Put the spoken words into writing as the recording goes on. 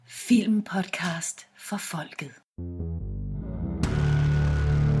Filmpodcast for folket.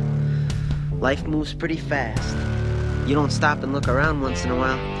 Life moves pretty fast. You don't stop and look around once in a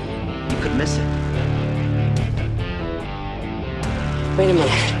while, you could miss it. Wait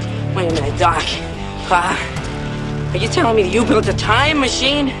a minute, Doc. Are you telling me that you built a time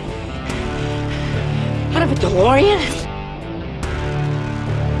machine? Out of a DeLorean?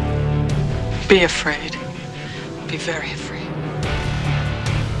 Be afraid. Be very afraid.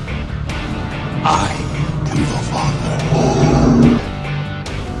 I am your father.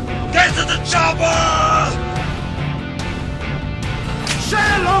 Get to the chopper! Say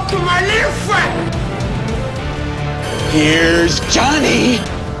hello to my little friend! Here's Johnny!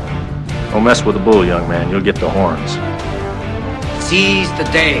 Don't mess with the bull, young man. You'll get the horns. Seize the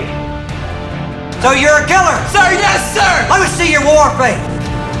day. So you're a killer? Sir, yes, sir! Let me see your war face!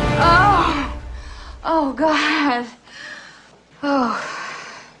 Oh, God. Oh.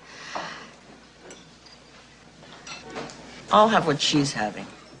 I'll have what she's having.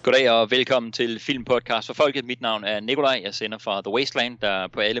 Goddag og velkommen til Filmpodcast for folket. Mit navn er Nikolaj. Jeg sender fra The Wasteland, der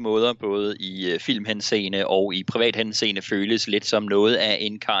på alle måder, både i filmhenseende og i privathenseende, føles lidt som noget af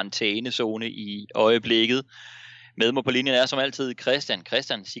en karantænezone i øjeblikket. Med mig på linjen er som altid Christian.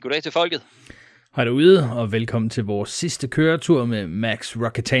 Christian, sig goddag til folket. Hej derude, og velkommen til vores sidste køretur med Max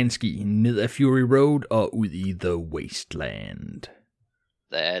Rokitansky ned ad Fury Road og ud i The Wasteland.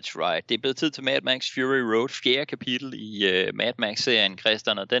 That's right. Det er blevet tid til Mad Max Fury Road, 4. kapitel i Mad Max-serien,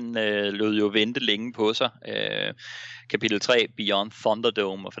 Christian, og den lod jo vente længe på sig. Kapitel 3, Beyond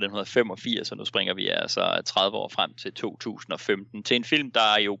Thunderdome, og fra 1985, og nu springer vi altså 30 år frem til 2015, til en film,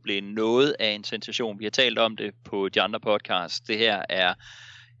 der jo blev noget af en sensation. Vi har talt om det på de andre podcasts. Det her er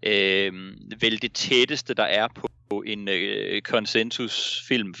vel det tætteste, der er på en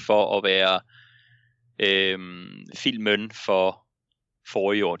konsensusfilm for at være filmen for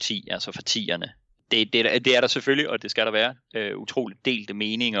forrige årti, altså for 10'erne. Det er der selvfølgelig, og det skal der være utroligt delte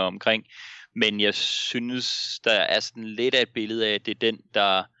meninger omkring, men jeg synes, der er sådan lidt af et billede af, at det er den,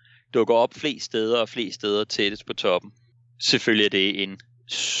 der dukker op flest steder tættest på toppen. Selvfølgelig er det en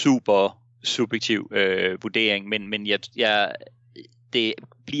super subjektiv vurdering, men det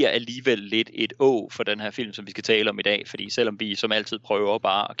bliver alligevel lidt et for den her film, som vi skal tale om i dag, fordi selvom vi som altid prøver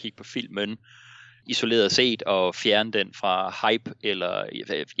bare at kigge på filmen isoleret set og fjerne den fra hype, eller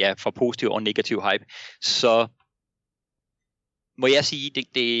ja, fra positiv og negativ hype, så må jeg sige,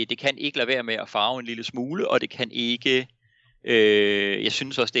 det kan ikke lade være med at farve en lille smule, og det kan ikke, jeg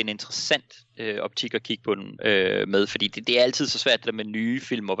synes også, det er en interessant optik at kigge på den med, fordi det er altid så svært det der med nye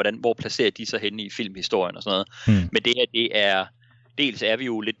film, og hvor placerer de sig henne i filmhistorien og sådan noget. Men det her, det er, dels er vi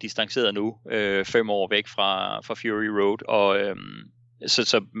jo lidt distanceret nu, 5 år væk fra Fury Road, og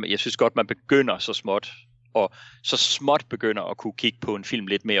så jeg synes godt, man begynder så småt begynder at kunne kigge på en film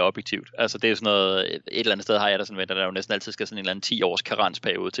lidt mere objektivt. Altså det er sådan noget, et eller andet sted har jeg der sådan ved, at der jo næsten altid skal sådan en eller anden 10 års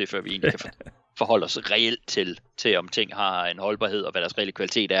karensperiode til, før vi egentlig kan forholde os reelt til om ting har en holdbarhed, og hvad deres reelle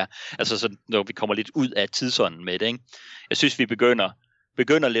kvalitet er. Altså så når vi kommer lidt ud af tidsånden med det, ikke? Jeg synes, vi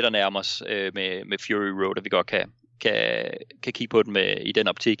begynder lidt at nærme os med Fury Road, og vi godt kan kigge på den i den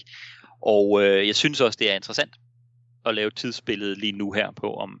optik. Og jeg synes også, det er interessant at lave tidsbilledet lige nu her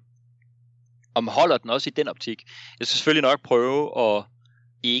på, om holder den også i den optik. Jeg skal selvfølgelig nok prøve at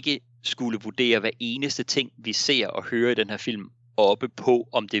ikke skulle vurdere hver eneste ting, vi ser og hører i den her film, oppe på,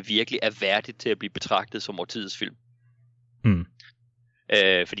 om det virkelig er værdigt til at blive betragtet som årtidets film.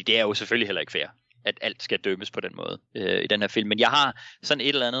 Fordi det er jo selvfølgelig heller ikke fair, at alt skal dømmes på den måde i den her film. Men jeg har sådan et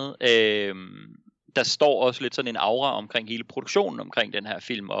eller andet, der står også lidt sådan en aura omkring hele produktionen omkring den her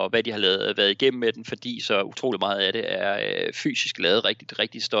film, og hvad de har været igennem med den, fordi så utrolig meget af det er fysisk lavet,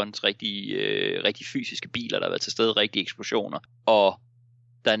 rigtig stunts, rigtig fysiske biler, der har været til stede, rigtige eksplosioner, og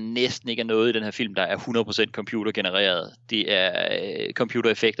der næsten ikke er noget i den her film, der er 100% computergenereret. Det er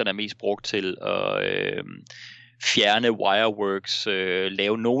computereffekterne er mest brugt til at fjerne wireworks,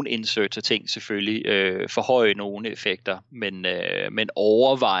 lave nogle inserts af ting selvfølgelig, forhøje nogle effekter, men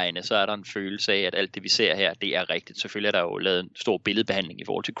overvejende så er der en følelse af, at alt det vi ser her, det er rigtigt. Selvfølgelig er der jo lavet en stor billedbehandling i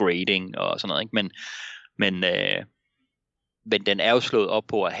forhold til grading og sådan noget, ikke? Men den er jo slået op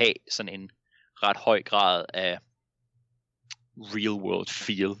på at have sådan en ret høj grad af real world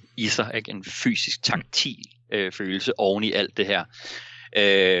feel i sig, ikke? En fysisk taktil følelse oven i alt det her.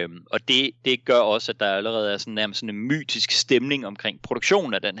 Og det gør også, at der allerede er sådan nærmest sådan en mytisk stemning omkring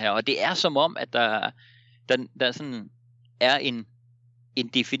produktionen af den her, og det er som om, at der sådan er en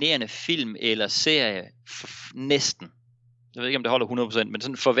definerende film eller serie næsten, jeg ved ikke om det holder 100%, men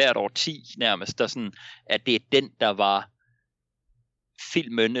sådan for hvert årti nærmest, der sådan, at det er den, der var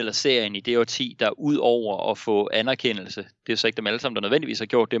filmen eller serien i det årti, der ud over at få anerkendelse, det er så ikke dem alle sammen, der nødvendigvis har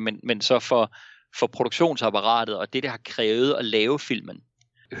gjort det, men så for produktionsapparatet og det har krævet at lave filmen,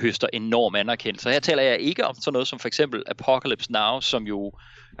 høster enorm anerkendelse. Så her taler jeg ikke om sådan noget som for eksempel Apocalypse Now, som jo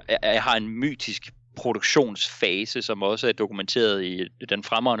har en mytisk produktionsfase, som også er dokumenteret i den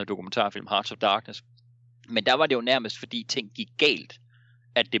fremragende dokumentarfilm Hearts of Darkness. Men der var det jo nærmest, fordi ting gik galt,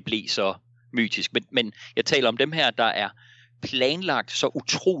 at det blev så mytisk. Men jeg taler om dem her, der er planlagt så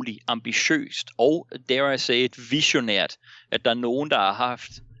utrolig ambitiøst, og dare I say it, visionært, at der er nogen, der har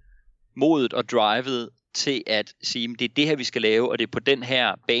haft modet og drivet til at sige, at det er det her, vi skal lave, og det er på den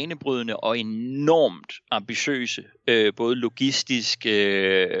her banebrydende og enormt ambitiøse, både logistisk,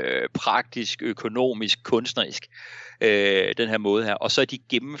 praktisk, økonomisk, kunstnerisk, den her måde her. Og så er de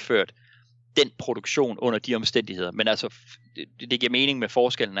gennemført den produktion under de omstændigheder. Men altså, det giver mening med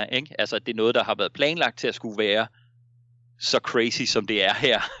forskellen af, ikke? Altså, det er noget, der har været planlagt til at skulle være så crazy, som det er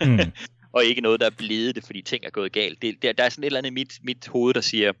her. Og ikke noget, der er blevet det, fordi ting er gået galt. Der er sådan et eller andet i mit hoved, der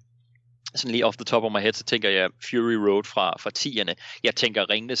siger, sådan lige off the top of my head, så tænker jeg Fury Road fra 10'erne. Jeg tænker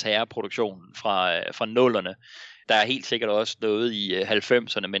Ringenes Herre-produktionen fra 0'erne. Der er helt sikkert også noget i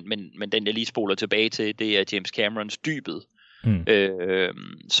 90'erne, men den jeg lige spoler tilbage til, det er James Camerons Dybet.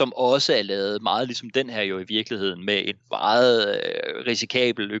 Som også er lavet meget ligesom den her jo i virkeligheden, med et meget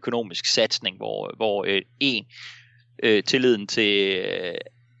risikabel økonomisk satsning, hvor tilliden til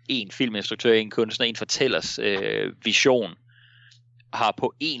en filminstruktør, en kunstner, en fortællers vision har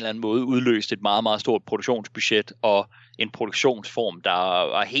på en eller anden måde udløst et meget, meget stort produktionsbudget og en produktionsform,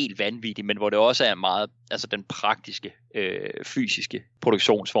 der er helt vanvittig, men hvor det også er meget, altså den praktiske, fysiske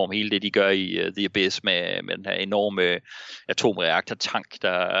produktionsform, hele det de gør i The Abyss med den her enorme atomreaktortank,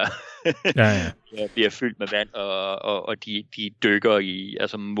 der bliver fyldt med vand, og de dykker i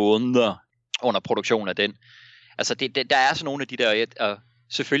altså måneder under produktion af den. Altså der er så nogle af de der,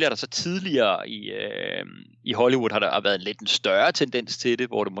 selvfølgelig er der så tidligere i Hollywood har der været lidt en større tendens til det,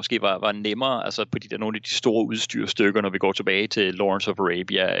 hvor det måske var nemmere, altså på nogle af de store udstyrstykker, når vi går tilbage til Lawrence of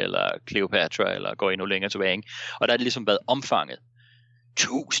Arabia, eller Cleopatra, eller går endnu længere tilbage, ikke? Og der har det ligesom været omfanget.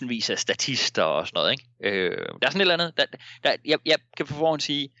 Tusindvis af statister og sådan noget, ikke? Der er sådan et eller andet, jeg kan på forhånd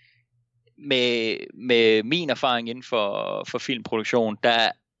sige, med min erfaring inden for filmproduktion,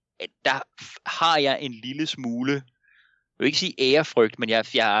 der har jeg en lille smule, jeg vil ikke sige ærefrygt, men jeg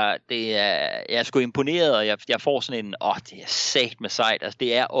er sgu imponeret, og jeg får sådan en, det er sat med sejt. Altså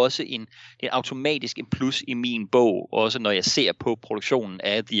det er også det er automatisk en plus i min bog, også når jeg ser på produktionen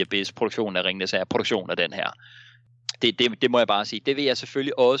af The Abyss, produktionen af Ringenes Herre, produktionen af den her. Det må jeg bare sige. Det vil jeg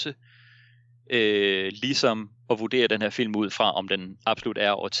selvfølgelig også, ligesom at vurdere den her film ud fra, om den absolut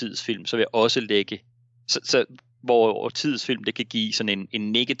er årtidets film, så vil jeg også lægge, så hvor årtidets film, det kan give sådan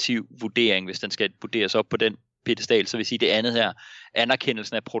en negativ vurdering, hvis den skal vurderes op på den pedestal, så vil sige det andet her,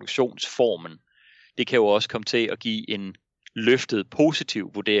 anerkendelsen af produktionsformen, det kan jo også komme til at give en løftet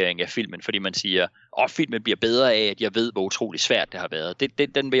positiv vurdering af filmen, fordi man siger, filmen bliver bedre af, at jeg ved, hvor utrolig svært det har været.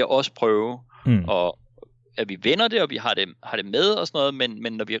 Den vil jeg også prøve, og at vi vender det, og vi har det med og sådan noget,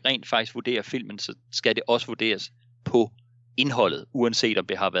 men når vi rent faktisk vurderer filmen, så skal det også vurderes på indholdet, uanset om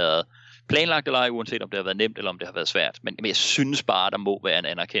det har været planlagt eller ej, uanset om det har været nemt, eller om det har været svært. Men jeg synes bare, der må være en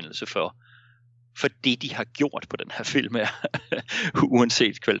anerkendelse for det, de har gjort på den her film her,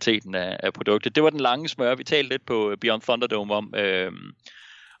 uanset kvaliteten af produktet. Det var den lange smør. Vi talte lidt på Beyond Thunderdome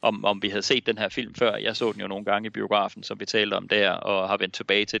om vi havde set den her film før. Jeg så den jo nogle gange i biografen, som vi talte om der, og har vendt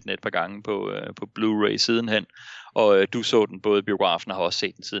tilbage til den et par gange på Blu-ray sidenhen. Og du så den både i biografen og har også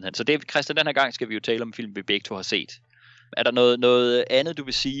set den sidenhen. Så det, Christian, den her gang skal vi jo tale om film, vi begge to har set. Er der noget andet, du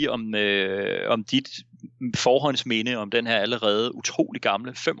vil sige om dit forhåndsminde om den her allerede utrolig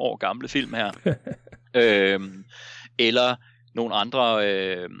gamle, 5 år gamle film her? Eller nogle andre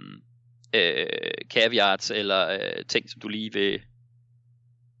caveats eller ting, som du lige vil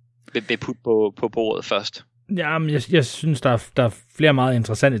putte på bordet først? Jamen, jeg synes, der er flere meget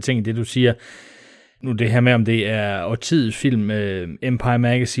interessante ting i det, du siger. Nu det her med, om det er årtidets film. Empire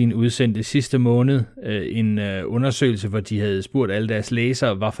Magazine udsendte sidste måned en undersøgelse, hvor de havde spurgt alle deres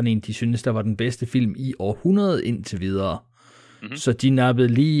læsere, hvad for en de synes, der var den bedste film i århundredet indtil videre. Mm-hmm. Så de nappede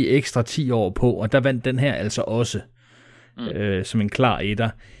lige ekstra 10 år på, og der vandt den her altså også som en klar etter.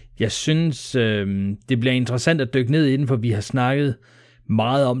 Jeg synes, det bliver interessant at dykke ned i den, for vi har snakket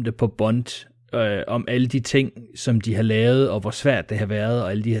meget om det på Bond, om alle de ting, som de har lavet, og hvor svært det har været,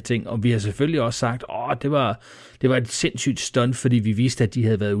 og alle de her ting. Og vi har selvfølgelig også sagt, det var et sindssygt stunt, fordi vi vidste, at de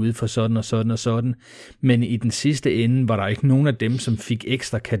havde været ude for sådan og sådan og sådan. Men i den sidste ende var der ikke nogen af dem, som fik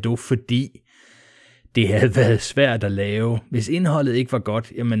ekstra cadeau, fordi det havde været svært at lave. Hvis indholdet ikke var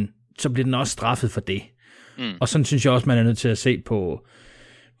godt, jamen, så blev den også straffet for det. Og sådan synes jeg også, man er nødt til at se på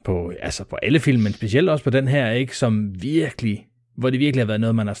alle film, men specielt også på den her, ikke, som virkelig, hvor det virkelig har været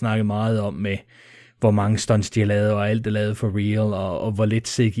noget, man har snakket meget om med, hvor mange stunts de har lavet, og alt er lavet for real, og hvor lidt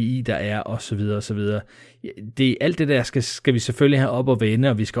CGI der er, og så videre, og så videre. Alt det der skal vi selvfølgelig have op og vende,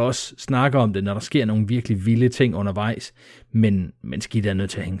 og vi skal også snakke om det, når der sker nogle virkelig vilde ting undervejs, men skidt er nødt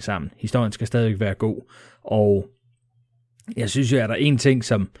til at hænge sammen. Historien skal stadigvæk være god, og jeg synes jo, at der er en ting,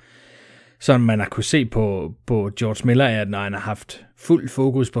 som man har kunne se på George Miller, er, at når han har haft fuld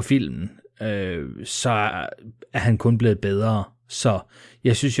fokus på filmen, så er han kun blevet bedre. Så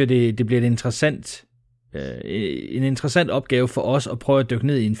jeg synes jo, det bliver en interessant opgave for os at prøve at dykke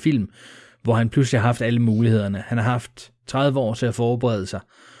ned i en film, hvor han pludselig har haft alle mulighederne. Han har haft 30 år til at forberede sig,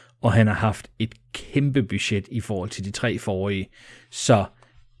 og han har haft et kæmpe budget i forhold til de 3 forrige. Så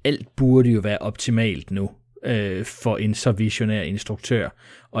alt burde jo være optimalt nu for en så visionær instruktør.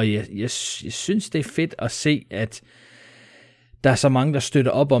 Og jeg synes, det er fedt at se, at der er så mange, der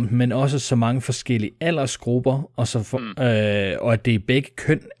støtter op om den, men også så mange forskellige aldersgrupper, og at det er begge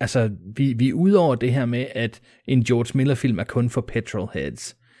køn. Altså, vi er ude over det her med, at en George Miller-film er kun for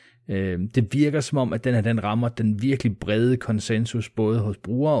petrolheads. Det virker som om, at den rammer den virkelig brede konsensus, både hos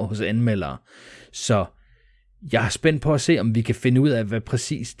brugere og hos anmeldere. Så jeg er spændt på at se, om vi kan finde ud af, hvad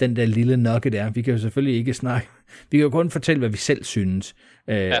præcis den der lille nugget er. Vi kan jo selvfølgelig ikke snakke. Vi kan jo kun fortælle, hvad vi selv synes,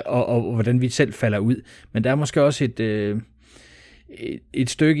 og hvordan vi selv falder ud. Men der er måske også et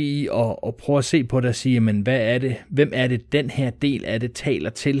stykke i at prøve at se på det og sige, men hvem er det, den her del af det taler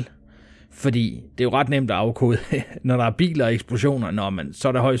til? Fordi det er jo ret nemt at afkode, når der er biler og eksplosioner, så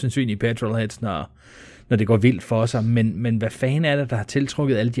er der højst sandsynligt petrolheads, når det går vildt for sig. Men hvad fanden er det, der har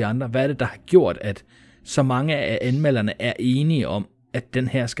tiltrukket alle de andre? Hvad er det, der har gjort, at så mange af anmelderne er enige om, at den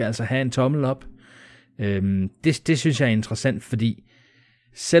her skal altså have en tommel op? Det synes jeg er interessant, fordi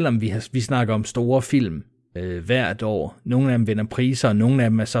selvom vi snakker om store film hvert år, nogle af dem vinder priser, og nogle af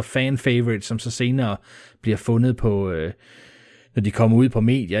dem er så fan-favorites, som så senere bliver fundet på, når de kommer ud på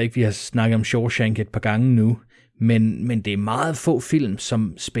medier. Ikke? Vi har snakket om Shawshank et par gange nu, men det er meget få film,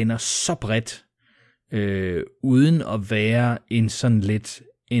 som spænder så bredt, uden at være en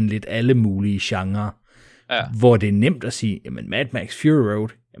lidt alle mulige genre, hvor det er nemt at sige, jamen Mad Max Fury Road,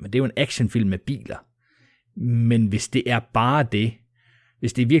 jamen det er jo en actionfilm med biler. Men hvis det er bare det,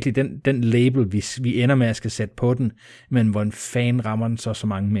 hvis det er virkelig den label, vi ender med at skal sætte på den, men hvor en fan rammer den så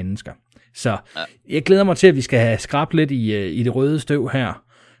mange mennesker. Så jeg glæder mig til, at vi skal have skrabt lidt i det røde støv her,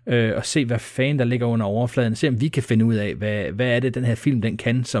 og se, hvad fan der ligger under overfladen. Se, om vi kan finde ud af, hvad er det, den her film, den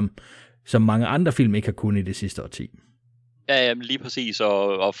kan, som mange andre film ikke har kunnet i det sidste årti. Ja, lige præcis,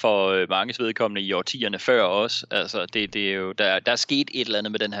 og for manges vedkommende i årtierne før også. Altså, det er jo, der er sket et eller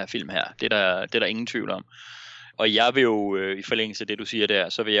andet med den her film her. Det er der ingen tvivl om. Og jeg vil jo, i forlængelse af det, du siger der,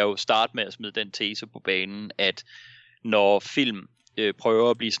 så vil jeg jo starte med at smide den tese på banen, at når film prøver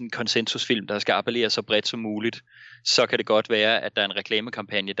at blive sådan en konsensusfilm, der skal appellere så bredt som muligt, så kan det godt være, at der er en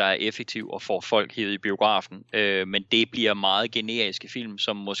reklamekampagne, der er effektiv og får folk hævet i biografen. Men det bliver meget generiske film,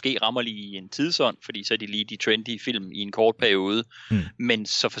 som måske rammer lige i en tidsånd, fordi så er de lige de trendy film i en kort periode, men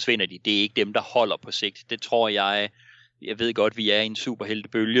så forsvinder de. Det er ikke dem, der holder på sigt. Det tror jeg ved godt, vi er i en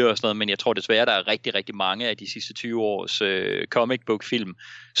superheltebølge og sådan noget, men jeg tror desværre, der er rigtig, rigtig mange af de sidste 20 års comic book film,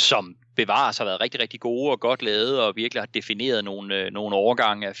 som bevares har været rigtig, rigtig gode og godt lavet, og virkelig har defineret nogle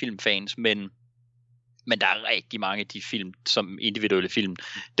overgange af filmfans, men der er rigtig mange af de film, som individuelle film,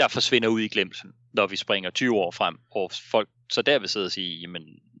 der forsvinder ud i glemslen, når vi springer 20 år frem, og folk så der vil sidde og sige, jamen,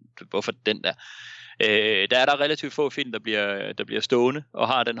 hvorfor den der? Der er der relativt få film, der bliver stående og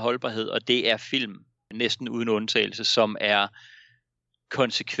har den holdbarhed, og det er film, næsten uden undtagelse, som er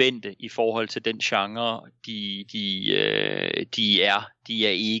konsekvente i forhold til den genre, de er. De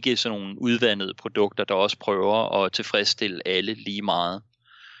er ikke sådan nogle udvandede produkter, der også prøver at tilfredsstille alle lige meget.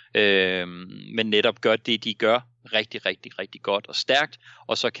 Men netop gør det, de gør, rigtig, rigtig, rigtig godt og stærkt,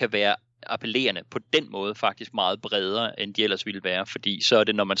 og så kan være appellerende på den måde faktisk meget bredere, end de ellers ville være, fordi så er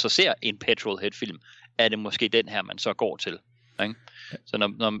det, når man så ser en petrolhead-film, er det måske den her, man så går til. Ikke? Så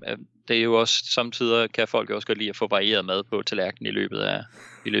det er jo også, samtidig kan folk også godt lide at få varieret mad på tallerkenen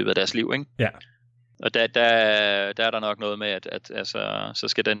i løbet af deres liv, ikke? Ja. Og der er der nok noget med, at altså, så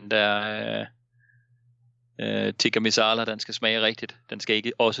skal den der tikka masala, den skal smage rigtigt. Den skal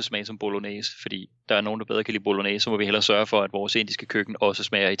ikke også smage som bolognese, fordi der er nogen, der bedre kan lide bolognese, så må vi hellere sørge for, at vores indiske køkken også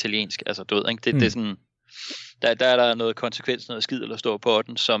smager italiensk. Altså, du ved, ikke? Det er sådan, der er der noget konsekvens, noget skid eller stå på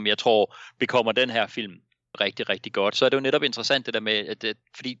den, som jeg tror bekommer den her film rigtig, rigtig godt. Så er det jo netop interessant det der med, at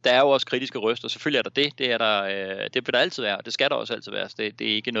fordi der er jo også kritiske røster, selvfølgelig er der det vil der altid være, og det skal der også altid være. Det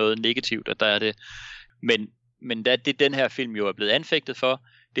er ikke noget negativt, at der er det. Men det den her film jo er blevet anfægtet for,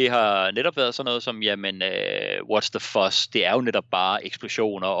 Det har netop været sådan noget som, jamen, what's the fuss? Det er jo netop bare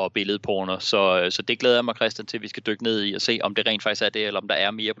eksplosioner og billedporno, så det glæder jeg mig, Christian, til, at vi skal dykke ned i og se, om det rent faktisk er det, eller om der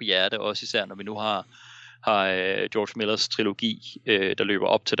er mere på hjerte, også især når vi nu har George Millers trilogi, der løber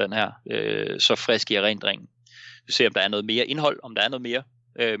op til den her, så frisk i erindringen. Vi ser, om der er noget mere indhold, om der er noget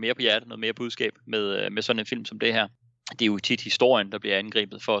mere på hjerte, noget mere budskab med sådan en film som det her. Det er jo tit historien, der bliver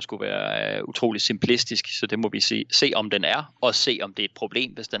angrebet for at skulle være utrolig simplistisk, så det må vi se om den er, og se om det er et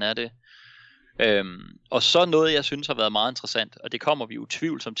problem, hvis den er det. Og så noget, jeg synes har været meget interessant, og det kommer vi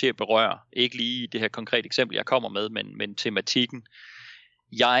utvivlsomt til at berøre, ikke lige det her konkrete eksempel, jeg kommer med, men tematikken.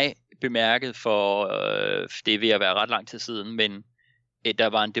 Jeg bemærkede for, det er ved at være ret lang tid siden, men der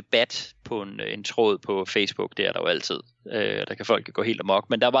var en debat på en tråd på Facebook, det er der jo altid, der kan folk gå helt amok,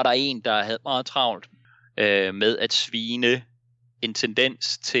 men der var der en, der havde meget travlt med at svine en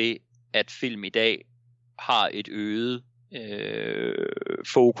tendens til, at film i dag har et øget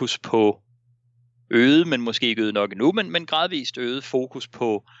fokus på men måske ikke øget nok endnu, men gradvist øget fokus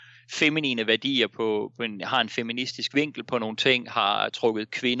på feminine værdier, har en feministisk vinkel på nogle ting, har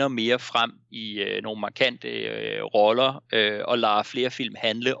trukket kvinder mere frem i nogle markante roller, og lader flere film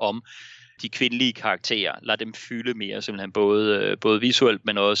handle om de kvindelige karakterer. Lad dem fylde mere, simpelthen både visuelt,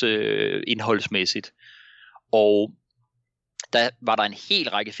 men også indholdsmæssigt. Og der var der en hel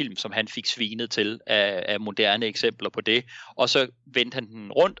række film, som han fik svinet til af moderne eksempler på det. Og så vendte han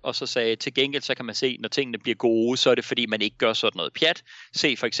den rundt, og så sagde, til gengæld så kan man se, når tingene bliver gode, så er det fordi, man ikke gør sådan noget pjat.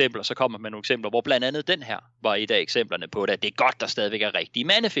 Se for eksempel, og så kommer man nogle eksempler, hvor blandt andet den her var et af eksemplerne på det. Det er godt, der stadigvæk er rigtige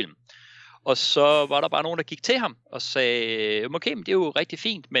mandefilm. Og så var der bare nogen, der gik til ham og sagde, okay, men det er jo rigtig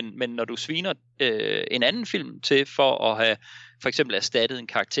fint, men når du sviner en anden film til for at have for eksempel erstattet en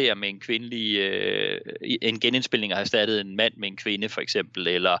karakter med en kvindelig, en genindspilning og have erstattet en mand med en kvinde for eksempel,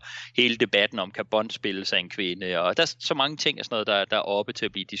 eller hele debatten om kan Bond spilles af en kvinde, og der er så mange ting og sådan noget, der er oppe til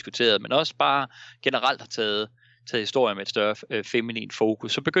at blive diskuteret, men også bare generelt har taget historien med et større feminin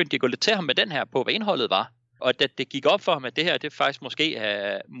fokus, så begyndte de at gå lidt til ham med den her på, hvad indholdet var. Og da det gik op for ham, at det her, det faktisk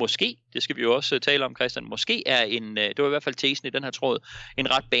måske, det skal vi jo også tale om, Christian, måske er det var i hvert fald tesen i den her tråd,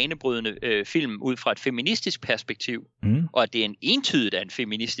 en ret banebrydende film ud fra et feministisk perspektiv, og at det er en entydigt af en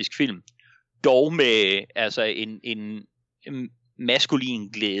feministisk film, dog med altså en maskulin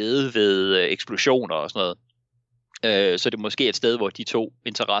glæde ved eksplosioner og sådan noget. Så det er måske et sted, hvor de to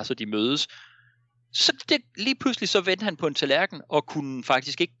interesser, de mødes. Så lige pludselig så vendte han på en tallerken og kunne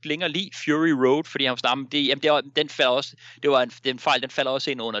faktisk ikke længere lide Fury Road, fordi han var den fejl, den falder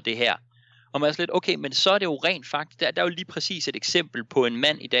også ind under det her. Og man er lidt, okay, men så er det jo rent faktisk, der er jo lige præcis et eksempel på en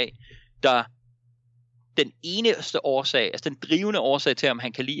mand i dag, der den eneste årsag, altså den drivende årsag til, om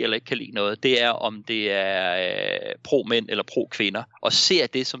han kan lide eller ikke kan lide noget, det er, om det er pro-mænd eller pro-kvinder, og ser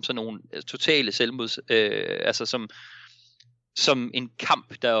det som sådan nogle totale selvmods, altså som en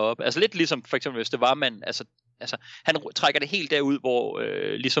kamp deroppe. Altså lidt ligesom for eksempel, hvis det var man, altså han trækker det helt derud, hvor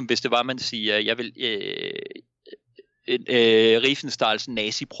ligesom hvis det var man siger, jeg vil Riefenstahls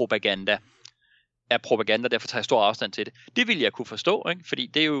nazi-propaganda er propaganda, derfor tager jeg stor afstand til det. Det vil jeg kunne forstå, ikke? Fordi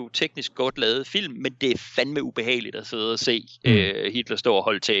det er jo teknisk godt lavet film, men det er fandme ubehageligt at sidde og se Hitler stå og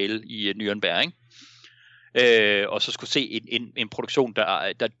holde tale i Nürnberg, ikke? Og så skulle se en produktion,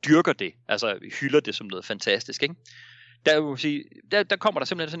 der dyrker det, altså hylder det som noget fantastisk, ikke? Der kommer der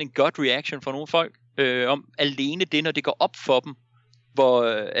simpelthen sådan en gut reaction fra nogle folk om alene det, når det går op for dem, hvor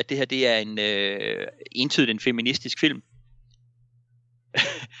at det her det er en entydigt en feministisk film,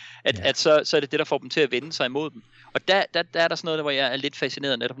 så er det det, der får dem til at vende sig imod dem. Og der er der sådan noget, hvor jeg er lidt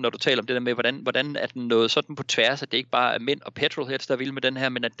fascineret netop, når du taler om det der med, hvordan er den noget sådan på tværs, at det ikke bare er mænd og petrolheads, der vil med den her,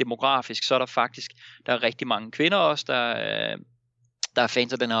 men at demografisk, så er der er rigtig mange kvinder også, der er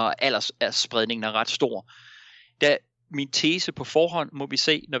fans af den her, og aldersspredningen er ret stor. Min tese på forhånd, må vi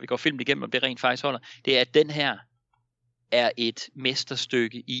se, når vi går filmen igennem, om det rent faktisk holder, det er, at den her er et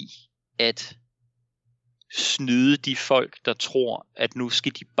mesterstykke i at snyde de folk, der tror, at nu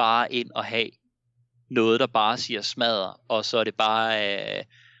skal de bare ind og have noget, der bare siger smadre, og så er det bare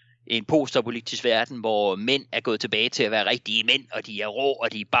en postapokalyptisk verden, hvor mænd er gået tilbage til at være rigtige mænd, og de er rå,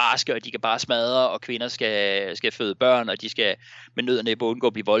 og de er barske, og de kan bare smadre, og kvinder skal føde børn, og de skal med nød og næppe undgå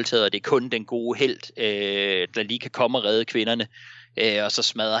at blive voldtaget, og det er kun den gode helt, der lige kan komme og redde kvinderne, og så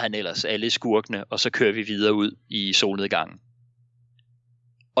smadrer han ellers alle skurkene, og så kører vi videre ud i solnedgangen.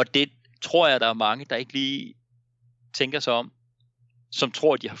 Og det tror jeg, der er mange, der ikke lige tænker sig om, som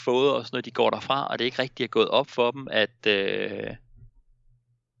tror, de har fået også, når de går derfra, og det ikke rigtig er gået op for dem, at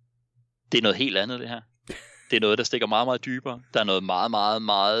det er noget helt andet, det her. Det er noget, der stikker meget, meget dybere. Der er noget meget, meget,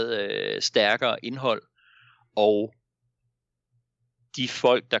 meget stærkere indhold. Og de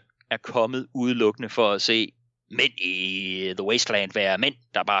folk, der er kommet udelukkende for at se mænd i The Wasteland være mænd,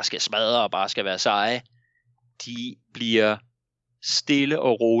 der bare skal smadre og bare skal være seje. De bliver stille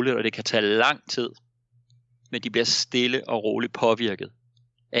og roligt, og det kan tage lang tid, men de bliver stille og roligt påvirket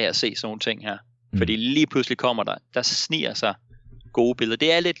af at se sådan nogle ting her. Fordi lige pludselig kommer der sniger sig gode billeder.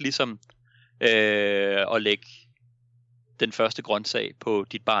 Det er lidt ligesom at lægge den første grøntsag på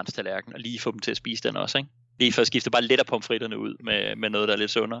dit barns tallerken, og lige få dem til at spise den også, ikke? Lige for at skifte bare lidt af pomfritterne ud med noget, der er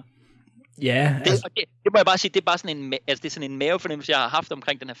lidt sundere. Ja, altså... det må jeg bare sige, det er bare sådan det er sådan en mavefornemmelse, jeg har haft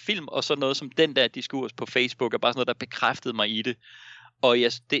omkring den her film, og så noget som den der diskurs på Facebook, er bare sådan noget, der bekræftede mig i det. Og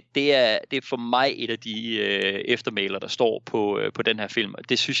det er for mig et af de eftermæler, der står på den her film. Og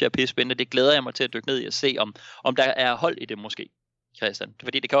det synes jeg er pissespændende. Det glæder jeg mig til at dykke ned i og se, om der er hold i det måske, Christian.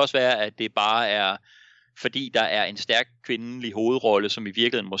 Fordi det kan også være, at det bare er, fordi der er en stærk kvindelig hovedrolle, som i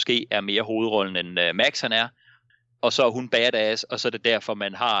virkeligheden måske er mere hovedrollen, end Max han er. Og så er hun badass, og så er det derfor,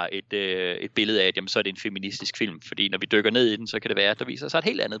 man har et billede af, at jamen, så er det en feministisk film. Fordi når vi dykker ned i den, så kan det være, at der viser sig et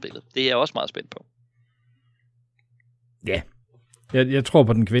helt andet billede. Det er jeg også meget spændt på. Ja. Jeg tror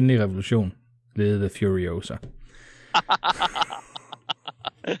på den kvindelige revolution, ledet af Furiosa.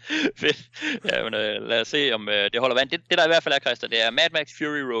 Fedt. Ja, men, lad os se, om det holder vand. Det der i hvert fald er, Christian, det er Mad Max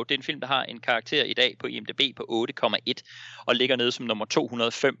Fury Road. Det er en film, der har en karakter i dag på IMDb på 8,1, og ligger nede som nummer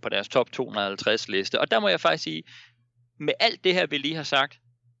 205 på deres top 250 liste. Og der må jeg faktisk sige, med alt det her, vi lige har sagt,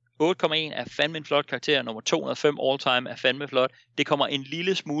 8,1 er fandme en flot karakter, nummer 205 all time er fandme flot. Det kommer en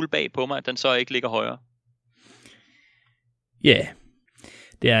lille smule bag på mig, at den så ikke ligger højere. Ja, yeah.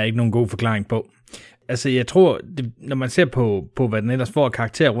 Det er ikke nogen god forklaring på. Altså, jeg tror, når man ser på, hvad den ellers får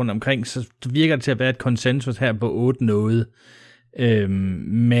karakter rundt omkring, så virker det til at være et konsensus her på 8 noget.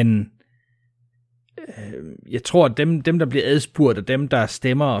 Men jeg tror, at dem, der bliver adspurgt, og dem, der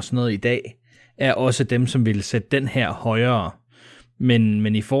stemmer og sådan noget i dag, er også dem, som vil sætte den her højere.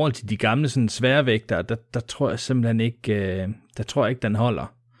 Men i forhold til de gamle sådan sværvægtere, der tror jeg simpelthen ikke, den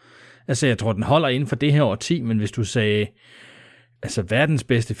holder. Altså, jeg tror, den holder inden for det her årti, men hvis du sagde, altså verdens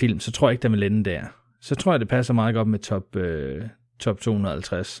bedste film, så tror jeg ikke, den vil ende der. Så tror jeg, det passer meget godt med top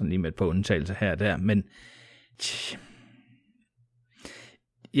 250, sådan lige med et par undtagelser her og der, men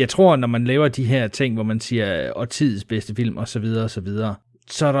jeg tror, når man laver de her ting, hvor man siger årtidets bedste film, og så videre, så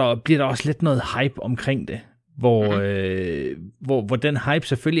bliver der også lidt noget hype omkring det, hvor den hype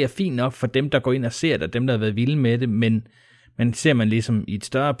selvfølgelig er fin nok for dem, der går ind og ser det, og dem, der har været vilde med det, men ser man ligesom i et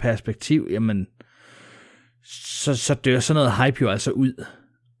større perspektiv, jamen, så dør sådan noget hype jo altså ud.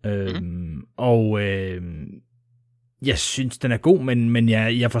 Jeg synes, den er god, men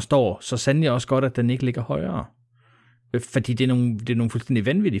jeg forstår så sandelig også godt, at den ikke ligger højere. Fordi det er nogle fuldstændig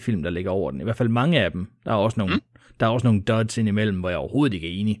vanvittige film, der ligger over den. I hvert fald mange af dem. Der er også nogle duds indimellem, hvor jeg overhovedet ikke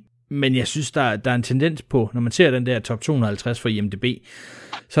er enig. Men jeg synes, der er en tendens på, når man ser den der top 250 for IMDb,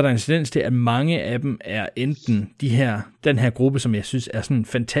 så er der en tendens til, at mange af dem er enten den her gruppe, som jeg synes er sådan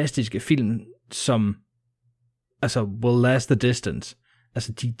fantastiske film, som altså will last the distance.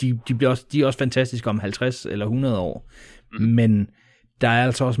 Altså, de er også fantastiske om 50 eller 100 år. Men der er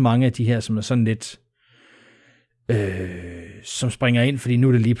altså også mange af de her, som er sådan lidt som springer ind, fordi nu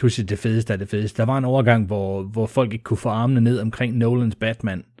er det lige pludselig det fedeste af det fedeste. Der var en overgang, hvor folk ikke kunne få armene ned omkring Nolans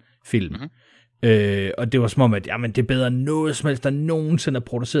Batman-film. Og det var som om, at jamen, det er bedre end noget som helst, der nogensinde er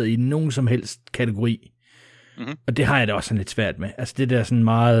produceret i nogen som helst kategori. Og det har jeg da også sådan lidt svært med. Altså, det der sådan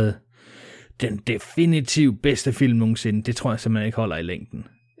meget den definitivt bedste film nogensinde, det tror jeg simpelthen ikke holder i længden.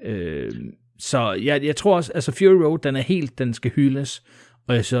 Så jeg tror også, altså Fury Road, den skal hyldes,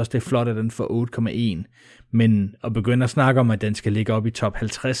 og jeg synes også, det er flot, at den får 8,1. Men at begynde at snakke om, at den skal ligge op i top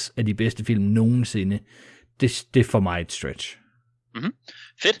 50 af de bedste film nogensinde, det er for mig et stretch.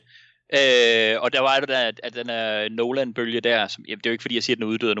 Fedt. Og der var jo at den er Nolan-bølge der, som, jamen, det er jo ikke fordi, jeg siger, at den er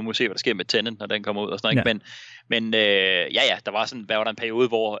uddød, og nu må vi se, hvad der sker med Tenet, når den kommer ud og sådan noget, men der var sådan, en periode,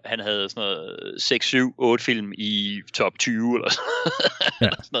 hvor han havde sådan noget 6, 7, 8 film i top 20, eller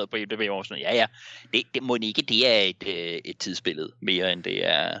sådan noget på IMDb, hvor sådan, det må ikke, det er et tidsbillede, mere end det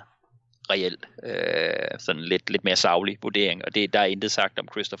er reelt, sådan lidt mere saglig vurdering, og der er intet sagt om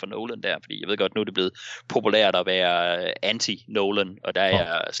Christopher Nolan der, fordi jeg ved godt, nu er det blevet populært at være anti-Nolan, og der er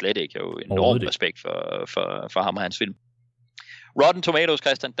jeg slet ikke jo enorm respekt for ham og hans film. Rotten Tomatoes,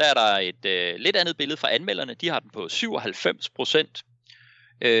 Christian, der er der et lidt andet billede fra anmelderne. De har den på 97%,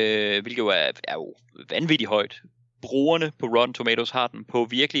 hvilket jo er jo vanvittigt højt. Brugerne på Rotten Tomatoes har den på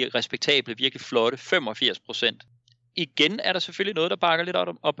virkelig respektable, virkelig flotte 85%. Igen er der selvfølgelig noget, der bakker lidt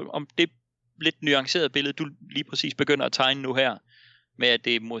op om det lidt nuancerede billede, du lige præcis begynder at tegne nu her, med at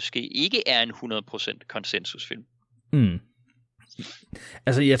det måske ikke er en 100% konsensusfilm.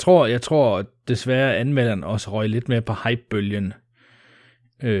 Altså, jeg tror desværre, anmelderen også røg lidt mere på hypebølgen,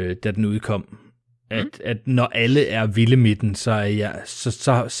 da den udkom. at når alle er vilde med den,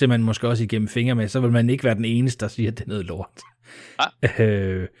 så ser man måske også igennem fingre med, så vil man ikke være den eneste, der siger, at det er noget lort.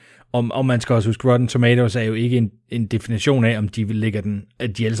 Og man skal også huske, Rotten Tomatoes er jo ikke en definition af, om de vil lægge den,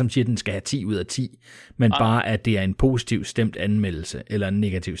 at de alle sammen siger, at den skal have 10 ud af 10, men bare, at det er en positiv stemt anmeldelse, eller en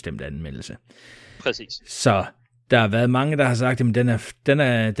negativ stemt anmeldelse. Præcis. Så der har været mange, der har sagt, at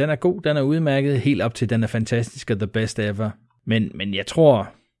den er god, den er udmærket, helt op til, den er fantastisk og the best ever. Men jeg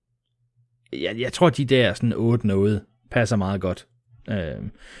tror, de der sådan 8 noget passer meget godt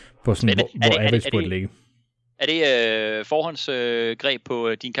på sådan, hvor average burde ligge. Er det forhåndsgreb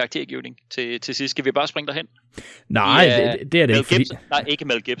på din karaktergivning til sidst? Skal vi bare springe derhen? Nej, det er det ikke. Nej, ikke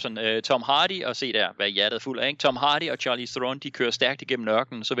Mel Gibson. Tom Hardy, og se der, hvad hjertet er fuld af. Ikke? Tom Hardy og Charlize Theron, de kører stærkt igennem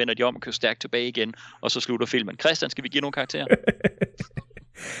ørkenen, så vender de om og kører stærkt tilbage igen, og så slutter filmen. Christian, skal vi give nogle karakterer?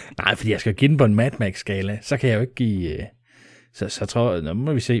 Nej, fordi jeg skal give den på en Mad Max-skala. Så kan jeg jo ikke give... Så tror jeg, nu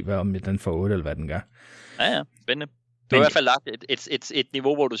må vi se, om den får 8, eller hvad den gør. Ja, spændende. Du har i hvert fald lagt et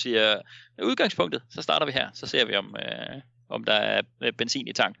niveau, hvor du siger, udgangspunktet, så starter vi her. Så ser vi, om der er benzin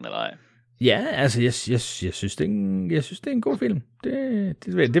i tanken eller ej. Ja, altså, jeg synes, det er en god film.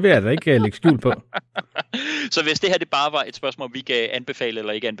 Det vil jeg da ikke lægge skjul på. Så hvis det her det bare var et spørgsmål, om vi kan anbefale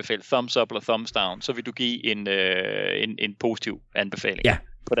eller ikke anbefale, thumbs up eller thumbs down, så vil du give en positiv anbefaling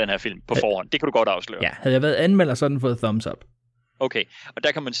på den her film på forhånd. Det kan du godt afsløre. Ja, havde jeg været anmelder, så den fået thumbs up. Okay, og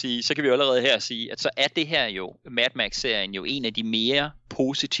der kan man sige, så kan vi jo allerede her sige, at så er det her jo, Mad Max-serien jo en af de mere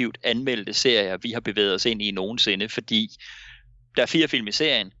positivt anmeldte serier, vi har bevæget os ind i nogensinde, fordi der er 4 film i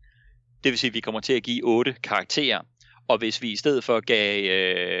serien, det vil sige, at vi kommer til at give 8 karakterer, og hvis vi i stedet for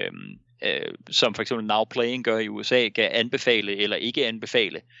gav, som for eksempel Now Playing gør i USA, gav anbefale eller ikke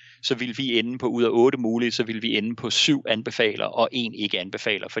anbefale, så vil vi ende på ud af 8 mulige, så vil vi ende på 7 anbefaler og 1 ikke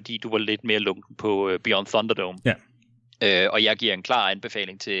anbefaler, fordi du var lidt mere lunken på Beyond Thunderdome. Ja. Og jeg giver en klar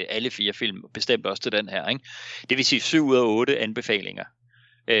anbefaling til alle 4 film, bestemt også til den her. Ikke? Det vil sige 7 ud af 8 anbefalinger.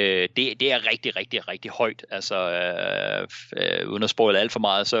 Det er rigtig, rigtig, rigtig højt. Altså, uden at spoile alt for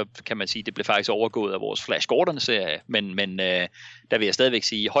meget, så kan man sige, at det blev faktisk overgået af vores Flash Gordon-serie. Men der vil jeg stadigvæk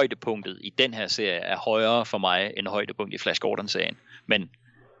sige, at højdepunktet i den her serie er højere for mig, end højdepunktet i Flash Gordon-serien.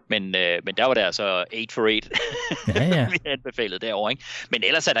 Men der var det altså 8 for 8, ja. Vi anbefalet derovre, ikke? Men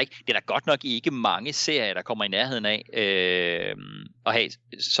ellers er det er der godt nok ikke mange serier, der kommer i nærheden af at have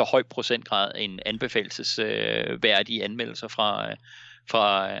så høj procentgrad en anbefalelsesværdige anmeldelser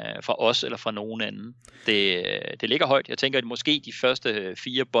fra os eller fra nogen anden. Det ligger højt. Jeg tænker, at måske de første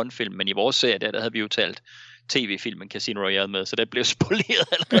 4 Bond-film, men i vores serie, der havde vi jo talt tv-filmen Casino Royale med, så det blev spoleret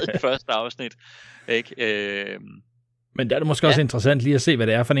allerede i første afsnit, ikke? Men der er det måske også interessant lige at se, hvad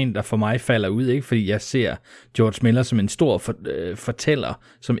det er for en, der for mig falder ud, ikke? Fordi jeg ser George Miller som en stor fortæller,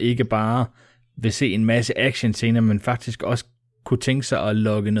 som ikke bare vil se en masse actionscener, men faktisk også kunne tænke sig at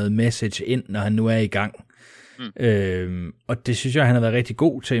logge noget message ind, når han nu er i gang. Og det synes jeg, han har været rigtig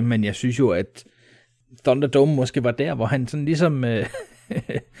god til, men jeg synes jo, at Thunderdome måske var der, hvor han sådan ligesom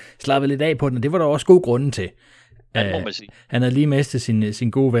slappede lidt af på den, og det var der også gode grunde til. Han havde lige mistet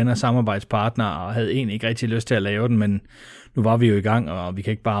sin gode venner og samarbejdspartner, og havde egentlig ikke rigtig lyst til at lave den, men nu var vi jo i gang, og vi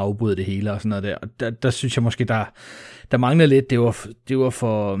kan ikke bare afbryde det hele og sådan noget der. Og der synes jeg måske, der manglede lidt. Det var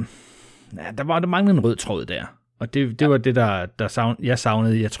for... Ja, der manglede en rød tråd der. Og det var det, jeg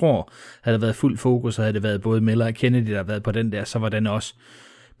savnede. Jeg tror, havde der været fuld fokus, og havde det været både Miller og Kennedy, der havde været på den der, så var den også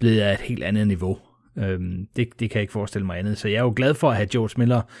blevet af et helt andet niveau. Det kan jeg ikke forestille mig andet. Så jeg er jo glad for at have George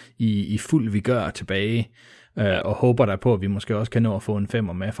Miller i fuld vigør tilbage, og håber der på, at vi måske også kan nå at få en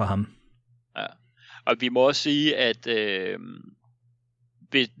 5'er med fra ham. Ja. Og vi må også sige, at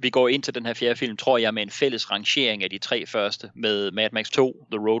vi går ind til den her 4. film, tror jeg, med en fælles rangering af de 3 første, med Mad Max 2,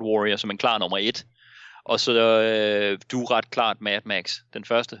 The Road Warrior, som en klar nummer 1, og så du er ret klart Mad Max, den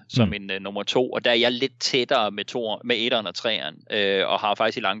første, som en nummer 2, og der er jeg lidt tættere med 1'eren og 3'eren, og har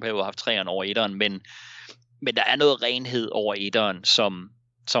faktisk i lange perioder haft 3'eren over 1'eren, men der er noget renhed over 1'eren,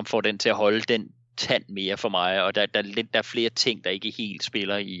 som får den til at holde den tand mere for mig, og der er flere ting, der ikke helt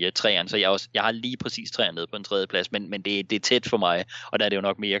spiller i 3'eren, så jeg har lige præcis 3'eren nede på en 3. plads, men det er tæt for mig, og der er det jo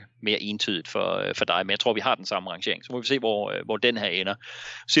nok mere entydigt for dig, men jeg tror, vi har den samme rangering, så må vi se, hvor den her ender.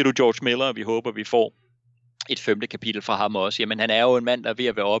 Ser du George Miller, og vi håber, vi får et 5. kapitel fra ham også. Jamen, han er jo en mand, der er ved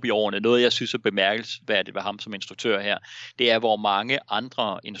at være oppe i årene. Noget, jeg synes er bemærkelsesværdigt ved ham som instruktør her, det er, hvor mange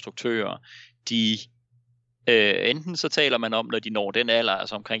andre instruktører, de enten så taler man om, når de når den alder,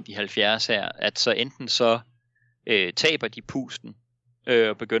 altså omkring de 70 her, at så enten så taber de pusten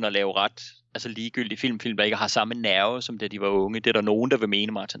og begynder at lave ret ligegyldige film, der ikke har samme nerve, som da de var unge. Det er der nogen, der vil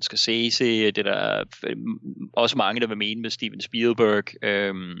mene Martin Scorsese, det er der også mange, der vil mene med Steven Spielberg,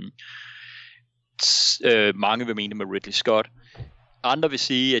 mange vil mene med Ridley Scott. Andre vil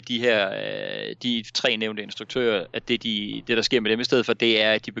sige, at de 3 nævnte instruktører, at det der sker med dem i stedet for, det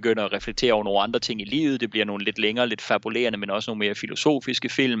er, at de begynder at reflektere over nogle andre ting i livet. Det bliver nogle lidt længere, lidt fabulerende, men også nogle mere filosofiske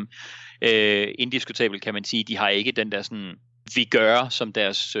film. Indiskutabelt kan man sige, de har ikke den der sådan vi gør, som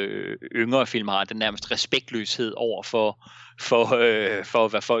deres yngre film har, den nærmest respektløshed over for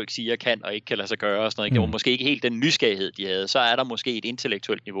hvad folk siger kan og ikke kan lade sig gøre og sådan noget. Det var måske ikke helt den nysgerrighed, de havde. Så er der måske et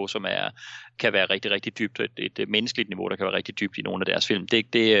intellektuelt niveau, som kan være rigtig, rigtig dybt, og et menneskeligt niveau, der kan være rigtig dybt i nogle af deres film.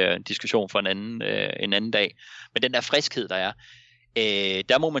 Det er en diskussion for en anden dag. Men den der friskhed, der er,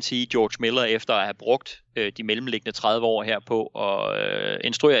 der må man sige, George Miller, efter at have brugt de mellemliggende 30 år her på at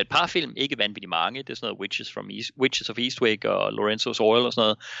instruere et par film, ikke vanvittigt mange, det er sådan noget Witches of Eastwick og Lorenzo's Oil og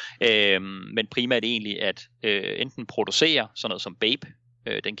sådan noget, men primært egentlig at enten producere sådan noget som Babe,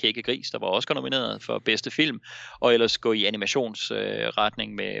 Den kække gris, der var Oscar nomineret for bedste film, og ellers gå i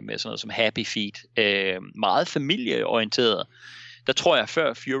animationsretning med sådan noget som Happy Feet, meget familieorienteret. Der tror jeg,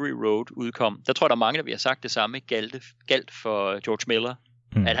 før Fury Road udkom, der tror jeg, der er mange, der vi har sagt det samme, galt for George Miller,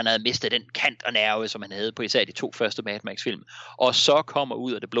 at han havde mistet den kant og nerve, som han havde på især de 2 første Mad Max-film. Og så kommer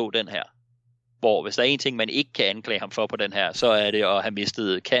ud af det blå den her, hvor hvis der er en ting, man ikke kan anklage ham for på den her, så er det at have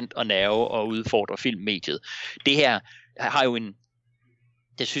mistet kant og nerve og udfordre filmmediet. Det her har jo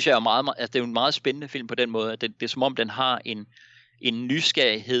det synes jeg er meget, altså det er jo en meget spændende film på den måde, at det er som om, den har en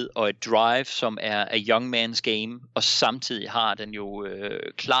nysgerrighed og et drive, som er a young man's game, og samtidig har den jo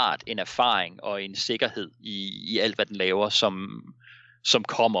klart en erfaring og en sikkerhed i alt, hvad den laver, som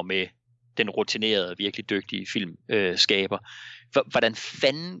kommer med den rutinerede, virkelig dygtige filmskaber. Hvordan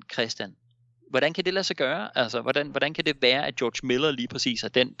fanden, Christian, hvordan kan det lade sig gøre? Altså, hvordan kan det være, at George Miller lige præcis er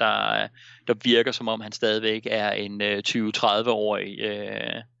den, der virker, som om han stadigvæk er en 20-30-årig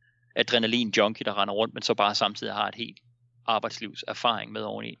adrenalin-junkie, der render rundt, men så bare samtidig har et helt arbejdslivs erfaring med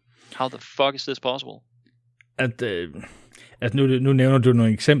oveni. How the fuck is this possible? At nu nævner du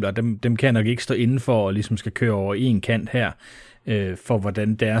nogle eksempler, dem kan jeg nok ikke stå inden for, og ligesom skal køre over en kant her, for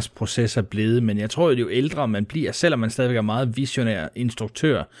hvordan deres proces er blevet, men jeg tror, at jo ældre man bliver, selvom man stadigvæk er meget visionær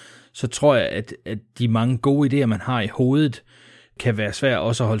instruktør, så tror jeg, at de mange gode idéer, man har i hovedet, kan være svært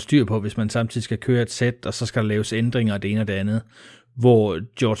også at holde styr på, hvis man samtidig skal køre et sæt, og så skal der laves ændringer af det ene og det andet. Hvor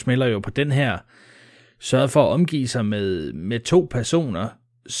George Miller jo på den her sørgede for at omgive sig med 2 personer,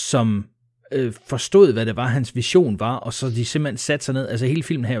 som forstod, hvad det var, hans vision var, og så de simpelthen satte sig ned. Altså hele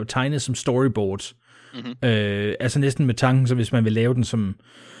filmen her er jo tegnet som storyboards. Mm-hmm. Altså næsten med tanken, så hvis man vil lave den som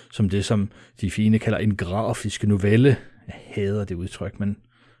det, som de fine kalder en grafisk novelle. Jeg hader det udtryk, men...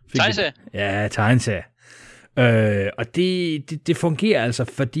 Tegneserie? Ja, tegneserie. Og det fungerer altså,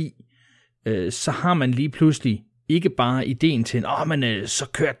 fordi så har man lige pludselig ikke bare ideen til, så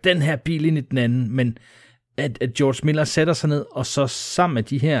kører den her bil ind i den anden, men at George Miller sætter sig ned, og så sammen med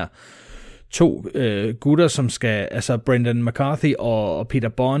de her 2 gutter, som skal, altså Brendan McCarthy og Peter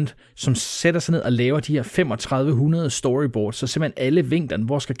Bond, som sætter sig ned og laver de her 3500 storyboards, så simpelthen alle vinklerne,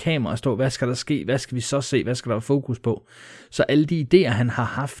 hvor skal kameraet stå, hvad skal der ske, hvad skal vi så se, hvad skal der være fokus på, så alle de idéer, han har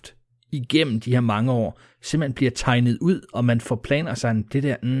haft igennem de her mange år, simpelthen bliver tegnet ud, og man får planer sig, det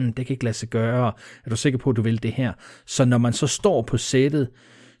der, det kan ikke lade sig gøre, er du sikker på, at du vil det her? Så når man så står på sættet,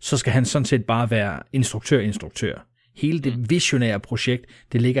 så skal han sådan set bare være instruktør. Hele det visionære projekt,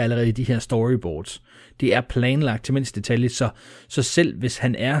 det ligger allerede i de her storyboards. Det er planlagt til mindst detalje, så selv hvis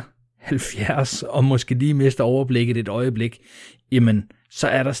han er 70 og måske lige mister overblikket et øjeblik, jamen, så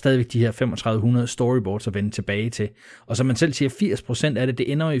er der stadigvæk de her 3500 storyboards at vende tilbage til. Og som man selv siger, 80% af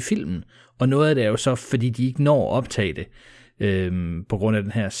det ender jo i filmen, og noget af det er jo så, fordi de ikke når at optage det, på grund af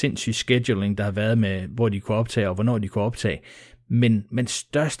den her sindssyge scheduling, der har været med, hvor de kunne optage og hvornår de kunne optage. Men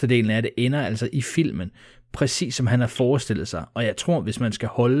størstedelen af det ender altså i filmen, præcis som han har forestillet sig. Og jeg tror, hvis man skal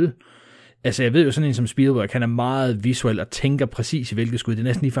holde... Altså, jeg ved jo sådan en som Spielberg, han er meget visuel og tænker præcis i hvilket skud. Det er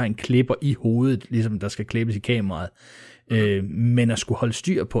næsten lige for en klipper i hovedet, ligesom der skal klippes i kameraet. Men at skulle holde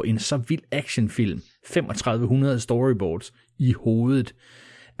styr på en så vild actionfilm, 3500 storyboards i hovedet,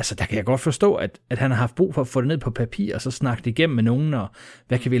 altså der kan jeg godt forstå, at han har haft brug for at få det ned på papir, og så snakke det igennem med nogen, og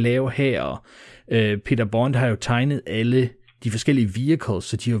hvad kan vi lave her, og Peter Bond har jo tegnet alle de forskellige vehicles,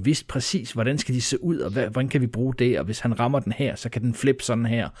 så de har jo vidst præcis, hvordan skal de se ud, og hvordan kan vi bruge det, og hvis han rammer den her, så kan den flippe sådan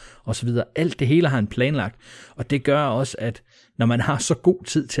her, og så videre. Alt det hele har han planlagt, og det gør også, at når man har så god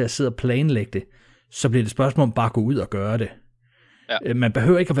tid til at sidde og planlægge det, så bliver det spørgsmål om bare at gå ud og gøre det. Ja. Man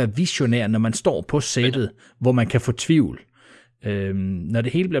behøver ikke at være visionær, når man står på sættet, hvor man kan få tvivl. Når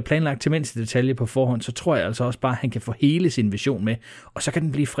det hele bliver planlagt til mindste detalje på forhånd, så tror jeg altså også bare, at han kan få hele sin vision med, og så kan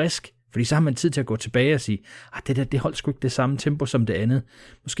den blive frisk. Fordi så har man tid til at gå tilbage og sige, det der, det holdt sgu ikke det samme tempo som det andet.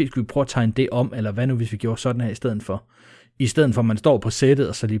 Måske skulle vi prøve at tegne det om, eller hvad nu, hvis vi gjorde sådan her i stedet for. I stedet for, at man står på sættet,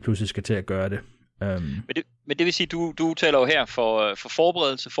 og så lige pludselig skal til at gøre det. Men det vil sige, du taler jo her for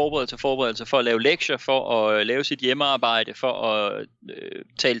forberedelse, for at lave lektier, for at lave sit hjemmearbejde, for at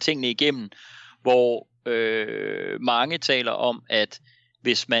tale tingene igennem, hvor mange taler om, at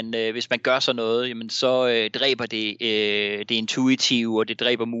hvis man gør sådan noget, jamen så dræber det intuitive, og det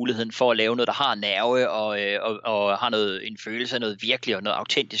dræber muligheden for at lave noget, der har nerve, og har en følelse af noget virkeligt og noget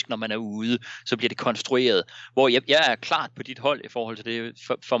autentisk, når man er ude, så bliver det konstrueret. Hvor jeg er klart på dit hold i forhold til det.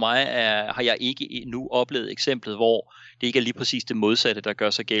 For mig har jeg ikke endnu oplevet eksemplet, hvor det ikke er lige præcis det modsatte, der gør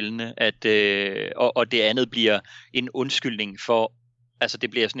sig gældende, og det andet bliver en undskyldning for. Altså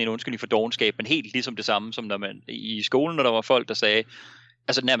det bliver sådan en undskyldning for dovenskab, men helt ligesom det samme, som når man i skolen, når der var folk, der sagde,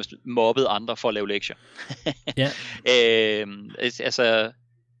 altså nærmest mobbede andre for at lave lektier. Ja.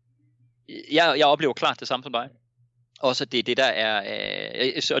 Jeg oplever klart det samme som dig. Også at det er det, der er,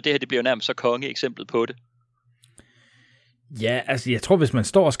 og det her, det bliver nærmest så konge-eksemplet på det. Ja, altså jeg tror, hvis man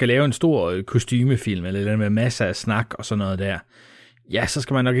står og skal lave en stor kostymefilm, eller med masser af snak og sådan noget der, ja, så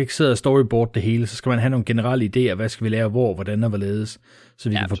skal man nok ikke sidde og storyboard det hele, så skal man have nogle generelle idéer, hvad skal vi lave, hvor, hvordan og hvorledes, så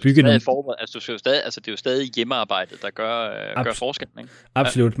vi kan få bygget nogle. Det er jo stadig hjemmearbejdet, der gør forskellen, ikke?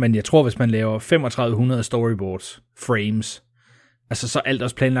 Absolut, men jeg tror, hvis man laver 3500 storyboards, frames, altså så alt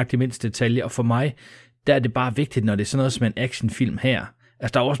også planlagt i mindste detalje, og for mig, der er det bare vigtigt, når det er sådan noget som en actionfilm her.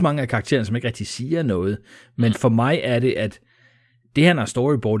 Altså der er også mange af karaktererne, som ikke rigtig siger noget, men for mig er det, at det her, når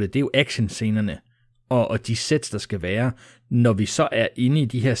storyboardet, det er jo actionscenerne, og de sets, der skal være, når vi så er inde i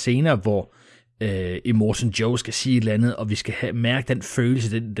de her scener, hvor Immortan Joe skal sige et eller andet, og vi skal mærke den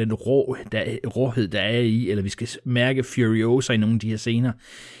følelse, den råhed, der er i, eller vi skal mærke Furiosa i nogle af de her scener,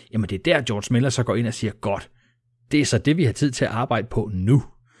 jamen det er der, George Miller så går ind og siger, godt, det er så det, vi har tid til at arbejde på nu.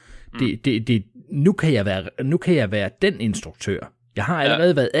 Nu kan jeg være den instruktør. Jeg har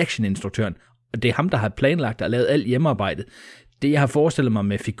allerede været actioninstruktøren, og det er ham, der har planlagt og lavet alt hjemmearbejdet. Det, jeg har forestillet mig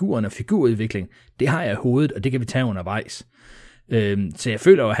med figurerne og figurudvikling, det har jeg i hovedet, og det kan vi tage undervejs. Så jeg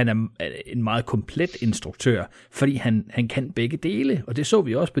føler jo, at han er en meget komplet instruktør, fordi han kan begge dele, og det så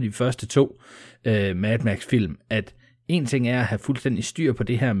vi også på de første 2 Mad Max-film, at en ting er at have fuldstændig styr på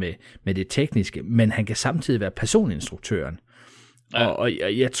det her med det tekniske, men han kan samtidig være personinstruktøren. Ja.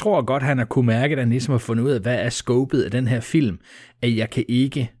 Og jeg tror godt, han har kunne mærke, at han ligesom har fundet ud af, hvad er scopet af den her film, at jeg kan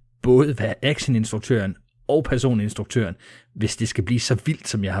ikke både være actioninstruktøren og personinstruktøren, hvis det skal blive så vildt,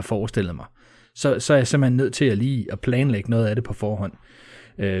 som jeg har forestillet mig. Så er jeg simpelthen nødt til at planlægge noget af det på forhånd.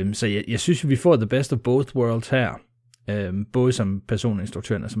 Så jeg synes, vi får the best of both worlds her, både som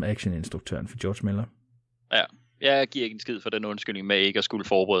personinstruktøren og som actioninstruktøren for George Miller. Ja. Jeg giver ikke en skid for den undskyldning med ikke at skulle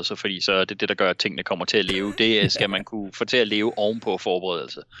forberede sig, fordi så er det det, der gør, at tingene kommer til at leve. Det skal man kunne få til at leve ovenpå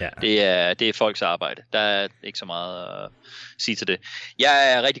forberedelse. Ja. Det er folks arbejde. Der er ikke så meget at sige til det.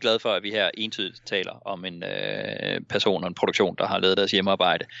 Jeg er rigtig glad for, at vi her entydigt taler om en person og en produktion, der har lavet deres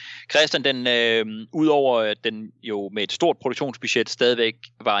hjemmearbejde. Christian, den udover at den jo med et stort produktionsbudget stadigvæk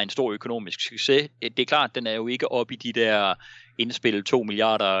var en stor økonomisk succes, det er klart, den er jo ikke oppe i de der indspille $2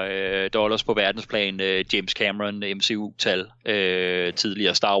 milliarder på verdensplan, James Cameron MCU-tal,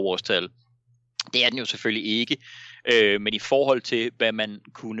 tidligere Star Wars-tal. Det er den jo selvfølgelig ikke, men i forhold til, hvad man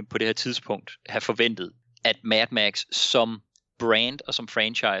kunne på det her tidspunkt have forventet, at Mad Max som brand og som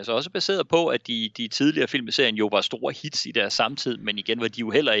franchise, også baseret på, at de tidligere film i serien jo var store hits i deres samtid, men igen var de jo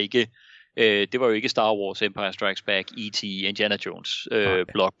heller ikke, det var jo ikke Star Wars, Empire Strikes Back, E.T., Indiana Jones,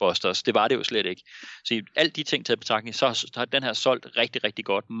 blockbusters, det var det jo slet ikke. Så alt de ting taget betragtning, så har den her solgt rigtig, rigtig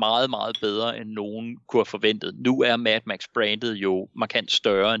godt, meget, meget bedre end nogen kunne have forventet. Nu er Mad Max brandet jo markant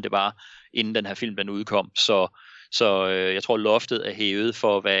større, end det var, inden den her film den udkom, så jeg tror loftet er hævet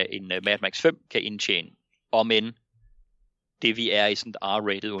for, hvad en Mad Max 5 kan indtjene, men det vi er i sådan et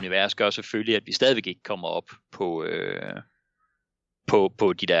R-rated univers, gør selvfølgelig, at vi stadigvæk ikke kommer op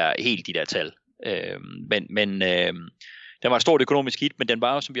på de der tal. Men den var et stort økonomisk hit, men den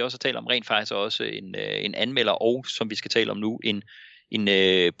var jo, som vi også har talt om, rent faktisk også en anmelder, og som vi skal tale om nu, en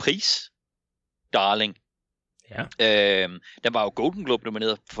pris, darling. Ja. Den var jo Golden Globe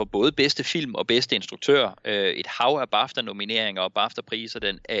nomineret for både bedste film og bedste instruktør. Et hav af BAFTA-nomineringer og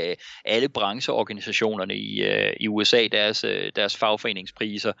BAFTA-priser. Alle brancheorganisationerne i USA, deres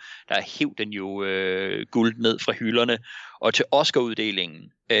fagforeningspriser, der hævde den jo guld ned fra hylderne. Og til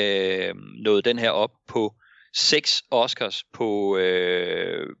Oscar-uddelingen nåede den her op på 6 Oscars på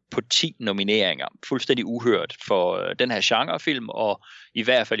 10 nomineringer. Fuldstændig uhørt for den her genrefilm, og i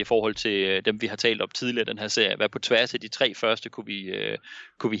hvert fald i forhold til dem, vi har talt om tidligere den her serie. Hvad på tværs af de 3 første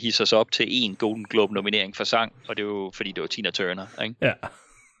kunne vi hisse os op til 1 Golden Globe nominering for sang, og det er jo fordi det var Tina Turner, ikke? Ja.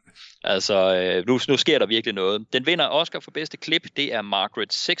 Altså, nu sker der virkelig noget. Den vinder Oscar for bedste klip, det er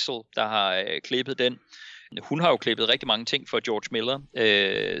Margaret Sixel, der har klippet den. Hun har jo klippet rigtig mange ting for George Miller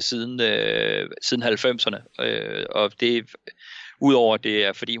siden 90'erne, og det udover det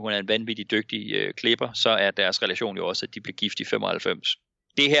er fordi hun er en vanvittig dygtig klipper, så er deres relation jo også, at de blev gift i 95.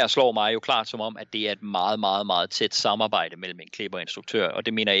 Det her slår mig jo klart som om, at det er et meget, meget, meget tæt samarbejde mellem en klipper og instruktør, og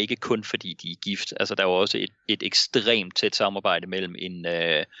det mener jeg ikke kun fordi de er gift. Altså der er jo også et ekstremt tæt samarbejde mellem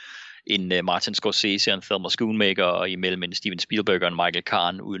en Martin Scorsese og en Thelma Schoonmaker, og imellem en Steven Spielberg og en Michael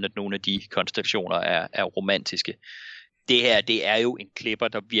Kahn, uden at nogle af de konstellationer er romantiske. Det her, det er jo en klipper,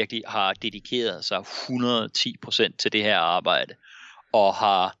 der virkelig har dedikeret sig 110% til det her arbejde, og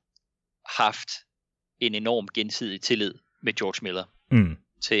har haft en enorm gensidig tillid med George Miller.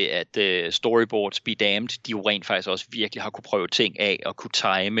 Til at storyboards be damned, de jo rent faktisk også virkelig har kunne prøve ting af, og kunne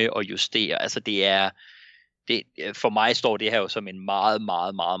time og justere. Altså for mig står det her jo som en meget,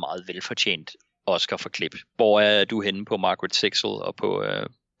 meget, meget, meget velfortjent Oscar for klip. Hvor er du henne på Margaret Sixel og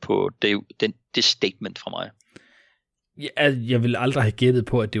på det statement fra mig? Jeg ville aldrig have gættet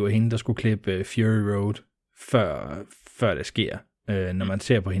på, at det var hende, der skulle klippe Fury Road, før det sker, når man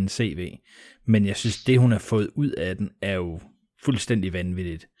ser på hendes CV. Men jeg synes, det hun har fået ud af den, er jo fuldstændig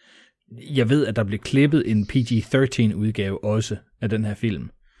vanvittigt. Jeg ved, at der blev klippet en PG-13 udgave også af den her film.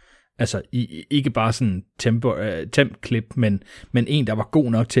 Altså ikke bare sådan temp-klip, men en, der var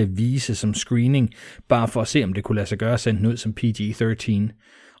god nok til at vise som screening, bare for at se, om det kunne lade sig gøre at sende den ud som PG-13,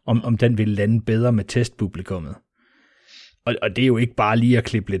 om den ville lande bedre med testpublikummet. Og det er jo ikke bare lige at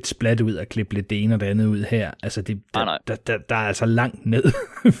klippe lidt splat ud og klippe lidt det ene og det andet ud her. Altså der er altså langt ned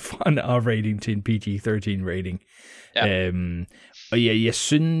fra en R-rating til en PG-13-rating. Ja. Og jeg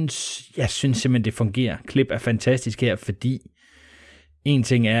synes simpelthen, det fungerer. Klip er fantastisk her, fordi en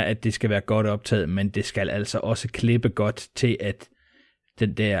ting er, at det skal være godt optaget, men det skal altså også klippe godt til, at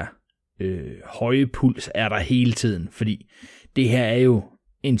den der høje puls er der hele tiden. Fordi det her er jo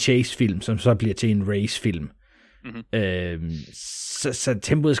en chase-film, som så bliver til en race-film. Mm-hmm. Så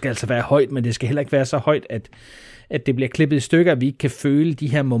tempoet skal altså være højt, men det skal heller ikke være så højt, at det bliver klippet i stykker, at vi ikke kan føle de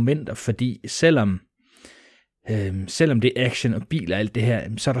her momenter, fordi selvom det er action og bil og alt det her,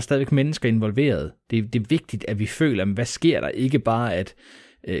 så er der stadigvæk mennesker involveret. Det er vigtigt, at vi føler, hvad sker der? Ikke bare at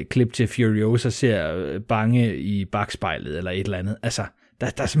klip til Furiosa ser bange i bagspejlet eller et eller andet. Altså,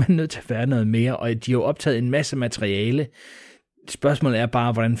 der er simpelthen nødt til at være noget mere, og de har jo optaget en masse materiale. Spørgsmålet er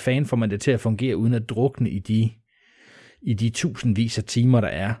bare, hvordan fanden får man det til at fungere, uden at drukne i de tusindvis af timer, der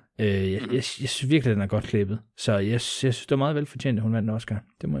er. Jeg synes virkelig, den er godt klippet. Så jeg synes, det er meget velfortjent, at hun vandt en Oscar.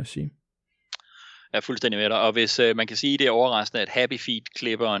 Det må jeg sige. Jeg er fuldstændig med dig. Og hvis man kan sige, det er overraskende, at Happy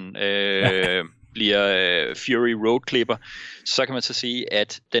Feet-klipperen bliver Fury Road-klipper, så kan man så sige,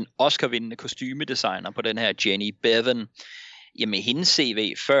 at den Oscar-vindende kostymedesigner på den her, Jenny Bevan, jamen hendes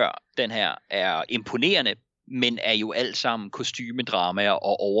CV før den her er imponerende, men er jo alt sammen kostymedramaer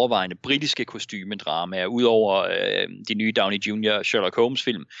og overvejende britiske kostymedramaer. Udover de nye Downey Jr. Sherlock Holmes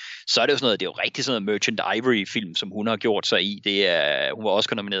film, så er det jo sådan noget, det er jo rigtig sådan noget Merchant Ivory film, som hun har gjort sig i. Hun var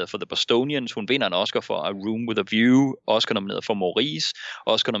Oscar nomineret for The Bostonians, hun vinder en Oscar for A Room with a View, Oscar nomineret for Maurice,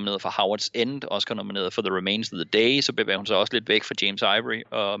 Oscar nomineret for Howard's End, Oscar nomineret for The Remains of the Day, så bevæger hun sig også lidt væk fra James Ivory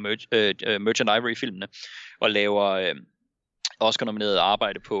og Merchant Ivory filmene, og laver Oscar-nomineret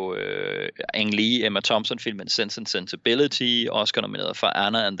arbejde på Ang Lee, Emma Thompson-filmen Sense and Sensibility, Oscar-nomineret for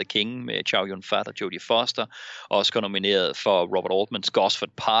Anna and the King med Chow Yun-fat og Jodie Foster, Oscar-nomineret for Robert Altmans Gosford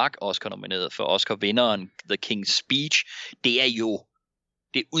Park, Oscar-nomineret for Oscar-vinderen The King's Speech.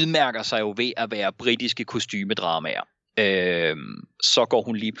 Det udmærker sig jo ved at være britiske kostymedramaer. Så går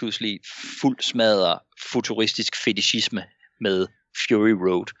hun lige pludselig fuldt smadret futuristisk fetishisme med Fury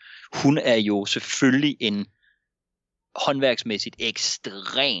Road. Hun er jo selvfølgelig en håndværksmæssigt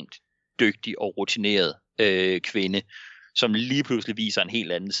ekstremt dygtig og rutineret kvinde, som lige pludselig viser en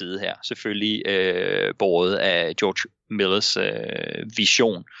helt anden side her. Selvfølgelig båret af George Millers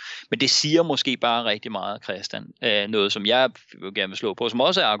vision. Men det siger måske bare rigtig meget, Christian. Noget, som jeg gerne vil slå på, som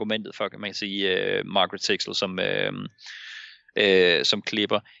også er argumentet for, kan man sige, Margaret Sixel som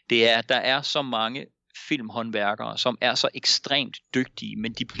klipper, det er, at der er så mange filmhåndværkere, som er så ekstremt dygtige,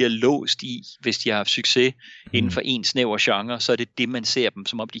 men de bliver låst i, hvis de har haft succes inden for en snæver genre, så er det, man ser dem,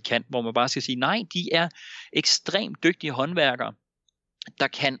 som om de kan, hvor man bare skal sige, nej, de er ekstremt dygtige håndværkere,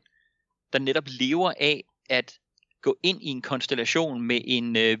 der netop lever af at gå ind i en konstellation med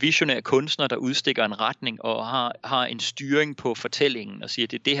en visionær kunstner, der udstikker en retning og har en styring på fortællingen og siger,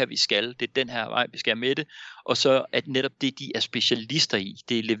 det er det her, vi skal, det er den her vej, vi skal med det, og så at netop det, de er specialister i,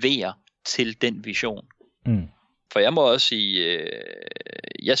 det leverer til den vision. For jeg må også sige,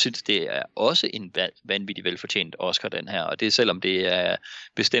 jeg synes, det er også en vanvittig velfortjent Oscar, den her, og det er selvom det er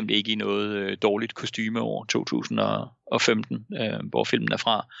bestemt ikke i noget dårligt kostymeår 2015, hvor filmen er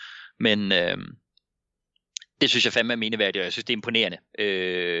fra. Men Det synes jeg fandme er meneværdigt, og jeg synes, det er imponerende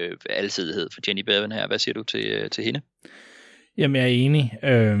alsidighed for Jenny Bevan her. Hvad siger du til hende? Jamen, jeg er enig.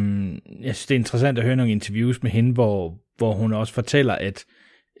 Jeg synes, det er interessant at høre nogle interviews med hende, hvor hun også fortæller, at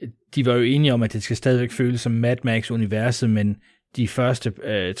de var jo enige om, at det skal stadigvæk føles som Mad Max-universet, men de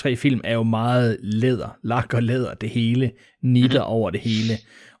første 3 film er jo meget lak og læder det hele, nitter over det hele,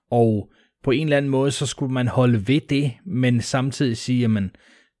 og på en eller anden måde, så skulle man holde ved det, men samtidig sige, at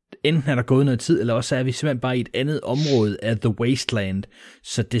enten er der gået noget tid, eller også er vi simpelthen bare i et andet område af The Wasteland,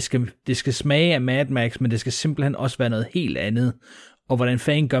 så det skal smage af Mad Max, men det skal simpelthen også være noget helt andet. Og hvordan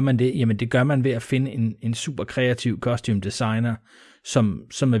fanden gør man det? Jamen det gør man ved at finde en super kreativ costume designer,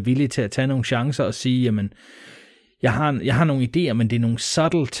 som er villig til at tage nogle chancer og sige, jamen jeg har nogle idéer, men det er nogle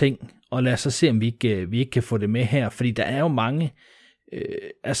subtle ting, og lad os så se, om vi ikke kan få det med her, fordi der er jo mange,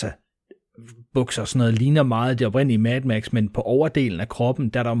 bukser og sådan noget ligner meget det oprindelige Mad Max, men på overdelen af kroppen,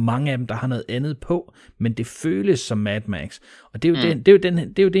 der er der mange af dem, der har noget andet på, men det føles som Mad Max. Og det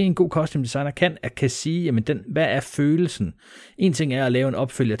er jo det en god costume designer kan sige, jamen hvad er følelsen? En ting er at lave en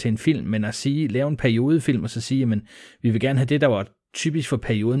opfølger til en film, men at lave en periodefilm, og så sige, jamen vi vil gerne have det, der var typisk for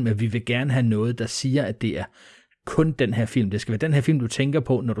perioden, men vi vil gerne have noget, der siger, at det er kun den her film. Det skal være den her film, du tænker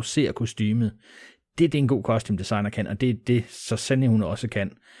på, når du ser kostymet. Det er en god costume designer kan, og det er det, så sandelig hun også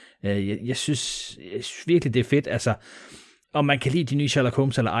kan. Jeg synes virkelig, det er fedt. Altså, om man kan lide de nye Sherlock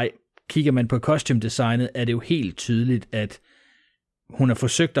Holmes eller ej, kigger man på costume designet, er det jo helt tydeligt, at hun har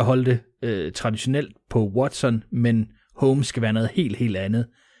forsøgt at holde det traditionelt på Watson, men Holmes skal være noget helt, helt andet.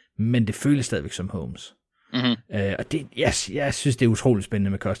 Men det føles stadigvæk som Holmes. Mm-hmm. Og jeg synes, det er utroligt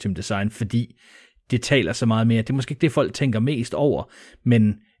spændende med costume design, fordi det taler så meget mere. Det er måske ikke det, folk tænker mest over,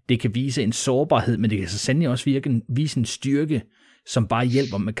 men det kan vise en sårbarhed, men det kan så sandelig også vise en styrke, som bare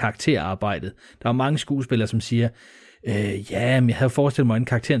hjælper med karakterarbejdet. Der er mange skuespillere, som siger, men jeg havde forestillet mig, hvordan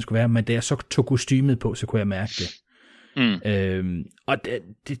karakteren skulle være, men da jeg så tog kostymet på, så kunne jeg mærke det. Og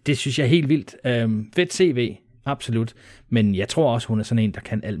det synes jeg er helt vildt. Fedt CV, absolut. Men jeg tror også, hun er sådan en, der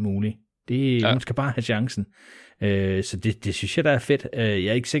kan alt muligt. Hun skal bare have chancen. Så det synes jeg, der er fedt. Jeg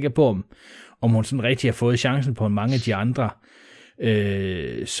er ikke sikker på, om hun sådan rigtig har fået chancen på mange af de andre,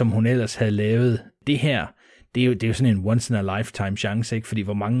 som hun ellers havde lavet. Det her, det er jo sådan en once in a lifetime chance, ikke? Fordi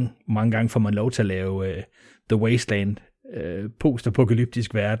hvor mange gange får man lov til at lave The Wasteland,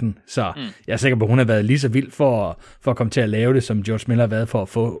 post-apokalyptisk verden. Så jeg er sikker på, at hun har været lige så vild for at komme til at lave det, som George Miller har været for at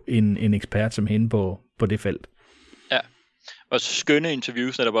få en ekspert som hende på det felt. Ja, og skønne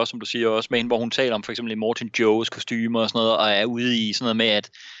interviews, der var også, som du siger, også med hende, hvor hun taler om for eksempel Morton Joes kostymer og sådan noget, og er ude i sådan noget med, at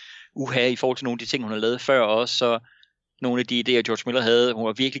i forhold til nogle af de ting, hun har lavet før også, så nogle af de idéer, George Miller havde, hun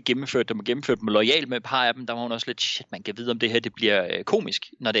har virkelig gennemført dem lojalt med et par af dem, der var hun også lidt, man kan vide, om det her det bliver komisk,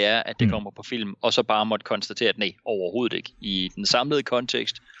 når det er, at det kommer på film, og så bare måtte konstatere, at nej, overhovedet ikke, i den samlede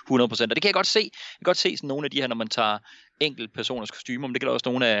kontekst, 100%, og det kan jeg godt se. Jeg kan godt se sådan nogle af de her, når man tager enkelt personers kostymer, men det gælder også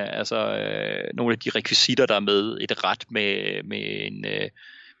nogle af de rekvisitter, der er med, et ret med en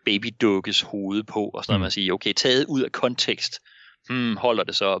babydukkes hoved på, og sådan noget, man siger, okay, taget ud af kontekst, holder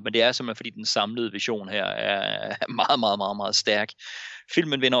det så, men det er simpelthen fordi den samlede vision her er meget, meget, meget, meget stærk.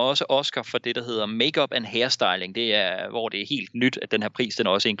 Filmen vinder også Oscar for det, der hedder Makeup and Hairstyling. Det er, hvor det er helt nyt, at den her pris, den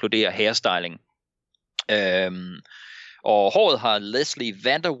også inkluderer hairstyling. Og håret har Leslie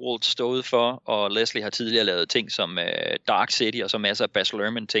Vanderwalt stået for, og Leslie har tidligere lavet ting som Dark City, og så masser af Baz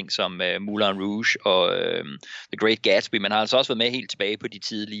Luhrmann ting som Moulin Rouge og The Great Gatsby. Man har altså også været med helt tilbage på de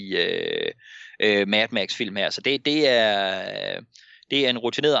tidlige Mad Max-film her. Så det er en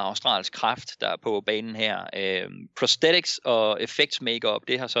rutineret australsk kraft, der er på banen her. Prosthetics og effects makeup,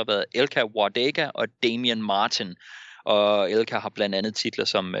 det har så været Elka Wardega og Damian Martin. Og Elka har blandt andet titler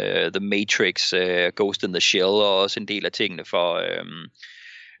som The Matrix, Ghost in the Shell, og også en del af tingene for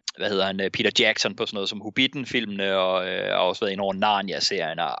Peter Jackson på sådan noget som Hobbiten-filmene, og har også været ind over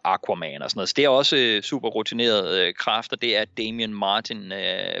Narnia-serien og Aquaman og sådan noget. Så det er også super rutineret kraft, og det er Damian Martin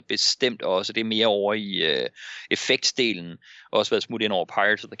bestemt også. Det er mere over i effektsdelen, også været smut ind over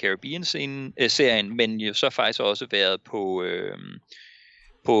Pirates of the Caribbean-serien, men jo så faktisk også været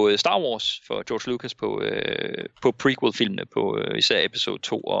på Star Wars for George Lucas, på prequel-filmene, på især episode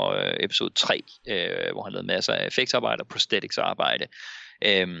 2 og episode 3, hvor han lavede masser af effektsarbejde og prosthetics-arbejde.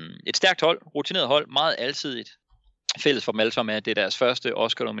 Et stærkt hold, rutineret hold, meget alsidigt. Fælles for dem alle sammen er, at det er deres første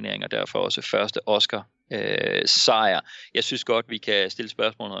Oscar-nominering, og derfor også første Oscar-sejr. Jeg synes godt, vi kan stille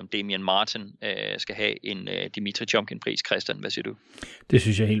spørgsmålet om Damian Martin skal have en Dimitri Chomkin-pris. Christian, hvad siger du? Det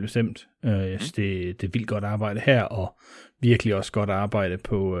synes jeg helt bestemt. Jeg synes, det er vildt godt arbejde her, og virkelig også godt arbejde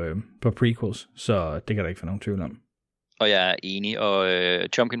på prequels, så det kan der ikke være nogen tvivl om. Og jeg er enig, og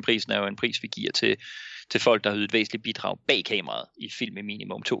Chomkin-prisen er jo en pris, vi giver folk, der har ydet et væsentligt bidrag bag kameraet i Film i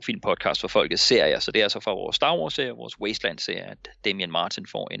Minimum, 2 filmpodcast for folkets serier. Så det er altså fra vores Star Wars-serie, vores Wasteland-serie, at Damian Martin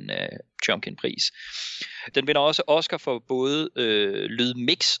får en Chomkin-pris. Den vinder også Oscar for både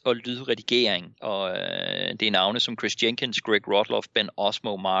lydmix og lydredigering, og det er navne som Chris Jenkins, Greg Rotloff, Ben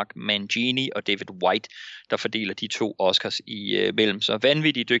Osmo, Mark Mangini og David White, der fordeler de 2 Oscars imellem. Så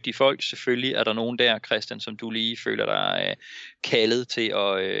vanvittigt dygtige folk. Selvfølgelig er der nogen der, Christian, som du lige føler dig kaldet til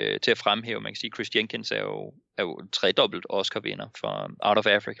at fremhæve. Man kan sige, Chris Jenkins er jo 3-dobbelt Oscar-vinder for Out of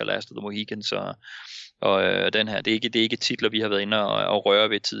Africa, Last of the Mohicans og den her. Det er ikke titler, vi har været inde og røre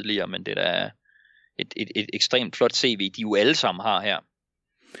ved tidligere, men det er et ekstremt flot CV, de jo alle sammen har her.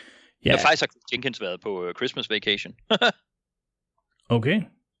 Ja. Faktisk har Chris Jenkins været på Christmas Vacation. Okay.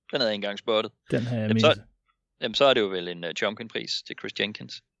 Den havde jeg engang spottet. Den har jeg Jamen, så er det jo vel en Chomkin-pris til Chris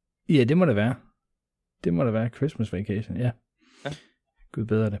Jenkins. Ja, det må det være. Det må det være. Christmas Vacation, ja. Gud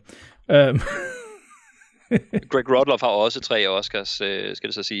bedre det. Greg Rotloff har også 3 Oscars, skal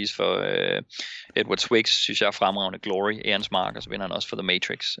det så siges, for Edward Swiggs, synes jeg er fremragende, Glory, Ærens Mark, og så vinder han også for The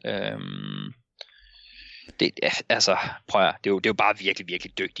Matrix. Prøv at, det er jo bare virkelig,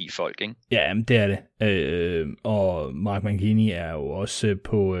 virkelig dygtige folk, ikke? Ja, det er det. Og Mark Mangini er jo også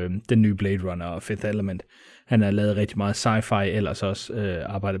på den nye Blade Runner og Fifth Element. Han har lavet rigtig meget sci-fi, ellers også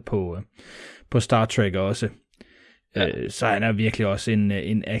arbejdet på Star Trek også. Ja. Så han er virkelig også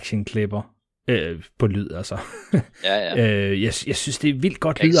en action-klipper på lyd, altså. Ja. Jeg synes, det er vildt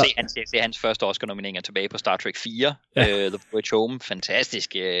godt lyder. Jeg kan se hans første Oscar-nomineringer tilbage på Star Trek 4. The Voyage Home. Fantastisk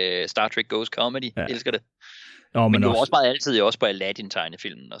Star Trek Ghost Comedy. Ja. Elsker det. Men du var også meget altid også på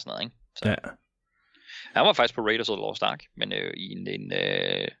Aladdin-tegnefilmen og sådan noget, ikke? Så. Ja. Han var faktisk på Raiders of the Lost Ark, men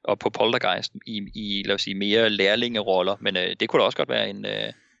og på Poltergeist i lad os sige, mere lærlingeroller, men det kunne da også godt være en...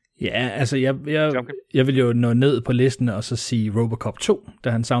 Ja, altså jeg vil jo nå ned på listen og så sige Robocop 2, da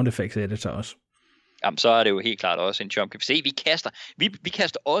han sound effects editor også. Jamen, så er det jo helt klart også en Chomkin. Se, vi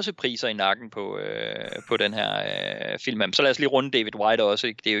kaster også priser i nakken på den her film. Så lad os lige runde David White også.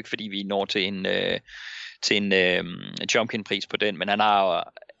 Det er jo ikke fordi vi når til en Chomkin-pris på den, men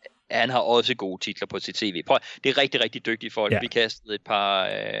han har også gode titler på sit CV. Det er rigtig, rigtig dygtige folk. Ja. Vi kastede et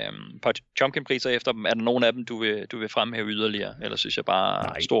par Chomkin-priser efter dem. Er der nogen af dem, du vil fremhæve yderligere? Eller synes jeg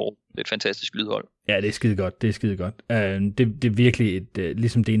bare det er et fantastisk lydhold? Ja, det er skide godt. Det er virkelig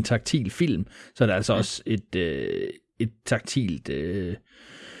ligesom det er en taktil film, så er der altså også et taktilt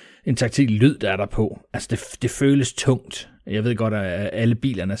en taktil lyd, der er der på. Altså det føles tungt. Jeg ved godt, at alle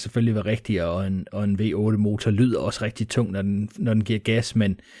bilerne selvfølgelig var rigtige, og en V8-motor lyder også rigtig tung, når den giver gas,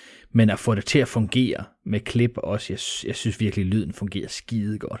 men at få det til at fungere med klip også, jeg synes virkelig, at lyden fungerer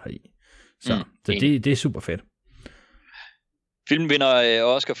skide godt heri. Så det er super fedt. Filmen vinder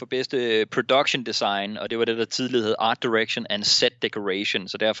Oscar for bedste production design, og det var det, der tidligere hed Art Direction and Set Decoration,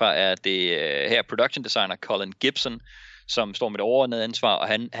 så derfor er det her production designer Colin Gibson, som står med det overordnede ansvar, og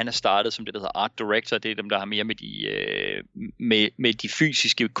han er startet som det, der hedder Art Director. Det er dem, der har mere med de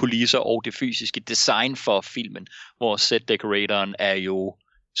fysiske kulisser og det fysiske design for filmen, hvor set decoratoren er jo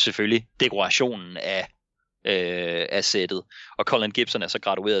selvfølgelig dekorationen af sættet. Og Colin Gibson er så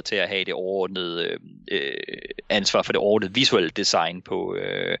gradueret til at have det overordnede ansvar for det overordnede visuelle design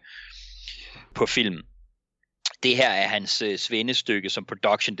på filmen. Det her er hans svendestykke som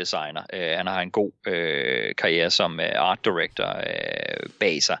production designer. Han har en god karriere som art director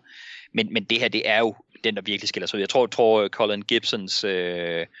bag sig. Men det her, det er jo den, der virkelig skiller sig ud. Jeg tror Colin Gibsons...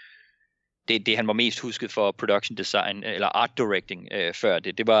 Det han var mest husket for production design eller art directing før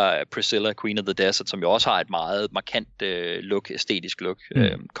det var Priscilla, Queen of the Desert, som jo også har et meget markant look, æstetisk look.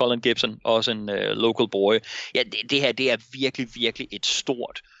 Colin Gibson, også en local boy. Ja, det her, det er virkelig, virkelig et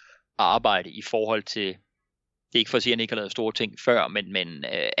stort arbejde i forhold til, det er ikke for at sige, at han ikke har lavet store ting før, men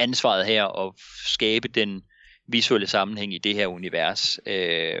ansvaret her at skabe den visuelle sammenhæng i det her univers.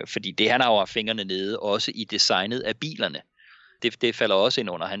 Fordi det han har jo fingrene nede, også i designet af bilerne. Det falder også ind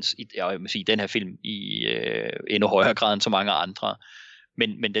under hans, jeg må sige, den her film i endnu højere grad end så mange andre.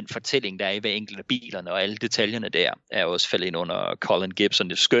 Men den fortælling, der er i hver enkelt af bilerne, og alle detaljerne der, er også faldet ind under Colin Gibson.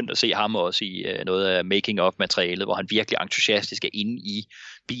 Det er skønt at se ham også i noget af making-of-materialet, hvor han virkelig entusiastisk er inde i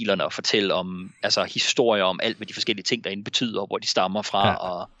bilerne og fortæller om historier om alt, hvad de forskellige ting derinde betyder, og hvor de stammer fra. Ja.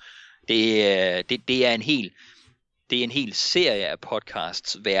 Og det er en hel serie af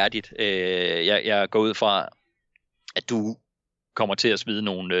podcasts værdigt. Jeg går ud fra, at du kommer til at smide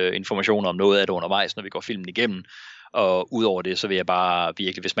nogle informationer om noget af det undervejs, når vi går filmen igennem. Og udover det, så vil jeg bare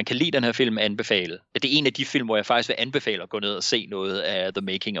virkelig, hvis man kan lide den her film, anbefale. Det er en af de film, hvor jeg faktisk vil anbefale at gå ned og se noget af The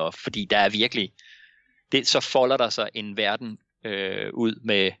Making of, fordi der er virkelig, så folder der sig en verden ud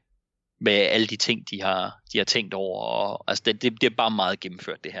med alle de ting, de har tænkt over. Og, altså det er bare meget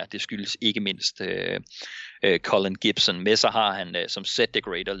gennemført, det her. Det skyldes ikke mindst Colin Gibson. Med så har han som set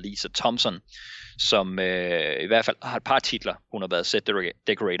decorator Lisa Thompson, som i hvert fald har et par titler, hun har været set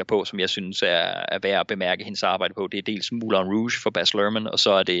decorator på, som jeg synes er værd at bemærke hendes arbejde på. Det er dels Moulin Rouge for Baz Luhrmann, og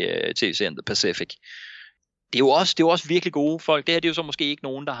så er det tv-serien The Pacific. Det er jo også virkelig gode folk. Det her det er jo så måske ikke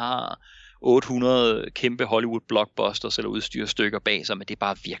nogen, der har 800 kæmpe Hollywood blockbusters eller udstyrstykker bag sig, men det er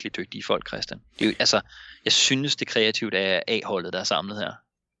bare virkelig dygtige folk, Christian. Det er jo, altså, jeg synes, det kreativt er A-holdet, der er samlet her.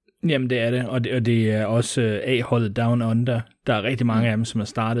 Jamen, det er det, og det er også A-holdet Down Under. Der er rigtig mange af dem, som er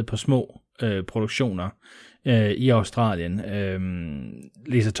startet på små produktioner i Australien.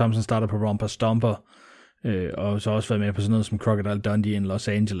 Lisa Thompson starter på Romper Stomper, og så også været med på sådan noget som Crocodile Dundee in Los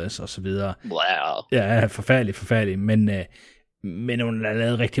Angeles og så videre. Wow. Ja, forfærdeligt, men hun har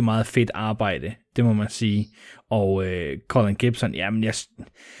lavet rigtig meget fedt arbejde, det må man sige. Og Colin Gibson, jamen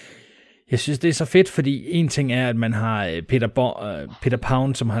jeg synes, det er så fedt, fordi en ting er, at man har Peter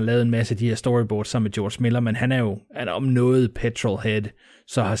Pound, som har lavet en masse af de her storyboards sammen med George Miller, men han er om noget petrolhead,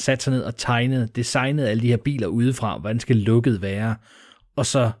 så har sat sig ned og designet alle de her biler udefra, hvordan skal lukket være, og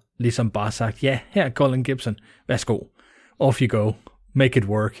så ligesom bare sagt, ja, her er Colin Gibson, værsgo, off you go, make it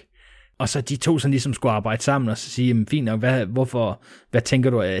work. Og så de to sådan ligesom skulle arbejde sammen og så sige, jamen fint nok, hvad tænker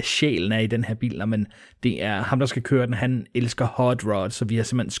du, at sjælen er i den her bil? Nå, men det er ham, der skal køre den, han elsker hot rod, så vi har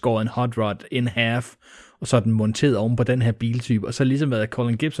simpelthen skåret en hot rod in half, og så er den monteret oven på den her biltype, og så ligesom været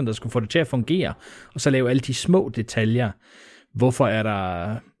Colin Gibson, der skulle få det til at fungere, og så lave alle de små detaljer. Hvorfor er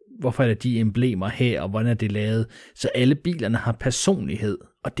der de emblemer her, og hvordan er det lavet? Så alle bilerne har personlighed,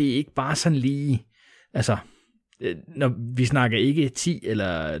 og det er ikke bare sådan lige, altså, når vi snakker ikke 10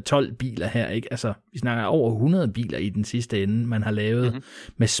 eller 12 biler her, ikke? Altså, vi snakker over 100 biler i den sidste ende, man har lavet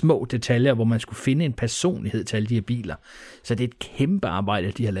med små detaljer, hvor man skulle finde en personlighed til alle de her biler. Så det er et kæmpe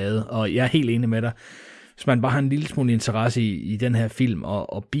arbejde, de har lavet, og jeg er helt enig med dig. Hvis man bare har en lille smule interesse i den her film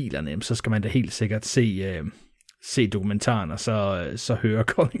og bilerne, så skal man da helt sikkert se dokumentaren, og så høre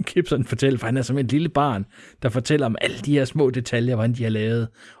Colin Gibson fortælle, for han er som et lille barn, der fortæller om alle de her små detaljer, hvordan de har lavet,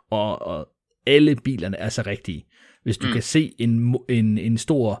 og alle bilerne er så rigtige. Hvis du kan se en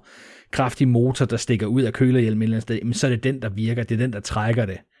stor, kraftig motor, der stikker ud af kølerhjelmen et eller andet sted, så er det den, der virker, det er den, der trækker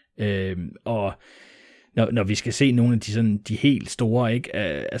det. Og når vi skal se nogle af de helt store, ikke?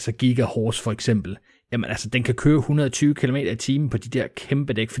 Altså Giga Horse for eksempel, jamen altså, den kan køre 120 km/t på de der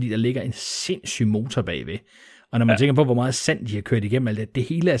kæmpe dæk, fordi der ligger en sindssyg motor bagved. Og når man tænker på, hvor meget sand de har kørt igennem alt det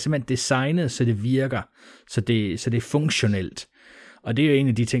hele er simpelthen designet, så det virker, så det er funktionelt. Og det er jo en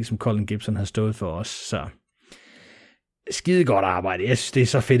af de ting, som Colin Gibson har stået for os, så skide godt arbejde. Jeg synes, det er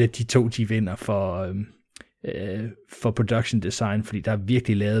så fedt, at de to, de vinder for production design, fordi der er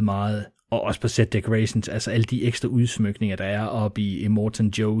virkelig lavet meget, og også på set decorations, altså alle de ekstra udsmykninger, der er oppe i Immortan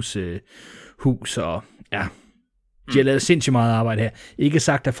Joes hus, og ja, de har lavet sindssygt meget arbejde her. Ikke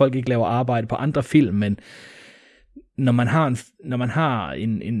sagt, at folk ikke laver arbejde på andre film, men når man har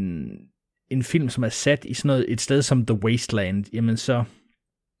en film, som er sat i sådan noget, et sted som The Wasteland, jamen så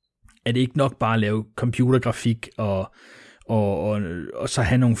er det ikke nok bare at lave computergrafik og så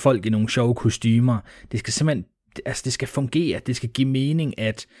have nogle folk i nogle sjove kostymer. Det skal simpelthen, altså det skal fungere, det skal give mening,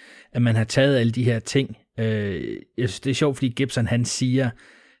 at man har taget alle de her ting. Jeg synes, det er sjovt, fordi Gibson, han siger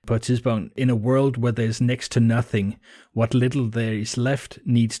på et tidspunkt, in a world where there's next to nothing, what little there is left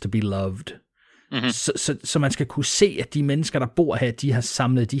needs to be loved. Mm-hmm. Så man skal kunne se, at de mennesker, der bor her, de har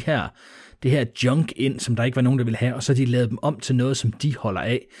samlet det her junk ind, som der ikke var nogen, der ville have, og så de lavet dem om til noget, som de holder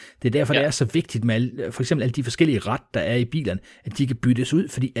af. Det er derfor, det er så vigtigt med for eksempel alle de forskellige ret, der er i bilerne, at de kan byttes ud,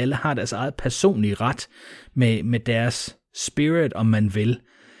 fordi alle har deres eget personlige ret med deres spirit, om man vil,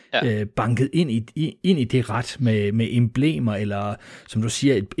 banket ind i det ret med emblemer, eller som du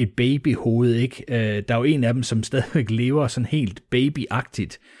siger, et babyhoved, ikke? Der er jo en af dem, som stadigvæk lever sådan helt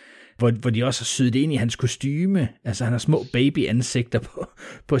babyagtigt, hvor de også har syet det ind i hans kostyme. Altså, han har små babyansigter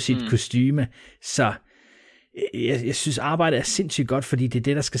på sit kostyme. Så jeg synes, arbejdet er sindssygt godt, fordi det er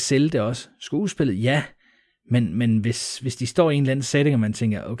det, der skal sælge det også. Skuespillet, ja, men hvis de står i en eller anden setting, og man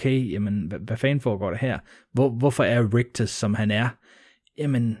tænker, okay, jamen, hvad fanden foregår der her? Hvorfor er Richter, som han er?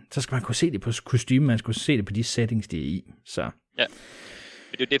 Jamen, så skal man kunne se det på kostyme, man skal kunne se det på de settings, de er i. Så. Ja.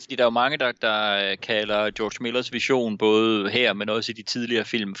 Det er det, fordi der er jo mange, der kalder George Millers vision, både her, men også i de tidligere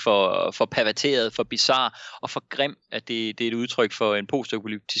film, for perverteret, for bizarre og for grim, at det er et udtryk for en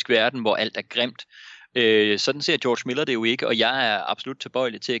postapokalyptisk verden, hvor alt er grimt. Sådan ser George Miller det jo ikke, og jeg er absolut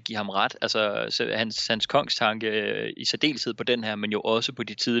tilbøjelig til at give ham ret. Altså hans kongstanke i særdeleshed på den her, men jo også på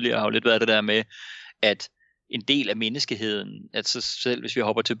de tidligere, har jo lidt været det der med, at en del af menneskeheden, at så selv hvis vi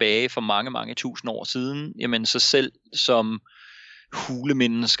hopper tilbage for mange, mange tusind år siden, jamen så selv som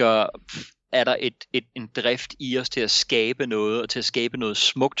hulemennesker, er der en drift i os til at skabe noget, og til at skabe noget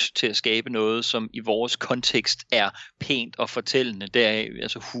smukt, til at skabe noget, som i vores kontekst er pænt og fortællende, deraf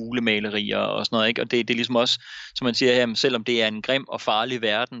altså hulemalerier og sådan noget, ikke? Og det er ligesom også, som man siger her, selvom det er en grim og farlig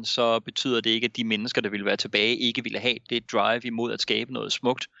verden, så betyder det ikke, at de mennesker, der ville være tilbage, ikke ville have det drive imod at skabe noget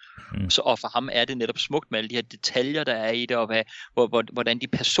smukt. Så, og for ham er det netop smukt med alle de her detaljer, der er i det, og hvordan de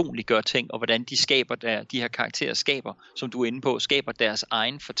personligt gør ting, og hvordan de skaber de her karakterer skaber, som du er inde på, skaber deres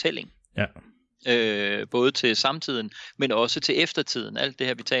egen fortælling. Ja. Både til samtiden, men også til eftertiden. Alt det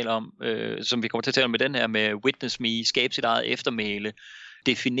her, vi taler om, som vi kommer til at tale om med den her med Witness Me, skabe sit eget eftermæle,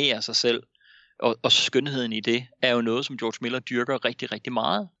 definere sig selv, og skønheden i det, er jo noget, som George Miller dyrker rigtig, rigtig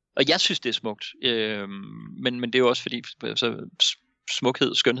meget. Og jeg synes, det er smukt. Men det er jo også fordi, så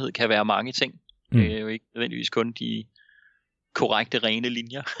smukhed, skønhed kan være mange ting. Det er jo ikke nødvendigvis kun de korrekte, rene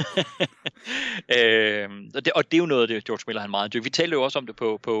linjer. Og det er jo noget af det, George Miller han meget dyrker. Vi talte jo også om det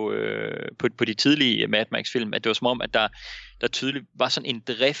på de tidlige Mad Max-film, at det var som om, at der tydeligt var sådan en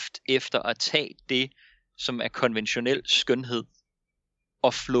drift efter at tage det, som er konventionel skønhed,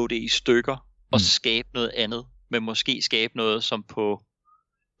 og flå det i stykker, og skabe noget andet, men måske skabe noget, som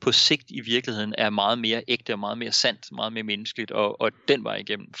på sigt i virkeligheden er meget mere ægte, og meget mere sandt, meget mere menneskeligt, og den var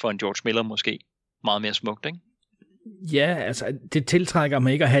igennem for en George Miller måske meget mere smukt, ikke? Ja, altså det tiltrækker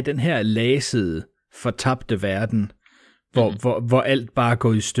mig ikke at have den her lasede, fortabte verden, hvor alt bare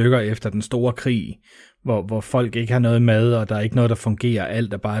går i stykker efter den store krig, hvor folk ikke har noget mad, og der er ikke noget, der fungerer,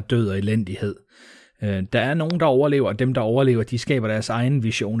 alt er bare død og elendighed. Der er nogen, der overlever, og dem, der overlever, de skaber deres egen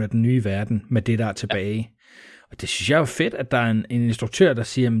vision af den nye verden med det, der er tilbage. Ja. Og det synes jeg er fedt, at der er en instruktør, der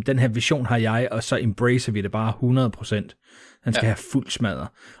siger, at den her vision har jeg, og så embracer vi det bare 100%. Han skal have fuld smadret.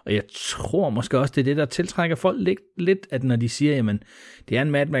 Og jeg tror måske også, det er det, der tiltrækker folk lidt, at når de siger, jamen, det er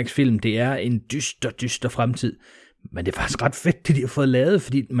en Mad Max-film, det er en dyster fremtid. Men det er faktisk ret fedt, det de har fået lavet,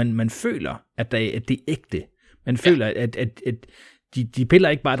 fordi man føler, at det er ægte. Man føler, at de piller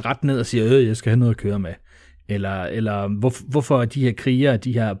ikke bare et ret ned og siger, jeg skal have noget at køre med. Eller hvorfor de her krigere,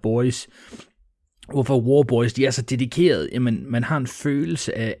 de her boys, hvorfor War Boys, de er så dedikerede. Jamen, man har en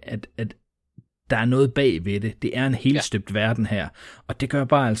følelse af, at der er noget bag ved det. Det er en helt støbt verden her. Og det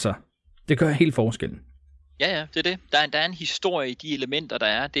gør helt forskellen. Ja, det er det. Der er en historie i de elementer, der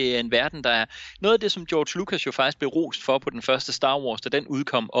er. Det er en verden, der er noget af det, som George Lucas jo faktisk blev rost for på den første Star Wars, da den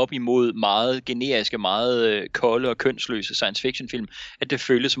udkom op imod meget generiske, meget kolde og kønsløse science fiction film, at det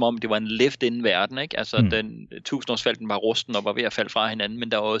føltes som om, det var en left-in verden, ikke? Altså, den tusindårsfalken var rusten og var ved at falde fra hinanden,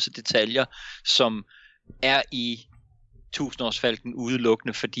 men der er også detaljer, som er i tusindårsfalken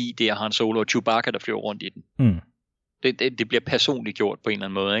udelukkende, fordi det er Han Solo og Chewbacca, der flyver rundt i den. Det bliver personligt gjort på en eller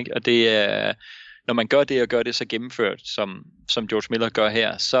anden måde, ikke? Og det er... Når man gør det og gør det så gennemført, som George Miller gør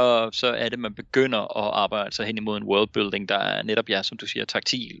her, så er det, man begynder at arbejde sig hen imod en worldbuilding, der er netop, som du siger,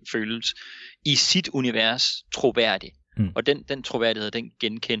 taktil, føles i sit univers troværdig. Og den troværdighed, den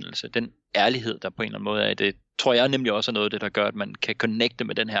genkendelse, den ærlighed, der på en eller anden måde er det, tror jeg nemlig også er noget af det, der gør, at man kan connecte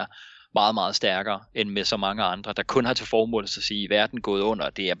med den her meget, meget stærkere end med så mange andre, der kun har til formål at sige, verden gået under,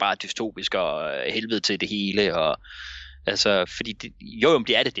 det er bare dystopisk og helvede til det hele, og altså, fordi det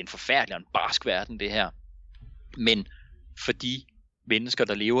er en forfærdelig og en barsk verden, det her. Men for de mennesker,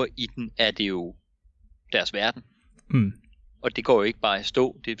 der lever i den, er det jo deres verden. Og det går jo ikke bare i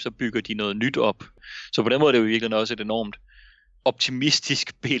stå, så bygger de noget nyt op. Så på den måde er det jo virkelig også et enormt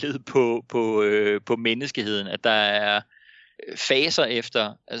optimistisk billede på menneskeheden, at der er faser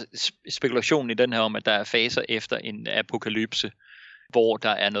efter, altså spekulationen i den her om, at der er faser efter en apokalypse, hvor der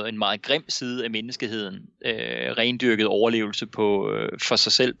er en meget grim side af menneskeheden, rendyrket overlevelse for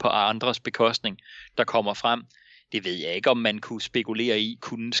sig selv på andres bekostning, der kommer frem. Det ved jeg ikke, om man kunne spekulere i,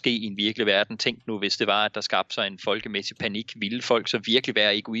 kunne ske i en virkelig verden. Tænk nu, hvis det var, at der skabte sig en folkemæssig panik. Ville folk så virkelig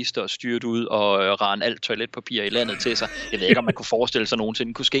være egoister og styrt ud og rende alt toiletpapir i landet til sig? Jeg ved ikke, om man kunne forestille sig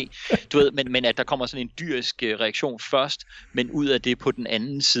nogensinde kunne ske. Du ved, men at der kommer sådan en dyrisk reaktion først, men ud af det på den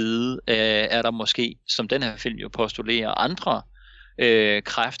anden side, er der måske, som den her film jo postulerer, andre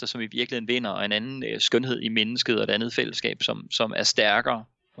kræfter, som i virkeligheden vinder, og en anden skønhed i mennesket, og et andet fællesskab, som er stærkere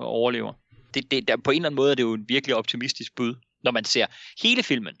og overlever. Der, på en eller anden måde er det jo en virkelig optimistisk bud, når man ser hele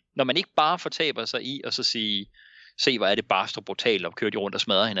filmen. Når man ikke bare fortaber sig i, og så se hvor er det barst og brutalt, og kører de rundt og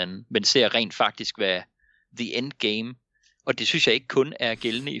smadrer hinanden, men ser rent faktisk, hvad the endgame, og det synes jeg ikke kun er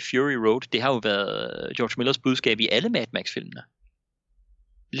gældende i Fury Road, det har jo været George Millers budskab i alle Mad Max-filmene.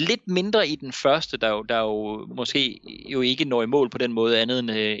 Lidt mindre i den første, der jo måske jo ikke når i mål på den måde andet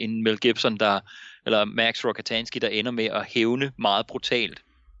end Mel Gibson, eller Max Rokatansky, der ender med at hævne meget brutalt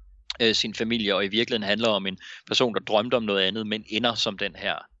sin familie, og i virkeligheden handler om en person, der drømte om noget andet, men ender som den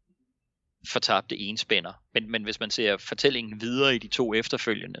her fortabte enspænder. Men hvis man ser fortællingen videre i de 2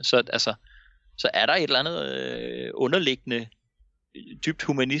 efterfølgende, så er der et eller andet underliggende, dybt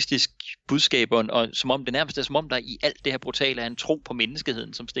humanistisk budskab, og som om det nærmest er som om der i alt det her brutale er en tro på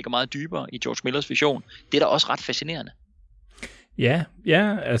menneskeheden, som stikker meget dybere i George Millers vision. Det er da også ret fascinerende. Ja,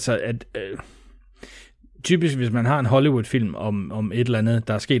 altså at typisk hvis man har en Hollywood-film om et eller andet,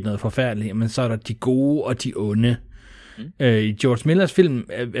 der er sket noget forfærdeligt, men så er der de gode og de onde. I George Millers film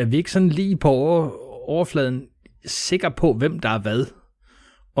er vi ikke sådan lige på overfladen sikker på, hvem der er hvad,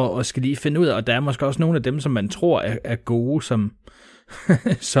 og skal lige finde ud af, og der er måske også nogle af dem, som man tror er gode,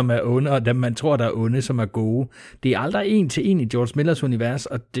 som er onde, og dem man tror, der er onde, som er gode. Det er aldrig en til en i George Millers univers,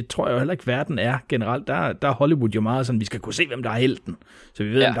 og det tror jeg jo heller ikke, verden er generelt. Der er Hollywood jo meget sådan, vi skal kunne se, hvem der er helten, så vi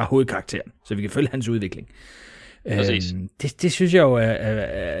ved, hvem der er hovedkarakteren, så vi kan følge hans udvikling. Det synes jeg jo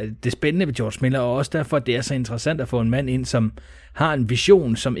er det spændende ved George Miller, og også derfor, at det er så interessant at få en mand ind, som har en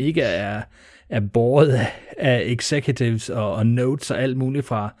vision, som ikke er båret af executives og notes og alt muligt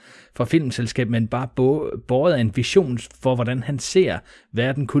fra filmselskab, men bare båret af en vision for, hvordan han ser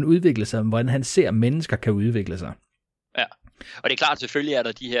verden kunne udvikle sig, hvordan han ser mennesker kan udvikle sig. Ja, og det er klart, selvfølgelig er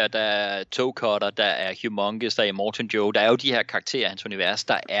der de her, der er Toe Cutter, der er Humongous, der er Immortan Joe, der er jo de her karakterer i hans univers,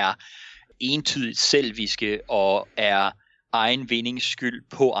 der er entydigt selviske og er egen vindings skyld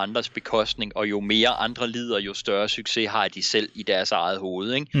på andres bekostning, og jo mere andre lider, jo større succes har de selv i deres eget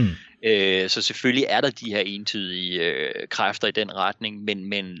hoved, ikke? Så selvfølgelig er der de her entydige kræfter i den retning,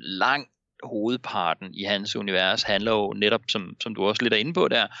 men langt hovedparten i hans univers handler jo netop, som du også lidt er inde på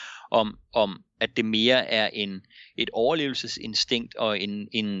der, om at det mere er et overlevelsesinstinkt og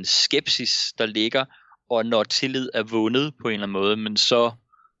en skepsis, der ligger, og når tillid er vundet på en eller anden måde, men så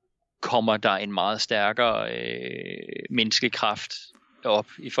kommer der en meget stærkere menneskelig kraft op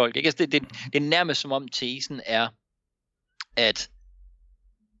i folk. Ikke? Altså det er nærmest som om tesen er, at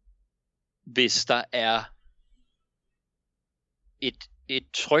hvis der er et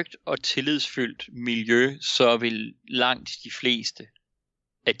trygt og tillidsfyldt miljø, så vil langt de fleste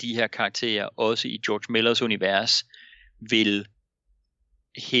af de her karakterer, også i George Millers univers, vil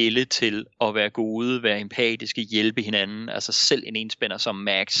hælde til at være gode, være empatiske, hjælpe hinanden. Altså selv en enspænder som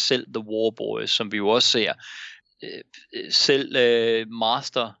Max, selv The War Boys, som vi jo også ser, selv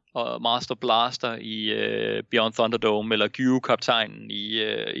Master Blaster i Beyond Thunderdome, eller Gyro-kaptajnen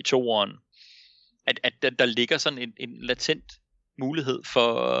i toeren, at der ligger sådan en latent mulighed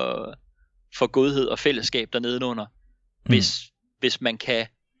for godhed og fællesskab dernede under, hvis man kan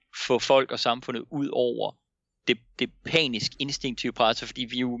få folk og samfundet ud over det panisk instinktive pres, fordi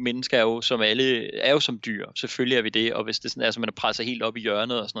vi jo mennesker er jo som dyr, selvfølgelig er vi det, og hvis det sådan er, så man presser helt op i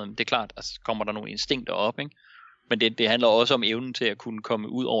hjørnet og sådan noget, det er klart, altså kommer der nogle instinkter op, ikke? Men det handler også om evnen til at kunne komme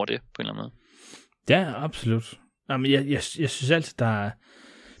ud over det på en eller anden måde. Ja, absolut. Jamen, jeg synes altid, der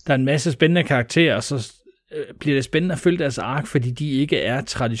er en masse spændende karakterer, og så bliver det spændende at følge deres ark, fordi de ikke er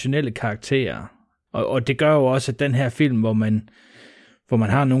traditionelle karakterer. Og det gør jo også, at den her film, hvor man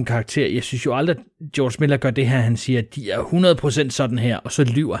har nogle karakterer, jeg synes jo aldrig, at George Miller gør det her, han siger, at de er 100% sådan her, og så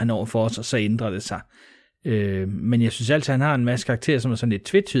lyver han over for os, og så ændrer det sig. Men jeg synes altid, at han har en masse karakterer, som er sådan lidt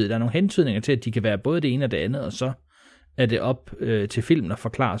tvetydige. Der er nogle hentydninger til, at de kan være både det ene og det andet, og så er det op til filmen at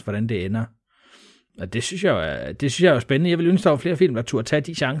forklares, hvordan det ender. Og det synes jeg er spændende. Jeg vil ønske, der var flere film, der turde tage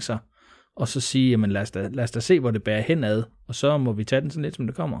de chancer, og så sige, jamen lad os da se, hvor det bærer henad, og så må vi tage den sådan lidt, som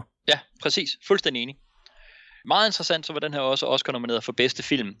det kommer. Ja, præcis. Fuldstændig enig. Meget interessant, så var den her også Oscar-nomineret for bedste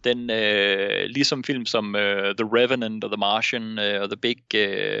film. Den, ligesom film som The Revenant og The Martian og The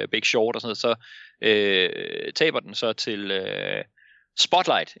Big Short og sådan noget, så taber den så til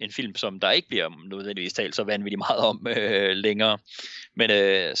Spotlight, en film, som der ikke bliver nødvendigvis talt så vanvittigt meget om længere. Men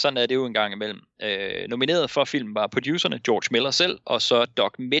sådan er det jo en gang imellem. Nomineret for filmen var producerne George Miller selv, og så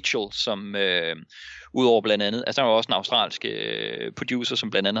Doug Mitchell, som udover blandt andet, altså der var også en australsk producer,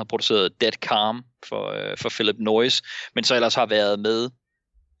 som blandt andet har produceret Dead Calm for Philip Noyce, men så ellers har været med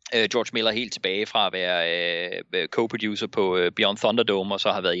George Miller helt tilbage fra at være co-producer på Beyond Thunderdome, og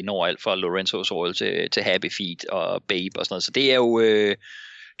så har været inde over alt fra Lorenzo's Oil til Happy Feet og Babe og sådan noget. Så det er jo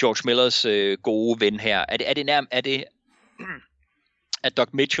George Millers gode ven her. Er det at Doug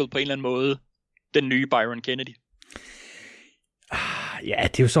Mitchell på en eller anden måde den nye Byron Kennedy? Ja,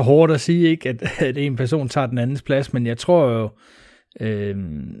 det er jo så hårdt at sige, ikke, at en person tager den andens plads, men jeg tror jo,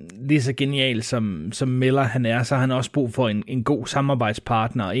 lige så genial som Miller han er, så har han også brug for en god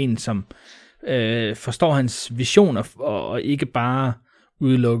samarbejdspartner, og en som forstår hans visioner, og ikke bare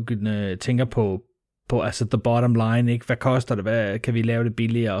udelukkende tænker på altså the bottom line, ikke? Hvad koster det, hvad kan vi lave det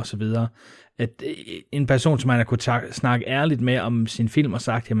billigere, og så videre. At en person, som han har kunne snakke ærligt med om sin film, og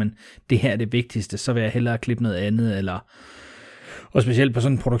sagt, jamen, det her er det vigtigste, så vil jeg hellere klippe noget andet, eller og specielt på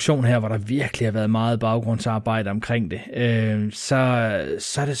sådan en produktion her, hvor der virkelig har været meget baggrundsarbejde omkring det, så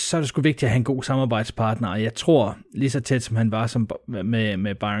er det sgu vigtigt at have en god samarbejdspartner, og jeg tror, lige så tæt som han var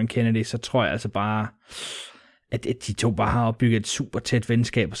med Byron Kennedy, så tror jeg altså bare, at de to bare har opbygget et super tæt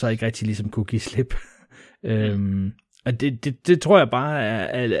venskab, og så ikke rigtig ligesom kunne give slip. Og det tror jeg bare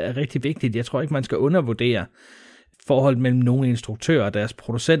er rigtig vigtigt. Jeg tror ikke, man skal undervurdere forholdet mellem nogle instruktører og deres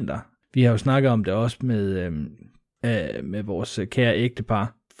producenter. Vi har jo snakket om det også med vores kære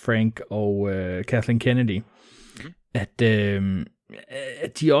ægtepar, Frank og Kathleen Kennedy, at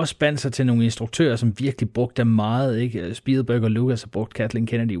de også bandt sig til nogle instruktører, som virkelig brugte dem meget. Ikke? Spielberg og Lucas har brugt Kathleen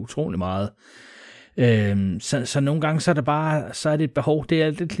Kennedy utrolig meget. Så nogle gange så er det et behov. Det er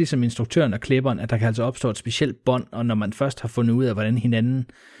lidt ligesom instruktøren og klipperen, at der kan altså opstå et specielt bånd, og når man først har fundet ud af, hvordan hinanden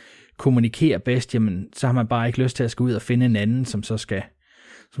kommunikerer bedst, jamen, så har man bare ikke lyst til at skulle ud og finde en anden, som skal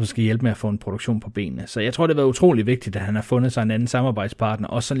hjælpe med at få en produktion på benene. Så jeg tror, det har været utrolig vigtigt, at han har fundet sig en anden samarbejdspartner,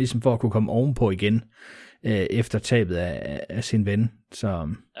 også sådan ligesom for at kunne komme ovenpå igen, efter tabet af sin ven. Så...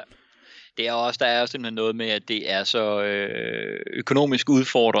 Ja. Der er simpelthen noget med, at det er så økonomisk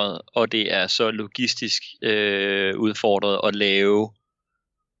udfordret, og det er så logistisk udfordret at lave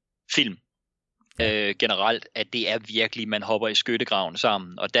film generelt, at det er virkelig, man hopper i skyttegraven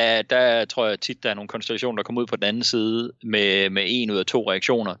sammen. Og der tror jeg tit, der er nogle konstellationer, der kommer ud på den anden side med 1 ud af 2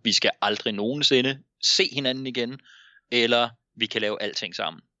 reaktioner. Vi skal aldrig nogensinde se hinanden igen, eller vi kan lave alting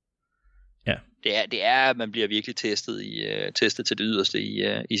sammen. Ja. Det er, at man bliver virkelig testet til det yderste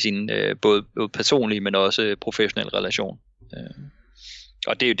i sin både personlige, men også professionelle relation.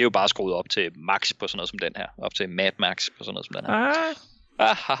 Og det er jo bare skruet op til max på sådan noget som den her. Op til Mad Max på sådan noget som den her.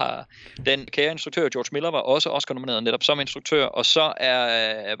 Den kære instruktør George Miller var også Oscar-nomineret netop som instruktør, og så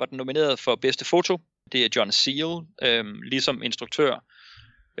var den nomineret for bedste foto. Det er John Seale, ligesom instruktør.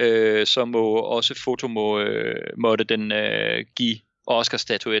 Så må også foto måtte den give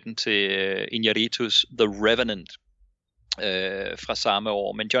Oscar-statuetten til Iñárritu's The Revenant fra samme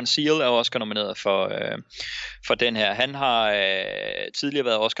år. Men John Seale er Oscar-nomineret for den her. Han har tidligere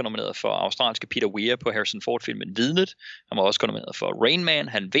været Oscar-nomineret for australske Peter Weir på Harrison Ford-filmen Vidnet. Han var Oscar-nomineret for Rain Man.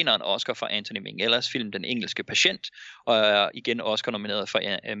 Han vinder en Oscar for Anthony Minghellas film Den engelske patient. Og er igen Oscar-nomineret for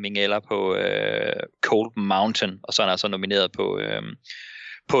Minghella på Cold Mountain. Og så er han altså nomineret på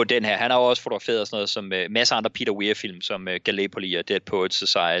den her. Han har også fotograferet sådan noget som masser af andre Peter Weir-film, som Gallipoli og Dead Poets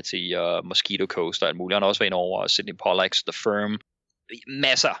Society og Mosquito Coast og alt muligt. Han har også været ind over Sidney Pollack's The Firm.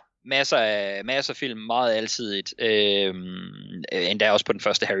 Masser af film, meget alsidigt. Endda også på den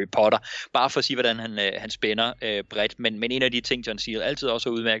første Harry Potter. Bare for at sige, hvordan han spænder bredt. Men en af de ting, John Seale altid også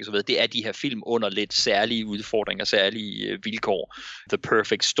har udmærket sig ved, det er de her film under lidt særlige udfordringer, særlige vilkår. The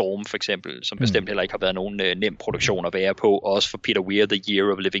Perfect Storm for eksempel, som bestemt heller ikke har været nogen nem produktion at være på. Også for Peter Weir, The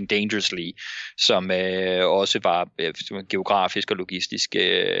Year of Living Dangerously, som også var geografisk og logistisk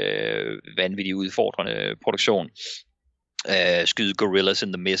vanvittig udfordrende produktion. Skyde Gorillas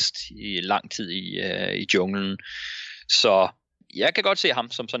in the Mist i lang tid i junglen. Så jeg kan godt se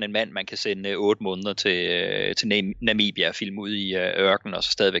ham som sådan en mand, man kan sende 8 måneder til Namibia og filme ud i ørkenen, og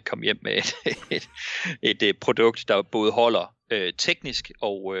så stadigvæk komme hjem med et produkt, der både holder teknisk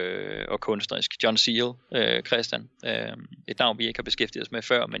og kunstnerisk. John Seale, Christian. Et navn, vi ikke har beskæftiget os med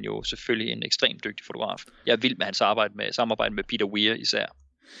før, men jo selvfølgelig en ekstremt dygtig fotograf. Jeg er vild med hans samarbejde med Peter Weir især.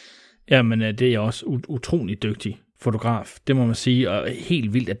 Ja, men det er også utrolig dygtig fotograf, det må man sige, og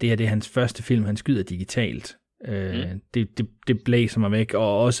helt vildt, at det her det er hans første film, han skyder digitalt. Det blæser mig væk,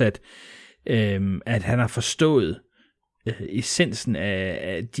 og også at han har forstået essensen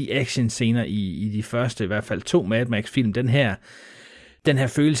af de actionscener i de første, i hvert fald 2 Mad Max-film. Den her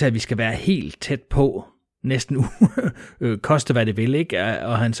følelse af, at vi skal være helt tæt på, næsten koste hvad det vil, ikke?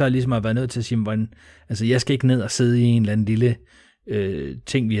 Og han så ligesom har været nødt til at sige, altså jeg skal ikke ned og sidde i en eller anden lille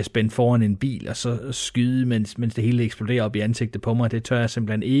ting, vi har spændt foran en bil, og så skyde, mens det hele eksploderer op i ansigtet på mig. Det tør jeg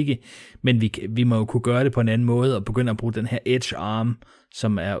simpelthen ikke. Men vi må jo kunne gøre det på en anden måde, og begynde at bruge den her edge arm,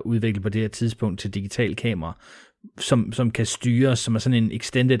 som er udviklet på det her tidspunkt til digital kamera, som kan styres, som er sådan en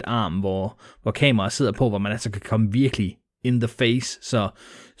extended arm, hvor kameraet sidder på, hvor man altså kan komme virkelig in the face,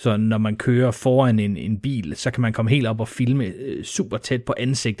 så når man kører foran en bil, så kan man komme helt op og filme super tæt på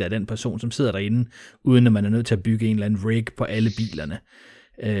ansigtet af den person, som sidder derinde, uden at man er nødt til at bygge en eller anden rig på alle bilerne.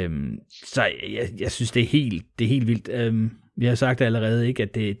 Så jeg synes, det er helt vildt. Vi har sagt allerede, ikke,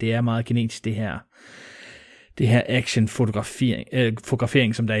 at det er meget kinetisk, det her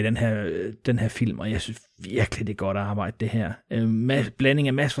action-fotografering, som der er i den her film, og jeg synes virkelig, det er godt arbejde, det her. Blanding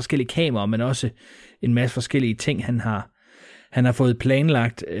af masse forskellige kameraer, men også en masse forskellige ting, han har fået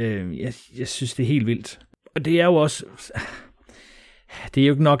planlagt. Jeg synes, det er helt vildt. Og det er jo også... Det er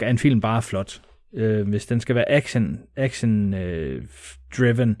jo ikke nok, at en film bare er flot. Hvis den skal være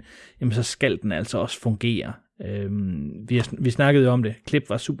action-driven, jamen så skal den altså også fungere. Vi snakkede jo om det. Klip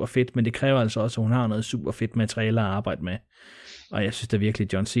var super fedt, men det kræver altså også, at hun har noget super fedt materiale at arbejde med. Og jeg synes da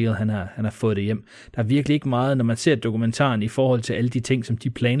virkelig, John Seale, han har fået det hjem. Der er virkelig ikke meget, når man ser dokumentaren i forhold til alle de ting, som de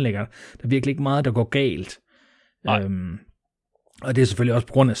planlægger, der er virkelig ikke meget, der går galt. Og det er selvfølgelig også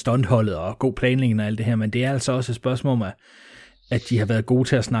på grund af stuntholdet og god planlægning og alt det her, men det er altså også et spørgsmål om, at de har været gode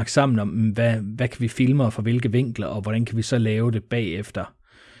til at snakke sammen om, hvad kan vi filme og fra hvilke vinkler, og hvordan kan vi så lave det bagefter.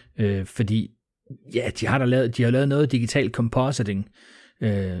 Fordi ja, de har lavet noget digital compositing,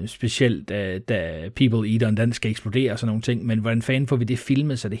 specielt da People Eater, den skal eksplodere og sådan nogle ting, men hvordan fanden får vi det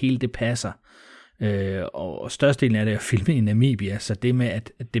filmet, så det hele det passer? Og størstedelen af det er at filme i Namibia, så det med,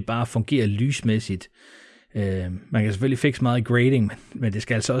 at det bare fungerer lysmæssigt. Man kan selvfølgelig fikse meget i grading, men det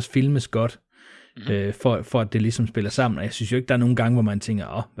skal altså også filmes godt, for at det ligesom spiller sammen. Og jeg synes jo ikke, der er nogen gange, hvor man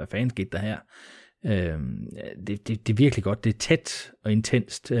tænker, hvad fanden skete der her? Det er virkelig godt. Det er tæt og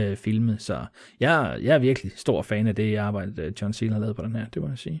intenst filmet, så jeg er virkelig stor fan af det arbejde, John Seale har lavet på den her, det må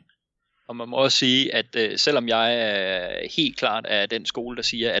jeg sige. Og man må også sige, at selvom jeg helt klart er den skole, der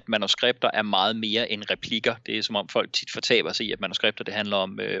siger, at manuskripter er meget mere end replikker, det er som om folk tit fortaber sig i, at manuskripter det handler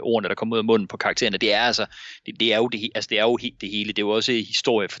om ordene, der kommer ud af munden på karaktererne. Det er altså, det er jo det hele. Det er jo også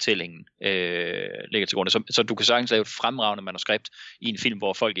historiefortællingen ligger til grund. Så du kan sagtens lave et fremragende manuskript i en film,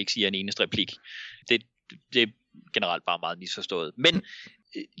 hvor folk ikke siger en eneste replik. Det er generelt bare meget misforstået. Men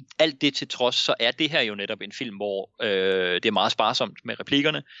alt det til trods, så er det her jo netop en film, hvor det er meget sparsomt med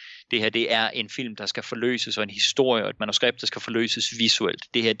replikkerne. Det her, det er en film, der skal forløses, og en historie og et manuskript, der skal forløses visuelt.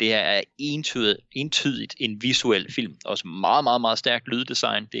 Det her er entydigt en visuel film. Også meget, meget, meget stærkt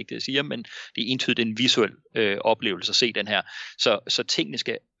lyddesign, det er ikke det, jeg siger, men det er entydigt en visuel oplevelse at se den her. Så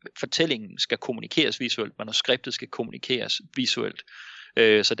fortællingen skal kommunikeres visuelt, manuskriptet skal kommunikeres visuelt.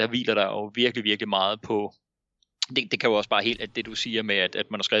 Så der hviler der jo virkelig, virkelig meget på. Det kan jo også bare helt, at det du siger med, at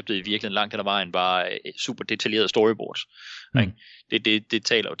manuskriptet i virkeligheden langt hen ad vejen var super detaljeret storyboards. Det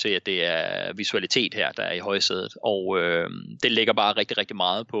taler jo til, at det er visualitet her, der er i højsædet, og det lægger bare rigtig, rigtig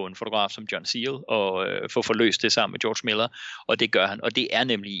meget på en fotograf som John Seale, og få forløst det sammen med George Miller, og det gør han, og det er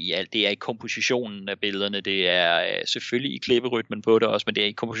nemlig i alt, det er i kompositionen af billederne, det er selvfølgelig i klipperytmen på det også, men det er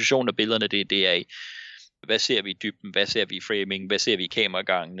i kompositionen af billederne, det er i, hvad ser vi i dybden, hvad ser vi i framing, hvad ser vi i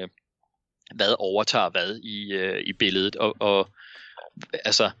kameragangene, hvad overtager hvad i billedet, og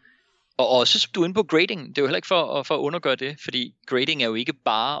også som du er inde på grading, det er jo heller ikke for at undergøre det, fordi grading er jo ikke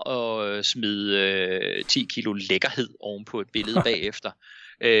bare at smide 10 kilo lækkerhed oven på et billede bagefter,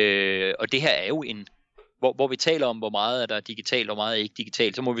 og det her er jo hvor vi taler om, hvor meget er der digitalt, og hvor meget er ikke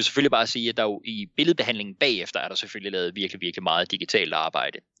digitalt, så må vi selvfølgelig bare sige, at der jo i billedbehandlingen bagefter er der selvfølgelig lavet virkelig, virkelig meget digitalt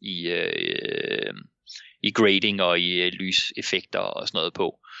arbejde i grading og i lyseffekter og sådan noget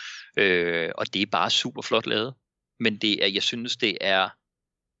på. Og det er bare super flot lavet, men jeg synes det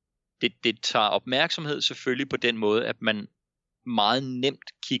tager opmærksomhed selvfølgelig på den måde, at man meget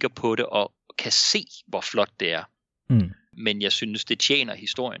nemt kigger på det og kan se hvor flot det er, men jeg synes det tjener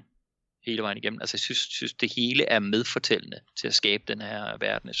historien hele vejen igennem. Altså jeg synes det hele er medfortællende til at skabe den her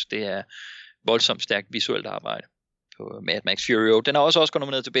verden, så det er voldsomt stærkt visuelt arbejde på Mad Max Fury Road. Den er også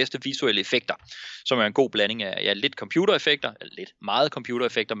nomineret til bedste visuelle effekter, som er en god blanding af lidt computereffekter, lidt meget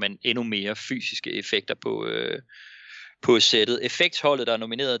computereffekter, men endnu mere fysiske effekter på sættet. Effektsholdet, der er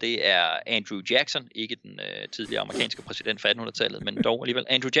nomineret, det er Andrew Jackson, ikke den tidligere amerikanske præsident fra 1800-tallet, men dog alligevel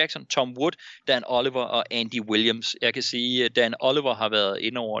Andrew Jackson, Tom Wood, Dan Oliver og Andy Williams. Jeg kan sige, at Dan Oliver har været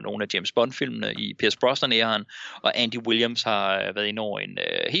inde over nogle af James Bond-filmene i Pierce Brosnan-æraen, og Andy Williams har været inde over en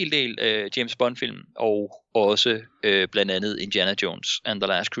hel del James Bond-film, og også blandt andet Indiana Jones and the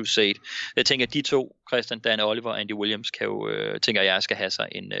Last Crusade. Jeg tænker, at de to, Christian, Dan Oliver og Andy Williams, kan jo, tænker jeg, skal have sig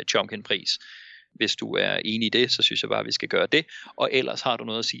en Chomkin-pris. Hvis du er enig i det, så synes jeg bare, at vi skal gøre det. Og ellers har du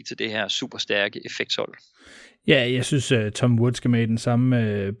noget at sige til det her super stærke effektshold. Ja, jeg synes, Tom Wood skal med i den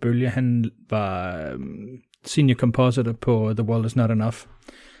samme bølge. Han var senior compositor på The World Is Not Enough.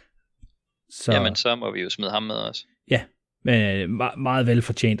 Så, jamen, så må vi jo smide ham med os. Ja, men meget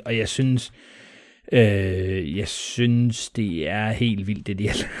velfortjent. Og jeg synes, det er helt vildt, det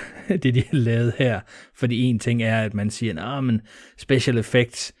de har lavet her. Fordi en ting er, at man siger, men special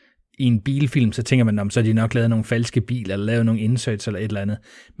effects i en bilfilm, så tænker man, så har de nok lavet nogle falske biler, eller lavet nogle inserts, eller et eller andet.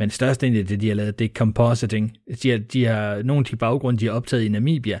 Men størstedelen af det, de har lavet, det er compositing. De har nogle af de baggrunde, de har optaget i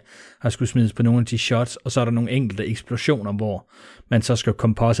Namibia, har skulle smides på nogle af de shots, og så er der nogle enkelte eksplosioner, hvor man så skal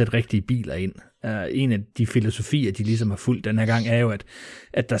composite rigtige biler ind. En af de filosofier, de ligesom har fulgt den her gang, er jo,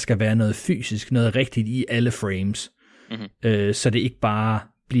 at der skal være noget fysisk, noget rigtigt i alle frames. Så det ikke bare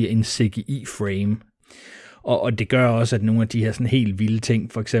bliver en CGI-frame. Og det gør også, at nogle af de her sådan helt vilde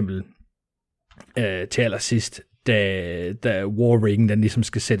ting, for eksempel til allersidst, da War-Riggen, den ligesom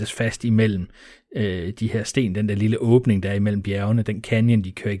skal sættes fast imellem de her sten, den der lille åbning, der er imellem bjergene, den canyon,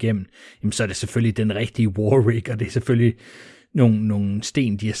 de kører igennem, jamen så er det selvfølgelig den rigtige War-Rig, og det er selvfølgelig nogle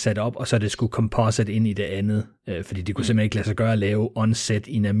sten, de har sat op, og så er det skulle composite ind i det andet, fordi det kunne simpelthen ikke lade sig gøre at lave on-set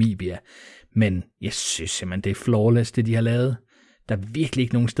i Namibia. Men jeg synes simpelthen, det er flawless, det de har lavet. Der er virkelig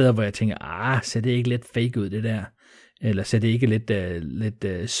ikke nogen steder, hvor jeg tænker, ser det ikke lidt fake ud, det der? Eller ser det ikke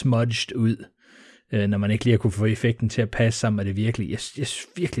lidt smudged ud, når man ikke lige har kunne få effekten til at passe sammen med det virkelig? Jeg synes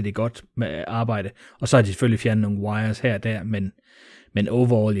virkelig, det er godt med arbejde. Og så har de selvfølgelig fjernet nogle wires her og der, men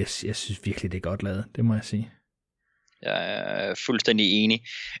overall, jeg synes virkelig, det er godt lavet. Det må jeg sige. Jeg er fuldstændig enig.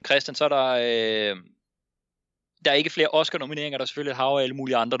 Christian, så er der er ikke flere Oscar-nomineringer, der er selvfølgelig et hav af alle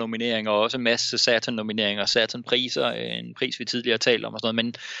mulige andre nomineringer, og også en masse Saturn-nomineringer, Saturn-priser, en pris vi tidligere har talt om og sådan noget,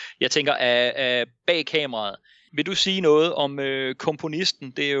 men jeg tænker, at bag kameraet, vil du sige noget om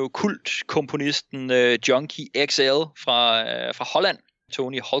komponisten? Det er jo kultkomponisten Junkie XL fra Holland,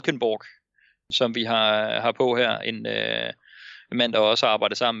 Tony Holkenborg, som vi har på her, en mand, der også har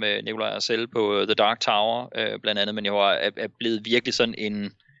arbejdet sammen med Nikolaj Arcel på The Dark Tower, blandt andet, men jo er blevet virkelig sådan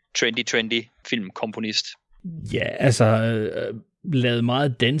en trendy filmkomponist. Ja, altså lavet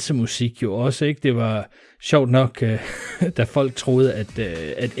meget dansemusik jo også, ikke? Det var sjovt nok, da folk troede,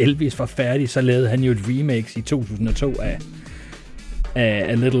 at Elvis var færdig, så lavede han jo et remix i 2002 af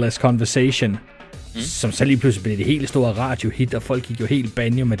A Little Less Conversation, som så lige pludselig blev det helt store radiohit, og folk gik jo helt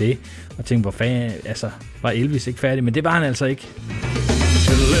banjo med det, og tænkte, hvor fanden, altså, var Elvis ikke færdig? Men det var han altså ikke.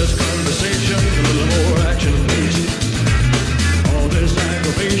 A little less conversation, a little more action, please. All this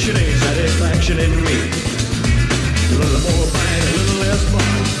aggravation ain't satisfaction in me. A little more fight, a little less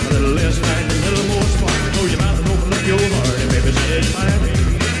fun, a little less fight, a little more spark. Close your mouth and open up your heart, and maybe satisfy me.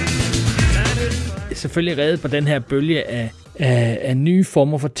 Selvfølgelig reddet på den her bølge af nye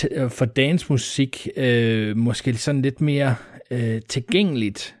former for dancemusik, måske sådan lidt mere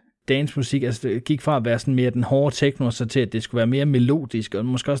tilgængeligt dancemusik. Altså det gik fra at være sådan mere den hårde techno, så til at det skulle være mere melodisk, og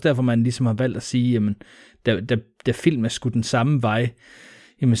måske også derfor man ligesom har valgt at sige, jamen da film er skudt den samme vej,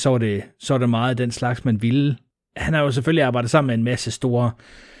 jamen så er det meget den slags man ville. Han har jo selvfølgelig arbejdet sammen med en masse store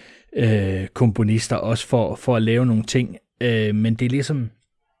komponister også for at lave nogle ting, men det er ligesom,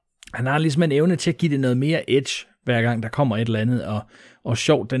 han har ligesom en evne til at give det noget mere edge, hver gang der kommer et eller andet, og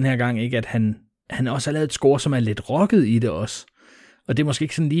sjovt den her gang, ikke, at han også har lavet et score, som er lidt rocket i det også, og det er måske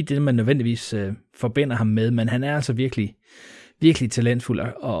ikke sådan lige det, man nødvendigvis forbinder ham med, men han er altså virkelig, virkelig talentfuld,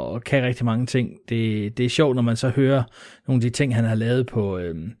 og kan rigtig mange ting. Det er sjovt, når man så hører nogle af de ting, han har lavet på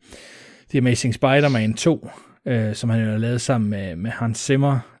The Amazing Spider-Man 2, som han jo har lavet sammen med Hans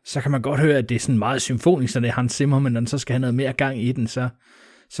Zimmer, så kan man godt høre, at det er sådan meget symfonisk, når det er Hans Zimmer, men når den så skal have noget mere gang i den, så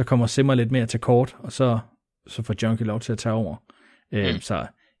kommer Zimmer lidt mere til kort, og så får Junkie lov til at tage over. Så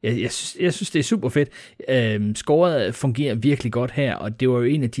jeg synes, det er super fedt. Scoret fungerer virkelig godt her, og det var jo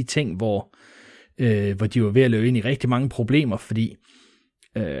en af de ting, hvor de var ved at løbe ind i rigtig mange problemer, fordi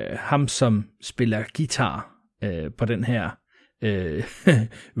ham, som spiller guitar på den her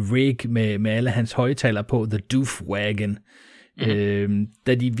rig med alle hans højtaler på, The Doof Wagon,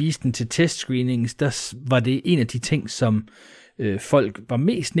 da de viste den til testscreenings, der var det en af de ting, som folk var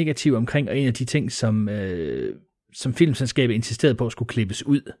mest negative omkring, og en af de ting, som filmselskabet insisterede på skulle klippes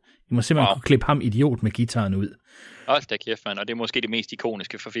ud. De må simpelthen kunne klippe ham idiot med guitaren ud. Hold da kæft, mand, og det er måske det mest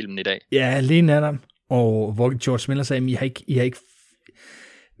ikoniske for filmen i dag. Ja, lige netop. Og hvor George Miller sagde, I har ikke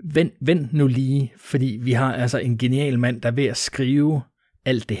vent nu lige, fordi vi har altså en genial mand, der er ved at skrive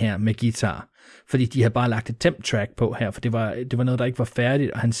alt det her med guitar. Fordi de har bare lagt et temp track på her, for det var noget, der ikke var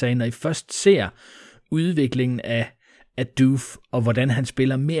færdigt, og han sagde, når I først ser udviklingen af Doof, og hvordan han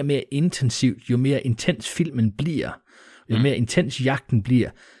spiller mere og mere intensivt, jo mere intens filmen bliver, jo mere intens jagten bliver,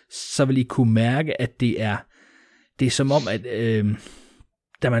 så vil I kunne mærke, at det er som om, at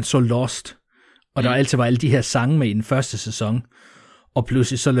da man så Lost, og der altid var alle de her sange med i den første sæson, og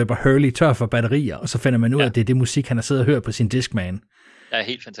pludselig så løber Hurley tør for batterier, og så finder man ud af, at det er det musik, han har siddet og hørt på sin Discman. Ja,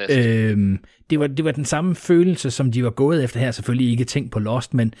 helt fantastisk. Det var den samme følelse, som de var gået efter her, selvfølgelig ikke tænkt på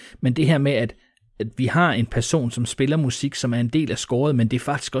Lost, men det her med, at vi har en person, som spiller musik, som er en del af scoret, men det er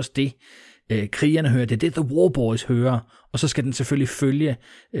faktisk også det, krigerne hører, det er det, The War Boys hører, og så skal den selvfølgelig følge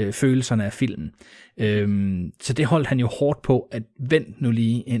følelserne af filmen. Så det holdt han jo hårdt på, at vent nu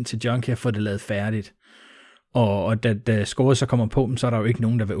lige indtil Junkie får det lavet færdigt. Og da scoret så kommer på dem, så er der jo ikke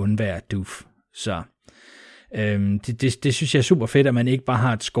nogen, der vil undvære Doof. Så det synes jeg er super fedt, at man ikke bare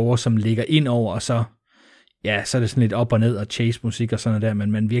har et score, som ligger ind over, og så er det sådan lidt op og ned og chase musik og sådan noget der,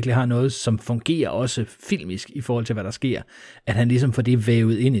 men man virkelig har noget, som fungerer også filmisk i forhold til, hvad der sker, at han ligesom får det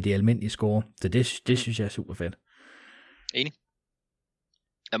vævet ind i det almindelige score. Så det synes jeg er super fedt. Enig.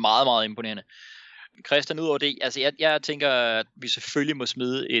 er meget, meget imponerende. Christian, udover det, altså jeg tænker, at vi selvfølgelig må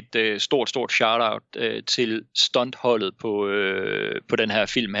smide et stort shout-out til stuntholdet på den her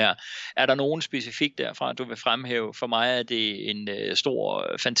film her. Er der nogen specifikt derfra, du vil fremhæve? For mig er det en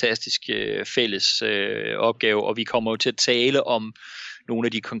stor, fantastisk fælles opgave, og vi kommer jo til at tale om nogle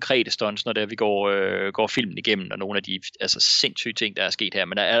af de konkrete stunts, når vi går filmen igennem, og nogle af de sindssyge ting, der er sket her.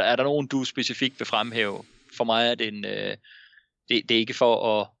 Men er der nogen, du specifikt vil fremhæve? For mig er det det er ikke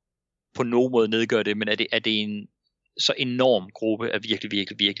for at på nogen måde nedgøre det, men er det en så enorm gruppe af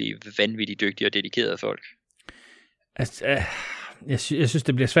virkelig vanvittigt dygtige og dedikerede folk? Altså, jeg synes,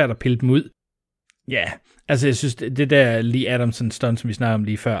 det bliver svært at pille dem ud. Ja, altså jeg synes, det der Lee Adamson stunt, som vi snakkede om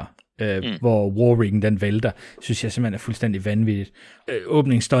lige før, hvor Warrigen den vælter, synes jeg simpelthen er fuldstændig vanvittigt.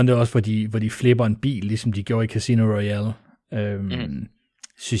 Åbningsstuntet også, hvor de flipper en bil, ligesom de gjorde i Casino Royale,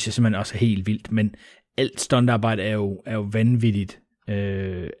 synes jeg simpelthen også er helt vildt, men alt stuntarbejde er jo vanvittigt.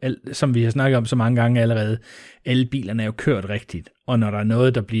 Som vi har snakket om så mange gange allerede, alle bilerne er jo kørt rigtigt, og når der er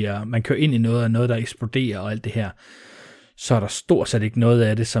noget, man kører ind i noget, og noget, der eksploderer og alt det her, så er der stort set ikke noget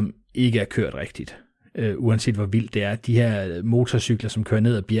af det, som ikke er kørt rigtigt, uanset hvor vildt det er. De her motorcykler, som kører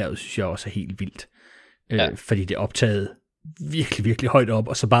ned ad bjerget, synes jeg også er helt vildt, fordi det er optaget virkelig højt op,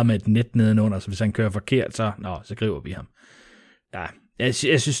 og så bare med et net nedenunder, så hvis han kører forkert, så griber vi ham. Ja, jeg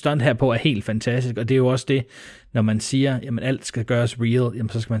synes stunt her på er helt fantastisk, og det er jo også det, når man siger, jamen alt skal gøres real, jamen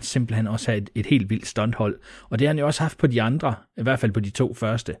så skal man simpelthen også have et helt vildt stunthold. Og det har han jo også haft på de andre, i hvert fald på de 2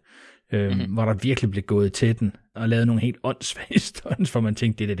 første, hvor der virkelig blev gået til den, og lavet nogle helt åndssvage stunts, hvor man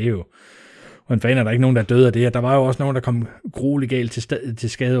tænkte, det er jo, hvordan fanden er der ikke nogen, der døde af det, der var jo også nogen, der kom grueligt galt til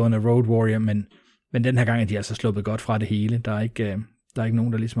skade under Road Warrior, men den her gang er de altså sluppet godt fra det hele. Der er ikke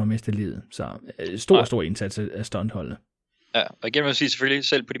nogen, der ligesom har mistet livet. Så stor indsats af stuntholdet. Ja, og igen må jeg sige, selvfølgelig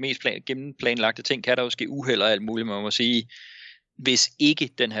selv på de mest gennemplanlagte ting, kan der jo ske uheld og alt muligt, man må sige, hvis ikke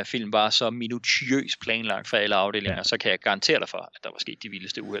den her film var så minutiøst planlagt for alle afdelinger, så kan jeg garantere dig for, at der var sket de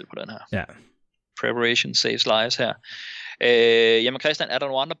vildeste uheld på den her. Ja. Preparation saves lives her. Jamen Christian, er der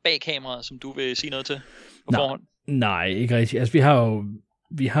nogle andre bag kameraet, som du vil sige noget til på forhånd? Nej, ikke rigtigt. Altså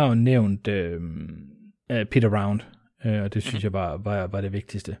vi har jo nævnt Peter Round, og det synes jeg var det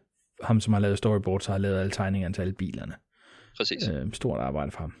vigtigste. Ham, som har lavet storyboards, har lavet alle tegningerne til alle bilerne. Præcis. Stort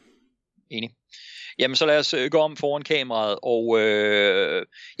arbejde fra ham. Enig. Jamen så lad os gå om foran kameraet, og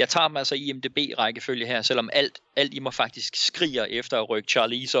jeg tager dem altså i IMDb-rækkefølge her, selvom alt i mig faktisk skriger efter at rykke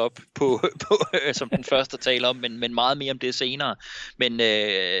Charlize op på som den første taler om, men meget mere om det senere. Men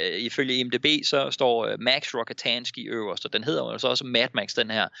ifølge IMDb så står Max Rokatansky øverst, og den hedder altså også Mad Max,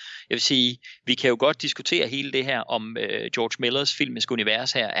 den her. Jeg vil sige, vi kan jo godt diskutere hele det her, om George Millers filmiske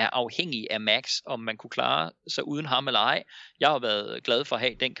univers her er afhængig af Max, om man kunne klare sig uden ham eller ej. Jeg har været glad for at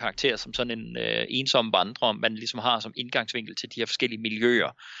have den karakter som sådan en ensom vandrer, man ligesom har som indgangsvinkel til de her forskellige miljøer.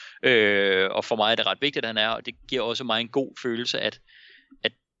 Og for mig er det ret vigtigt, at han er, og det giver også mig en god følelse, at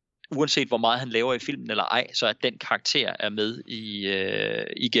uanset hvor meget han laver i filmen eller ej, så at den karakter er med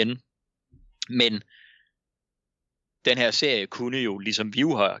igen. Men den her serie kunne jo, ligesom vi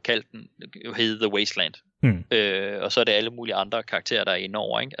jo har kaldt den, hedde The Wasteland. Og så er det alle mulige andre karakterer, der er inde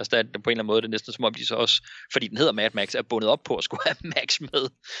over, ikke? Altså der er på en eller anden måde, det er næsten som om de så også, fordi den hedder Mad Max, er bundet op på at skulle have Max med.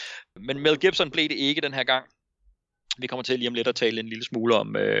 Men Mel Gibson blev det ikke den her gang. Vi kommer til lige om lidt at tale en lille smule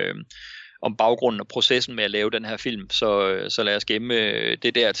om baggrunden og processen med at lave den her film, så lad os gemme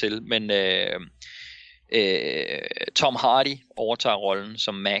det dertil. Men Tom Hardy overtager rollen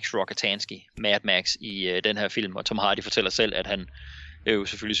som Max Rokatansky, Mad Max, i den her film, og Tom Hardy fortæller selv, at han jo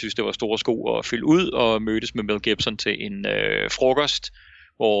selvfølgelig synes, det var store sko at fylde ud, og mødtes med Mel Gibson til en frokost,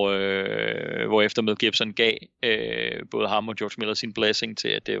 hvor efter Mel Gibson gav både ham og George Miller sin blessing til,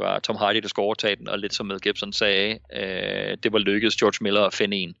 at det var Tom Hardy, der skulle overtage den, og lidt som Mel Gibson sagde, det var lykkedes George Miller at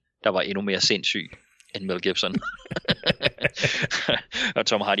finde en, der var endnu mere sindssyg end Mel Gibson. Og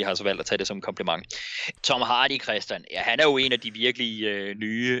Tom Hardy har så valgt at tage det som en kompliment. Tom Hardy, Christian, ja, han er jo en af de virkelig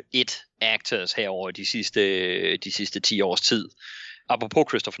nye actors herover de sidste 10 års tid. Apropos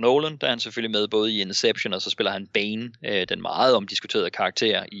Christopher Nolan, der er han selvfølgelig med både i Inception, og så spiller han Bane, den meget omdiskuterede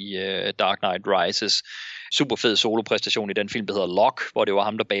karakter i Dark Knight Rises. Super fed solopræstation i den film, der hedder Lock, hvor det var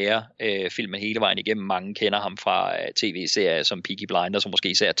ham, der bærer filmen hele vejen igennem. Mange kender ham fra tv-serier som Peaky Blinders, og måske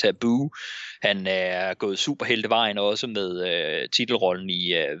især Taboo. Han er gået superheltevejen også med titelrollen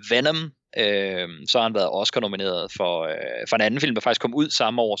i Venom, Så har han været Oscar-nomineret for en anden film, der faktisk kom ud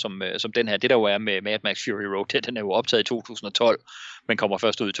samme år som den her. Det der jo er med Mad Max Fury Road, den er jo optaget i 2012, men kommer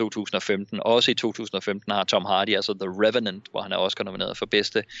først ud i 2015. Også i 2015 har Tom Hardy, altså The Revenant, hvor han er Oscar-nomineret for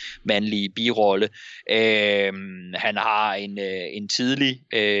bedste mandlige birolle. Han har en tidlig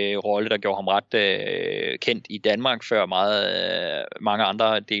rolle, der gjorde ham ret kendt i Danmark, før mange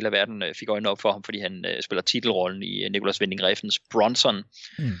andre dele af verden fik øjnene op for ham, fordi han spiller titelrollen i Nicolas Winding Refns Bronson.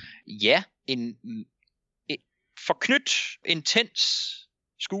 Ja, en forknyt, intens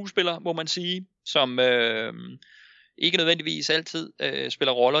skuespiller, må man sige, som ikke nødvendigvis altid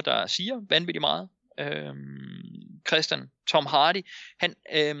spiller roller, der siger vanvittigt meget. Christian, Tom Hardy,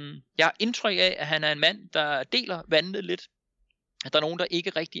 jeg har indtryk af, at han er en mand, der deler vandene lidt. At der er nogen, der ikke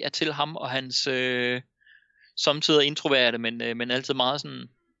rigtig er til ham, og hans samtidig introverte, men altid meget sådan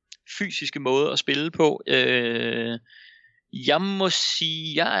fysiske måde at spille på. Jeg må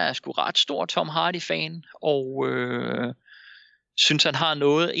sige, jeg er sgu ret stor Tom Hardy-fan, og synes, han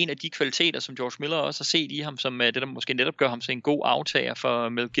har en af de kvaliteter, som George Miller også har set i ham, som det, der måske netop gør ham til en god aftager for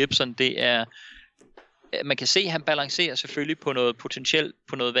Mel Gibson, det er, man kan se, at han balancerer selvfølgelig på noget potentielt,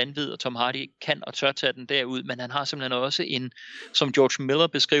 på noget vanvid, og Tom Hardy kan og tør tage den derud, men han har simpelthen også som George Miller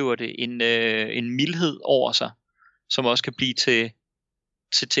beskriver det, en mildhed over sig, som også kan blive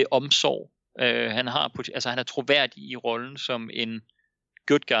til omsorg. Han er troværdig i rollen som en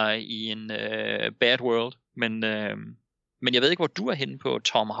good guy i en bad world, men jeg ved ikke, hvor du er henne på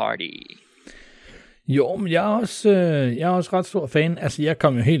Tom Hardy. Jo, men jeg er også ret stor fan. Altså, jeg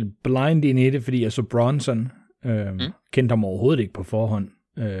kom jo helt blind ind i det, fordi jeg så Bronson. Kendte ham overhovedet ikke på forhånd.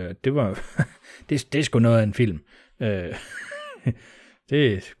 Det var det er sgu noget af en film.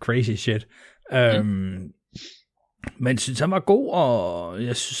 Det er crazy shit. Men jeg synes, han var god, og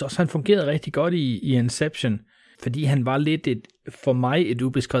jeg synes også, han fungerede rigtig godt i Inception, fordi han var lidt for mig et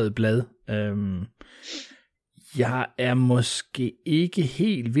ubeskrevet blad. Jeg er måske ikke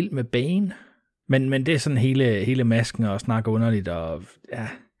helt vild med Bane, men det er sådan hele masken og snakke underligt, og ja,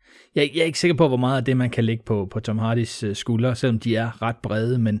 jeg er ikke sikker på, hvor meget af det, man kan lægge på Tom Hardys skuldre, selvom de er ret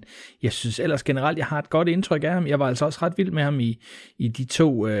brede, men jeg synes ellers generelt, jeg har et godt indtryk af ham. Jeg var altså også ret vild med ham i de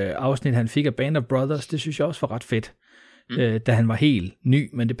 2 afsnit, han fik af Band of Brothers. Det synes jeg også var ret fedt, da han var helt ny,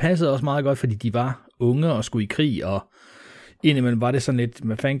 men det passede også meget godt, fordi de var unge og skulle i krig, og indimellem var det sådan lidt,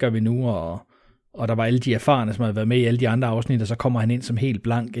 hvad fanden gør vi nu, og der var alle de erfarne, som havde været med i alle de andre afsnit, og så kommer han ind som helt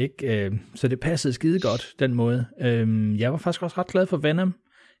blank, ikke? Så det passede skide godt, den måde. Jeg var faktisk også ret glad for Venom.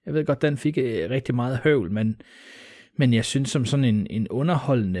 Jeg ved godt, den fik rigtig meget høvl, men jeg synes, som sådan en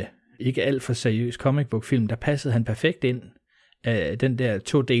underholdende, ikke alt for seriøs comic book film, der passede han perfekt ind af den der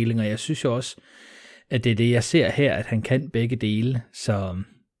 2-deling, og jeg synes jo også, at det er det, jeg ser her, at han kan begge dele, så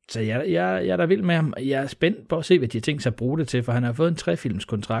jeg er da vild med ham. Jeg er spændt på at se, hvad de har tænkt sig at bruge det til, for han har fået en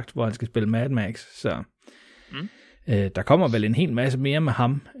 3-filmskontrakt, hvor han skal spille Mad Max, så der kommer vel en hel masse mere med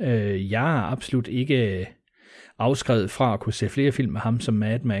ham. Jeg er absolut ikke afskrevet fra at kunne se flere film med ham som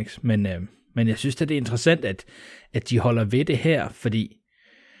Mad Max, men jeg synes, at det er interessant, at de holder ved det her, fordi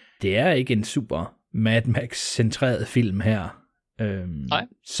det er ikke en super Mad Max-centreret film her. Nej.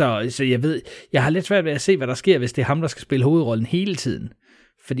 Så jeg har lidt svært ved at se, hvad der sker, hvis det er ham, der skal spille hovedrollen hele tiden.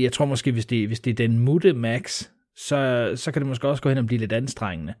 Fordi jeg tror måske, hvis det er den mutte Max, så kan det måske også gå hen og blive lidt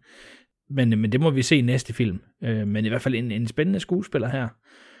anstrengende. Men det må vi se i næste film. Men i hvert fald en spændende skuespiller her.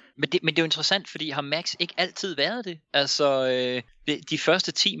 Men det er jo interessant, fordi har Max ikke altid været det? Altså, de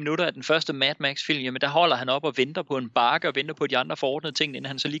første 10 minutter af den første Mad Max-film, jamen der holder han op og venter på en bakke og venter på, de andre får ordnet tingene, inden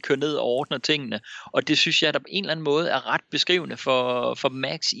han så lige kører ned og ordner tingene. Og det synes jeg, der på en eller anden måde er ret beskrivende for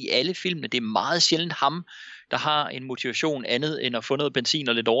Max i alle filmene. Det er meget sjældent ham, der har en motivation andet end at få noget benzin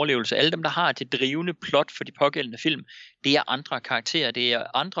og lidt overlevelse. Alle dem, der har det drivende plot for de pågældende film, det er andre karakterer. Det er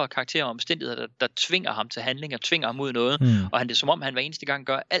andre karakterer og omstændigheder, der tvinger ham til handling og tvinger ham ud i noget. Og det er som om, han hver eneste gang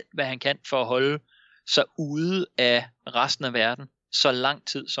gør alt, hvad han kan for at holde sig ude af resten af verden så lang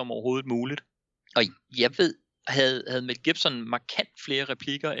tid som overhovedet muligt. Og jeg ved, havde Mel Gibson markant flere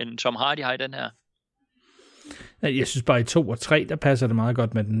replikker, end Tom Hardy har i den her? Jeg synes bare i 2 og 3, der passer det meget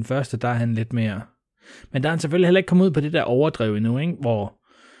godt med den første, der er han lidt mere. Men der er han selvfølgelig heller ikke kommet ud på det der overdrev endnu, ikke?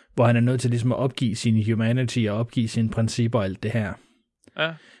 Hvor han er nødt til ligesom at opgive sin humanity og opgive sine principper og alt det her.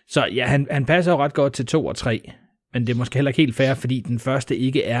 Ja. Så ja, han passer jo ret godt til 2 og 3, men det er måske heller ikke helt fair, fordi den første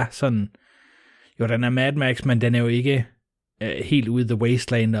ikke er sådan, jo, den er Mad Max, men den er jo ikke helt ude i The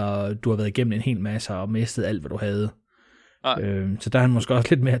Wasteland, og du har været igennem en hel masse og mistet alt, hvad du havde. Så der er han måske også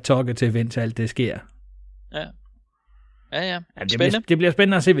lidt mere tokket til at vente til alt det sker. Ja. Det bliver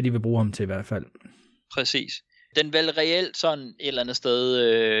spændende at se, hvad de vil bruge ham til i hvert fald. Præcis. Den vel reelt sådan et eller andet sted,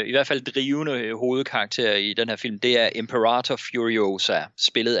 i hvert fald drivende hovedkarakter i den her film, det er Imperator Furiosa,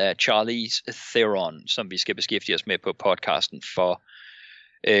 spillet af Charlize Theron, som vi skal beskæftige os med på podcasten for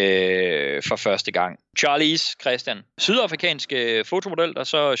første gang. Charlize, Christian, sydafrikansk fotomodel, der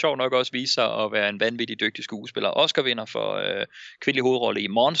så sjovt nok også viser sig at være en vanvittig dygtig skuespiller. Oscar-vinder for kvindelig hovedrolle i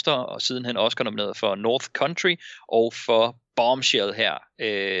Monster, og sidenhen Oscar-nomineret for North Country og for Bombshell her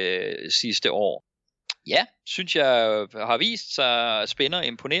sidste år. Ja, synes jeg har vist sig spændende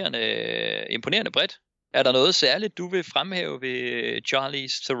imponerende bredt. Er der noget særligt, du vil fremhæve ved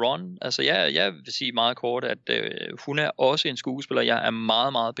Charlize Theron? Altså, jeg vil sige meget kort, at hun er også en skuespiller, jeg er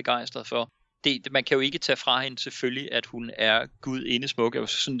meget, meget begejstret for. Man kan jo ikke tage fra hende selvfølgelig, at hun er gudindesmuk, er jo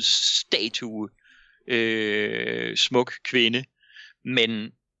sådan en statue smuk kvinde,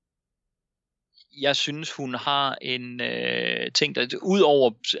 men jeg synes, hun har en ting, der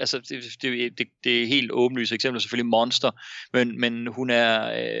udover, altså det er helt åbenlyst eksempel, selvfølgelig Monster, men hun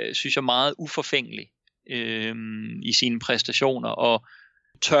er, synes jeg, meget uforfængelig i sine præstationer, og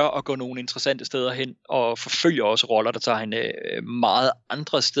tør at gå nogle interessante steder hen, og forfølger også roller, der tager hende meget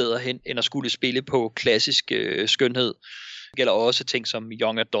andre steder hen, end at skulle spille på klassisk skønhed. Det gælder også ting som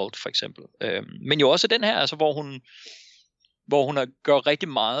Young Adult for eksempel. Men jo også den her, altså hvor hun gør rigtig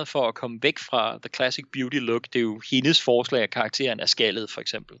meget for at komme væk fra the classic beauty look. Det er jo hendes forslag, at karakteren er skaldet for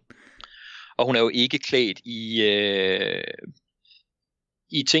eksempel. Og hun er jo ikke klædt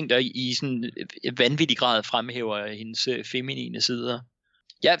i ting, der i sådan vanvittig grad fremhæver hendes feminine sider.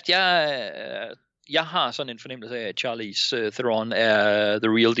 Jeg har sådan en fornemmelse af, at Charlize Theron er the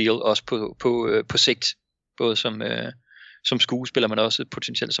real deal, også på sigt. Både som skuespiller, men også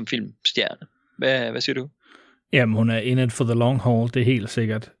potentielt som filmstjerne. Hvad siger du? Jamen, hun er in it for the long haul, det er helt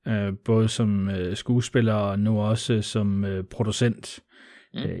sikkert. Både som skuespiller og nu også som producent.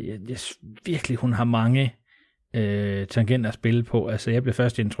 Virkelig, hun har mange tangenter at spille på. Altså, jeg blev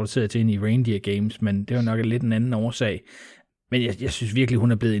først introduceret til hende i Reindeer Games, men det var nok lidt en anden årsag. Men jeg synes virkelig,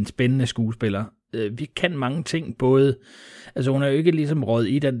 hun er blevet en spændende skuespiller. Vi kan mange ting, både... Altså, hun er jo ikke ligesom røget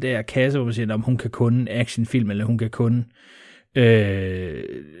i den der kasse, hvor man siger, om hun kan kun actionfilm, eller hun kan kun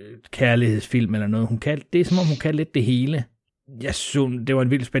kærlighedsfilm, eller noget. Det er som om, hun kan lidt det hele. Jeg synes, det var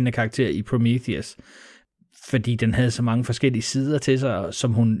en vildt spændende karakter i Prometheus, fordi den havde så mange forskellige sider til sig,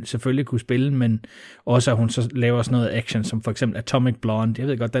 som hun selvfølgelig kunne spille, men også at hun så laver sådan noget action, som for eksempel Atomic Blonde. Jeg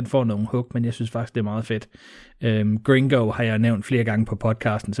ved godt, den får nogle hook, men jeg synes faktisk, det er meget fedt. Gringo har jeg nævnt flere gange på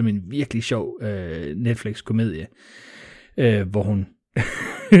podcasten, som en virkelig sjov Netflix-komedie, hvor hun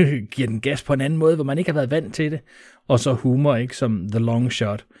giver den gas på en anden måde, hvor man ikke har været vant til det, og så humor, ikke, som The Long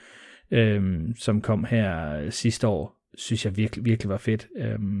Shot, som kom her sidste år, synes jeg virkelig var fedt.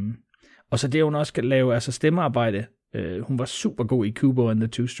 Og så det, hun også skal lave, altså stemmearbejde. Hun var super god i Kubo and the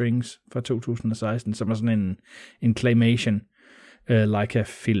Two Strings fra 2016, som er sådan en claymation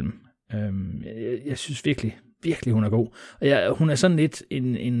Leica-film. Jeg synes virkelig, hun er god. Og hun er sådan lidt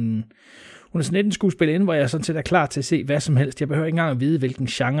hun er sådan lidt en skuespillerinde, hvor jeg sådan set er klar til at se hvad som helst. Jeg behøver ikke engang at vide, hvilken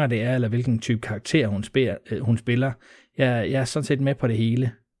genre det er, eller hvilken type karakter hun spiller. Jeg er sådan set med på det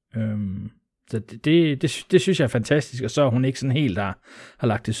hele. Så det synes jeg er fantastisk, og så er hun ikke sådan helt, der har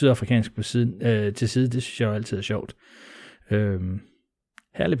lagt det sydafrikanske på siden, til side. Det synes jeg jo altid er sjovt.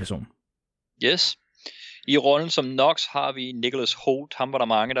 Herlig person. Yes. I rollen som Knox har vi Nicholas Hoult. Ham var der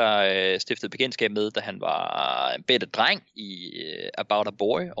mange, der stiftede bekendtskab med, da han var en bedre dreng i About a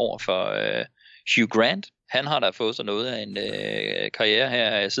Boy over for Hugh Grant. Han har da fået sig noget af en karriere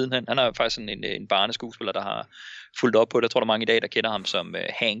her sidenhen. Han er faktisk en barneskuespiller, der har fulgt op på det. Jeg tror, der er mange i dag, der kender ham som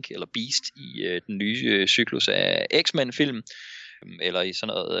Hank eller Beast i den nye cyklus af X-Men-film. Eller i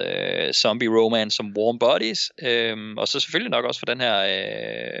sådan noget zombie romance som Warm Bodies. Og så selvfølgelig nok også for den her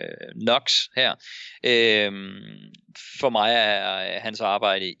Knox her. For mig er hans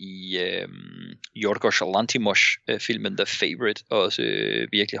arbejde i Yorgos Lanthimos-filmen The Favourite også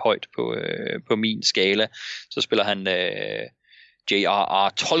virkelig højt på min skala. Så spiller han J.R.R.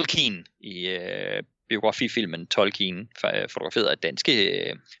 Tolkien i biografifilmen Tolkien, fotograferet af danske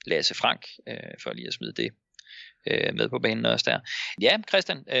Lasse Frank, for lige at smide det med på banen også der. Ja,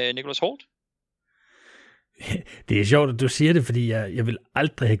 Christian, Nicholas Hoult. Det er sjovt, at du siger det, fordi jeg vil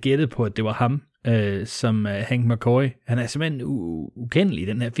aldrig have gættet på, at det var ham, som Hank McCoy. Han er simpelthen ukendelig i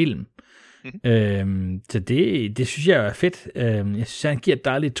den her film. Mm-hmm. Så det synes jeg er fedt. Jeg synes, han giver et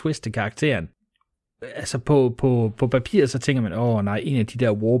dejligt twist til karakteren. Altså på papir, så tænker man, nej, en af de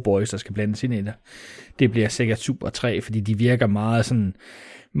der warboys, der skal blandes ind i det bliver sikkert Super 3, fordi de virker meget sådan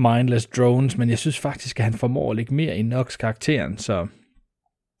mindless drones, men jeg synes faktisk, at han formår at lægge mere i Knox karakteren, så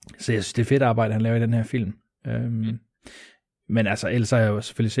jeg synes, det er fedt arbejde, han laver i den her film. Men altså, ellers har jeg jo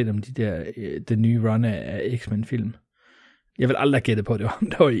selvfølgelig set om den nye run af X-Men-film. Jeg vil aldrig have gættet på, at det var ham,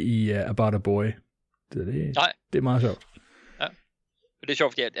 der var i About a Boy. Det er meget sjovt. Ja, det er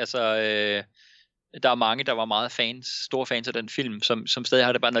sjovt, fordi der er mange, der var meget store fans af den film, som stadig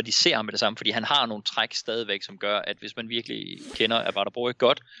har det bare, når de ser ham med det samme, fordi han har nogle træk stadigvæk, som gør, at hvis man virkelig kender About a Boy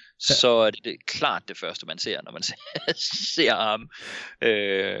godt, så er det klart det første, man ser, når man ser ham.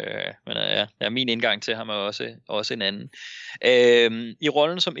 Men min indgang til ham er også en anden. I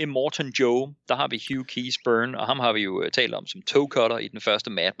rollen som Immortan Joe, der har vi Hugh Keays-Byrne, og ham har vi jo talt om som toe cutter i den første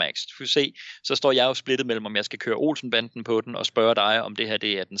Mad Max. Du kan se, så står jeg jo splittet mellem, om jeg skal køre Olsenbanden på den, og spørge dig, om det her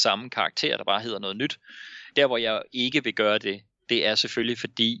det er den samme karakter, der bare hedder noget nyt. Der, hvor jeg ikke vil gøre det er selvfølgelig,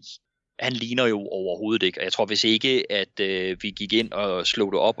 fordi han ligner jo overhovedet ikke, og jeg tror, hvis ikke, at vi gik ind og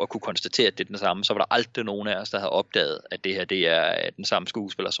slog det op og kunne konstatere, at det er den samme, så var der aldrig nogen af os, der havde opdaget, at det her det er den samme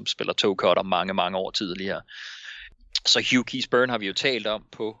skuespiller, som spiller toe cutter mange, mange år tidligere. Så Hugh Keays-Byrne har vi jo talt om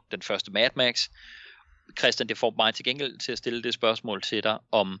på den første Mad Max. Christian, det får mig til gengæld til at stille det spørgsmål til dig,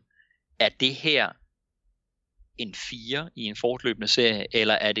 om er det her en 4 i en fortløbende serie,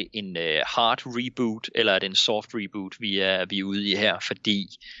 eller er det en hard reboot, eller er det en soft reboot, vi er ude i her, fordi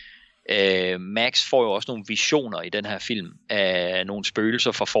Max får jo også nogle visioner i den her film af nogle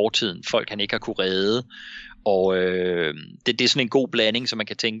spøgelser fra fortiden, folk han ikke har kunne redde, og det er sådan en god blanding, som man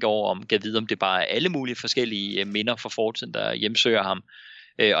kan tænke over, om kan vide, om det bare er alle mulige forskellige minder fra fortiden, der hjemsøger ham,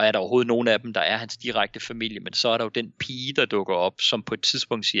 og er der overhovedet nogen af dem, der er hans direkte familie, men så er der jo den pige, der dukker op, som på et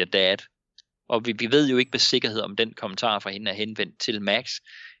tidspunkt siger dad, og vi ved jo ikke med sikkerhed, om den kommentar fra hende er henvendt til Max,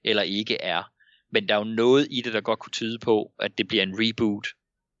 eller ikke er, men der er jo noget i det, der godt kunne tyde på, at det bliver en reboot,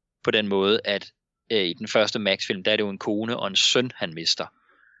 på den måde, at i den første Max-film, der er det jo en kone og en søn, han mister.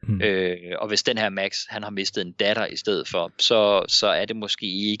 Og hvis den her Max, han har mistet en datter i stedet for, så er det måske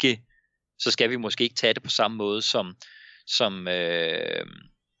ikke, så skal vi måske ikke tage det på samme måde som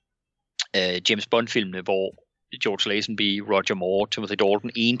James Bond-filmene, hvor George Lazenby, Roger Moore, Timothy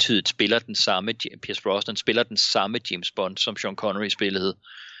Dalton entydigt spiller den samme, Pierce Brosnan spiller den samme James Bond, som Sean Connery spillede,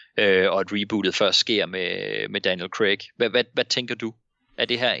 og at rebootet først sker med Daniel Craig. Hvad tænker du? Er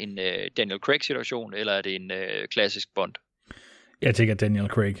det her en Daniel Craig-situation, eller er det en klassisk Bond? Jeg tænker Daniel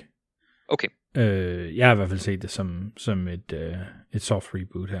Craig. Okay. Jeg har i hvert fald set det som et soft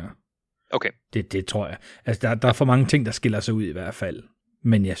reboot her. Okay. Det tror jeg. Altså, der er for mange ting, der skiller sig ud i hvert fald.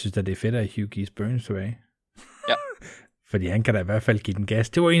 Men jeg synes, at det er fedt, at Hugh Keays-Byrne tilbage. Ja. Fordi han kan da i hvert fald give den gas.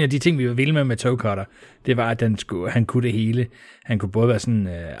 Det var en af de ting, vi var vilde med toe cutter. Det var, at han kunne det hele. Han kunne både være sådan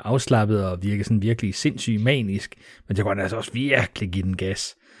afslappet og virke sådan virkelig sindssygt manisk, men det kunne han altså også virkelig give den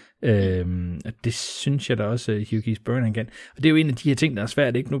gas. Det synes jeg da også, Hugh Keays-Byrne han kan. Og det er jo en af de her ting, der er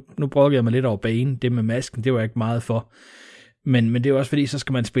svært. Ikke? Nu brokker jeg mig lidt over banen. Det med masken, det var jeg ikke meget for. Men det er jo også fordi, så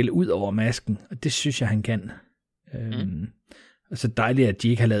skal man spille ud over masken, og det synes jeg, han kan. Og så dejligt, at de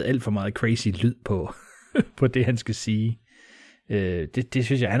ikke har lavet alt for meget crazy lyd på det, han skal sige. Det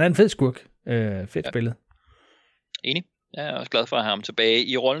synes jeg, han er en fed skurk. Fedt spillet. Enig. Jeg er også glad for at have ham tilbage.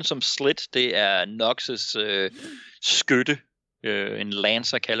 I rollen som Slit, det er Nox's skytte. En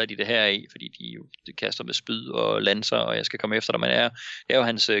lancer kalder de det her i, fordi de kaster med spyd og lancer, og jeg skal komme efter dig, men det er jo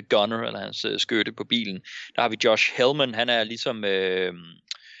hans gunner, eller hans skytte på bilen. Der har vi Josh Hellman, han er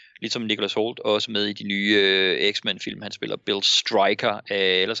ligesom Nicholas Hoult også med i de nye X-Men-film. Han spiller Bill Stryker.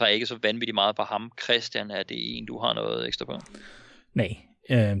 Ellers har jeg ikke så vanvittigt meget på ham. Christian, er det en, du har noget ekstra på? Nej,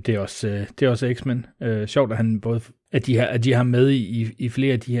 det er også X-Men. Sjovt, at han både at de har med i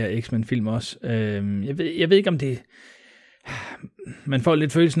flere af de her X-Men-film også. Jeg ved ikke, om det... Man får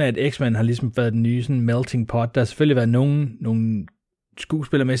lidt følelsen af, at X-Men har ligesom været den nye sådan melting pot. Der har selvfølgelig været nogle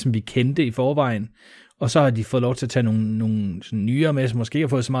skuespillere med, som vi kendte i forvejen, og så har de fået lov til at tage nogle sådan nyere med, som måske ikke har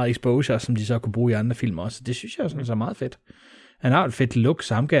fået så meget exposure, som de så kunne bruge i andre film også. Det synes jeg sådan er meget fedt. Han har et fedt look,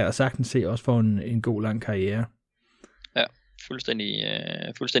 så ham kan jeg sagtens se også for en god lang karriere. Ja,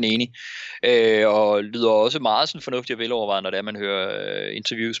 fuldstændig enig. Og lyder også meget sådan fornuftigt og velovervejet, når det er, man hører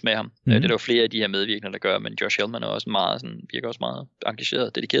interviews med ham. Det er der jo flere af de her medvirkende, der gør, men Josh Hellman er også virker også meget engageret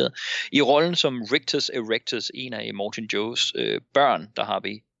og dedikeret. I rollen som Rictus Erectus, en af Immortan Joes børn, der har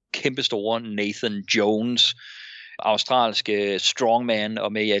vi kæmpestore Nathan Jones, australske strongman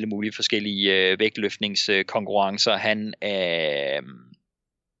og med i alle mulige forskellige vægtløftningskonkurrencer. Han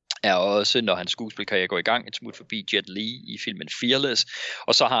er også, når hans skuespilkarriere går i gang, et smut forbi Jet Li i filmen Fearless,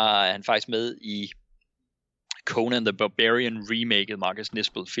 og så har han faktisk med i Conan the Barbarian remaket, Marcus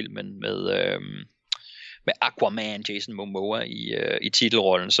Nispel-filmen med Aquaman, Jason Momoa i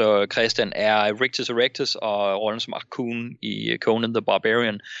titelrollen. Så Christian, er Rictus Erectus og rollen som Raccoon i Conan the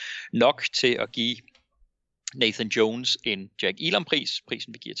Barbarian nok til at give Nathan Jones en Jack Elam-pris.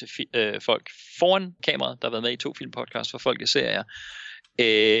 Prisen vi giver til folk foran kameraet, der har været med i 2 filmpodcasts for folk i serier.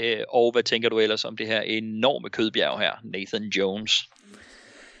 Og hvad tænker du ellers om det her enorme kødbjerg her, Nathan Jones?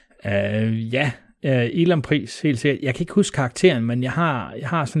 Elam-pris, helt sikkert. Jeg kan ikke huske karakteren, men jeg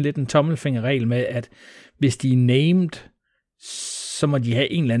har sådan lidt en tommelfingerregel med, at hvis de er named, så må de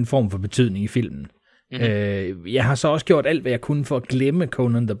have en eller anden form for betydning i filmen. Mm-hmm. Jeg har så også gjort alt, hvad jeg kunne for at glemme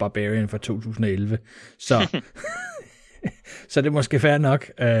Conan the Barbarian fra 2011. Så, så det er måske fair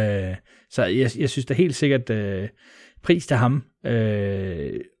nok. Så jeg synes da helt sikkert pris til ham.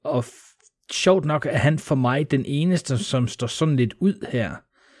 Og sjovt nok er han for mig den eneste, som står sådan lidt ud her.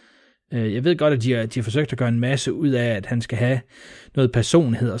 Jeg ved godt, at de har forsøgt at gøre en masse ud af, at han skal have noget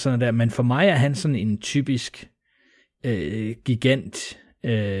personlighed og sådan der, men for mig er han sådan en typisk gigant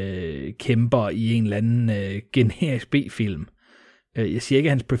kæmper i en eller anden generisk B-film. Jeg siger ikke,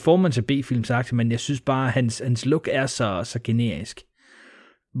 at hans performance er B-filmsagtig, men jeg synes bare, at hans look er så generisk.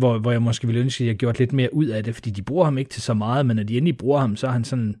 Hvor jeg måske ville ønske, at jeg gjort lidt mere ud af det, fordi de bruger ham ikke til så meget, men når de endelig bruger ham, så er han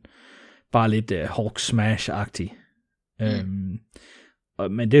sådan bare lidt Hulk Smash-agtig.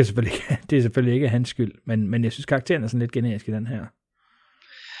 Men det er selvfølgelig ikke hans skyld, men jeg synes, karakteren er sådan lidt generisk i den her.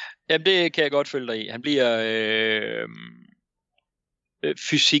 Jamen, det kan jeg godt følge dig i. Han bliver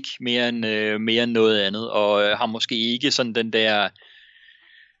fysik mere end noget andet, og har måske ikke sådan den der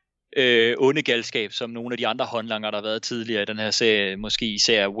onde galskab, som nogle af de andre håndlanger, der har været tidligere i den her serie, måske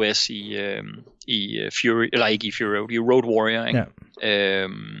især Wes i Fury, eller ikke i Fury, i Road Warrior, ikke? Ja.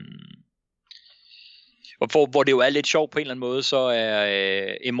 Hvor det jo er lidt sjovt på en eller anden måde, så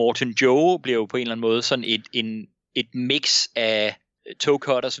er Immortan Joe bliver jo på en eller anden måde sådan et mix af Toe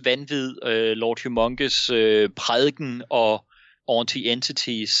Cutters vanvid, Lord Humongous prædiken og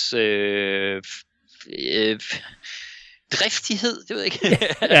Anti-Entities driftighed, det ved jeg ikke.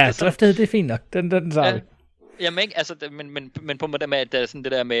 Ja, driftighed, det er fint nok. Den tager vi. Jamen ikke, altså, men på måde med, at der er sådan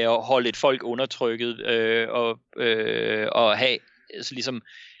det der med at holde et folk undertrykket og have altså ligesom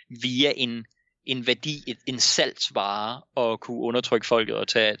via en værdi, en salgsvare og kunne undertrykke folket og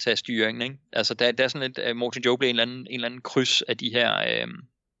tage styringen, ikke? Altså der er sådan lidt, Morten Joe blev en eller anden kryds af de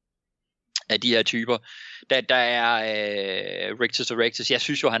her typer. Der er Rictus og Rectus. Jeg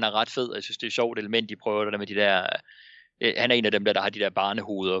synes jo, han er ret fed, og jeg synes, det er et sjovt element, de prøver der med de der. Han er en af dem, der har de der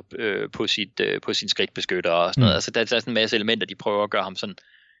barnehoveder på sin skridtbeskytter og sådan noget. Altså, der er sådan en masse elementer, de prøver at gøre ham sådan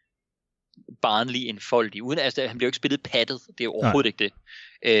barnlig enfoldig. Uden, altså, han bliver jo ikke spillet pattet. Det er jo overhovedet ikke det.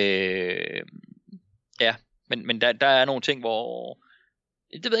 Ja, men der er nogle ting, hvor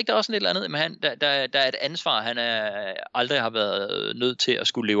det ved jeg ikke, der er også sådan et eller andet, men der er et ansvar, han aldrig har været nødt til at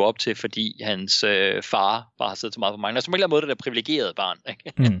skulle leve op til, fordi hans far bare har siddet så meget på mange. Altså på en eller anden måde, det der privilegerede barn,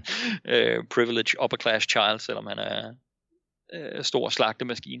 ikke? Privileged upper class child, selvom han er stor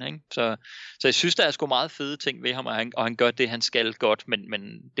slagtemaskine, ikke? Så jeg synes, der er sgu meget fede ting ved ham, og han gør det, han skal godt,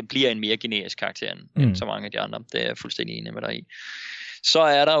 men det bliver en mere generisk karakter end så mange af de andre. Det er jeg fuldstændig enig med dig i. Så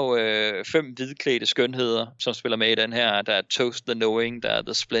er der jo 5 hvidklædte skønheder, som spiller med i den her. Der er Toast the Knowing, der er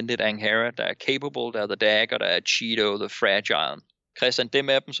The Splendid Angara, der er Capable, der er The Dag, og der er Cheeto, The Fragile. Christian, dem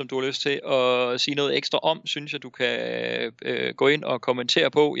af dem, som du har lyst til at sige noget ekstra om, synes jeg, du kan gå ind og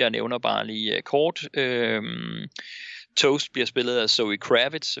kommentere på. Jeg nævner bare lige kort. Toast bliver spillet af Zoe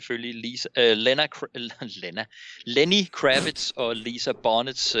Kravitz, selvfølgelig Lenny Kravitz og Lisa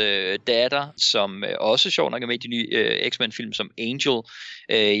Bonnets datter, som også sjovt nok er med i de nye X-Men-film som Angel.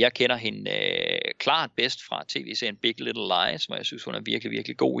 Jeg kender hende klart bedst fra tv-serien Big Little Lies, hvor jeg synes, hun er virkelig,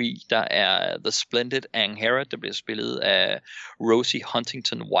 virkelig god i. Der er The Splendid Angara, der bliver spillet af Rosie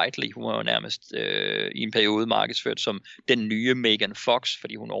Huntington Whiteley. Hun var jo nærmest i en periode markedsført som den nye Megan Fox,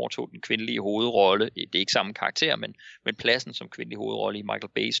 fordi hun overtog den kvindelige hovedrolle. Det er ikke samme karakter, men pladsen som kvindelig hovedrolle i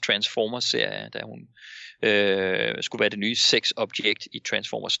Michael Bay's Transformers-serie, da hun skulle være det nye sex-objekt i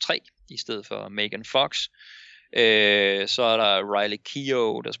Transformers 3, i stedet for Megan Fox. Så er der Riley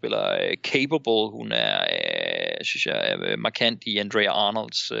Keough, der spiller Capable. Hun er, synes jeg, er markant i Andrea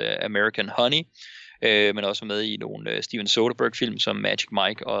Arnolds American Honey, men også med i nogle Steven Soderbergh-film som Magic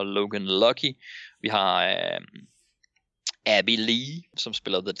Mike og Logan Lucky. Vi har Abby Lee, som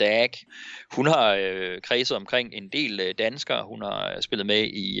spiller The Dag. Hun har kredset omkring en del danskere. Hun har spillet med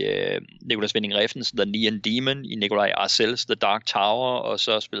i Nicolas Winding Refns The Neon Demon, i Nikolaj Arcels The Dark Tower, og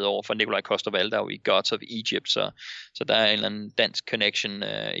så spillet over for Nikolaj Coster-Waldau i Gods of Egypt. Så der er en eller anden dansk connection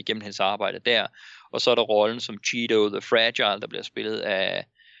igennem hendes arbejde der. Og så er der rollen som Cheeto the Fragile, der bliver spillet af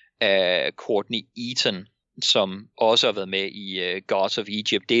Courtney Eaton, som også har været med i Gods of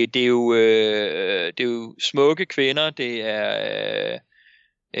Egypt. Det er jo smukke kvinder, det er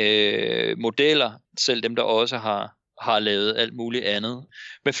modeller, selv dem der også har har lavet alt muligt andet.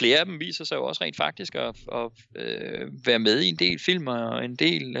 Men flere af dem viser sig jo også rent faktisk at være med i en del film og en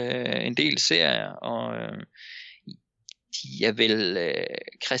del serier, og de er vel,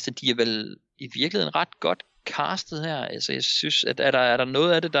 Christian, de er vel i virkeligheden ret godt castet her. Altså jeg synes, at er der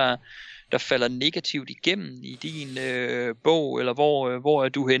noget af det, der falder negativt igennem i din bog, eller hvor er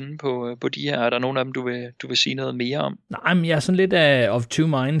du henne på de her? Er der nogen af dem, du vil sige noget mere om? Nej, men jeg er sådan lidt of two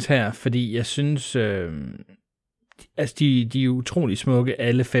minds her, fordi jeg synes, altså de er utrolig smukke,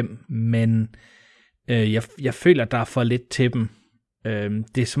 alle 5, men jeg føler, der er for lidt til dem.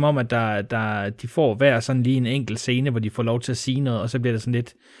 Det er som om, at de får hver sådan lige en enkelt scene, hvor de får lov til at sige noget, og så bliver der sådan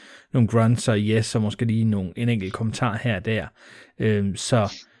lidt nogle grunts og yes, og måske lige en enkelt kommentar her og der.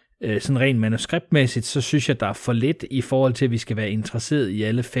 Så sådan rent manuskriptmæssigt, så synes jeg, der er for lidt i forhold til, at vi skal være interesseret i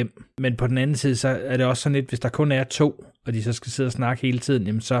alle 5. Men på den anden side, så er det også sådan lidt, hvis der kun er 2, og de så skal sidde og snakke hele tiden,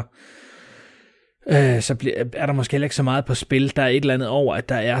 jamen så er der måske heller ikke så meget på spil. Der er et eller andet over, at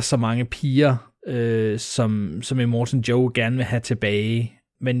der er så mange piger, som Immortan Joe gerne vil have tilbage.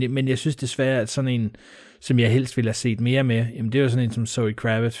 Men jeg synes desværre, at sådan en, som jeg helst ville have set mere med, jamen det er jo sådan en som Zoe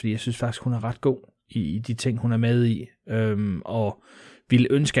Kravitz, fordi jeg synes faktisk, hun er ret god i de ting, hun er med i. Og ville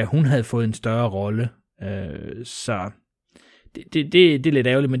ønske, at hun havde fået en større rolle. Så det er lidt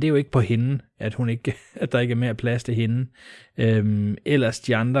ærgerligt, men det er jo ikke på hende, at der ikke er mere plads til hende. Ellers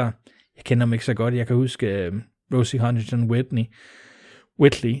de andre, jeg kender dem ikke så godt. Jeg kan huske Rosie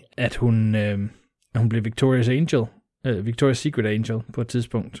Huntington-Whiteley, at hun blev Victoria's Secret Angel på et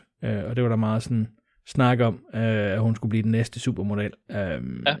tidspunkt. Og det var der meget sådan snak om, at hun skulle blive den næste supermodel. Ja.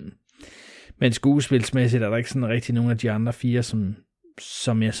 Men skuespilsmæssigt er der ikke sådan rigtig nogen af de andre 4,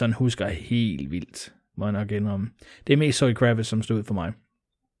 som jeg sådan husker helt vildt, må jeg nok indrømme. Det er mest Zoe Kravitz, som stod ud for mig.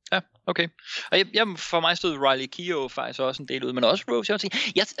 Ja, okay. Og for mig stod Riley Keough faktisk også en del ud, men også Rosie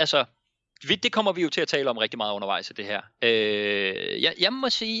Huntington. Det kommer vi jo til at tale om rigtig meget undervejs af det her. Jeg må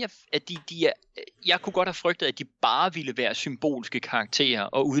sige, at jeg kunne godt have frygtet, at de bare ville være symbolske karakterer,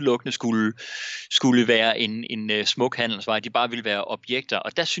 og udelukkende skulle være en smuk handelsvej. De bare ville være objekter,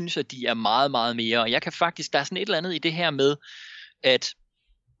 og der synes jeg, at de er meget, meget mere. Og jeg kan faktisk, der er sådan et eller andet i det her med, at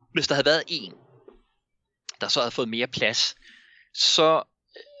hvis der havde været en, der så havde fået mere plads, så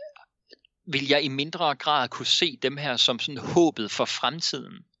vil jeg i mindre grad kunne se dem her som sådan håbet for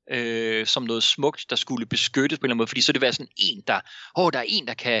fremtiden. Som noget smukt, der skulle beskyttes på en eller anden måde, fordi så det være sådan en, der er en,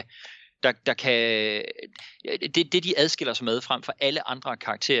 der kan det de adskiller sig med frem for alle andre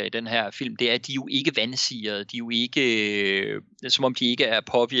karakterer i den her film, det er, at de jo ikke vandsirede, de er jo ikke, som om de ikke er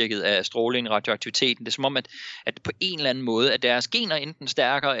påvirket af stråling, radioaktiviteten. Det er som om, at på en eller anden måde, at deres gener er enten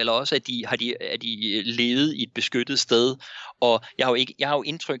stærkere, eller også, at de levet i et beskyttet sted. Og jeg har jo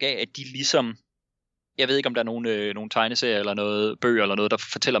indtryk af, at de ligesom, jeg ved ikke, om der er nogle tegneserier eller noget bøger eller noget, der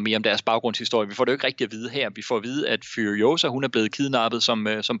fortæller mere om deres baggrundshistorie. Vi får det jo ikke rigtigt at vide her. Vi får at vide, at Furiosa, hun er blevet kidnappet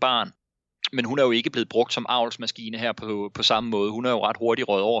som barn. Men hun er jo ikke blevet brugt som avlsmaskine her på samme måde. Hun er jo ret hurtigt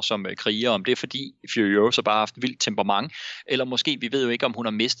røget over som kriger. Om det er fordi Furiosa bare har haft vildt temperament, eller måske, vi ved jo ikke, om hun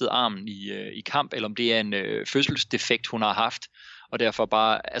har mistet armen i kamp, eller om det er en fødselsdefekt, hun har haft, og derfor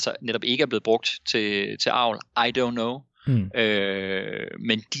bare netop ikke er blevet brugt til avl. I don't know.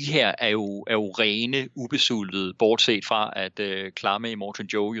 Men de her er jo rene, ubesultede, bortset fra, at klamme Immortan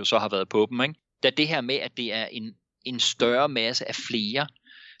Joe jo så har været på dem. Ikke? Da det her med, at det er en større masse af flere,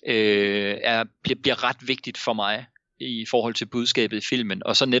 bliver ret vigtigt for mig i forhold til budskabet i filmen.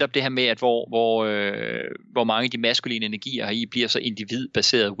 Og så netop det her med, at hvor mange af de maskuline energier her i bliver så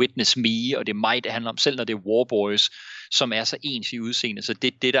individbaseret. Witness me, og det er mig, det handler om, selv når det er Warboys, som er så ens i udseende. Så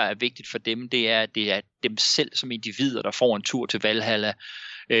det der er vigtigt for dem, det er dem selv som individer, der får en tur til Valhalla.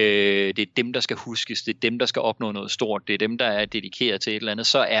 Det er dem, der skal huskes, det er dem, der skal opnå noget stort, det er dem, der er dedikeret til et eller andet.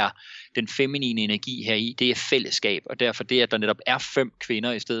 Så er den feminine energi heri, det er fællesskab, og derfor det, at der netop er 5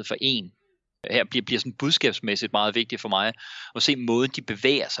 kvinder i stedet for 1, her bliver sådan budskabsmæssigt meget vigtigt for mig at se måden, de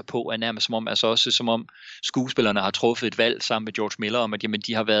bevæger sig på, er nærmest som om skuespillerne har truffet et valg sammen med George Miller om, at jamen,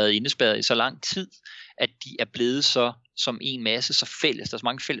 de har været indespærret i så lang tid, at de er blevet så som en masse, så fælles. Der er så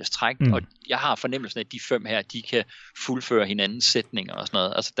mange fælles træk, og jeg har fornemmelsen af, at de 5 her, de kan fuldføre hinandens sætninger og sådan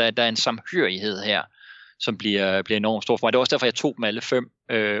noget. Altså, der er en samhørighed her, som bliver enormt stor for mig. Det er også derfor, jeg tog dem alle 5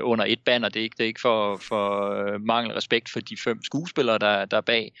 under et banner. Det er ikke for mangel respekt for de 5 skuespillere, der er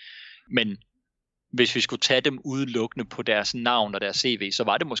bag. Men hvis vi skulle tage dem udelukkende på deres navn og deres CV, så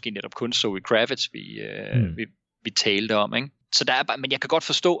var det måske netop kun Zoe Kravitz, vi talte om, ikke? Så der er bare, men jeg kan godt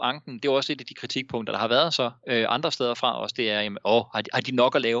forstå anken. Det er også et af de kritikpunkter, der har været så andre steder fra også. Det er, jamen, har de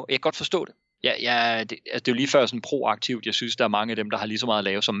nok at lave? Jeg kan godt forstå det. Det er jo lige før sådan proaktivt. Jeg synes, der er mange af dem, der har lige så meget at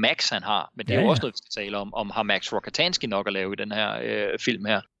lave, som Max han har. Men det er jo også noget, vi skal tale om har Max Rockatansky nok at lave i den her film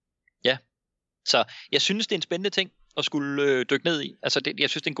her. Ja. Så jeg synes, det er en spændende ting. at skulle dykke ned i. Altså, jeg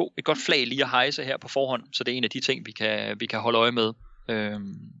synes, det er et godt flag lige at hejse her på forhånd, så det er en af de ting, vi kan holde øje med.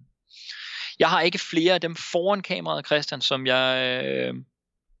 Jeg har ikke flere af dem foran kameraet, Christian, som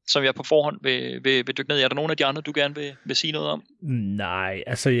jeg på forhånd vil dykke ned i. Er der nogle af de andre, du gerne vil sige noget om? Nej,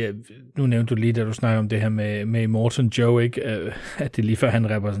 altså nu nævnte du lige, da du snakker om det her med Immortan Joe, ikke? At det lige før han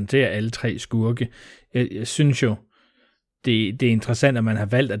repræsenterer alle 3 skurke. Jeg synes jo, det er interessant, at man har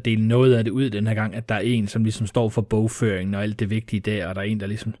valgt at dele noget af det ud den her gang, at der er en, som ligesom står for bogføringen og alt det vigtige der, og der er en, der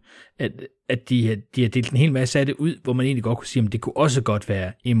ligesom, at de har delt en hel masse af det ud, hvor man egentlig godt kunne sige, at det kunne også godt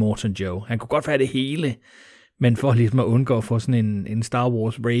være Immortan Joe. Han kunne godt være det hele, men for ligesom at undgå at få sådan en Star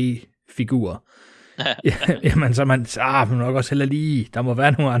Wars Rey-figur, jamen så man nok også heller lige, der må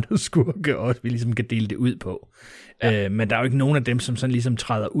være nogle andre skurke også, vi ligesom kan dele det ud på. Ja. Men der er jo ikke nogen af dem, som sådan ligesom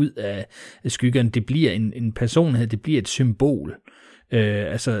træder ud af skyggerne. Det bliver en personlighed, det bliver et symbol.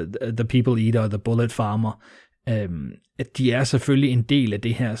 Altså The People Eater og The Bullet Farmer. At de er selvfølgelig en del af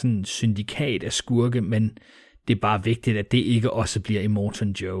det her sådan syndikat af skurke, men det er bare vigtigt, at det ikke også bliver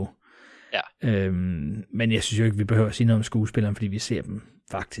Immortan Joe. Ja. Men jeg synes jo ikke, vi behøver at sige noget om skuespilleren, fordi vi ser dem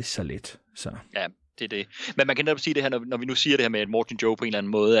faktisk så lidt. Så. Ja, det er det. Men man kan netop sige det her, når vi nu siger det her med, at Immortan Joe på en eller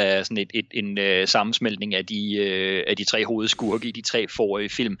anden måde er sådan en sammensmeltning af de 3 hovedskurke i de 3 forrige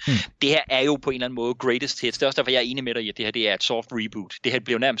film. Det her er jo på en eller anden måde greatest hits. Det er også derfor, jeg er enig med dig i, at det her det er et soft reboot. Det her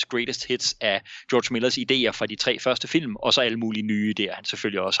bliver nærmest greatest hits af George Millers idéer fra de 3 første film, og så alle mulige nye idéer, han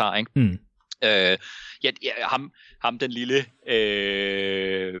selvfølgelig også har, ikke? Ham den lille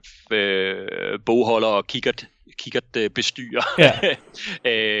bogholder og kikkert bestyrer. Ja.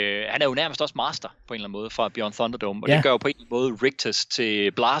 Han er jo nærmest også master på en eller anden måde fra Beyond Thunderdome, og det gør jo på en eller anden måde Rictus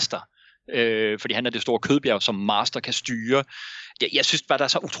til Blaster, fordi han er det store kødbjerg, som master kan styre. Jeg synes bare, der er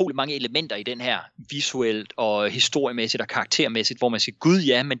så utrolig mange elementer i den her, visuelt og historiemæssigt og karaktermæssigt, hvor man siger, gud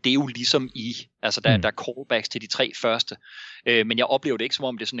ja, men det er jo ligesom altså der er callbacks til de 3 første. Men jeg oplever det ikke som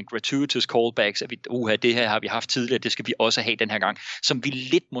om, det er sådan en gratuitous callbacks, at det her har vi haft tidligere, det skal vi også have den her gang, som vi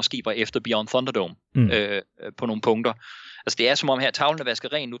lidt måske var efter Beyond Thunderdome på nogle punkter. Altså det er som om her, tavlen er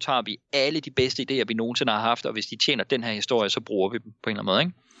vasket ren, nu tager vi alle de bedste idéer, vi nogensinde har haft, og hvis de tjener den her historie, så bruger vi dem på en eller anden måde,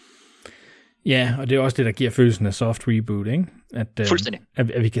 ikke? Ja, og det er også det, der giver følelsen af soft reboot, ikke? Fuldstændig.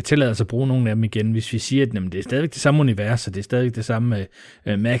 At vi kan tillade os at bruge nogle af dem igen, hvis vi siger, at det er stadigvæk det samme univers, og det er stadigvæk det samme,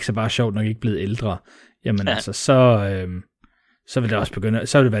 Max er bare sjovt nok ikke blevet ældre. Jamen altså, så vil det også begynde,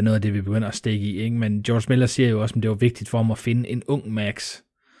 så vil det være noget af det, vi begynder at stikke i, ikke? Men George Miller siger jo også, at det var vigtigt for ham at finde en ung Max,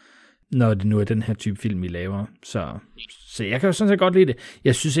 når det nu er den her type film, vi laver. Så jeg kan jo sådan set godt lide det.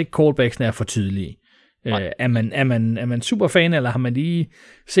 Jeg synes ikke, callbacksene er for tydelige. Er man superfan, eller har man lige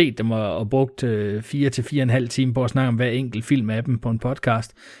set dem og brugt 4 til 4,5 timer på at snakke om hver enkelt film af dem på en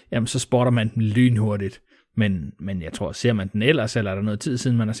podcast, jamen så spotter man den lynhurtigt. Men jeg tror, ser man den ellers, eller er der noget tid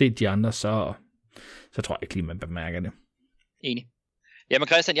siden, man har set de andre, så tror jeg ikke lige, man bemærker det. Enig. Jamen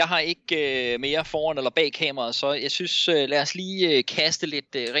Christian, jeg har ikke mere foran eller bag kameraet, så jeg synes, lad os lige kaste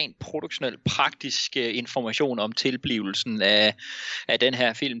lidt rent produktionel, praktisk information om tilblivelsen af den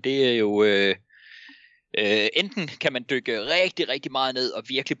her film. Det er jo... enten kan man dykke rigtig, rigtig meget ned og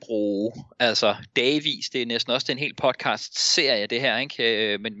virkelig bruge, altså dagvis, det er næsten også en hel podcast-serie det her,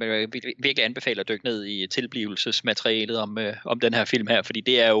 ikke? Men jeg vil virkelig anbefale at dykke ned i tilblivelsesmaterialet om den her film her, fordi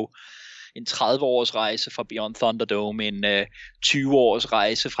det er jo en 30-års rejse fra Beyond Thunderdome, en 20-års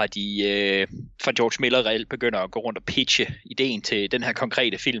rejse fra George Miller reelt begynder at gå rundt og pitche ideen til den her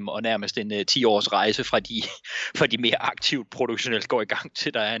konkrete film, og nærmest en 10-års rejse fra de mere aktivt produktionelt går i gang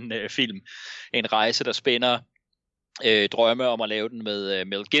til, der er en film. En rejse, der spænder drømme om at lave den med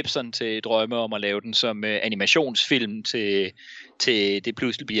Mel Gibson, til drømme om at lave den som animationsfilm, til det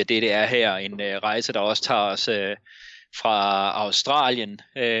pludselig bliver det er her. En rejse, der også tager os fra Australien,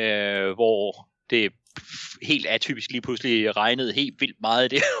 hvor det helt atypisk lige pludselig regnede helt vildt meget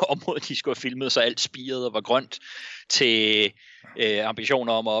i det område, de skulle have filmet, så alt spirede og var grønt, til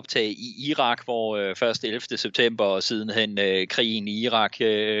ambitioner om at optage i Irak, hvor først 11. september og sidenhen krigen i Irak,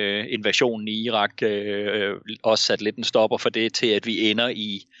 invasionen i Irak, også satte lidt en stopper for det, til at vi ender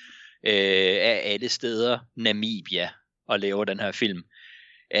i af alle steder Namibia og laver den her film.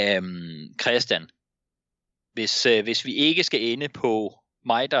 Christian, hvis vi ikke skal ende på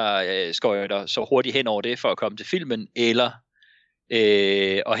mig, der skøjter så hurtigt hen over det for at komme til filmen,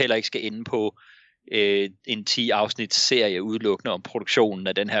 og heller ikke skal ende på en 10-afsnits serie udelukkende om produktionen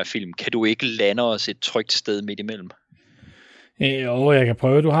af den her film, kan du ikke lande os et trygt sted midt imellem? Jo, jeg kan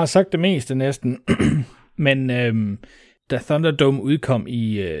prøve. Du har sagt det meste næsten. Men da Thunderdome udkom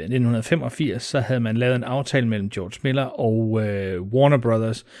i 1985, så havde man lavet en aftale mellem George Miller og Warner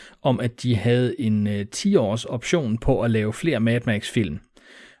Brothers om, at de havde en 10-års option på at lave flere Mad Max-film.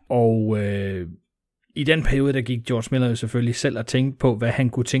 Og i den periode, der gik George Miller jo selvfølgelig selv og tænkte på, hvad han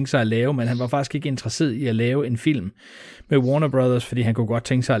kunne tænke sig at lave, men han var faktisk ikke interesseret i at lave en film med Warner Brothers, fordi han kunne godt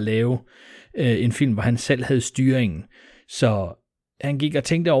tænke sig at lave en film, hvor han selv havde styringen. Så han gik og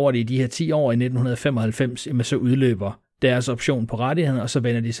tænkte over det i de her 10 år i 1995, jamen så udløber deres option på rettighederne, og så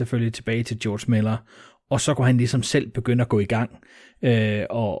vender de selvfølgelig tilbage til George Miller, og så kunne han ligesom selv begynde at gå i gang,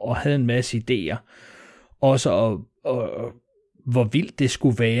 og havde en masse idéer, også og hvor vildt det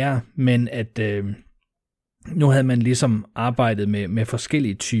skulle være, men at nu havde man ligesom arbejdet med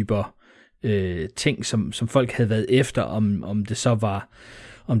forskellige typer ting, som folk havde været efter, om det så var,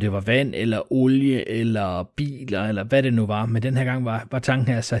 om det var vand, eller olie, eller biler, eller hvad det nu var. Men den her gang var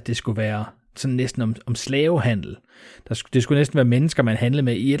tanken altså, at det skulle være sådan næsten om slavehandel. Det skulle næsten være mennesker, man handlede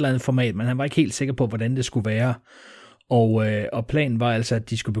med i et eller andet format, men han var ikke helt sikker på, hvordan det skulle være. Og planen var altså, at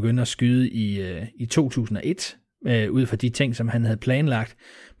de skulle begynde at skyde i 2001, ud fra de ting, som han havde planlagt.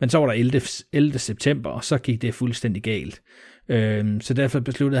 Men så var der 11. september, og så gik det fuldstændig galt. Så derfor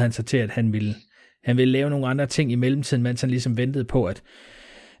besluttede han sig til, at han ville lave nogle andre ting i mellemtiden, mens han ligesom ventede på,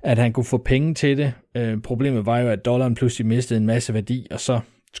 at han kunne få penge til det. Problemet var jo, at dollaren pludselig mistede en masse værdi, og så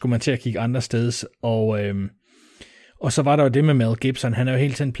skulle man til at kigge andre steder. Og så var der jo det med Mel Gibson. Han har jo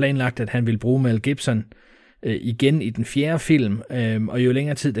hele tiden planlagt, at han ville bruge Mel Gibson igen i den 4. film, og jo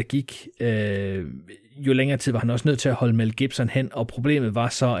længere tid der gik, jo længere tid var han også nødt til at holde Mel Gibson hen, og problemet var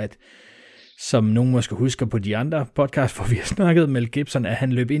så, at som nogen måske husker på de andre podcasts, hvor vi har snakket Mel Gibson, at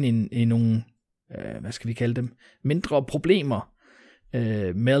han løb ind i nogle, hvad skal vi kalde dem, mindre problemer.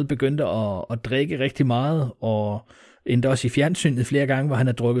 Mel begyndte at drikke rigtig meget, og endte også i fjernsynet flere gange, hvor han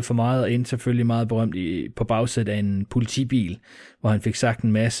har drukket for meget, og endte selvfølgelig meget berømt på bagsædet af en politibil, hvor han fik sagt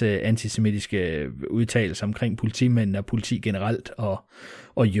en masse antisemitiske udtalelser omkring politimænd og politi generelt,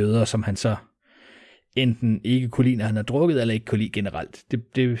 og jøder, som han så enten ikke kunne lide, når han har drukket, eller ikke kunne lide generelt.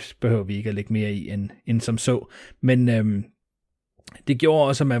 Det behøver vi ikke at lægge mere i, end som så. Men det gjorde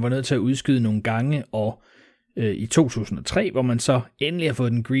også, at man var nødt til at udskyde nogle gange, og i 2003, hvor man så endelig har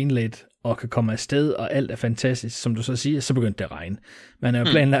fået den greenlit, og kan komme afsted, og alt er fantastisk, som du så siger, så begyndte det at regne. Man har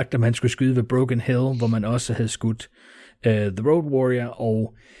jo planlagt, at man skulle skyde ved Broken Hill, hvor man også havde skudt The Road Warrior,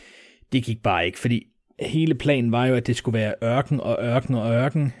 og det gik bare ikke, fordi hele planen var jo, at det skulle være ørken og ørken og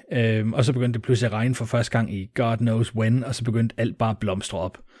ørken, og så begyndte det pludselig at regne for første gang i God knows when, og så begyndte alt bare at blomstre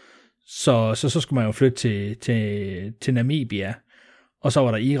op. Så skulle man jo flytte til Namibia, og så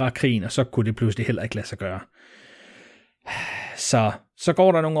var der Irak-krigen, og så kunne det pludselig heller ikke lade sig gøre. Så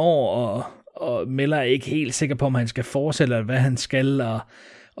går der nogle år, og Miller er ikke helt sikker på, om han skal fortsætte, eller hvad han skal,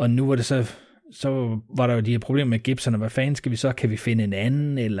 og nu var det så var der jo de her problemer med Gibson, og hvad fanden skal vi så? Kan vi finde en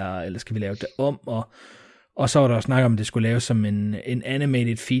anden, eller skal vi lave det om? Og så var der også snak om, at det skulle laves som en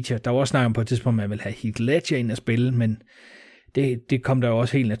animated feature. Der var også snak om på et tidspunkt, at man ville have Heath Ledger ind at spille, men det kom der jo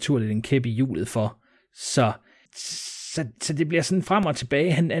også helt naturligt en kæp i hjulet for. Så det bliver sådan frem og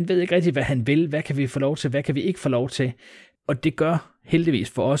tilbage. Han ved ikke rigtig, hvad han vil. Hvad kan vi få lov til? Hvad kan vi ikke få lov til? Og det gør heldigvis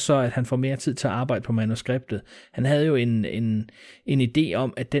for os så, at han får mere tid til at arbejde på manuskriptet. Han havde jo en idé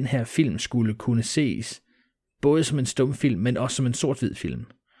om, at den her film skulle kunne ses både som en stumfilm, men også som en sort-hvid film.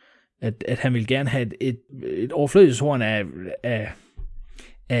 At han ville gerne have et overflødighedshorn af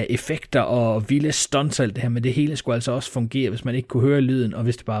effekter og vilde stunts og alt det her, men det hele skulle altså også fungere, hvis man ikke kunne høre lyden, og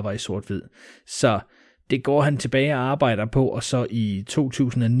hvis det bare var i sort-hvid. Så det går han tilbage og arbejder på, og så i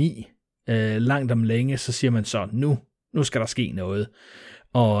 2009, langt om længe, så siger man så, nu skal der ske noget.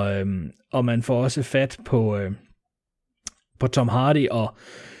 Og man får også fat på Tom Hardy, og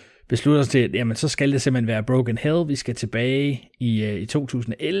beslutter sig til, at jamen, så skal det simpelthen være Broken Hill, vi skal tilbage i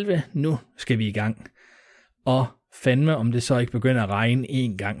 2011, nu skal vi i gang. Og fandme, om det så ikke begynder at regne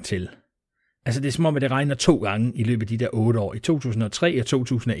en gang til. Altså det er som om, at det regner 2 gange i løbet af de der 8 år, i 2003 og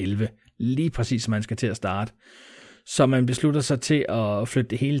 2011, lige præcis som man skal til at starte. Så man beslutter sig til at flytte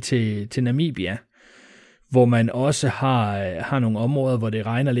det hele til Namibia, hvor man også har nogle områder, hvor det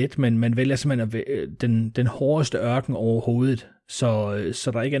regner lidt, men man vælger simpelthen den hårdeste ørken overhovedet,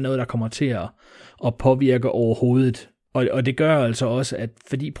 så der ikke er noget, der kommer til at påvirke overhovedet. Og det gør altså også, at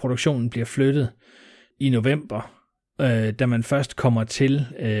fordi produktionen bliver flyttet i november, da man først kommer til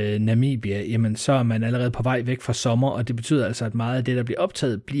Namibia, jamen så er man allerede på vej væk fra sommer, og det betyder altså, at meget af det, der bliver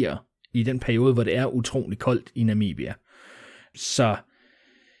optaget, bliver i den periode, hvor det er utrolig koldt i Namibia. Så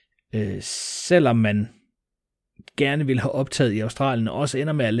selvom man gerne vil have optaget i Australien, og også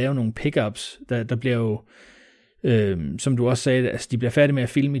ender med at lave nogle pickups, der bliver jo, som du også sagde, altså de bliver færdige med at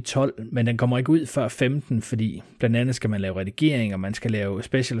filme i 12, men den kommer ikke ud før 15, fordi blandt andet skal man lave redigering, og man skal lave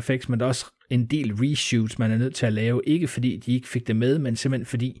special effects, men der er også en del reshoots, man er nødt til at lave, ikke fordi de ikke fik det med, men simpelthen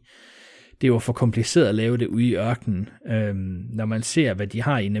fordi det var for kompliceret at lave det ude i ørkenen. Når man ser, hvad de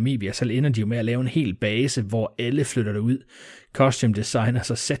har i Namibia, så ender de jo med at lave en hel base, hvor alle flytter derud. Costume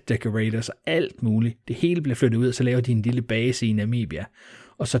designers og set decorators og alt muligt. Det hele bliver flyttet ud, og så laver de en lille base i Namibia.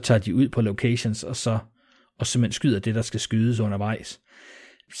 Og så tager de ud på locations, og simpelthen skyder det, der skal skydes undervejs.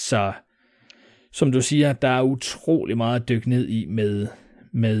 Så som du siger, der er utrolig meget at dykke ned i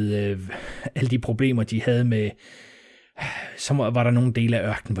med alle de problemer, de havde med. Så var der nogle dele af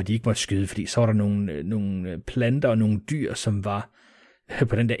ørkenen, hvor de ikke måtte skyde, fordi så var der nogle planter og nogle dyr, som var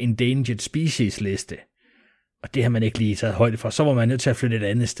på den der endangered species liste. Og det har man ikke lige taget højde for. Så var man nødt til at flytte et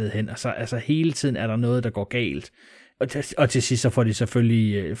andet sted hen. Og så altså hele tiden er der noget, der går galt. Og til sidst så får de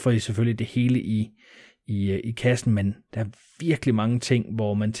selvfølgelig det hele i kassen, men der er virkelig mange ting,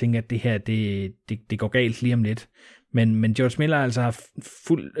 hvor man tænker, at det her, det går galt lige om lidt. Men George Miller har altså haft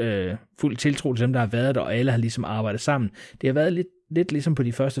fuld tiltro til dem, der har været der, og alle har ligesom arbejdet sammen. Det har været lidt ligesom på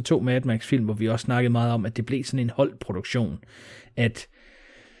de første 2 Mad Max-film, hvor vi også snakkede meget om, at det blev sådan en holdproduktion. At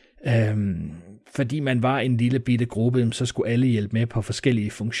fordi man var en lille bitte gruppe, så skulle alle hjælpe med på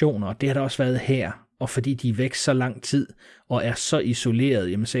forskellige funktioner, og det har der også været her. Og fordi de er væk så lang tid, og er så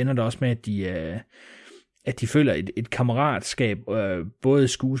isoleret, jamen så ender det også med, at de føler et kammeratskab, både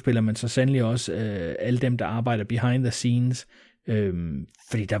skuespillere, men så sandelig også alle dem, der arbejder behind the scenes,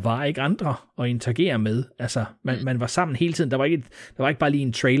 fordi der var ikke andre at interagere med. Altså, man var sammen hele tiden. Der var ikke bare lige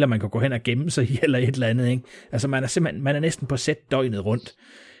en trailer, man kunne gå hen og gemme sig i, eller et eller andet, ikke? Altså, man er næsten på sæt døgnet rundt,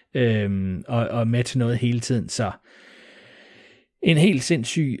 og med til noget hele tiden. Så en helt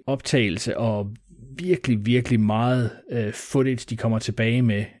sindssyg optagelse, og virkelig, virkelig meget footage, de kommer tilbage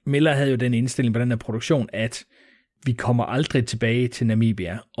med. Miller havde jo den indstilling på den her produktion, at vi kommer aldrig tilbage til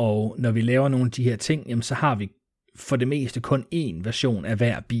Namibia, og når vi laver nogle af de her ting, jamen, så har vi for det meste kun én version af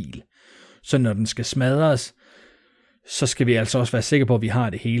hver bil. Så når den skal smadres, så skal vi altså også være sikre på, at vi har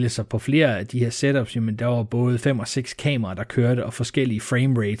det hele. Så på flere af de her setups, jamen, der var både 5 og 6 kameraer, der kørte, og forskellige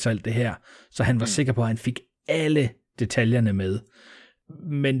frame rates og alt det her. Så han var sikker på, at han fik alle detaljerne med.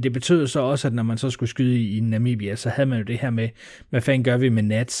 Men det betød så også, at når man så skulle skyde i Namibia, så havde man jo det her med, hvad fanden gør vi med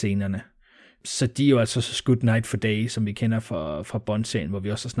natscenerne? Så de er jo altså så skudt night for day, som vi kender fra Bond-serien, hvor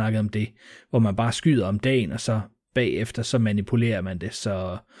vi også har snakket om det, hvor man bare skyder om dagen, og så bagefter så manipulerer man det,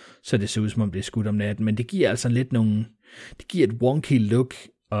 så det ser ud som om det er skudt om natten. Men det giver altså lidt det giver et wonky look,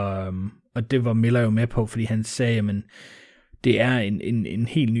 og det var Miller jo med på, fordi han sagde, jamen, det er en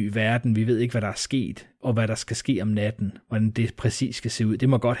helt ny verden. Vi ved ikke, hvad der er sket, og hvad der skal ske om natten, hvordan det præcis skal se ud. Det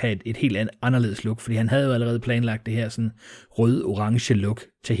må godt have et helt anderledes look, fordi han havde jo allerede planlagt det her sådan rød-orange look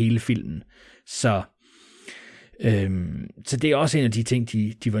til hele filmen. Så det er også en af de ting,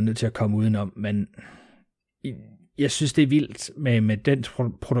 de var nødt til at komme udenom, men jeg synes, det er vildt med den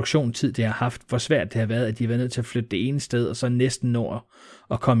produktionstid, det har haft, hvor svært det har været, at de har været nødt til at flytte det ene sted, og så næsten nå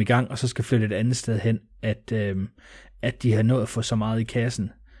at komme i gang, og så skal flytte et andet sted hen, at de har nået at få så meget i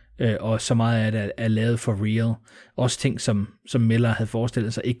kassen, og så meget af det er lavet for real. Også ting, som Miller havde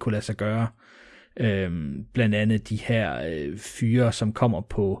forestillet sig ikke kunne lade sig gøre. Blandt andet de her fyre, som kommer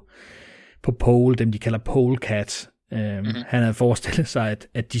på pole, dem de kalder polecats. Han havde forestillet sig,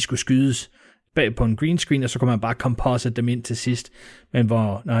 at de skulle skydes bag på en green screen, og så kunne man bare composite dem ind til sidst. Men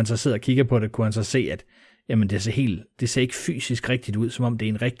når han så sidder og kigger på det, kunne han så se, at jamen, det ser ikke fysisk rigtigt ud, som om det er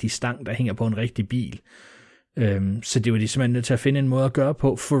en rigtig stang, der hænger på en rigtig bil. Så det var de simpelthen nødt til at finde en måde at gøre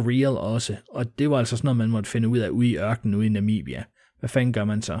på, for real også. Og det var altså sådan noget, man måtte finde ud af ude i ørkenen, ude i Namibia. Hvad fanden gør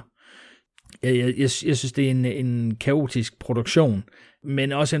man så? Jeg synes, det er en kaotisk produktion,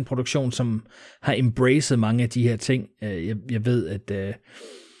 men også en produktion, som har embraced mange af de her ting. Jeg ved,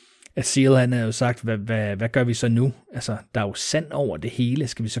 at Seal, han har jo sagt, hvad gør vi så nu? Altså, der er jo sand over det hele.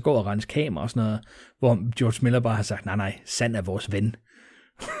 Skal vi så gå og rense kamera og sådan noget? Hvor George Miller bare har sagt, nej, sand er vores ven.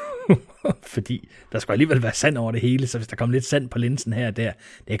 Fordi der skal alligevel være sand over det hele, så hvis der kommer lidt sand på linsen her og der,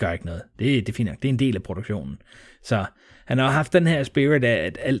 det gør ikke noget. Det er fint nok. Det er en del af produktionen. Så han har haft den her spirit af,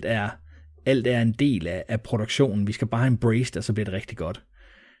 at alt er en del af produktionen. Vi skal bare embrace det, og så bliver det rigtig godt.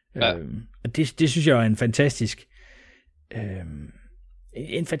 Ja. Og det synes jeg er en fantastisk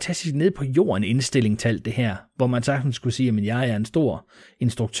ned på jorden indstilling til alt det her, hvor man sagtens skulle sige, at jeg er en stor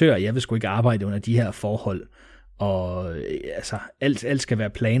instruktør, jeg vil sgu ikke arbejde under de her forhold. Og altså, alt skal være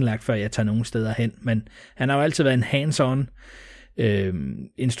planlagt, før jeg tager nogen steder hen. Men han har jo altid været en hands-on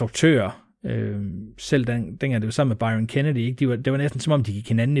instruktør. Selv dengang det var sammen med Byron Kennedy, ikke? Det var næsten som om, de gik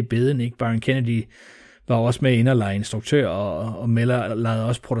hinanden i beden. Ikke? Byron Kennedy var også med ind og lege instruktør, og Miller legede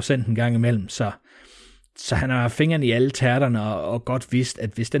også producent en gang imellem. Så han har fingrene i alle tærterne, og godt vidst, at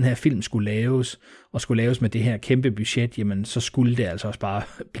hvis den her film skulle laves med det her kæmpe budget, jamen så skulle det altså også bare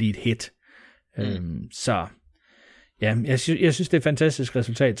blive et hit. Så Ja, jeg synes, det er et fantastisk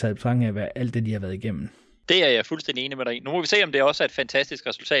resultat, taget i betragtning af alt det, de har været igennem. Det er jeg fuldstændig enig med dig i. Nu må vi se, om det også er et fantastisk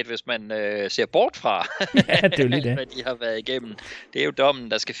resultat, hvis man ser bort fra, ja, det er jo lige det. hvad de har været igennem. Det er jo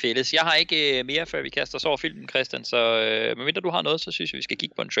dommen, der skal fældes. Jeg har ikke mere, før vi kaster os over filmen, Christian, så medmindre du har noget, så synes jeg, vi skal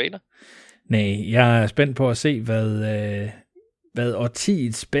kigge på en trailer. Nej, jeg er spændt på at se, hvad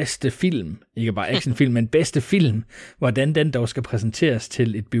årtiets bedste film, ikke bare actionfilm, men bedste film, hvordan den dog skal præsenteres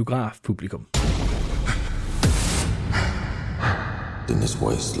til et biografpublikum. In this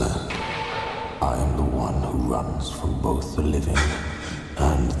wasteland, I am the one who runs from both the living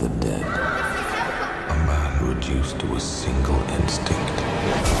and the dead. A man reduced to a single instinct.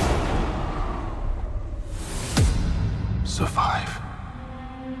 Survive.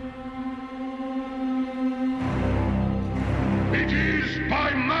 It is by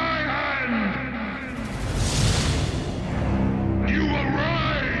my hand. You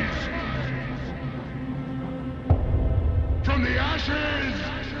arise from the ashes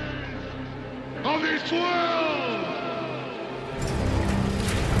of this world.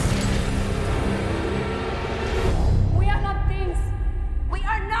 We are not things. We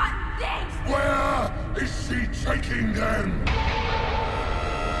are not things. Where is she taking them?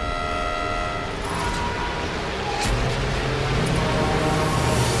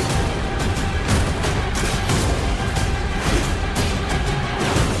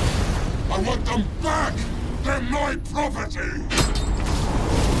 I want them back! They're my property!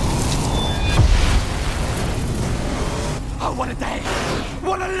 Oh, what a day!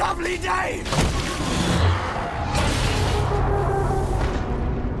 What a lovely day!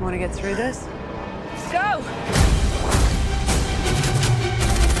 Want to get through this? Go!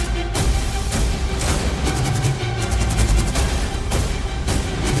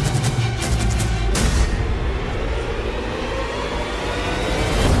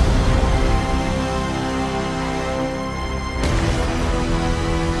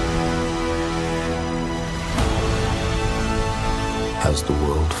 As the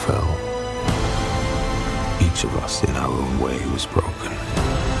world fell, each of us in our own way was broken.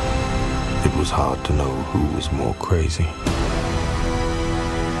 It was hard to know who was more crazy.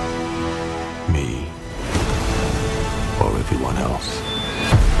 Me or everyone else.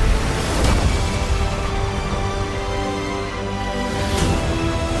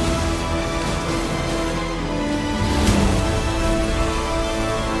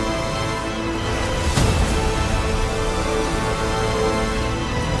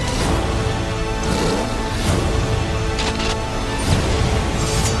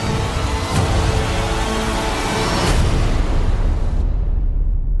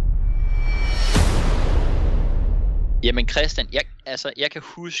 Jamen Christian, jeg kan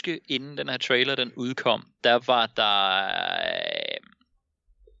huske, inden den her trailer den udkom, der var der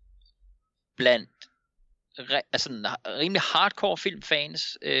blandt rimelig hardcore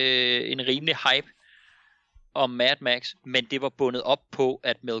filmfans en rimelig hype om Mad Max, men det var bundet op på,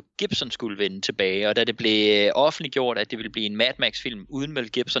 at Mel Gibson skulle vende tilbage, og da det blev offentliggjort, at det ville blive en Mad Max-film uden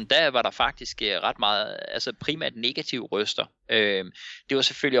Mel Gibson, der var der faktisk ret meget, altså primært negative røster. Det var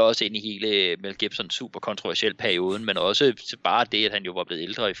selvfølgelig også ind i hele Mel Gibsons super kontroversielle perioden, men også bare det, at han jo var blevet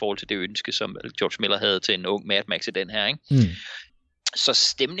ældre i forhold til det ønske, som George Miller havde til en ung Mad Max i den her, ikke? Mm. Så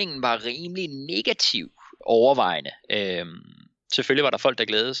stemningen var rimelig negativ overvejende. Selvfølgelig var der folk, der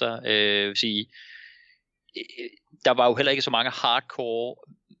glædede sig, vil sige, der var jo heller ikke så mange hardcore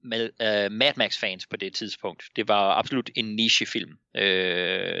Mad Max fans på det tidspunkt. Det var absolut en nichefilm.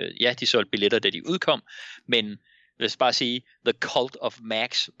 Ja, de solgte billetter, da de udkom, men lad os bare sige, The Cult of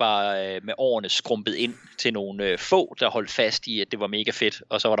Max var med årene skrumpet ind til nogle få, der holdt fast i, at det var mega fedt,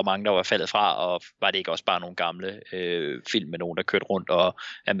 og så var der mange, der var faldet fra, og var det ikke også bare nogle gamle film med nogen, der kørte rundt, og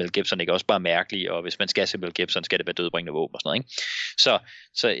er Mel Gibson ikke også bare mærkelig, og hvis man skal se Mel Gibson, skal det være dødbringende våben og sådan noget, ikke?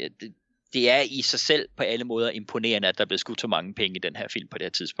 Så det er i sig selv på alle måder imponerende, at der blev skudt så mange penge i den her film på det her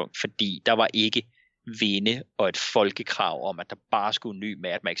tidspunkt, fordi der var ikke vinde og et folkekrav om, at der bare skulle en ny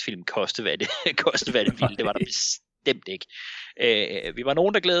Mad Max-film koste, hvad det ville. Det var der bestemt ikke. Vi var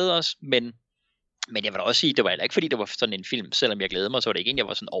nogen, der glædede os, men jeg vil da også sige, det var heller ikke, fordi det var sådan en film, selvom jeg glædede mig, så var det ikke en, jeg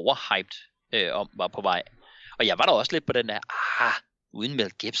var sådan overhyped om, var på vej. Og jeg var da også lidt på den der, uden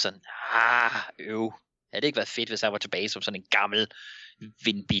Mel Gibson, havde det ikke været fedt, hvis jeg var tilbage som sådan en gammel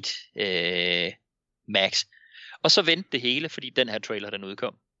vindbit Max. Og så vendte det hele, fordi den her trailer, den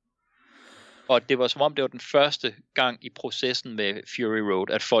udkom. Og det var som om, det var den første gang i processen med Fury Road,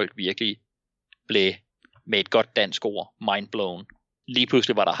 at folk virkelig blev, med et godt dansk ord, mindblown. Lige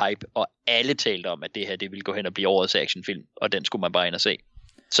pludselig var der hype, og alle talte om, at det her, det ville gå hen og blive årets actionfilm, og den skulle man bare ind og se.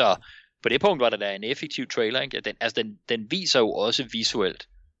 Så på det punkt var der en effektiv trailer, ikke? Den viser jo også visuelt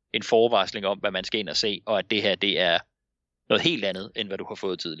en forvarsling om, hvad man skal ind og se, og at det her, det er noget helt andet, end hvad du har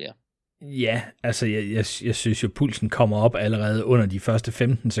fået tidligere. Ja, altså jeg synes jo, pulsen kommer op allerede under de første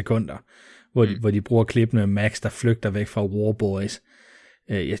 15 sekunder, hvor de bruger klip med Max, der flygter væk fra War Boys.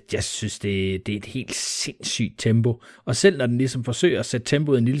 Jeg synes, det er et helt sindssygt tempo. Og selv når den ligesom forsøger at sætte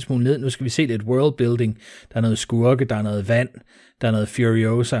tempoet en lille smule ned, nu skal vi se lidt worldbuilding, der er noget skurke, der er noget vand, der er noget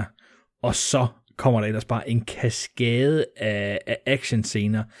Furiosa, og så kommer der ellers bare en kaskade af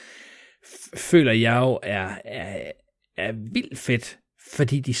actionscener, føler jeg jo er vildt fedt,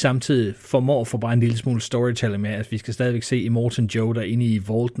 fordi de samtidig formår at få bare en lille smule storytelling med, at vi skal stadigvæk se Immortan Joe der inde i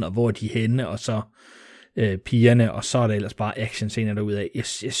Volten, og hvor er de henne, og så pigerne, og så er der ellers bare actionscener derudad. Jeg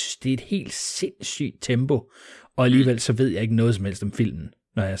synes, det er et helt sindssygt tempo, og alligevel så ved jeg ikke noget som helst om filmen,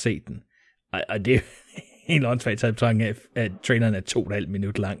 når jeg har set den. Og det er helt åndssvagt taget betragtning af, at traileren er 2,5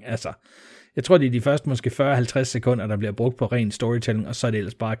 minutter lang. Altså, jeg tror, det er de første måske 40-50 sekunder, der bliver brugt på ren storytelling, og så er det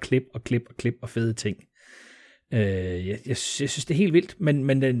ellers bare klip og fede ting. Jeg synes, det er helt vildt,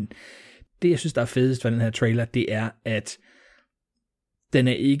 men det, jeg synes, der er fedest ved den her trailer, det er, at den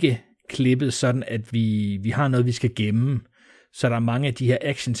er ikke klippet sådan, at vi har noget, vi skal gemme. Så der er mange af de her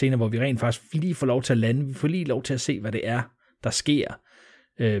action-scener, hvor vi rent faktisk lige får lov til at lande. Vi får lige lov til at se, hvad det er, der sker.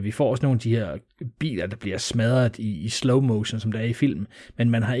 Vi får også nogle af de her biler, der bliver smadret i slow motion, som der er i filmen. Men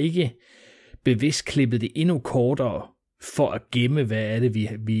man har ikke bevidst klippet det endnu kortere, for at gemme, hvad er det,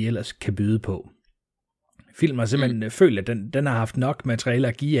 vi ellers kan byde på. Filmen har simpelthen følt, at den har haft nok materiale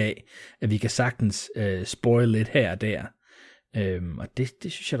at give af, at vi kan sagtens spoil lidt her og der. Og det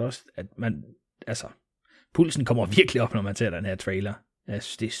synes jeg da også, at man, altså, pulsen kommer virkelig op, når man ser den her trailer. Jeg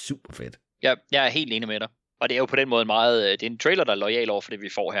synes, det er super fedt. Ja, jeg er helt enig med dig. Og det er jo på den måde meget, det er en trailer, der er loyal over for det, vi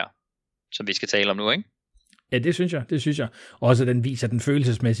får her, som vi skal tale om nu, ikke? Ja, det synes jeg. Og også, at den viser den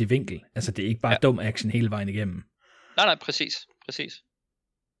følelsesmæssige vinkel. Altså, det er ikke bare dum action hele vejen igennem. Nej, præcis.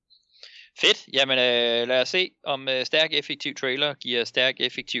 Fedt. Jamen, lad os se, om stærk effektiv trailer giver stærk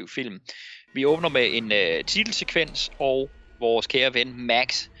effektiv film. Vi åbner med en titelsekvens, og vores kære ven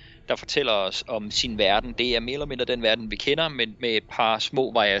Max, der fortæller os om sin verden. Det er mere eller mindre den verden, vi kender, men med et par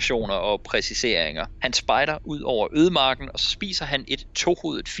små variationer og præciseringer. Han spejder ud over ødemarken, og så spiser han et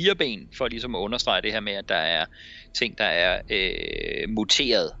tohovedet fireben, for ligesom at understrege det her med, at der er ting, der er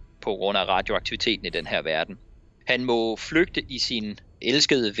muteret på grund af radioaktiviteten i den her verden. Han må flygte i sin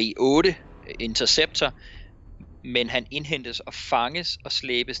elskede V8 Interceptor, men han indhentes og fanges og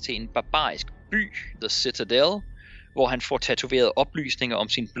slæbes til en barbarisk by, The Citadel, hvor han får tatoveret oplysninger om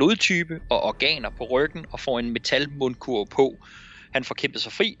sin blodtype og organer på ryggen og får en metalmundkurv på. Han får kæmpet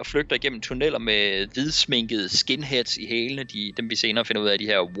sig fri og flygter igennem tunneller med hvidsminkede skinheads i hælene, dem vi senere finder ud af, de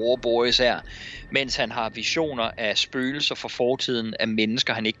her War Boys her, mens han har visioner af spøgelser fra fortiden, af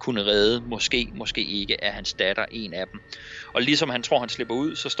mennesker han ikke kunne redde, måske ikke er hans datter en af dem. Og ligesom han tror han slipper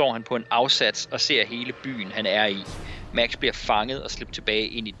ud, så står han på en afsats og ser hele byen han er i. Max bliver fanget og slæbt tilbage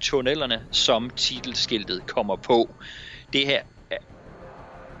ind i tunnellerne, som titelskiltet kommer på. Det her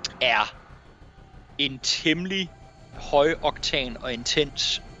er en temmelig højoktan og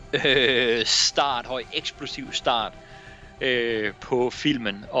intens høj eksplosiv start på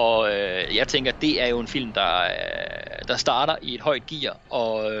filmen, og jeg tænker, det er jo en film, der starter i et højt gear,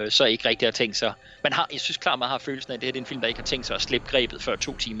 og så ikke rigtig har tænkt sig. Jeg synes klart, man har følelsen af, at det er en film, der ikke har tænkt sig at slippe grebet før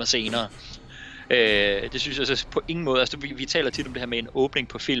 2 timer senere. Det synes jeg så på ingen måde. Altså, vi taler tit om det her med en åbning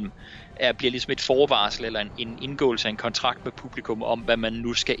på film, bliver ligesom et forvarsel eller en indgåelse af en kontrakt med publikum om, hvad man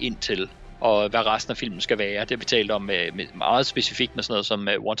nu skal ind til, og hvad resten af filmen skal være. Det har vi talt om med meget specifikt med sådan noget som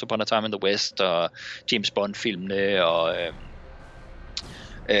Once Upon a Time in the West og James Bond-filmene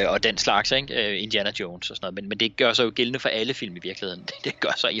og den slags, ikke? Indiana Jones og sådan noget. Men det gør sig jo gældende for alle film i virkeligheden. Det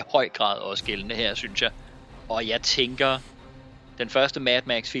gør sig i høj grad også gældende her, synes jeg. Og jeg tænker, den første Mad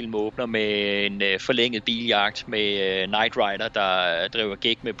Max-film åbner med en forlænget biljagt med Knight Rider, der driver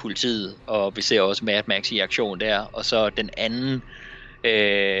gæk med politiet, og vi ser også Mad Max i aktion der. Og så den anden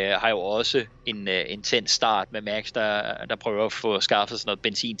har jo også en intens start med Max, der prøver at få skaffet sådan noget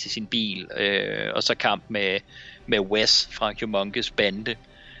benzin til sin bil, og så kamp med Wes fra Humongous bande.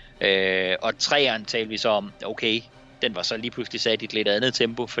 Og 3'eren talte vi så om, okay, den var så lige pludselig sat i et lidt andet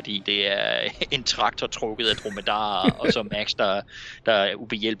tempo, fordi det er en traktor trukket af dromedarer, og så Max, der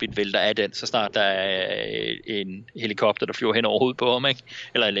ubehjælpeligt vælter af den, så snart der er en helikopter, der flyver hen over hovedet på ham, ikke?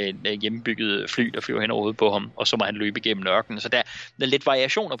 Eller en hjemmebygget fly, der flyver hen over hovedet på ham, og så må han løbe igennem ørkenen. Så der er lidt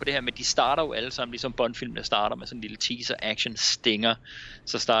variationer på det her, men de starter jo alle sammen, ligesom Bond-filmene starter med sådan en lille teaser-action-stinger,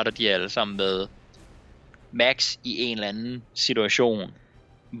 så starter de alle sammen med Max i en eller anden situation,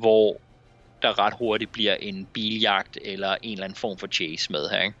 hvor der ret hurtigt bliver en biljagt eller en eller anden form for chase med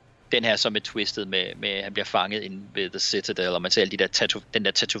her, ikke? Den her som er twistet med at han bliver fanget inde ved The Citadel, og man ser alle den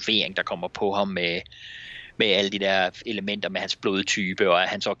der tatovering, der kommer på ham med med alle de der elementer med hans blodtype, og at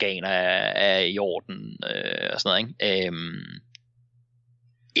hans organer er i orden, og sådan noget, ikke?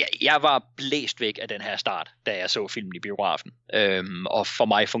 Jeg var blæst væk af den her start, da jeg så filmen i biografen. Og for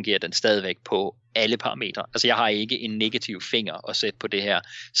mig fungerer den stadigvæk på alle parametre. Altså jeg har ikke en negativ finger at sætte på det her.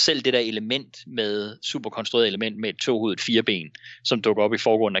 Selv det der element med, superkonstrueret element med et tohovedet fireben, som dukker op i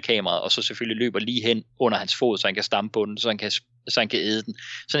forgrunden af kameraet, og så selvfølgelig løber lige hen under hans fod, så han kan stampe på den, så han kan æde den.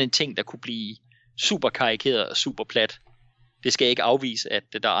 Sådan en ting, der kunne blive super karikeret og super plat. Det skal jeg ikke afvise, at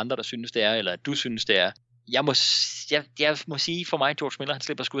der er andre, der synes det er, eller at du synes det er. Jeg må sige for mig, George Miller, han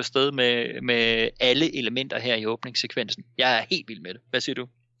slipper sgu afsted med alle elementer her i åbningssekvensen. Jeg er helt vild med det. Hvad siger du?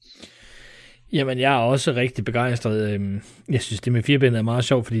 Jamen, jeg er også rigtig begejstret. Jeg synes, det med firebenet er meget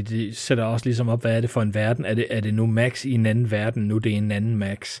sjovt, fordi det sætter også ligesom op, hvad er det for en verden? Er det nu Max i en anden verden? Nu det er en anden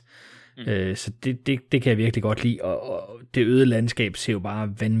Max. Så det kan jeg virkelig godt lide, og det øde landskab ser jo bare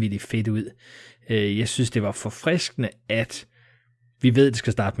vanvittigt fedt ud. Jeg synes, det var forfriskende, at vi ved, at det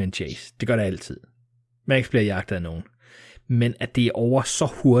skal starte med en chase. Det gør det altid. Max bliver jagtet af nogen. Men at det er over så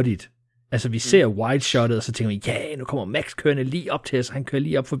hurtigt. Altså, vi ser wide-shottet, og så tænker vi, ja, nu kommer Max kørende lige op til os, han kører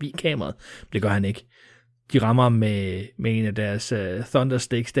lige op forbi kameraet. Det gør han ikke. De rammer med en af deres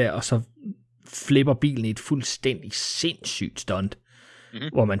thundersticks der, og så flipper bilen i et fuldstændig sindssygt stunt.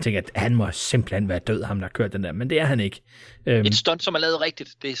 Hvor man tænker, at han må simpelthen være død, ham der har kørt den der, men det er han ikke. Et stunt, som er lavet rigtigt,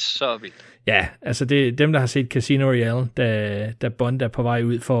 det er så vildt. Ja, altså det er dem, der har set Casino Royale, da Bond er på vej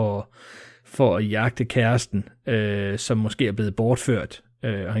ud for at jagte kæresten, som måske er blevet bortført,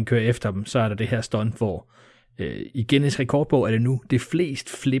 og han kører efter dem, så er der det her stunt, hvor i Guinness rekordbog er det nu det flest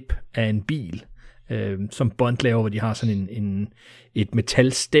flip af en bil, som Bond laver, hvor de har sådan et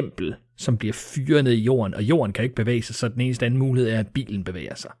metalstempel, som bliver fyret ned i jorden, og jorden kan ikke bevæge sig, så den eneste anden mulighed er, at bilen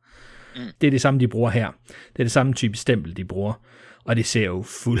bevæger sig. Det er det samme, de bruger her. Det er det samme type stempel, de bruger, og det ser jo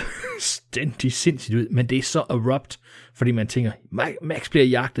fuldstændig sindssygt ud, men det er så abrupt, fordi man tænker, Max bliver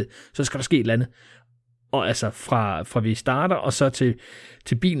jagtet, så skal der ske et eller andet. Og altså fra vi starter, og så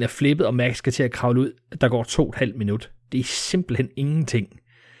til bilen er flippet, og Max skal til at kravle ud, der går 2,5 minut. Det er simpelthen ingenting.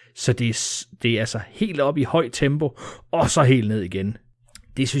 Så det er altså helt op i højt tempo, og så helt ned igen.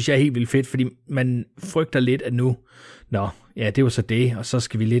 Det synes jeg er helt vildt fedt, fordi man frygter lidt, at nu, det var så det, og så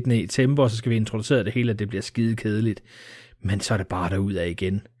skal vi lidt ned i tempo, og så skal vi introducere det hele, at det bliver skide kedeligt. Men så er det bare derudad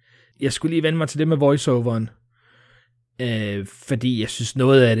igen. Jeg skulle lige vende mig til det med voiceoveren, fordi jeg synes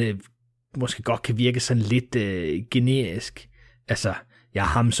noget af det måske godt kan virke sådan lidt generisk. Altså, jeg er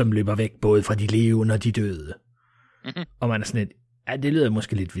ham, som løber væk både fra de levende og de døde. Og man er sådan lidt, det lyder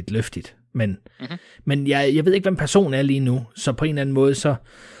måske lidt vidtløftigt, men jeg ved ikke, hvem personen er lige nu, så på en eller anden måde, så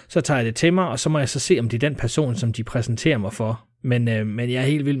tager jeg det til mig, og så må jeg så se, om det er den person, som de præsenterer mig for. Men jeg er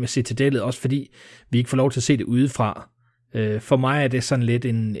helt vild med Citadellet, også fordi vi ikke får lov til at se det udefra. For mig er det sådan lidt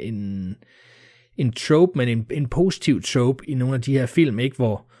en trope, men en positiv trope i nogle af de her film, ikke,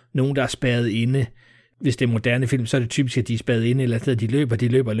 hvor nogen, der er spærret inde, hvis det er moderne film, så er det typisk, at de er spærret inde, eller at de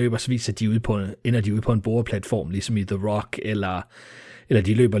løber, så viser de ender de ude på en boreplatform, ligesom i The Rock, eller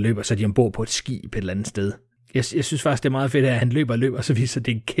de løber, så er de ombord på et skib et eller andet sted. Jeg synes faktisk, det er meget fedt, at han løber, så viser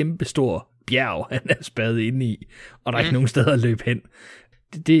det en kæmpe stor bjerg, han er spærret inde i, og der er ikke nogen steder at løbe hen.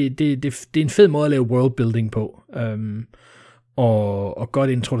 Det er en fed måde at lave worldbuilding på, og godt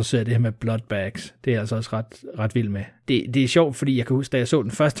introducere det her med blood bags. Det er jeg altså også ret vild med. Det er sjovt, fordi jeg kan huske, da jeg så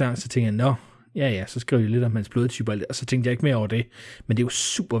den første gang, så tænkte jeg, ja, så skrev jeg lidt om hans blodtyper, og så tænkte jeg ikke mere over det. Men det er jo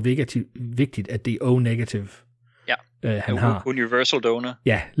super vigtigt, at det er O-negative. Ja, han har. Universal donor.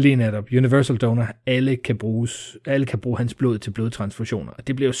 Ja, lige netop. Universal donor. Alle kan bruge hans blod til blodtransfusioner. Og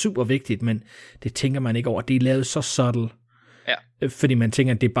det bliver jo super vigtigt, men det tænker man ikke over. Det er lavet så subtle. Ja. Fordi man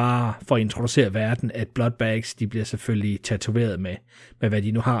tænker, at det er bare for at introducere verden, at blood bags, de bliver selvfølgelig tatoveret med hvad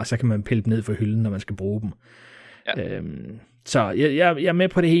de nu har, så kan man pille dem ned for hylden, når man skal bruge dem. Ja. Så jeg er med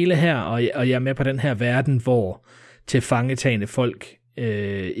på det hele her, og jeg er med på den her verden, hvor tilfangetagende folk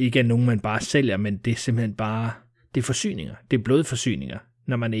ikke er nogen, man bare sælger, men det er simpelthen bare, det er forsyninger. Det er blodforsyninger.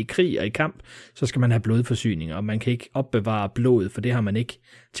 Når man er i krig og i kamp, så skal man have blodforsyninger, og man kan ikke opbevare blod, for det har man ikke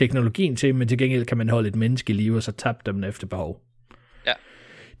teknologien til, men til gengæld kan man holde et menneske i live, og så tabe dem efter behov. Ja.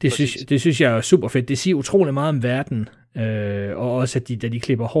 Det synes jeg er super fedt. Det siger utrolig meget om verden, og også at da de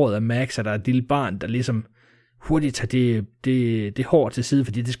klipper håret af Max, er der et lille barn, der ligesom hurtigt tager det hår til side,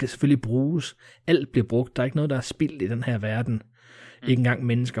 fordi det skal selvfølgelig bruges. Alt bliver brugt. Der er ikke noget, der er spildt i den her verden. Ikke engang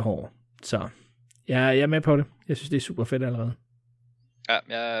menneskehår. Så jeg er med på det. Jeg synes, det er super fedt allerede. Ja,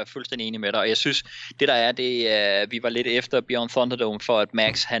 jeg er fuldstændig enig med dig, og jeg synes, det der er, vi var lidt efter Beyond Thunderdome, for at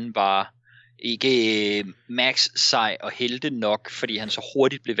Max, han var ikke Max sej og helte nok, fordi han så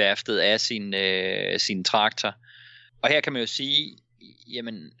hurtigt blev værftet af sin traktor. Og her kan man jo sige,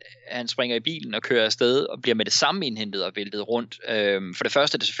 jamen, han springer i bilen og kører afsted, og bliver med det samme indhentet og væltet rundt. For det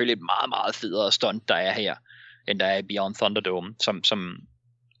første er det selvfølgelig et meget, meget federe stunt, der er her, end der er i Beyond Thunderdome, som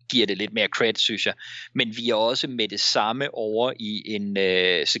giver det lidt mere credit, synes jeg. Men vi er også med det samme over i en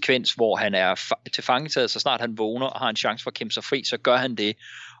sekvens, hvor han er tilfangetaget, så snart han vågner og har en chance for at kæmpe sig fri, så gør han det,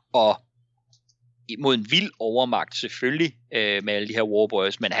 og mod en vild overmagt selvfølgelig med alle de her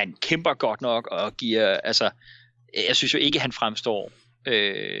warboys, men han kæmper godt nok og giver, altså, jeg synes jo ikke, han fremstår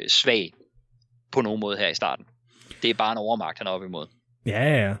svag på nogen måde her i starten. Det er bare en overmagt, han er op imod.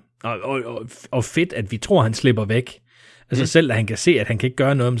 Ja. Og fedt, at vi tror, han slipper væk. Altså selv da han kan se, at han kan ikke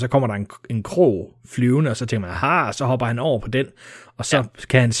gøre noget, men så kommer der en krog flyvende, og så tænker man, aha, så hopper han over på den, og så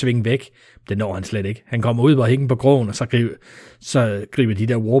kan han svinge væk. Det når han slet ikke. Han kommer ud på hækken på krogen, og så griber de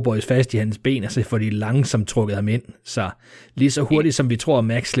der warboys fast i hans ben, og så får de langsomt trukket ham ind. Så lige så hurtigt, som vi tror, at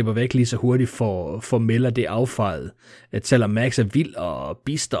Max slipper væk, lige så hurtigt får Miller det affejet. At selvom Max er vild og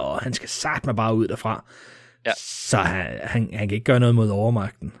bister, og han skal satme bare ud derfra, så han kan ikke gøre noget mod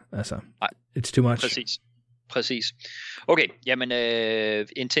overmagten. Altså, it's too much. Præcis. Okay, jamen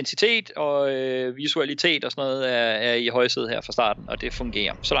intensitet og visualitet og sådan noget er i højsædet her fra starten, og det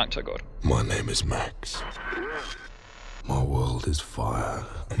fungerer. Så langt, så godt. My name is Max. My world is fire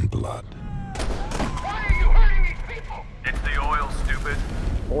and blood. Why are you hurting these people? It's the oil, stupid.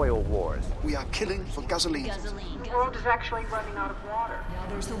 Oil wars. We are killing for gasoline. The world is actually running out of water. Now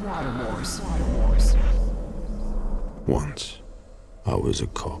there's the water wars. Once, I was a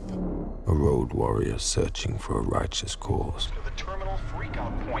cop, a road warrior searching for a righteous cause. To the terminal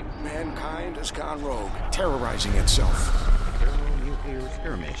freakout point. Mankind has gone rogue, terrorizing itself. Thermonuclear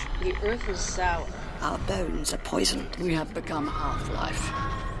skirmish. The earth is sour. Our bones are poisoned. We have become half-life.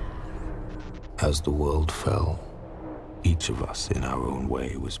 As the world fell, each of us in our own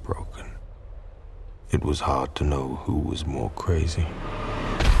way was broken. It was hard to know who was more crazy.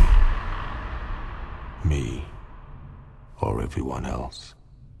 Me or everyone else.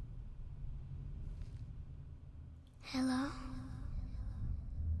 Hello?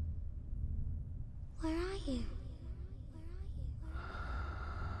 Where are you?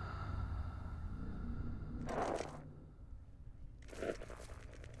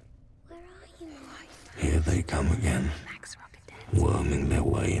 Where are you? Here they come again, worming their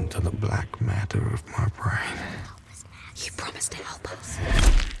way into the black matter of my brain. You promised to help us.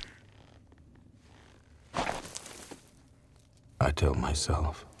 I tell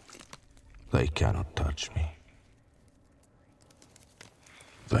myself, they cannot touch me.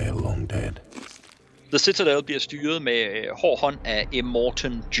 They are long dead. The Citadel bliver styret med hård hånd af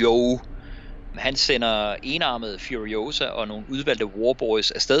Immortan Joe. Han sender enarmede Furiosa og nogle udvalgte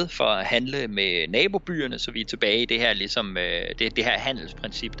warboys afsted for at handle med nabobyerne, så vi er tilbage i det her, ligesom, det her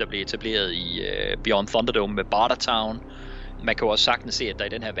handelsprincip, der blev etableret i Beyond Thunderdome med Bartertown. Man kan jo også sagtens se, at der i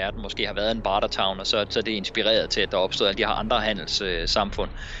den her verden måske har været en Bartertown, og så er det inspireret til, at der opstod alle de her andre handelssamfund.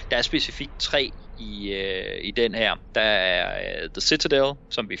 Der er specifikt 3 i den her. Der er The Citadel,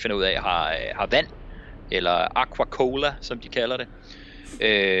 som vi finder ud af har vand, eller Aquacola, som de kalder det.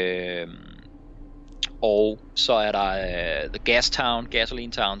 Og så er der The Gas Town,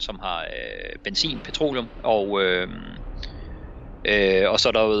 Gasoline Town, som har benzin, petroleum, og så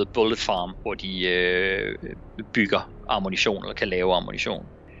er der jo The Bullet Farm, hvor de bygger ammunition, eller kan lave ammunition.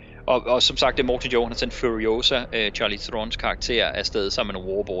 Og som sagt, det er Morten Joe, han har sendt Furiosa, Charlie Therons karakter, afsted sammen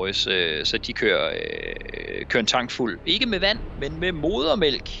med Warboys, så de kører en tank fuld, ikke med vand, men med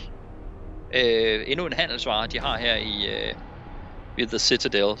modermælk. Endnu en handelsvare, de har her i The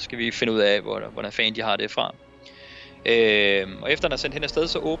Citadel. Skal vi finde ud af, hvordan fanden de har det fra. Og efter han er sendt hen afsted,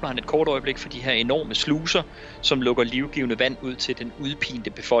 så åbner han et kort øjeblik for de her enorme sluser, som lukker livgivende vand ud til den udpinte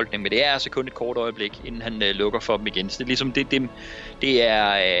befolkning. Men det er altså kun et kort øjeblik, inden han lukker for dem igen. Så det er ligesom det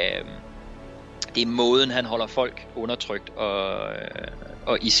er måden, han holder folk undertrykt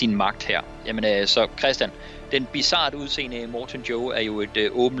og i sin magt her. Jamen så Christian, den bizarrt udseende Morten Joe er jo et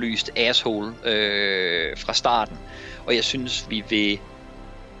åbenlyst asshole fra starten. Og jeg synes, vi ved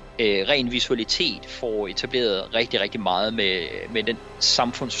ren visualitet får etableret rigtig, rigtig meget med den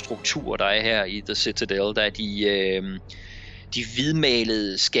samfundsstruktur, der er her i The Citadel. Der er de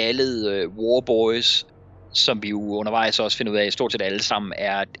hvidmalede, skaldede warboys, som vi jo undervejs også finder ud af, stort set alle sammen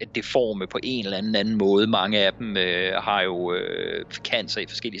er deforme på en eller anden måde. Mange af dem har jo cancer i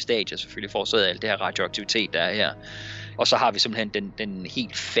forskellige stadier, selvfølgelig forårsaget af alt det her radioaktivitet, der er her. Og så har vi simpelthen den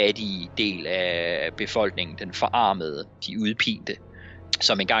helt fattige del af befolkningen, den forarmede, de udpinte,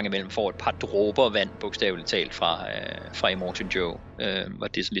 som en gang imellem får et par dråber vand, bogstaveligt talt, fra Immortan Joe.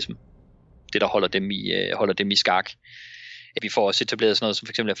 Og det er ligesom det, der holder dem i skak. Vi får også etableret sådan noget som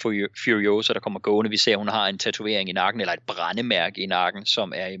for eksempel Furiosa, der kommer gående. Vi ser, at hun har en tatovering i nakken, eller et brændemærke i nakken,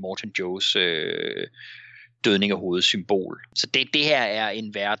 som er Immortan Joes dødning af hovedet symbol. Så det her er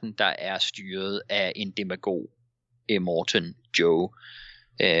en verden, der er styret af en demagog, Immortan Joe.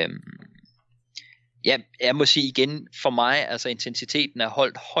 Ja, jeg må sige igen, for mig, altså intensiteten er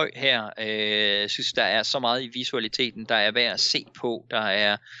holdt høj her. Jeg synes, der er så meget i visualiteten, der er værd at se på. Der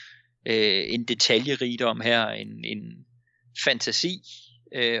er en detaljerigdom her, en fantasi,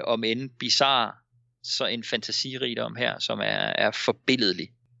 om end bizarre, så en fantasirigdom her, som er forbilledlig.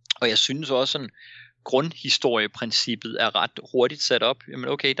 Og jeg synes også, sådan grundhistorieprincippet er ret hurtigt sat op. Jamen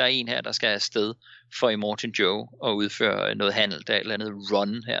okay, der er en her, der skal afsted for Immortan Joe og udføre noget handel, der er et eller andet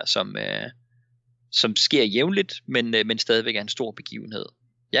run her, som sker jævnligt, men stadigvæk er en stor begivenhed.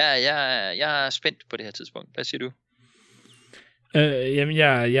 Jeg er spændt på det her tidspunkt. Hvad siger du? Jamen,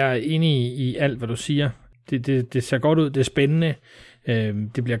 jeg er enig i alt, hvad du siger. Det ser godt ud, det er spændende.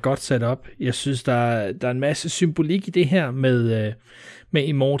 Det bliver godt sat op. Jeg synes, der er en masse symbolik i det her med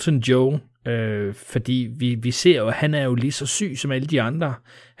Immortan Joe. Fordi vi ser jo, at han er jo lige så syg som alle de andre.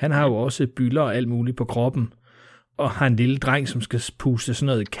 Han har jo også bylder og alt muligt på kroppen. Og har en lille dreng, som skal puste sådan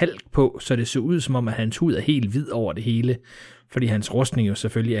noget kalk på, så det ser ud som om, at hans hud er helt hvid over det hele. Fordi hans rustning jo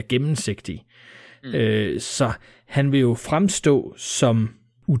selvfølgelig er gennemsigtig. Så han vil jo fremstå som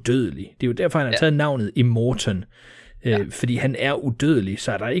udødelig. Det er jo derfor, han har taget navnet Immortan. Fordi han er udødelig,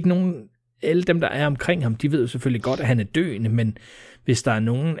 så er der ikke nogen... Alle dem, der er omkring ham, de ved jo selvfølgelig godt, at han er døende, men hvis der er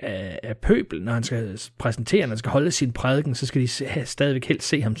nogen af pøbel, når han skal præsentere, når han skal holde sin prædiken, så skal de stadigvæk helst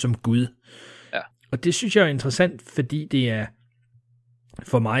se ham som Gud. Ja. Og det synes jeg er interessant, fordi det er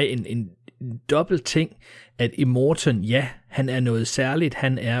for mig en dobbelt ting, at Immortan, ja, han er noget særligt,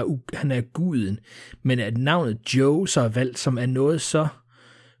 han er guden, men at navnet Joe så er valgt, som er noget så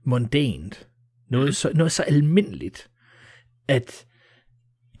mondant, noget så almindeligt, at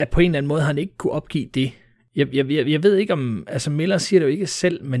på en eller anden måde han ikke kunne opgive det. Jeg ved ikke om, altså Miller siger det jo ikke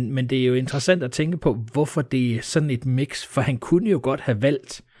selv, men det er jo interessant at tænke på, hvorfor det er sådan et mix, for han kunne jo godt have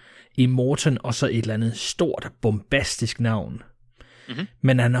valgt Immortan og så et eller andet stort, bombastisk navn. Mm-hmm.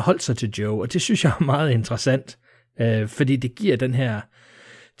 Men han har holdt sig til Joe, og det synes jeg er meget interessant, fordi det giver den her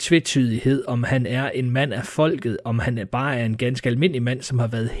tvetydighed, om han er en mand af folket, om han bare er en ganske almindelig mand, som har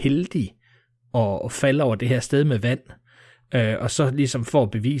været heldig og falder over det her sted med vand. Og så ligesom for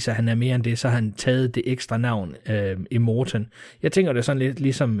at bevise, at han er mere end det, så har han taget det ekstra navn, Immortan. Jeg tænker, det er sådan lidt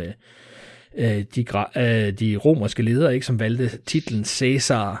ligesom de romerske ledere, ikke, som valgte titlen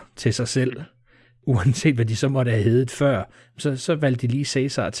Caesar til sig selv, uanset hvad de så måtte have heddet før, så valgte de lige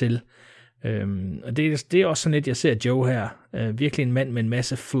Caesar til. Og det er også sådan lidt, jeg ser Joe her. Virkelig en mand med en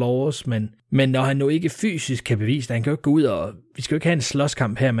masse flaws, men når han nu ikke fysisk kan bevise det, han kan jo ikke gå ud og... Vi skal jo ikke have en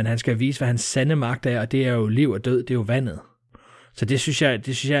slåskamp her, men han skal vise, hvad hans sande magt er, og det er jo liv og død, det er jo vandet. Så det synes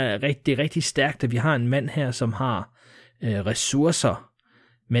jeg er rigtig stærkt, at vi har en mand her, som har ressourcer,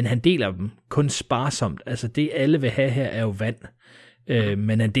 men han deler dem kun sparsomt. Altså det alle vil have her er jo vand,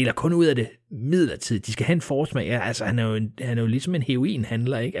 men han deler kun ud af det midlertidigt. De skal have en forsmag. Ja, altså han er jo ligesom en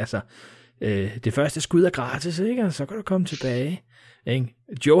heroinhandler, ikke? Altså det første skud er gratis, ikke? Og så kan du komme tilbage. Ikke?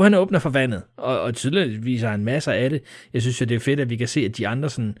 Joe han åbner for vandet, og tydeligt viser han masser af det. Jeg synes jo, det er fedt, at vi kan se, at de andre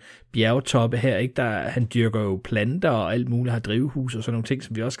sådan bjergtoppe her, ikke? Han dyrker jo planter og alt muligt, har drivhus og sådan nogle ting,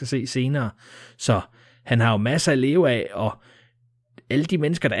 som vi også skal se senere. Så han har jo masser at leve af, og alle de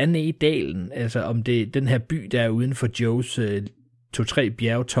mennesker, der er nede i dalen, altså om det er den her by, der er uden for Joes 2-3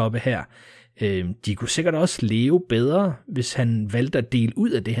 bjergtoppe her, de kunne sikkert også leve bedre, hvis han valgte at dele ud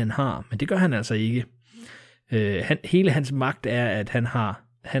af det, han har, men det gør han altså ikke. Hele hans magt er, at han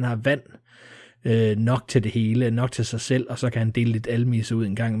har vand nok til det hele, nok til sig selv, og så kan han dele lidt almisse ud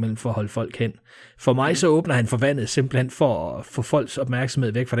en gang imellem for at holde folk hen. For mig så åbner han for vandet simpelthen for at få folks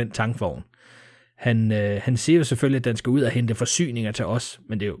opmærksomhed væk fra den tankvogn. Han siger jo selvfølgelig, at den skal ud og hente forsyninger til os,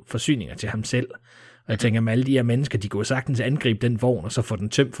 men det er jo forsyninger til ham selv. Og jeg tænker, at alle de her mennesker, de kunne sagtens angribe den vogn, og så få den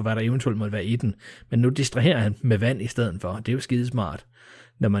tømt for, hvad der eventuelt måtte være i den. Men nu distraherer han med vand i stedet for. Det er jo skidesmart,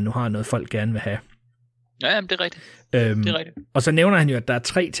 når man nu har noget, folk gerne vil have. Ja, jamen, det er rigtigt. Det er rigtigt. Og så nævner han jo, at der er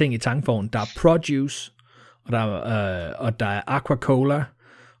 3 ting i tankvognen. Der er produce, og der er aquacola,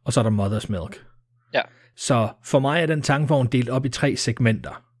 og så er der mother's milk. Ja. Så for mig er den tankvogn delt op i 3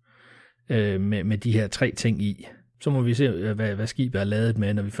 segmenter, med de her 3 ting i. Så må vi se, hvad skibet er lavet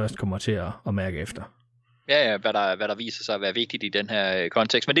med, når vi først kommer til at mærke efter. Ja, hvad der viser sig at være vigtigt i den her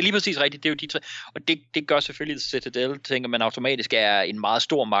kontekst. Men det er lige præcis rigtigt, det er jo de 3. Og det gør selvfølgelig, at Citadel, tænker man automatisk, er en meget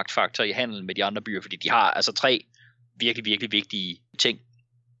stor magtfaktor i handelen med de andre byer, fordi de har altså 3 virkelig, virkelig vigtige ting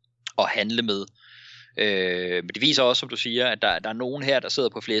at handle med. Men det viser også, som du siger, at der er nogen her, der sidder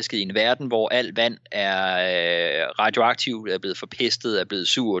på flæsket i en verden, hvor alt vand er radioaktivt, er blevet forpestet, er blevet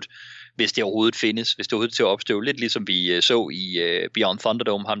surt, hvis det overhovedet findes, hvis det overhovedet til at opstøve. Lidt ligesom vi så i Beyond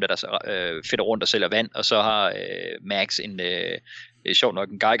Thunderdome, ham der fedter rundt og sælger vand, og så har Max sjovt nok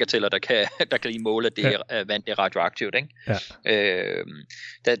en geigertæller, der kan lige måle, at det er vand, det er radioaktivt, ikke? Ja.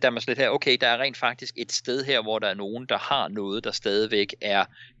 Der er man slet her, okay, der er rent faktisk et sted her, hvor der er nogen, der har noget, der stadigvæk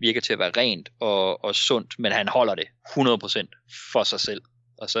virker til at være rent og sundt, men han holder det 100% for sig selv,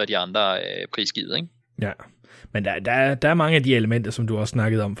 og så er de andre prisgivet, ikke? Ja, men der er mange af de elementer, som du også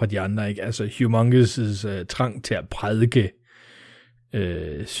snakkede om fra de andre, ikke? Altså Humongous' trang til at prædike,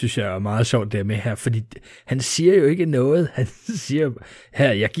 synes jeg er meget sjovt der med her, fordi han siger jo ikke noget. Han siger,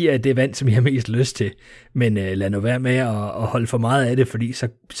 her, jeg giver det vand, som jeg har mest lyst til, men lad nu være med at holde for meget af det, fordi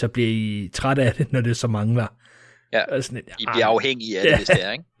så bliver I træt af det, når det så mangler. Ja, sådan, I bliver afhængige af det, hvis det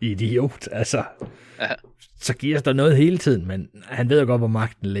er, ikke? Idiot, altså. Ja. Så giver der noget hele tiden, men han ved jo godt, hvor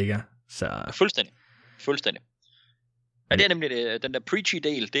magten ligger. Så. Fuldstændig. Ja, det er nemlig den der preachy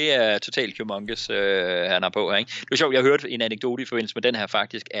del, det er totalt humongous, han har på her, ikke? Det er sjovt, jeg hørte en anekdote i forbindelse med den her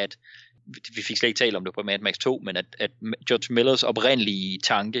faktisk, at vi fik slet ikke talt om det på Mad Max 2, men at George Millers oprindelige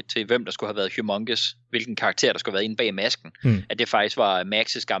tanke til, hvem der skulle have været humongous, hvilken karakter der skulle have været inde bag masken, at det faktisk var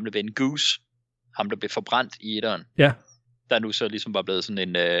Max's gamle ven Goose, ham der blev forbrændt i etteren. Ja. Der nu så ligesom var blevet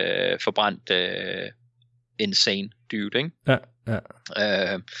sådan en forbrændt insane dude, ikke? Ja.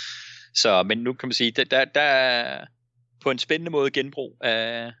 Så, men nu kan man sige, der er på en spændende måde genbrug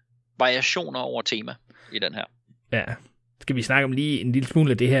af variationer over tema i den her. Ja, skal vi snakke om lige en lille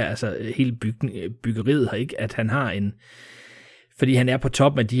smule af det her, altså hele byggeriet her, ikke? At han har fordi han er på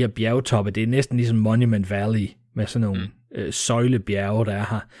toppen af de her bjergtoppe, det er næsten ligesom Monument Valley, med sådan nogle søjlebjerge, der er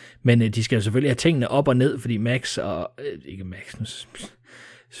her. Men de skal jo selvfølgelig have tingene op og ned, fordi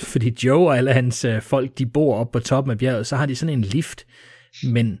fordi Joe og alle hans folk, de bor op på toppen af bjerget, så har de sådan en lift,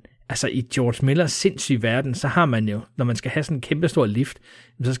 men altså i George Millers sindssyge verden, så har man jo, når man skal have sådan en kæmpestor lift,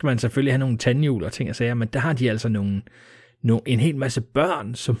 så skal man selvfølgelig have nogle tandhjul og ting og sager, men der har de altså en hel masse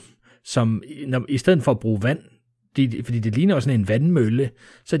børn, som i stedet for at bruge vand, fordi det ligner også sådan en vandmølle,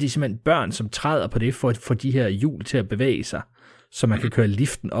 så er de simpelthen børn, som træder på det for at få de her hjul til at bevæge sig, så man kan køre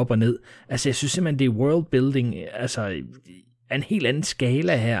liften op og ned. Altså jeg synes simpelthen, det er worldbuilding, altså af en helt anden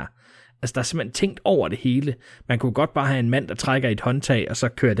skala her. Altså, der er simpelthen tænkt over det hele. Man kunne godt bare have en mand, der trækker i et håndtag, og så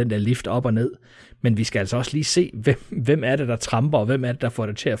kører den der lift op og ned. Men vi skal altså også lige se, hvem er det, der tramper, og hvem er det, der får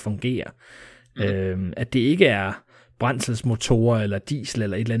det til at fungere. At det ikke er brændselsmotorer, eller diesel,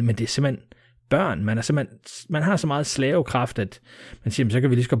 eller et eller andet, men det er simpelthen børn. Man har så meget slavekraft, at man siger, så kan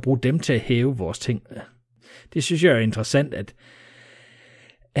vi lige skal bruge dem til at hæve vores ting. Det synes jeg er interessant,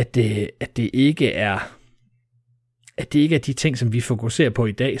 at det ikke er de ting, som vi fokuserer på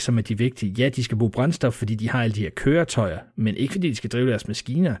i dag, som er de vigtige. Ja, de skal bruge brændstof, fordi de har alle de her køretøjer, men ikke fordi de skal drive deres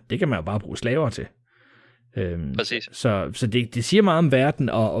maskiner. Det kan man jo bare bruge slaver til. Præcis. Så det siger meget om verden,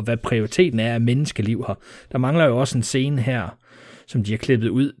 og hvad prioriteten er af menneskeliv her. Der mangler jo også en scene her, som de har klippet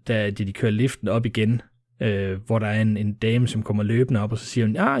ud, da de kører liften op igen, hvor der er en dame, som kommer løbende op, og så siger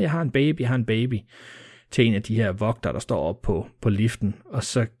hun, jeg har en baby, til en af de her vogter, der står op på liften. Og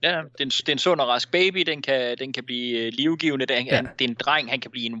så... Ja, det er en sund og rask baby, den kan blive livgivende, det er en dreng, han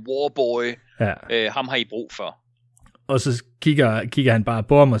kan blive en warboy, ham har I brug for. Og så kigger han bare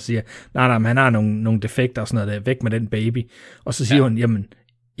på ham og siger, nej, men han har nogle defekter og sådan noget, der væk med den baby. Og så siger hun, jamen,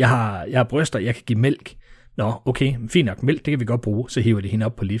 jeg har bryster, jeg kan give mælk. Nå, okay, fint nok, mælk, det kan vi godt bruge. Så hiver de hende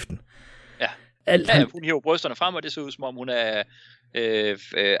op på liften. Ja, hun hiver brysterne frem, og det ser ud som om hun er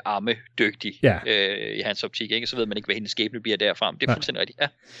armedygtig i hans optik, ikke? Så ved man ikke, hvad hendes skæbne bliver derfra. Det er fuldstændig rigtigt, ja.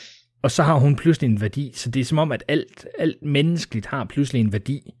 Og så har hun pludselig en værdi, så det er som om, at alt menneskeligt har pludselig en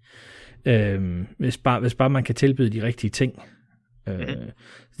værdi, hvis bare man kan tilbyde de rigtige ting.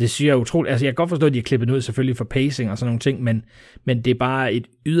 Det synes jeg er utroligt. Altså jeg kan godt forstå, at de har klippet ud selvfølgelig for pacing og sådan nogle ting, men det er bare et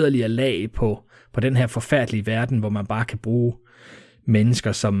yderligere lag på den her forfærdelige verden, hvor man bare kan bruge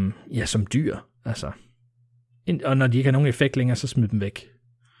mennesker som dyr. Altså. Og når de ikke har nogen effekt længere, så smid dem væk.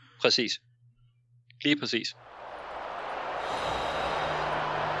 Præcis. Lige præcis.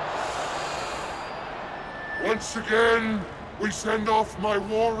 Once again, we send off my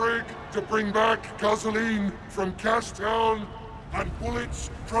war rig to bring back gasoline from Castown and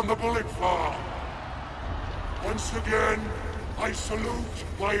bullets from the bullet farm. Once again, I salute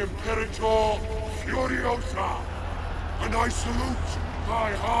my Imperator Furiosa, and I salute my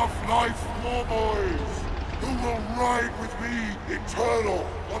Half-Life warboys, who will ride with me eternal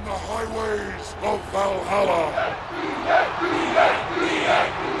on the highways of Valhalla.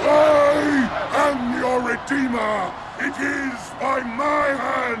 I am your Redeemer. It is by my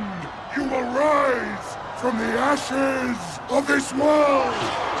hand You will rise from the ashes of this world!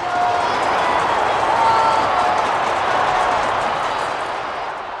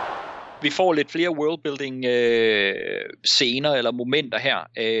 Vi får lidt flere worldbuilding scener eller momenter her.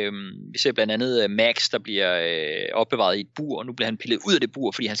 Vi ser blandt andet Max, der bliver opbevaret i et bur, og nu bliver han pillet ud af det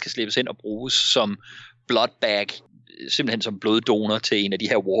bur, fordi han skal slippes ind og bruges som bloodbag, simpelthen som bloddonor til en af de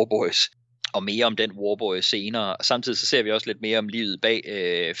her warboys. Og mere om den warboy senere. Samtidig så ser vi også lidt mere om livet bag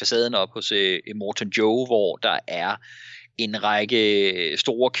facaden op hos Immortan Joe, hvor der er en række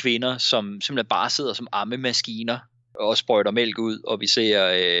store kvinder, som simpelthen bare sidder som ammemaskiner og sprøjter mælk ud, og vi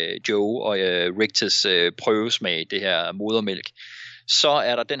ser Joe og Rictus prøvesmage det her modermælk. Så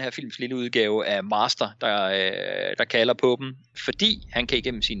er der den her films lille udgave af Master, der kalder på dem, fordi han kan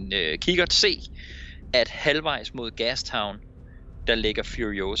igennem sin kikkert se, at halvvejs mod Gastown, der ligger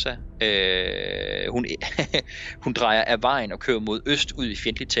Furiosa. Hun drejer af vejen og kører mod øst ud i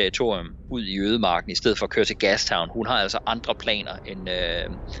fjendtligt territorium, ud i ødemarken, i stedet for at køre til Gastown. Hun har altså andre planer,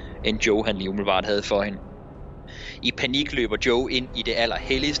 end Joe han lige umiddelbart havde for hende. I panik løber Joe ind i det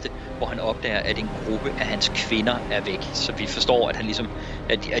allerhelligste, hvor han opdager, at en gruppe af hans kvinder er væk. Så vi forstår, at han ligesom,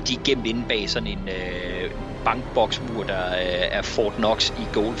 at de er gemt inde bag sådan en bankboksmur, der er Fort Knox i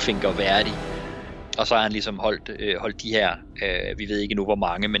Goldfinger værdig. Og så har han ligesom holdt de her, vi ved ikke nu hvor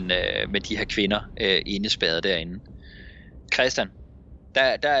mange, men med de her kvinder indespærret derinde. Christian,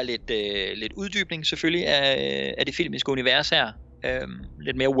 der er lidt uddybning selvfølgelig af det filmiske univers her.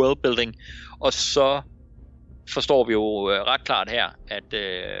 Lidt mere worldbuilding. Og så forstår vi jo ret klart her, at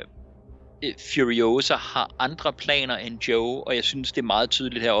Furiosa har andre planer end Joe, og jeg synes det er meget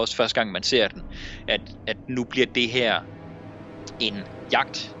tydeligt her også første gang man ser den, at nu bliver det her en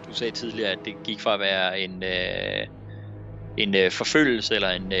jagt. Du sagde tidligere, at det gik fra at være en forfølgelse eller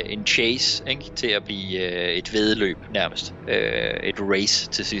en chase, ikke? Til at blive et væddeløb nærmest. Et race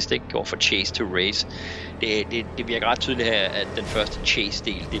til sidst, ikke? Går fra chase to race. Det virker ret tydeligt her, at den første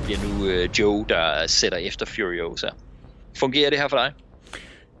chase-del, det bliver nu Joe, der sætter efter Furiosa. Fungerer det her for dig?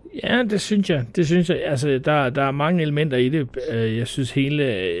 Ja, det synes jeg. Altså, der er mange elementer i det. Jeg synes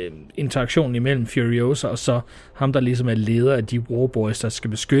hele interaktionen imellem Furiosa og så ham, der ligesom er leder af de warboys, der skal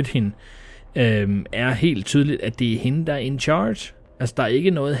beskytte hende, er helt tydeligt, at det er hende, der er in charge. Altså, der er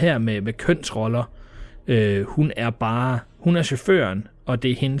ikke noget her med kønsroller. Hun er chaufføren, og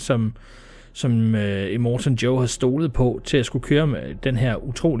det er hende, som Immortan Joe har stolet på til at skulle køre med den her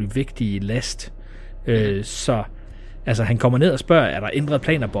utrolig vigtige last. Så altså, han kommer ned og spørger, er der ændret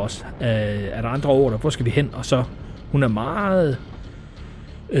planer, boss? Er der andre ordre? Hvor skal vi hen? Og så, hun er meget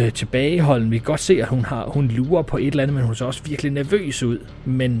tilbageholden. Vi kan godt se, at hun lurer på et eller andet, men hun ser også virkelig nervøs ud.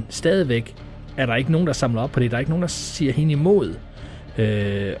 Men stadigvæk er der ikke nogen, der samler op på det. Der er ikke nogen, der siger hende imod.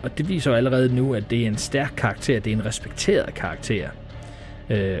 Og det viser jo allerede nu, at det er en stærk karakter. Det er en respekteret karakter.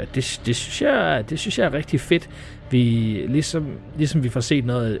 Det synes jeg er rigtig fedt. Vi, ligesom vi får set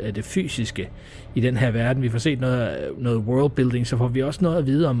noget af det fysiske i den her verden, vi får set noget worldbuilding, så får vi også noget at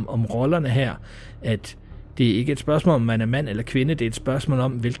vide om rollerne her, at det er ikke et spørgsmål om man er mand eller kvinde, det er et spørgsmål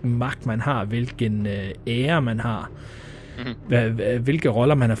om hvilken magt man har, hvilken ære man har, hvilke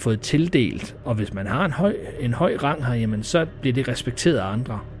roller man har fået tildelt, og hvis man har en høj rang her, jamen så bliver det respekteret af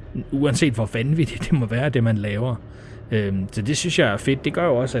andre, uanset hvor vanvittigt det må være, det man laver. Så det synes jeg er fedt. Det gør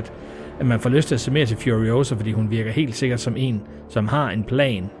jo også, at man får lyst til at se mere til Furiosa, fordi hun virker helt sikkert som en, som har en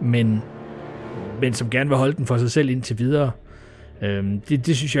plan, men som gerne vil holde den for sig selv indtil videre.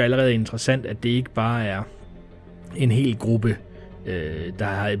 Det synes jeg allerede er interessant, at det ikke bare er en hel gruppe, der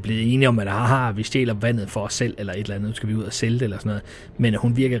er blevet enige om, at vi stjæler vandet for os selv, eller et eller andet, nu skal vi ud og sælge det, eller sådan noget. Men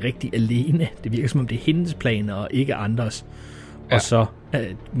hun virker rigtig alene. Det virker som om det er hendes planer, og ikke andres. Ja. Og så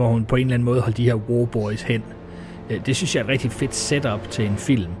må hun på en eller anden måde holde de her warboys hen. Det synes jeg er et rigtig fedt setup til en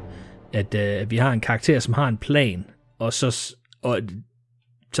film. At vi har en karakter, som har en plan, og så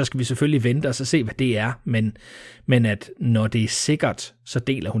skal vi selvfølgelig vente og så se, hvad det er, men at når det er sikkert, så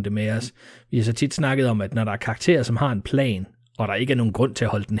deler hun det med os. Vi har så tit snakket om, at når der er karakterer, som har en plan, og der ikke er nogen grund til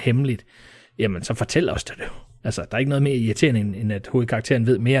at holde den hemmeligt, jamen så fortæl os det. Altså, der er ikke noget mere irriterende, end at hovedkarakteren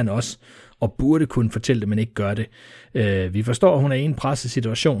ved mere end os, og burde kunne fortælle det, men ikke gør det. Vi forstår, at hun er i en presset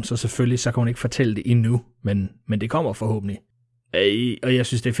situation, så selvfølgelig så kan hun ikke fortælle det endnu, men det kommer forhåbentlig. Og jeg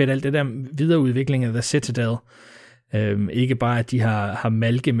synes, det er fedt, alt det der videreudvikling af The Citadel. Ikke bare, at de har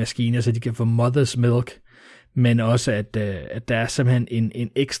malkemaskiner, så de kan få mother's milk, men også, at der er simpelthen en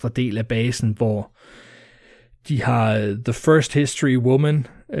ekstra del af basen, hvor de har The First History Woman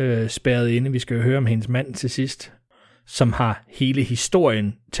spærret inde. Vi skal jo høre om hendes mand til sidst, som har hele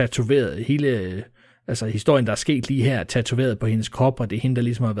historien tatoveret. Altså historien, der er sket lige her, tatoveret på hendes krop, og det er hende, der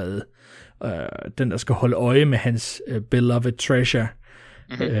ligesom har været den, der skal holde øje med hans beloved treasure.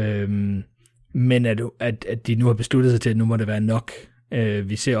 Mm-hmm. Men at de nu har besluttet sig til, at nu må det være nok.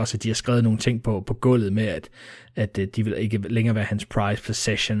 Vi ser også, at de har skrevet nogle ting på gulvet med, at de vil ikke længere være hans prized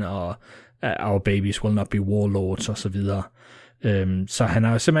possession, og our babies will not be warlords, og så videre. Så han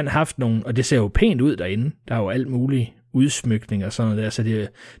har jo simpelthen haft nogle, og det ser jo pænt ud derinde. Der er jo alt muligt udsmykning og sådan noget der, så det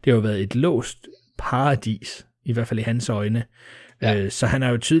har jo været et låst paradis, i hvert fald i hans øjne. Ja. Så han har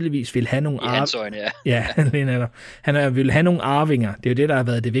jo tydeligvis vil have nogle arvinger. I hans øjne, ja. Ja, han har vil have nogle arvinger. Det er jo det, der har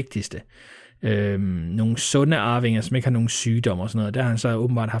været det vigtigste. Nogle sunde arvinger, som ikke har nogen sygdom og sådan noget. Der har han så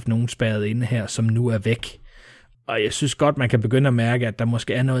åbenbart haft nogen spærret inde her, som nu er væk. Og jeg synes godt, man kan begynde at mærke, at der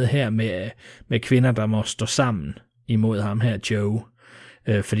måske er noget her med kvinder, der må stå sammen imod ham her, Joe.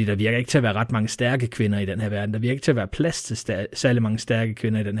 Fordi der virker ikke til at være ret mange stærke kvinder i den her verden. Der virker ikke til at være plads til særlig mange stærke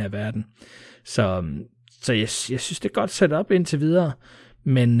kvinder i den her verden. Så jeg synes, det er godt sat op indtil videre.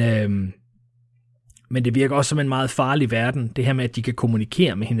 Men det virker også som en meget farlig verden. Det her med, at de kan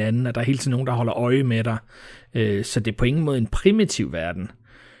kommunikere med hinanden, og der er hele tiden nogen, der holder øje med dig. Så det er på ingen måde en primitiv verden.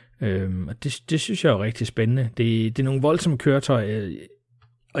 Og det synes jeg er rigtig spændende. Det er nogle voldsomme køretøjer,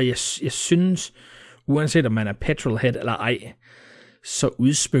 og jeg synes, uanset om man er petrolhead eller ej, så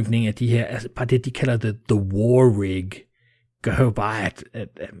udsmykning af de her, altså bare det, de kalder det the war rig, gør jo bare,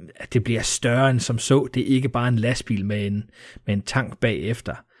 at det bliver større end som så. Det er ikke bare en lastbil med en tank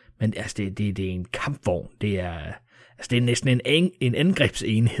bagefter, men altså det er en kampvogn. Det er næsten en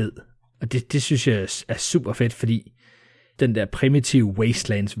angrebsenhed, og det synes jeg er super fedt, fordi den der primitive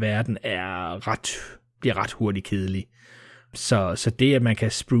Wastelands verden bliver ret hurtigt kedelig. Så det, at man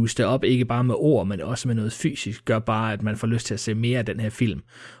kan spruce det op, ikke bare med ord, men også med noget fysisk, gør bare, at man får lyst til at se mere af den her film,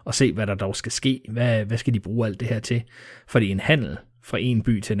 og se, hvad der dog skal ske. Hvad skal de bruge alt det her til? Fordi en handel fra en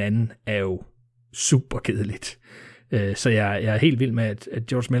by til en anden er jo super kedeligt. Så jeg er helt vild med, at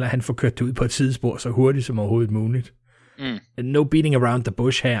George Miller, han får kørt det ud på et sidespor så hurtigt som overhovedet muligt. No beating around the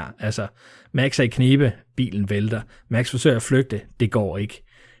bush her. Altså, Max er i knibe, bilen vælter. Max forsøger at flygte, det går ikke.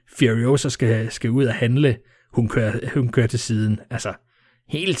 Furiosa skal ud og handle, hun kører til siden. Altså,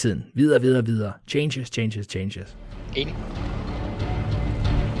 hele tiden. Videre. Changes. Enig.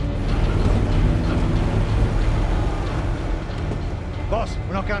 Boss,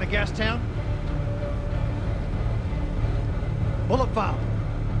 we're not going to Gastown? Bullet Farm.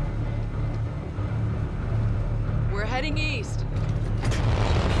 We're heading east.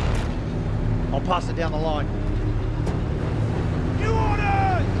 I'll pass it down the line. New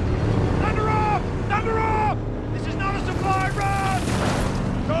orders! Thunder off! Thunder off! This is not a supply run!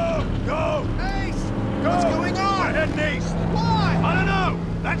 Go! East! Go! What's going on? We're heading east. Why? I don't know.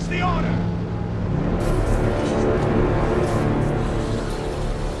 That's the order.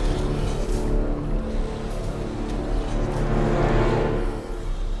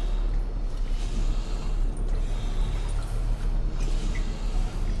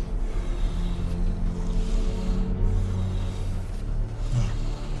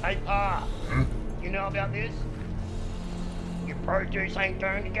 Hey, Pa. You know about this? Your produce ain't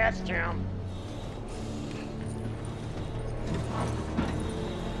going to Gastown.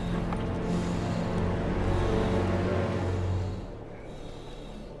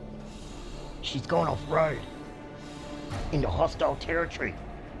 She's gone off-road. Into hostile territory.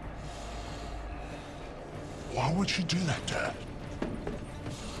 Why would she do that, Dad?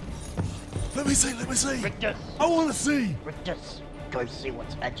 Let me see. Rictus. I want to see. Rictus, go see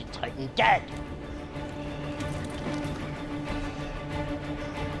what's agitating Dad.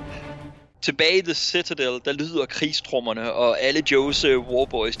 Tilbage i The Citadel, der lyder krigstrummerne, og alle Joes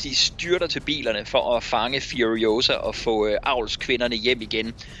warboys, de styrter til bilerne for at fange Furiosa og få avlskvinderne hjem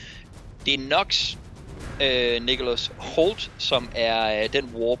igen. Det er Nox, Nicholas Hoult, som er den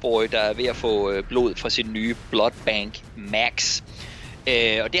warboy, der er ved at få blod fra sin nye blood bank, Max.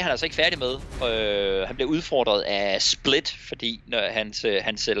 Og det er han altså ikke færdig med. Han bliver udfordret af Split, fordi hans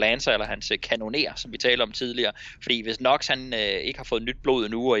lancer eller hans kanoner, som vi talte om tidligere, fordi hvis Nox han ikke har fået nyt blod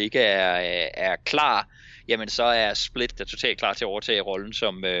endnu og ikke er klar, jamen så er Split der totalt klar til at overtage rollen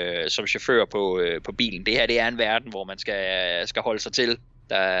som chauffør på bilen. Det her, det er en verden, hvor man skal holde sig til.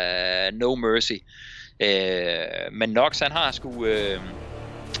 Der er no mercy. Men Nox han har sgu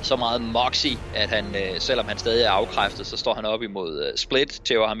så meget moxie, at han, selvom han stadig er afkræftet, så står han op imod Split,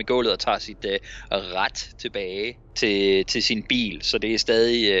 tæver ham i gulvet og tager sit ret tilbage til sin bil. Så det er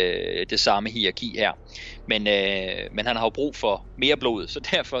stadig det samme hierarki her. Men han har jo brug for mere blod, så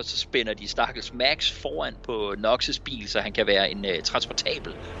derfor så spænder de stakkels Max foran på Nox's bil, så han kan være en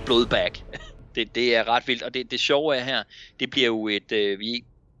transportabel blodbag. Det er ret vildt, og det sjove er her, det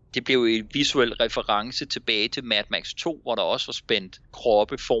bliver jo en visuel reference tilbage til Mad Max 2, hvor der også var spændt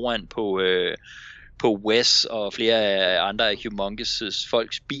kroppe foran på Wes og flere af andre af Humongous'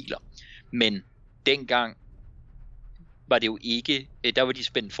 folks biler. Men dengang var det jo ikke, der var de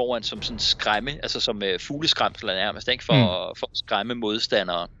spændt foran som sådan skræmme, altså som fugleskræmsler nærmest, ikke? For at skræmme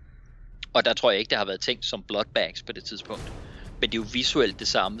modstandere. Og der tror jeg ikke, der har været tænkt som bloodbags på det tidspunkt. Men det er jo visuelt det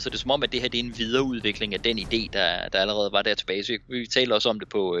samme, så det er som om, at det her det er en videreudvikling af den idé, der allerede var der tilbage. Så vi taler også om det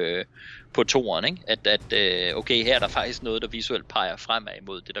på toeren, ikke? At okay, her er der faktisk noget, der visuelt peger fremad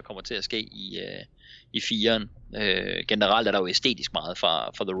imod det, der kommer til at ske i 4'eren. Generelt er der jo æstetisk meget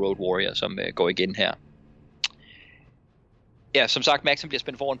fra The Road Warrior, som går igen her. Ja, som sagt, Max bliver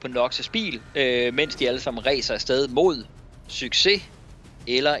spændt foran på Nox's bil, mens de alle sammen racer afsted mod succes,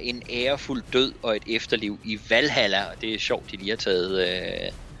 eller en ærefuld død og et efterliv i Valhalla. Og det er sjovt, de lige har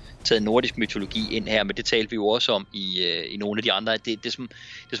taget nordisk mytologi ind her, men det talte vi jo også om i nogle af de andre. Det er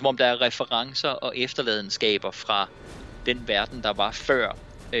som om, der er referencer og efterladenskaber fra den verden, der var før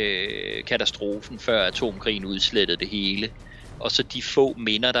katastrofen, før atomkrigen udslettede det hele. Og så de få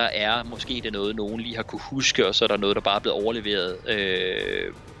minder, der er, måske det er noget, nogen lige har kunne huske, og så er der noget, der bare er blevet overleveret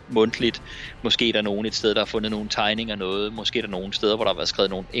mundtligt. Måske er der nogen et sted, der har fundet nogle tegninger noget. Måske er der nogle steder, hvor der har været skrevet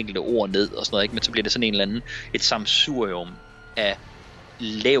nogle enkelte ord ned og sådan noget, ikke? Men så bliver det sådan en eller anden, et sammensurium af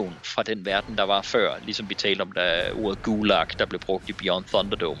levn fra den verden, der var før. Ligesom vi talte om, da ordet Gulag, der blev brugt i Beyond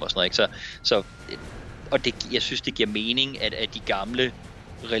Thunderdome og sådan noget, ikke? Så og jeg synes, det giver mening, at de gamle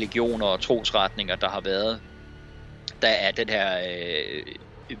religioner og trosretninger, der har været, der er den her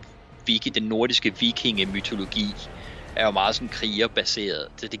den nordiske vikingemytologi er jo meget sådan krigerbaseret.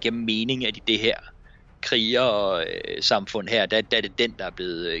 Så det giver mening, at i det her krigersamfund her, der er det den, der er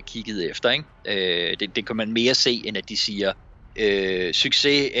blevet kigget efter, ikke? Det kan man mere se, end at de siger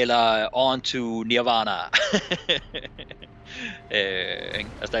succes eller on to Nirvana.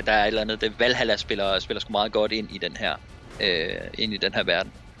 Altså der er et eller andet, det Valhalla spiller sgu meget godt ind i den her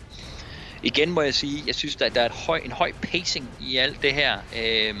verden. Igen må jeg sige, jeg synes, der er en høj pacing i alt det her.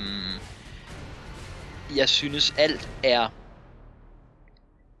 Jeg synes, alt er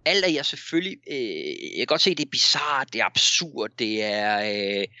jeg selvfølgelig... jeg kan godt se, det er bizarrt, det er absurd, det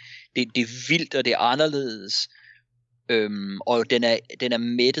er vildt, og det er anderledes. Og den er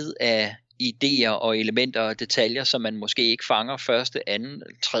mættet af idéer og elementer og detaljer, som man måske ikke fanger første, anden,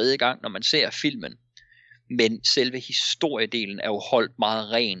 tredje gang, når man ser filmen. Men selve historiedelen er jo holdt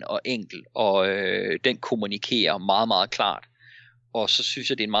meget ren og enkel, og den kommunikerer meget, meget klart. Og så synes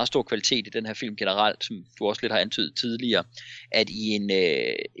jeg, det er en meget stor kvalitet i den her film generelt, som du også lidt har antydet tidligere, at i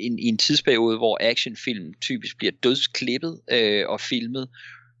en tidsperiode, hvor actionfilm typisk bliver dødsklippet og filmet,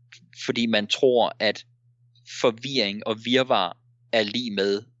 fordi man tror, at forvirring og virvar er lige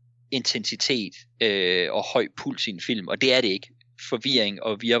med intensitet og høj puls i en film, og det er det ikke. Forvirring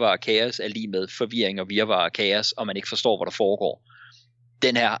og virvar og kaos er lige med forvirring og virvar og kaos, og man ikke forstår, hvad der foregår.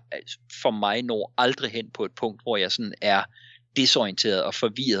 Den her for mig når aldrig hen på et punkt, hvor jeg sådan er desorienteret og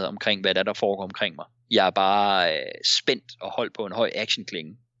forvirret omkring, hvad der foregår omkring mig. Jeg er bare spændt og holdt på en høj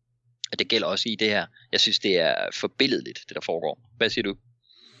actionklinge. Og det gælder også i det her. Jeg synes, det er forbilledligt, det der foregår. Hvad siger du?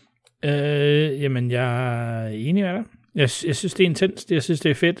 Jamen, jeg er enig med dig. Jeg synes, det er intenst. Jeg synes, det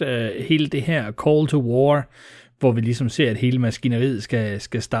er fedt. Hele det her call to war, hvor vi ligesom ser, at hele maskineriet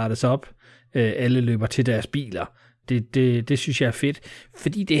skal startes op. Alle løber til deres biler. Det synes jeg er fedt.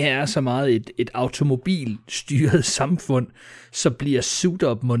 Fordi det her er så meget et automobilstyret samfund, så bliver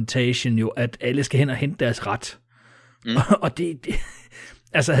suit-up-montagen jo, at alle skal hen og hente deres ret. Og det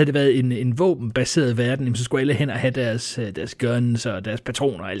altså havde det været en våbenbaseret verden, så skulle alle hen og have deres guns og deres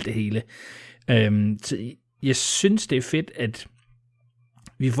patroner og alt det hele. Så jeg synes, det er fedt, at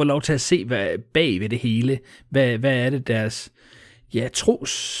vi får lov til at se, hvad bag ved det hele. Hvad er det, deres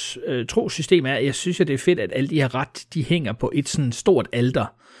trossystem er. Jeg synes, at det er fedt, at alle de her ret, de hænger på et sådan stort alter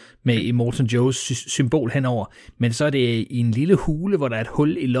med Immortan Joes symbol henover. Men så er det i en lille hule, hvor der er et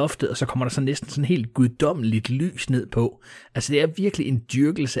hul i loftet, og så kommer der så næsten sådan helt guddommeligt lys ned på. Altså det er virkelig en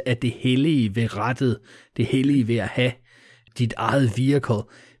dyrkelse af det hellige ved rettet, det hellige ved at have dit eget vehicle.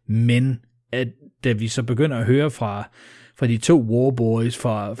 Men at da vi så begynder at høre fra de to warboys,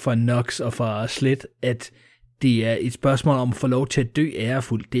 fra Nox og fra Slit, at det er et spørgsmål om at få lov til at dø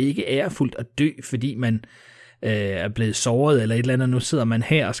ærefuldt. Det er ikke ærefuldt at dø, fordi man er blevet såret eller et eller andet. Nu sidder man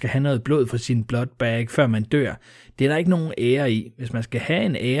her og skal have noget blod fra sin bloodbag, før man dør. Det er der ikke nogen ære i. Hvis man skal have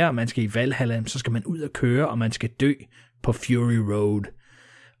en ære, og man skal i Valhalla, så skal man ud og køre, og man skal dø på Fury Road.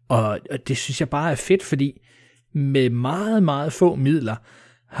 Og det synes jeg bare er fedt, fordi med meget, meget få midler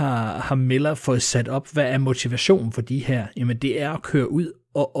har Miller fået sat op, hvad er motivationen for de her? Jamen det er at køre ud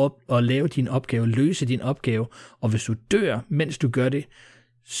og lave din opgave, løse din opgave, og hvis du dør, mens du gør det,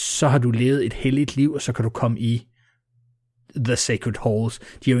 så har du levet et helligt liv, og så kan du komme i The Sacred Halls.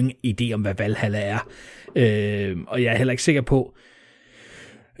 De har jo ingen idé om, hvad Valhalla er. Og jeg er heller ikke sikker på,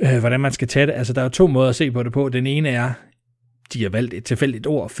 hvordan man skal tage det. Altså, der er jo 2 måder at se på det på. Den ene er, de har valgt et tilfældigt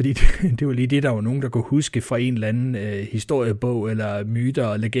ord, fordi det var lige det, der var nogen, der kunne huske fra en eller anden historiebog, eller myter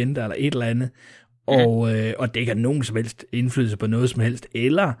og legender, eller et eller andet. Og det ikke har nogen som helst indflydelse på noget som helst.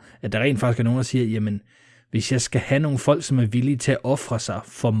 Eller, at der rent faktisk er nogen, der siger, jamen, hvis jeg skal have nogle folk, som er villige til at ofre sig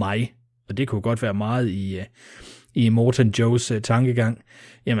for mig, og det kunne godt være meget i Morton Joes tankegang,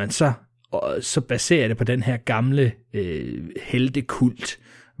 jamen så baserer jeg det på den her gamle heltekult,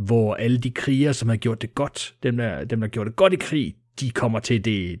 hvor alle de krigere, som har gjort det godt, dem der gjorde det godt i krig, de kommer til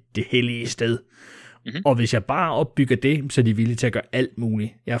det hellige sted. Mm-hmm. Og hvis jeg bare opbygger det, så er de villige til at gøre alt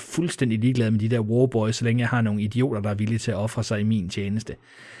muligt. Jeg er fuldstændig ligeglad med de der warboys, så længe jeg har nogle idioter, der er villige til at ofre sig i min tjeneste.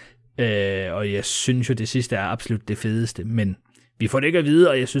 Og jeg synes jo, det sidste er absolut det fedeste, men vi får det ikke at vide,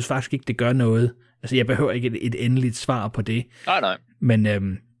 og jeg synes faktisk ikke, det gør noget. Altså, jeg behøver ikke et endeligt svar på det. Nej.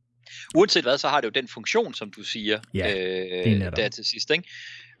 Men uanset hvad, så har det jo den funktion, som du siger, der til sidst, ikke?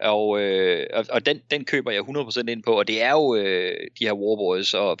 Og den køber jeg 100% ind på, og det er jo de her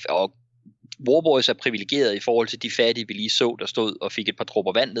warboys, og warboys er privilegeret i forhold til de fattige, vi lige så, der stod og fik et par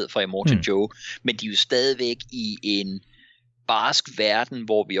dråber vand ned fra Immortan Joe, men de er jo stadigvæk i en barsk verden,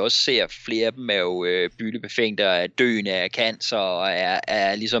 hvor vi også ser flere af dem er jo byttebefængte, er døende af cancer, og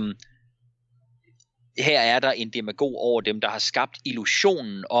er ligesom, her er der en demagog over dem, der har skabt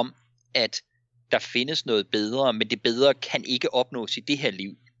illusionen om, at der findes noget bedre, men det bedre kan ikke opnås i det her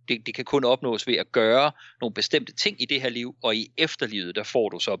liv. Det kan kun opnås ved at gøre nogle bestemte ting i det her liv, og i efterlivet, der får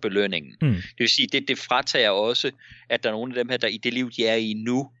du så belønningen. Det vil sige, det fratager også, at der er nogle af dem her, der i det liv, de er i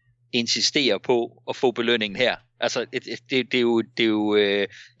nu, insisterer på at få belønningen her. Altså, det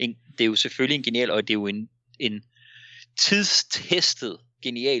er jo selvfølgelig en genial, og det er jo en tidstestet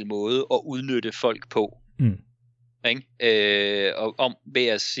genial måde at udnytte folk på. Og om ved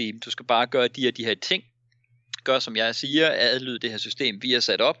at sige, du skal bare gøre de her ting, gør som jeg siger, adlyde det her system, vi har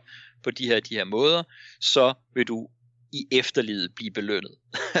sat op på de her måder, så vil du i efterlivet blive belønnet.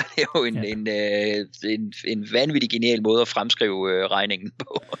 Det er jo en vanvittig genial måde at fremskrive regningen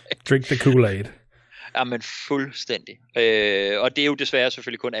på. Drink the Kool-Aid. Jamen fuldstændig. Og det er jo desværre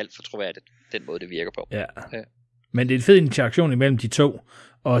selvfølgelig kun alt for troværdigt, den måde det virker på. Ja. Men det er en fed interaktion imellem de to,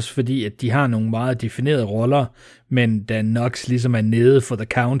 også fordi at de har nogle meget definerede roller, men da Nox ligesom er nede for the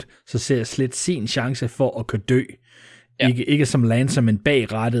count, så ser jeg slet sin chance for at kunne dø. Ja. Ikke som Lancer, men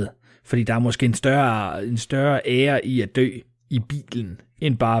bag rattet, fordi der er måske en større ære i at dø i bilen,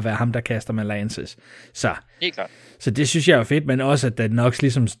 end bare at være ham, der kaster med Lances. Så det synes jeg er fedt, men også at da Nox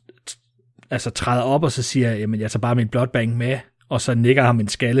ligesom træder op, og så siger, jamen jeg tager bare min bloodbank med, og så nikker ham en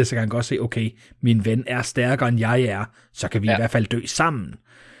skalle, så kan han godt se, okay, min ven er stærkere end jeg er, så kan vi i hvert fald dø sammen.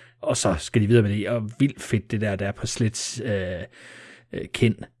 Og så skal de videre med det, og vildt fedt det der på Slits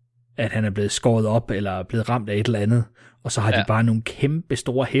kind, at han er blevet skåret op, eller blevet ramt af et eller andet, og så har de bare nogle kæmpe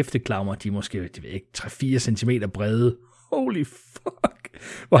store hæfteklammer, de er måske, 3-4 centimeter brede, holy fuck,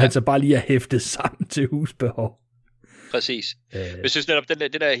 hvor han så bare lige er hæftet sammen til husbehov. Præcis. Jeg synes netop,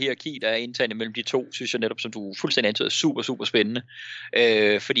 det der hierarki, der er indtaget mellem de to, synes jeg netop, som du fuldstændig antyder, er super, super spændende.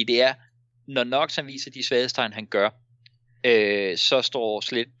 Fordi det er, når Nox han viser de svaghedstegn, han gør, så står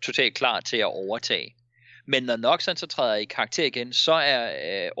Slit totalt klar til at overtage. Men når Nox han så træder i karakter igen, så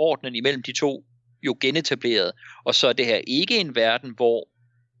er ordenen imellem de to jo genetableret. Og så er det her ikke en verden, hvor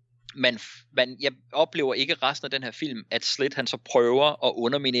jeg oplever ikke resten af den her film, at Slit han så prøver at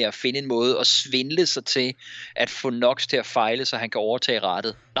underminere og finde en måde at svindle sig til at få Nox til at fejle, så han kan overtage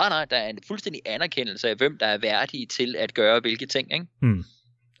rettet. Nej, der er en fuldstændig anerkendelse af, hvem der er værdige til at gøre hvilke ting, ikke?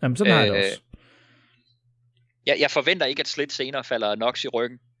 Jamen, sådan har jeg det også. Jeg forventer ikke, at Slit senere falder Nox i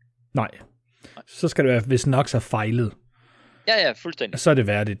ryggen. Nej. Så skal det være, hvis Nox har fejlet. Ja, fuldstændig. Så er det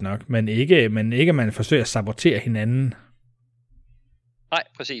værdigt nok, men ikke at man forsøger at sabotere hinanden. Nej,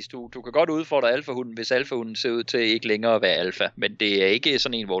 præcis. Du kan godt udfordre alfahunden, hvis alfahunden ser ud til ikke længere at være alfa, men det er ikke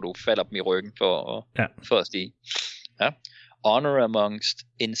sådan en, hvor du falder dem i ryggen for at stige. Ja. Honor amongst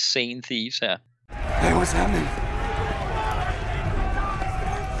insane thieves her. Hey, what's happening?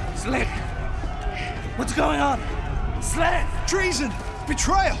 Slit! What's going on? Slit! Treason!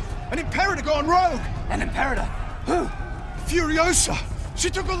 Betrayal! An Imperator gone rogue! An Imperator? Who? Furiosa! She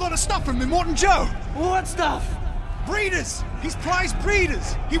took a lot of stuff from Immortan Joe! What stuff? Breeders! His prized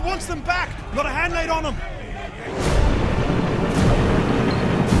breeders! He wants them back! Not a hand laid on them!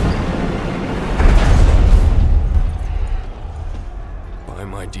 By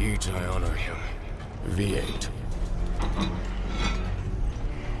my deeds I honor him. V8.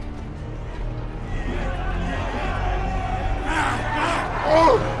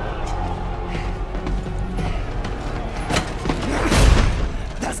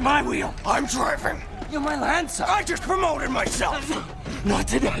 wheel. I'm driving. You're my Lancer. I just promoted myself. Not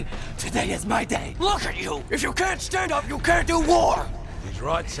today. Today is my day. Look at you. If you can't stand up, you can't do war. He's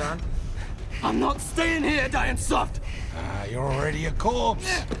right, son. I'm not staying here dying soft. You're already a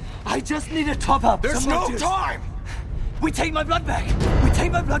corpse. I just need a top up. There's no time. We take my blood bag. We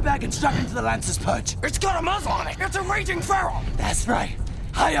take my blood bag and strap into the Lancer's perch. It's got a muzzle on it. It's a raging feral. That's right.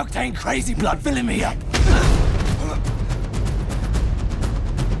 High octane crazy blood filling me up.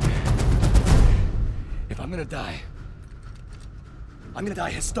 If I'm gonna die, I'm gonna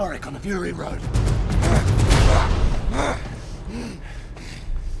die historic on the Fury Road.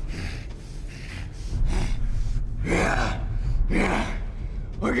 Yeah.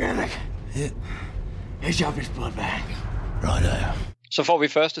 Organic. Here's Sharpie's blood bag. Right there. Så får vi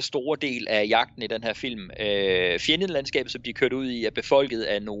første store del af jagten i den her film. Fjendelandskabet, som de kørt ud i, er befolket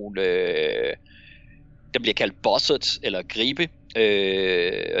af nogle, der bliver kaldt buzzards, eller gribe.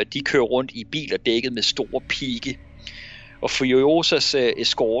 Og de kører rundt i biler dækket med store pigge. Og Furiosas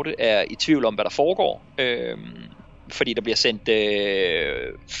eskorte er i tvivl om, hvad der foregår. Fordi der bliver sendt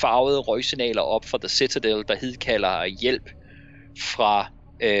farvede røgsignaler op fra The Citadel, der hidkalder hjælp fra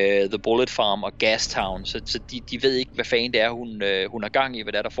The Bullet Farm og Gastown, så de ved ikke, hvad fanden det er, hun har gang i,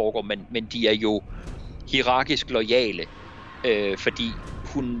 hvad der foregår, men de er jo hierarkisk loyale, fordi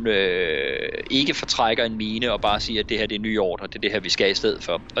hun ikke fortrækker en mine og bare siger, at det her det er ny ordre, det er det her, vi skal i stedet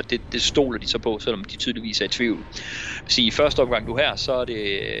for. Og det stoler de så på, selvom de tydeligvis er i tvivl. Så i første omgang du her, så er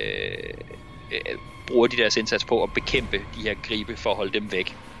det bruger de deres indsats på at bekæmpe de her gribe for at holde dem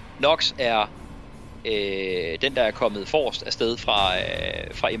væk. Nox er den, der er kommet forrest afsted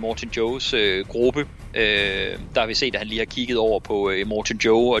fra Immortan Joes gruppe. Der har vi set, at han lige har kigget over på Immortan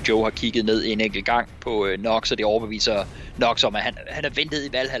Joe, og Joe har kigget ned en enkelt gang på Nox, og det overbeviser Nox om, at han er ventet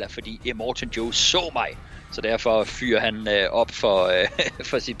i Valhalla, fordi Immortan Joe så mig. Så derfor fyrer han op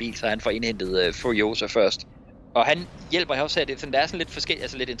for sin bil, så han får indhentet Furiosa først. Og han hjælper her også her. Der er sådan lidt forskelligt,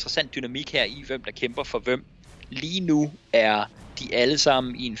 altså lidt interessant dynamik her i, hvem der kæmper for hvem. Lige nu er de alle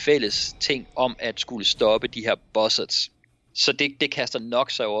sammen i en fælles ting om at skulle stoppe de her buzzards. Så det kaster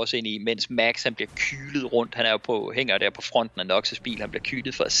Nox sig jo også ind i, mens Max han bliver kylet rundt. Han er jo hænger der på fronten af Nox's bil. Han bliver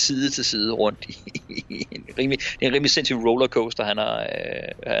kylet fra side til side rundt i en rimelig sindssyg rollercoaster, han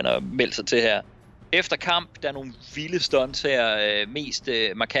har meldt sig til her. Efter kamp, der er nogle vilde stunts her. Mest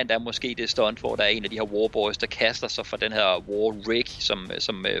markant er måske det stunt, hvor der er en af de her warboys, der kaster sig fra den her war rig,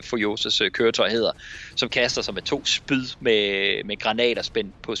 som Furiosas køretøj hedder, som kaster sig med 2 spyd med granater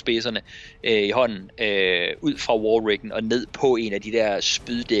spændt på spidserne i hånden, ud fra war riggen og ned på en af de der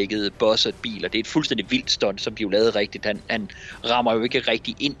spyddækkede buzzard-biler. Det er et fuldstændig vildt stunt, som de jo lavede rigtigt. Han rammer jo ikke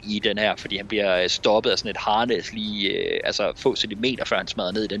rigtig ind i den her, fordi han bliver stoppet af sådan et harness lige få centimeter, før han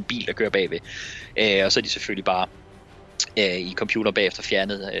smadrer ned i den bil, der kører bagved. Og så er de selvfølgelig bare i computer bagefter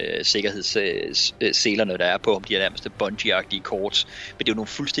fjernet sikkerhedsselerne, der er på om de er nærmest bungee-agtige korts. Men det er jo nogle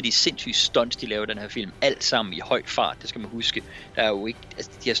fuldstændig sindssyge stunts, de laver i den her film. Alt sammen i høj fart, det skal man huske. Der er jo ikke,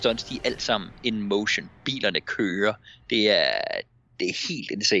 altså de her stunts, de er alt sammen in motion. Bilerne kører. Det er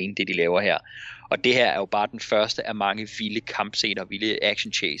helt insane, det de laver her. Og det her er jo bare den første af mange vilde kampscener, vilde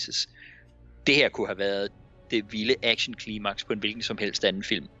action chases. Det her kunne have været det vilde action-klimaks på en hvilken som helst anden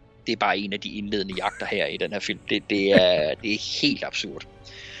film. Det er bare en af de indledende jagter her i den her film. Det er helt absurd.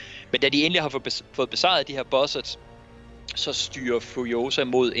 Men da de endelig har fået besejret de her buzzards, så styrer Furiosa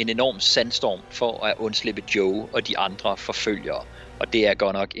mod en enorm sandstorm for at undslippe Joe og de andre forfølgere. Og det er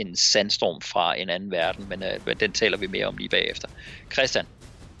godt nok en sandstorm fra en anden verden, men den taler vi mere om lige bagefter. Christian,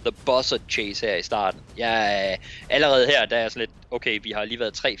 The Buzzard Chase her i starten. Allerede her, der er sådan lidt, okay, vi har lige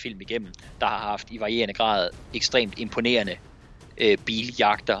været 3 film igennem, der har haft i varierende grad ekstremt imponerende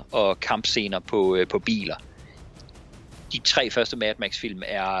biljagter og kampscener på biler. De 3 første Mad Max-film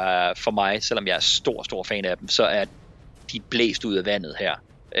er for mig, selvom jeg er stor fan af dem, så er de blæst ud af vandet her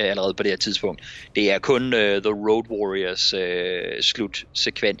allerede på det her tidspunkt. Det er kun The Road Warriors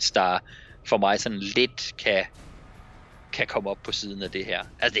slutsekvens, der for mig sådan lidt kan komme op på siden af det her.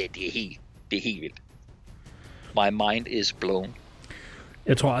 Altså det er helt vildt. My mind is blown.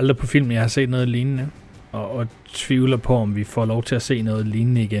 Jeg tror aldrig på film, jeg har set noget lignende. Og tvivler på, om vi får lov til at se noget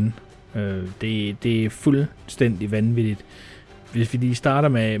lignende igen. Det er fuldstændig vanvittigt. Hvis vi lige starter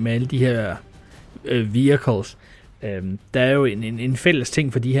med alle de her vehicles, der er jo en fælles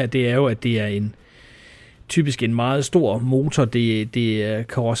ting for de her, det er jo, at det er typisk en meget stor motor. Det er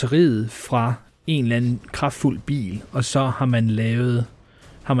karosseriet fra en eller anden kraftfuld bil, og så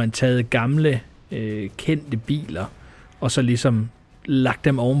har man taget gamle, kendte biler, og så ligesom lagt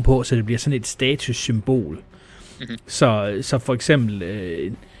dem ovenpå, så det bliver sådan et statussymbol. Mm-hmm. Så for eksempel,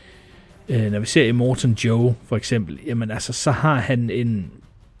 når vi ser Immortan Joe, for eksempel, jamen altså, så har han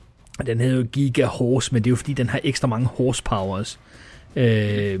Den hedder jo Giga Horse, men det er jo fordi, den har ekstra mange horsepowers.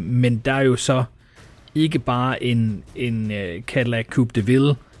 Men der er jo så ikke bare en Cadillac Coupe de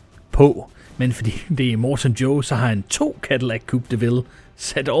Ville på, men fordi det er Immortan Joe, så har han 2 Cadillac Coupe de Ville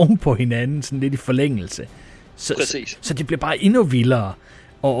sat oven på hinanden, sådan lidt i forlængelse. Så det bliver bare endnu vildere.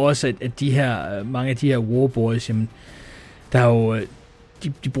 Og også, at de her, mange af de her Warboys, jamen, der er jo,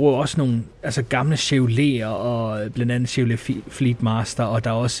 de bruger også nogle gamle Chevrolet'er, og blandt andet Chevrolet Fleetmaster, og der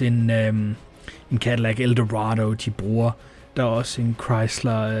er også en Cadillac Eldorado, de bruger. Der er også en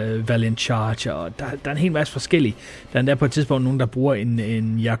Chrysler Valiant Charger, og der er en hel masse forskellige. Der er der på et tidspunkt nogen, der bruger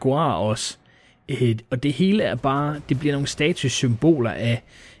en Jaguar også. Og det hele er bare, det bliver nogle statussymboler af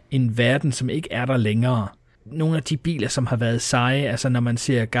en verden, som ikke er der længere. Nogle af de biler, som har været seje, altså når man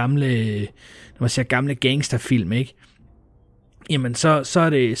ser gamle gangsterfilm, ikke? Jamen så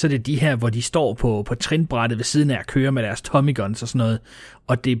er det de her, hvor de står på trinbrættet ved siden af at køre med deres Tommy Guns og sådan noget.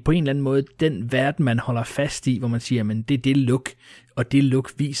 Og det er på en eller anden måde den verden, man holder fast i, hvor man siger, men det er det look, og det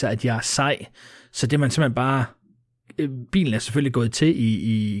look viser, at jeg er sej. Så det er man simpelthen bare, bilen er selvfølgelig gået til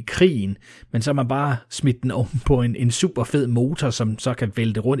i krigen, men så har man bare smidt den oven på en super fed motor, som så kan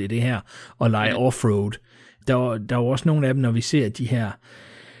vælte rundt i det her og lege offroad. Der er jo også nogle af dem, når vi ser de her,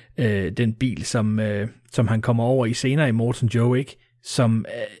 den bil, som han kommer over i senere i Immortan Joe, ikke? Som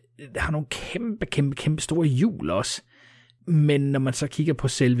har nogle kæmpe store hjul også. Men når man så kigger på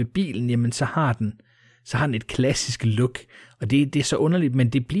selve bilen, jamen så har den et klassisk look. Og det er så underligt, men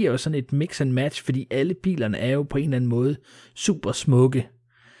det bliver jo sådan et mix and match, fordi alle bilerne er jo på en eller anden måde super smukke.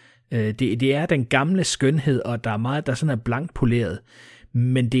 Det er den gamle skønhed, og der er meget, der sådan er blankt poleret.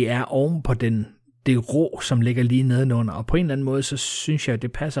 Men det er oven på det rå, som ligger lige nedenunder. Og på en eller anden måde, så synes jeg, at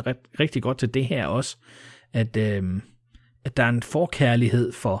det passer rigtig godt til det her også, at der er en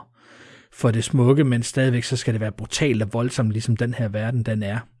forkærlighed for det smukke, men stadigvæk så skal det være brutalt og voldsomt, ligesom den her verden, den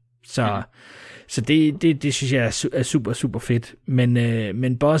er. Så det synes jeg er super, super fedt.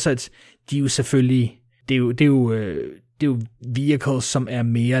 Men Buzzards, de er jo selvfølgelig, det er jo vehicles, som er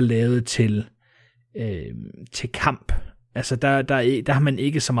mere lavet til kamp. Altså der har man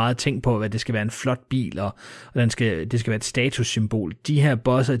ikke så meget tænkt på, at det skal være en flot bil, og det skal være et statussymbol. De her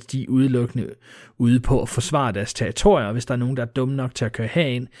Buzzards, de er udelukkende ude på at forsvare deres territorier, og hvis der er nogen, der er dumme nok til at køre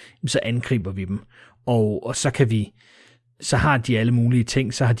herind, så angriber vi dem. Og så har de alle mulige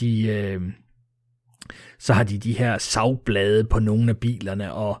ting, så har de her savblade på nogle af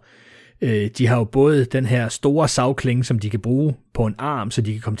bilerne, og de har jo både den her store savklinge, som de kan bruge på en arm, så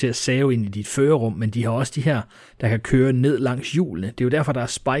de kan komme til at save ind i dit førerrum, men de har også de her, der kan køre ned langs hjulene. Det er jo derfor, der er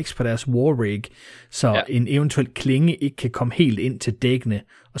spikes på deres Warrig, så en eventuel klinge ikke kan komme helt ind til dækkene,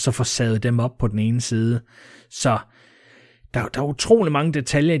 og så få savet dem op på den ene side. Så der er utrolig mange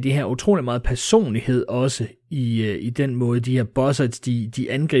detaljer i det her, utrolig meget personlighed også i den måde, de her Buzzards, de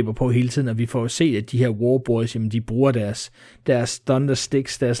angriber på hele tiden, og vi får jo se, at de her Warboys, jamen, de bruger deres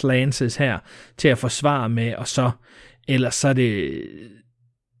Thundersticks, deres Lances her, til at forsvare med, og ellers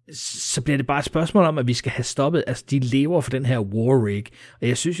så bliver det bare et spørgsmål om, at vi skal have stoppet, altså de lever for den her Warrig, og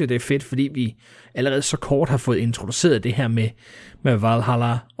jeg synes jo, det er fedt, fordi vi allerede så kort har fået introduceret det her med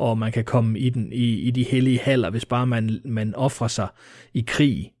Valhalla, og man kan komme i de hellige haller, hvis bare man offrer sig i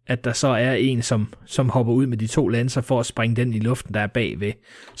krig, at der så er en, som hopper ud med de 2 lanser for at springe den i luften, der er bagved,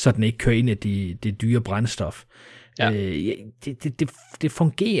 så den ikke kører ind i det dyre brændstof. Ja. Det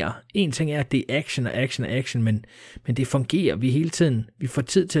fungerer. En ting er, at det er action, men det fungerer. Vi får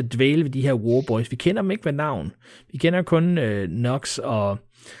tid til at dvæle ved de her Warboys. Vi kender dem ikke ved navn. Vi kender kun Nox og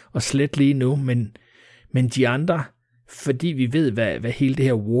Sled lige nu, men de andre, fordi vi ved, hvad hele det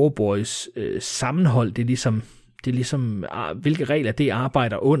her Warboys sammenhold, det er ligesom, hvilke regler det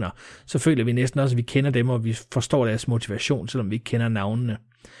arbejder under, så føler vi næsten også, at vi kender dem, og vi forstår deres motivation, selvom vi ikke kender navnene.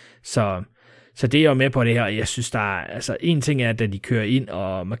 Så det er jo med på det her, og jeg synes, der er, altså en ting er, at da de kører ind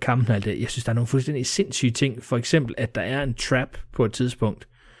og med kampen og alt det, jeg synes, der er nogle fuldstændig sindssyge ting. For eksempel, at der er en trap på et tidspunkt.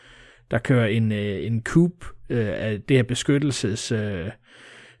 Der kører en coupe af det her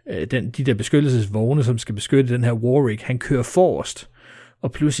de der beskyttelsesvogne, som skal beskytte den her Warrig, han kører forrest,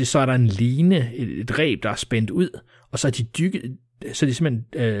 og pludselig så er der en line, et reb, der er spændt ud, og så er de simpelthen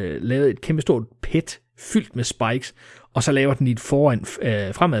lavet et kæmpe stort pit fyldt med spikes, og så laver den i et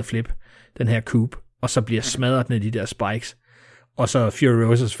fremadflip, den her coupe, og så bliver smadret ned i de der spikes. Og så er Fury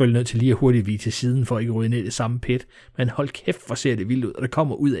Road selvfølgelig nødt til lige at hurtigt vige til siden, for at ikke ryge ned i det samme pit. Men hold kæft, hvor ser det vildt ud, og det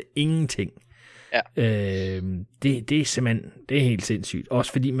kommer ud af ingenting. Ja. Det er simpelthen, det er helt sindssygt.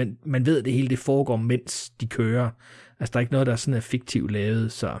 Også fordi man ved, at det hele det foregår, mens de kører. Altså, der er ikke noget, der er sådan er fiktivt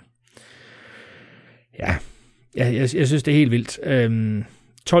lavet, så ja, jeg synes, det er helt vildt.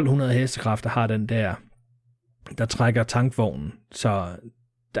 1200 hestekræfter har den der trækker tankvognen, så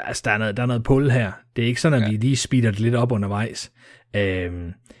der er noget pull her. Det er ikke sådan, at vi lige speeder det lidt op undervejs.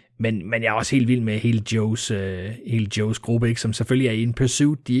 Men jeg er også helt vild med hele Joes gruppe, ikke? Som selvfølgelig er i en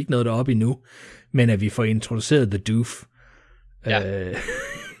pursuit. De er ikke nået deroppe endnu. Men at vi får introduceret The Doof.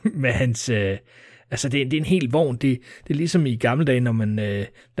 Med hans... altså, det er en hel vogn. Det er ligesom i gamle dage,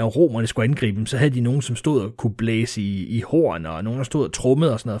 når romerne skulle angribe dem, så havde de nogen, som stod og kunne blæse i horn, og nogen, der stod og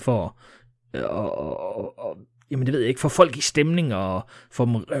trummede og sådan noget for jamen det ved jeg ikke, for folk i stemning og få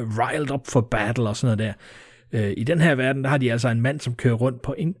dem riled up for battle og sådan noget der. I den her verden, der har de altså en mand, som kører rundt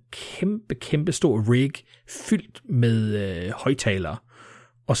på en kæmpe stor rig, fyldt med højtalere.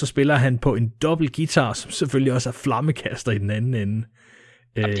 Og så spiller han på en dobbelt guitar, som selvfølgelig også er flammekaster i den anden ende.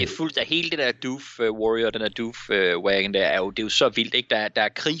 Jamen, det er fuldt af hele det der Doof Warrior, den der Doof Wagon der, det er jo så vildt, ikke? Der er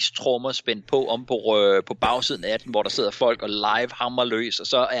krigstrummer spændt på på bagsiden af den, hvor der sidder folk og live hammer løs, og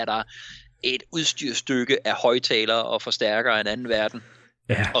så er der et udstyrstykke af højtalere og forstærkere af en anden verden.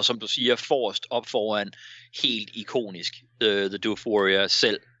 Ja. Og som du siger, forrest op foran, helt ikonisk, The Doof Warrior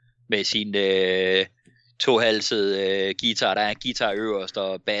selv, med sin tohalsede guitar. Der er en guitar øverst,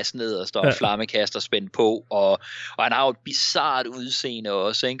 og bass nederst, og flammekaster spændt på, og han har jo et bizarrt udseende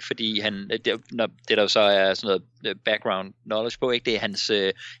også, ikke? Fordi det der så er sådan noget background knowledge på, ikke? Det er hans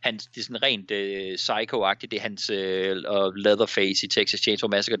det er sådan rent psycho-agtigt, det er hans og Leatherface i Texas Chainsaw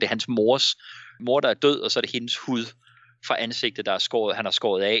Massacre, det er hans mor, der er død, og så er det hendes hud fra ansigtet, der er skåret, han har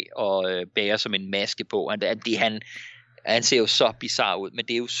skåret af, og bærer som en maske på. Han ser jo så bizarre ud, men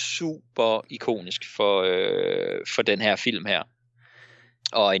det er jo super ikonisk for den her film her.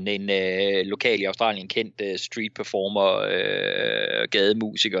 Og en lokal i Australien kendt street performer,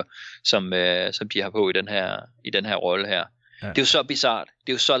 gademusiker, som de har på i den her rolle her. Ja. Det er jo så bizart, det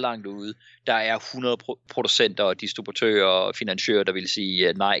er jo så langt ude. Der er 100 producenter og distributører og finansiører, der vil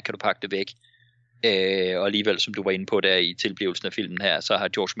sige, nej, kan du pakke det væk? Og alligevel, som du var inde på der i tilblivelsen af filmen her, så har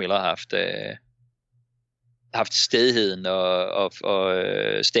George Miller haft stedigheden og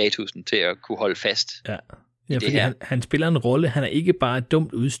statusen til at kunne holde fast. Ja, fordi han spiller en rolle. Han er ikke bare et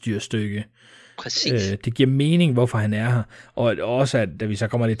dumt udstyrstykke. Præcis. Det giver mening, hvorfor han er her. Og også, at da vi så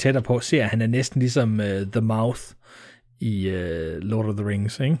kommer lidt tættere på, ser han er næsten ligesom The Mouth i Lord of the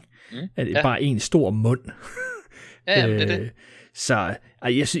Rings, ikke? At det er bare en stor mund. Ja, det er det. Så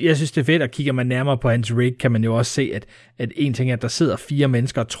jeg synes, det er fedt, og kigger man nærmere på hans rig, kan man jo også se, at en ting er, at der sidder 4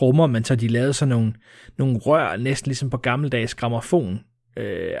 mennesker og trommer, men så de lavede sådan nogle rør, næsten ligesom på gammeldags grammofon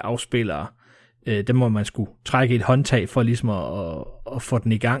afspillere. Dem må man skulle trække et håndtag for ligesom at få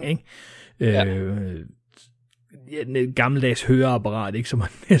den i gang, ikke? Et gammeldags høreapparat, ikke, som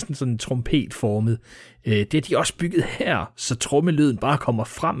er næsten sådan trompetformet. Det er de også bygget her, så trommelyden bare kommer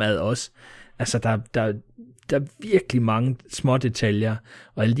fremad også. Altså, der er virkelig mange små detaljer,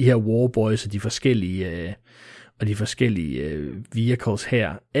 og alle de her warboys og de forskellige vehicles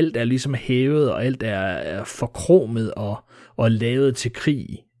her. Alt er ligesom hævet, og alt er forkromet og lavet til krig.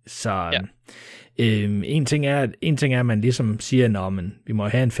 Så en ting er, at man ligesom siger, men vi må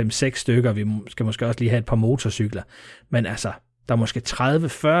have en 5-6 stykker, vi skal måske også lige have et par motorcykler. Men altså, der er måske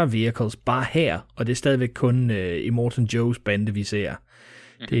 30-40 vehicles bare her, og det er stadigvæk kun Immortan Joes bande, vi ser.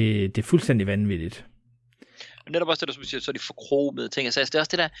 Det er fuldstændig vanvittigt. Og netop også det, der siger, så er de forkromede ting. Altså, det er også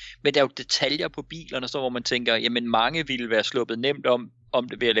det der, men der er jo detaljer på bilerne, så hvor man tænker, jamen mange ville være sluppet nemt om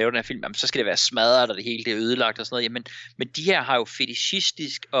det ved at lave den her film. Jamen, så skal det være smadret, og det hele det er ødelagt og sådan noget. Jamen, men de her har jo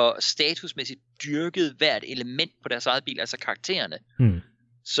fetishistisk og statusmæssigt dyrket hvert element på deres eget bil, altså karaktererne.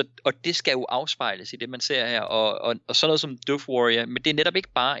 Så, og det skal jo afspejles i det, man ser her, og sådan noget som Doof Warrior, men det er netop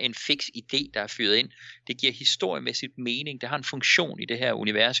ikke bare en fix idé, der er fyret ind. Det giver historiemæssigt mening, det har en funktion i det her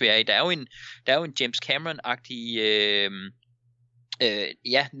univers, vi er i. Der er jo en James Cameron-agtig,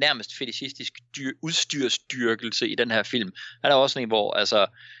 nærmest fetishistisk udstyrsdyrkelse i den her film. Der er også en, hvor altså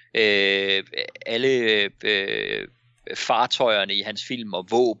alle fartøjerne i hans film og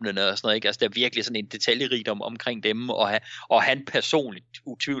våbnene og sådan noget, ikke? Altså der er virkelig sådan en detaljerigdom omkring dem, og han personligt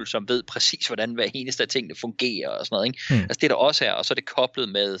utvivlsomt ved præcis, hvordan hver eneste af tingene fungerer og sådan noget, ikke? Altså det er der også her, og så er det koblet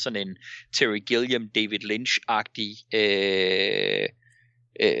med sådan en Terry Gilliam, David Lynch-agtig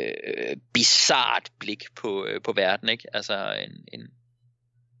bizart blik på verden, ikke? Altså en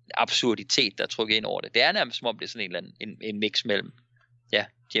absurditet, der er trukket ind over det. Det er nærmest som om det er sådan en eller anden en mix mellem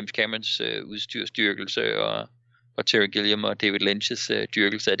James Camerons udstyrsdyrkelse og Terry Gilliam og David Lynch's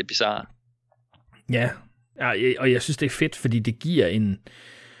dyrkelse af det bizarre. Ja, og jeg synes, det er fedt, fordi det giver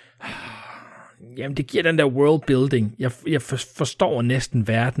det giver den der world building. Jeg forstår næsten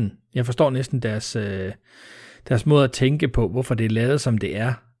verden. Jeg forstår næsten deres måde at tænke på, hvorfor det er lavet, som det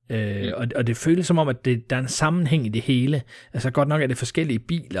er. Og det føles som om, at der er en sammenhæng i det hele. Altså godt nok er det forskellige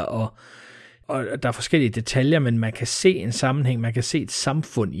biler, og Og der er forskellige detaljer, men man kan se en sammenhæng, man kan se et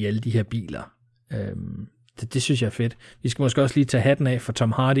samfund i alle de her biler. Det synes jeg er fedt. Vi skal måske også lige tage hatten af for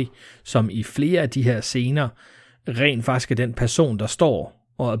Tom Hardy, som i flere af de her scener rent faktisk er den person, der står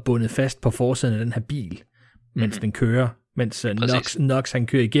og er bundet fast på forsiden af den her bil, mens den kører, mens Knox han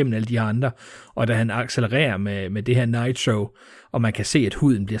kører igennem alle de her andre, og da han accelererer med det her nitro, og man kan se, at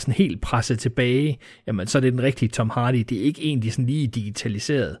huden bliver sådan helt presset tilbage, jamen så er det den rigtige Tom Hardy. Det er ikke en, de sådan lige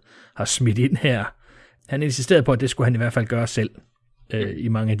digitaliseret har smidt ind her. Han insisterede på, at det skulle han i hvert fald gøre selv i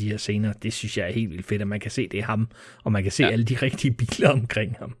mange af de her scener. Det synes jeg er helt vildt fedt, at man kan se, det er ham, og man kan se alle de rigtige biler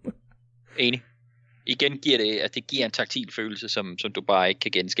omkring ham. Enig. Igen giver det, at det giver en taktil følelse, som du bare ikke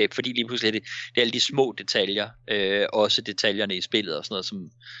kan genskabe, fordi lige pludselig det er alle de små detaljer, også detaljerne i spillet og sådan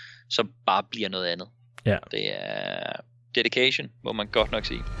noget, som bare bliver noget andet. Ja. Det er dedication, må man godt nok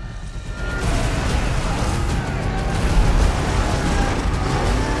sige.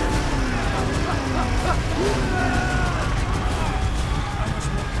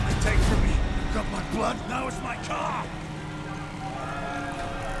 Blood, now it's my car!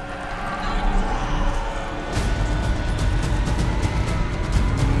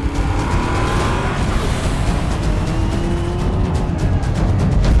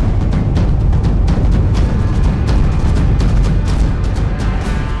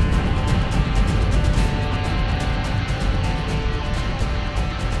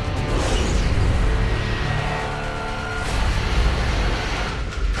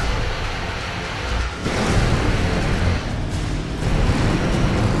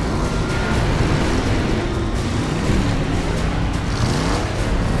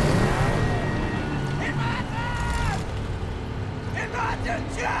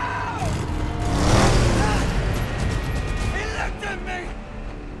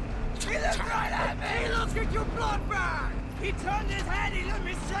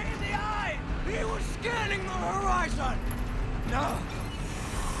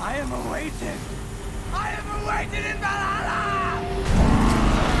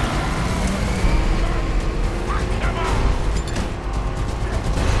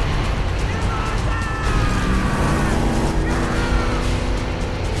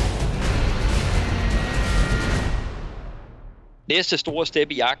 Næste store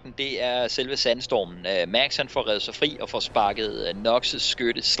step i jagten, det er selve sandstormen. Max han får reddet sig fri og får sparket Knox's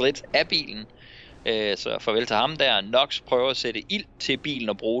skytte slet af bilen. Så farvel til ham der. Knox prøver at sætte ild til bilen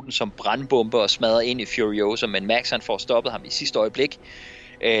og bruge den som brandbombe og smadre ind i Furiosa, men Max han får stoppet ham i sidste øjeblik.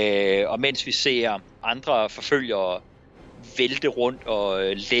 Og mens vi ser andre forfølgere vælte rundt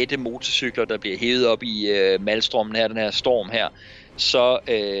og lette motorcykler, der bliver hævet op i Malstrømmen her, den her storm her, så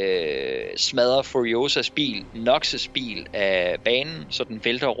smadrer Furiosas bil Knox's bil af banen, så den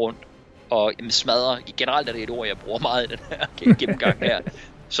vælter rundt og smadrer, generelt er det et ord, jeg bruger meget i den her gennemgang her,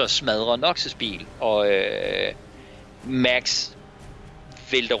 så smadrer Knox's bil, og Max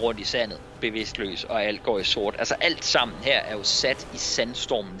vælter rundt i sandet, bevidstløs, og alt går i sort. Altså alt sammen her er jo sat i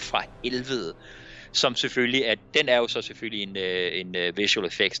sandstormen fra helvede, som selvfølgelig den er jo så selvfølgelig en visual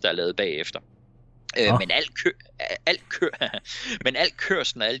effects, der er lavet bagefter. Men al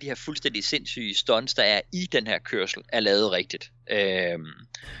kørslen og alle de her fuldstændig sindssyge stunts, der er i den her kørsel, er lavet rigtigt.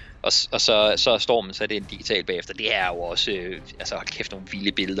 Og så er stormen, så er det en digital bagefter. Det er jo også, hold kæft, nogle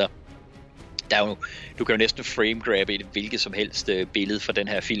vilde billeder. Der er jo, du kan jo næsten frame-grabbe et hvilket som helst billede fra den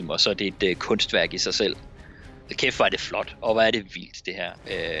her film, og så er det et kunstværk i sig selv. Kæft, hvor er det flot, og hvor er det vildt, det her,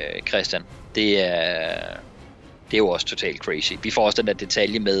 Christian. Det er jo også totalt crazy. Vi får også den der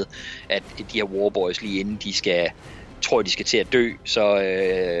detalje med, at de her warboys lige inden de skal til at dø,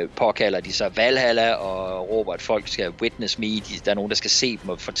 så påkalder de sig Valhalla og råber, at folk skal witness me. Der er nogen, der skal se dem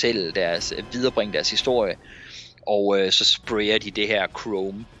og viderebringe deres historie. Og så sprayer de det her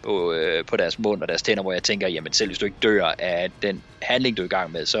chrome på deres mund og deres tænder, hvor jeg tænker, jamen selv hvis du ikke dør af den handling, du er i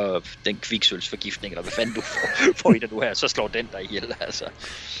gang med, så den kviksølvsforgiftning, eller hvad fanden du får i dig nu her, så slår den dig ihjel, altså.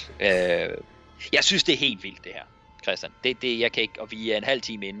 Jeg synes, det er helt vildt, det her, Christian. Jeg kan ikke, og vi er en halv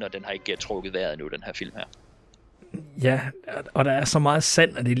time inde, og den har ikke trukket vejret nu, den her film her. Ja, og der er så meget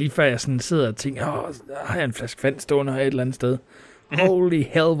sand, at det er lige før jeg sådan sidder og tænker, har jeg en flaske vand stående her et eller andet sted? Holy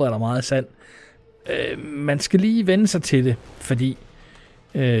hell, hvor er der meget sand. Man skal lige vende sig til det, fordi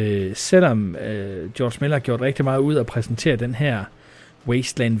selvom George Miller har gjort rigtig meget ud at præsentere den her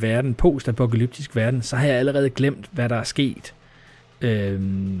wasteland-verden, post-apokalyptisk verden, så har jeg allerede glemt, hvad der er sket.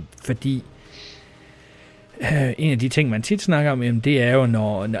 Fordi en af de ting, man tit snakker om, det er jo,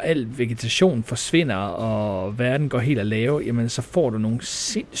 når al vegetation forsvinder, og verden går helt at lave, jamen så får du nogle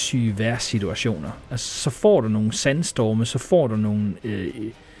sindssyge vejrsituationer. Altså så får du nogle sandstorme, så får du nogle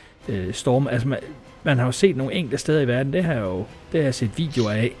storme. Altså man har jo set nogle enkelte steder i verden, det har jeg set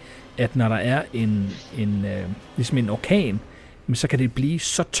videoer af, at når der er ligesom en orkan, så kan det blive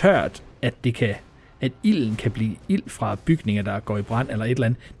så tørt, at ilden kan blive ild fra bygninger, der går i brand eller et eller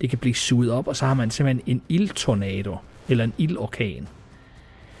andet. Det kan blive suget op, og så har man simpelthen en ildtornado, eller en ildorkan.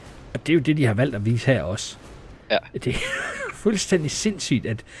 Og det er jo det, de har valgt at vise her også. Ja. Det er fuldstændig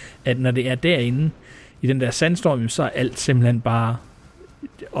sindssygt, at når det er derinde, i den der sandstorm, så er alt simpelthen bare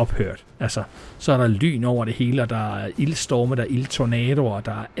ophørt. Altså, så er der lyn over det hele, og der er ildstorme, der er ildtornadoer, og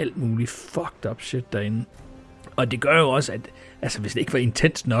der er alt muligt fucked up shit derinde. Og det gør jo også, at altså, hvis det ikke var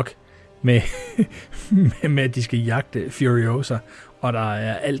intens nok med, med at de skal jagte Furiosa, og der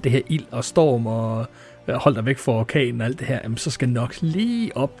er alt det her ild og storm, og hold dig væk fra orkanen og alt det her, jamen, så skal nok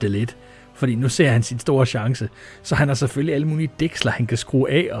lige op det lidt. Fordi nu ser han sin store chance. Så han har selvfølgelig alle mulige dæksler, han kan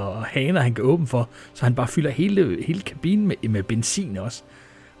skrue af, og haner, han kan åbne for. Så han bare fylder hele kabinen med benzin også.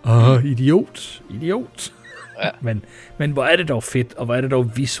 Idiot. Ja. men hvor er det dog fedt, og hvor er det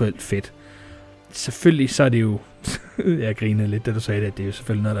dog visuelt fedt. Selvfølgelig så er det jo... jeg grinede lidt, da du sagde det, at det er jo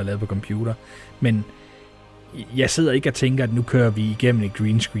selvfølgelig noget, der er lavet på computer. Men jeg sidder ikke og tænker, at nu kører vi igennem et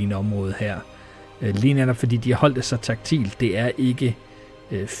green screen område her. Lige netop fordi de har holdt det så taktilt. Det er ikke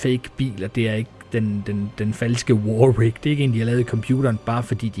fake biler, det er ikke den falske Warwick. Det er ikke en, de har lavet i computeren, bare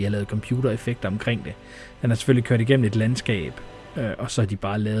fordi de har lavet computereffekter omkring det. Den har selvfølgelig kørt igennem et landskab, og så har de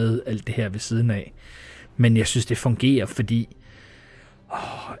bare lavet alt det her ved siden af. Men jeg synes, det fungerer, fordi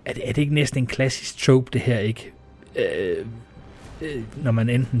er det ikke næsten en klassisk trope, det her, ikke? Når man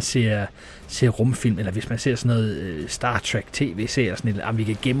enten ser rumfilm, eller hvis man ser sådan noget Star Trek tv-serier, sådan et, vi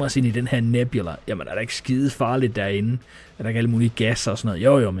kan gemme os ind i den her nebula. Jamen, er der ikke skide farligt derinde? Er der ikke alle mulige gasser og sådan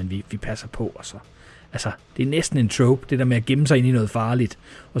noget? Jo, men vi passer på, og så. Altså, det er næsten en trope, det der med at gemme sig ind i noget farligt,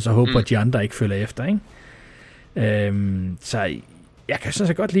 og så håbe, at de andre ikke følger efter, ikke? Så jeg kan sådan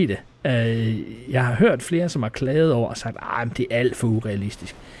set godt lide det. Jeg har hørt flere, som har klaget over og sagt, det er alt for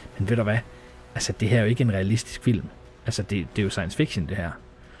urealistisk. Men ved du hvad? Altså, det her er jo ikke en realistisk film. Altså, det er jo science fiction, det her.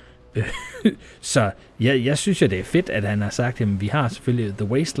 Så jeg synes jo, det er fedt, at han har sagt, at vi har selvfølgelig The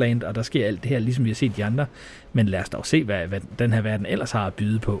Wasteland, og der sker alt det her, ligesom vi har set de andre. Men lad os dog se, hvad den her verden ellers har at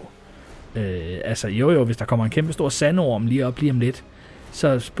byde på. Altså, jo, hvis der kommer en kæmpe stor sandorm lige op lige om lidt,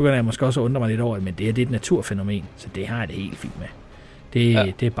 så begynder jeg måske også at undre mig lidt over det, men det er et naturfænomen, så det har jeg det helt fint med.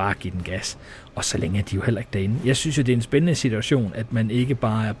 Det er bare at give den gas. Og så længe er de jo heller ikke derinde. Jeg synes jo, det er en spændende situation, at man ikke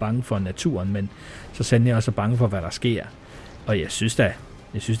bare er bange for naturen, men så sandelig også er bange for, hvad der sker. Og jeg synes da,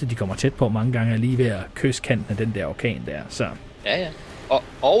 de kommer tæt på mange gange lige ved at kysse kanten af den der orkan der. Så. Ja.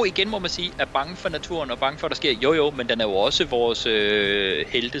 Og igen må man sige, at bange for naturen og bange for, hvad der sker. Jo, men den er jo også vores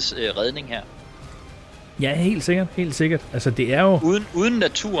heltes redning her. Ja, helt sikkert. Altså, det er jo... Uden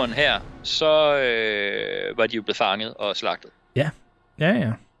naturen her, så var de jo blevet fanget og slagtet. Ja.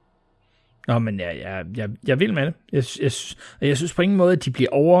 Nå, men jeg vil med det. Jeg synes på ingen måde, at de bliver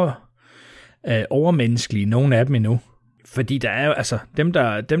overmenneskelige, nogle af dem endnu. Fordi der er jo, altså, dem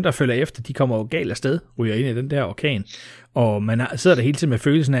der følger efter, de kommer jo galt afsted, ryger ind i den der orkan. Og man sidder der hele tiden med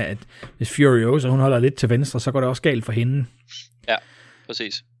følelsen af, at hvis Furiosa, hun holder lidt til venstre, så går det også galt for hende. Ja,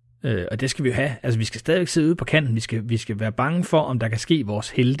 præcis. Og det skal vi jo have. Altså, vi skal stadigvæk sidde ude på kanten. Vi skal være bange for, om der kan ske vores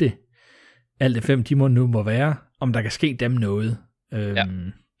helte. Alt det 5 timer nu må være, om der kan ske dem noget. Ja.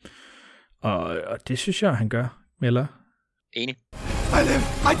 Og det synes jeg, han gør, eller? Enig. I live,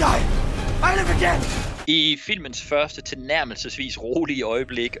 I die, I live again! I filmens første tilnærmelsesvis rolige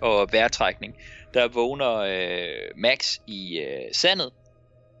øjeblik og vejrtrækning, der vågner Max i sandet.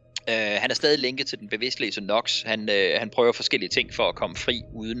 Han er stadig lænket til den bevidstløse Nox. Han prøver forskellige ting for at komme fri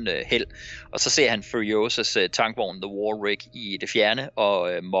uden held. Og så ser han Furiosas tankvogn The Warwick i det fjerne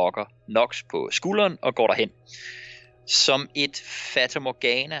og mokker Nox på skulderen og går derhen. Som et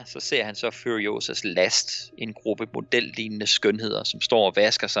fatamorgana, så ser han så Furiosas last, en gruppe modellignende skønheder, som står og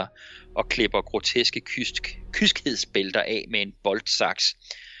vasker sig og klipper groteske kyskhedsbælter af med en boltsaks.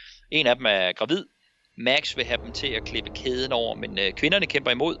 En af dem er gravid. Max vil have dem til at klippe kæden over, men kvinderne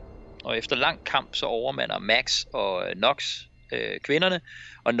kæmper imod. Og efter lang kamp, så overmander Max og Nox kvinderne.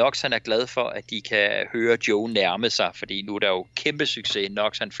 Og Nox, han er glad for, at de kan høre Joe nærme sig, fordi nu er der jo kæmpe succes.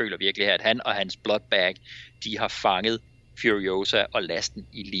 Nox, han føler virkelig her, at han og hans bloodbag, de har fanget Furiosa og lasten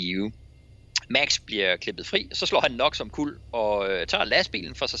i live. Max bliver klippet fri, og så slår han Nox omkuld og tager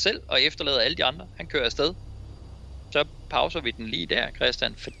lastbilen for sig selv og efterlader alle de andre. Han kører afsted. Så pauser vi den lige der,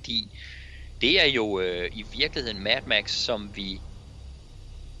 Christian, fordi det er jo i virkeligheden Mad Max, som vi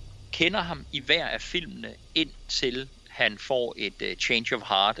kender ham i hver af filmene, indtil han får et change of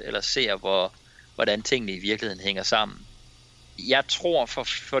heart, eller ser, hvordan tingene i virkeligheden hænger sammen. Jeg tror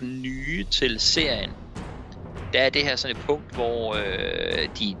for nye til serien, der er det her sådan et punkt, hvor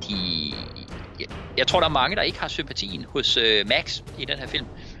jeg tror, der er mange, der ikke har sympatien hos Max i den her film.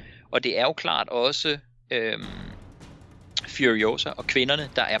 Og det er jo klart også Furiosa og kvinderne,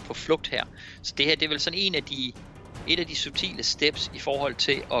 der er på flugt her. Så det her, det er vel sådan et af de subtile steps i forhold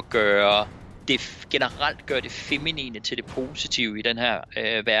til at generelt gøre det feminine til det positive i den her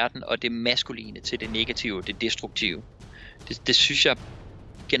verden, og det maskuline til det negative, det destruktive. Det synes jeg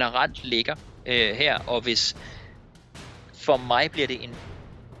generelt ligger her, og hvis for mig bliver det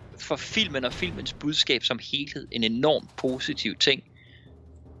for filmen og filmens budskab som helhed en enormt positiv ting,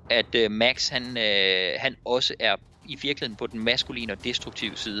 at Max han også er i virkeligheden på den maskuline og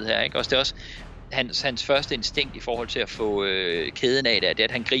destruktive side her, ikke? Og det er også hans første instinkt i forhold til at få kæden af det er,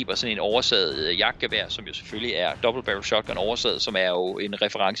 at han griber sådan en oversaget jagtgevær, som jo selvfølgelig er double barrel shotgun oversaget, som er jo en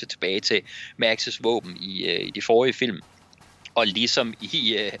reference tilbage til Max's våben i de forrige film. Og ligesom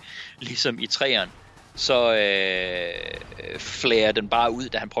i træerne, så flærer den bare ud,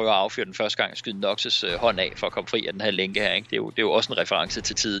 da han prøver at affyre den første gang og skyde Nox's hånd af for at komme fri af den her lænke her, ikke? Det er jo også en reference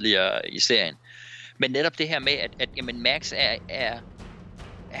til tidligere i serien. Men netop det her med, at jamen Max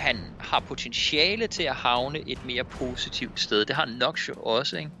han har potentiale til at havne et mere positivt sted. Det har Nox jo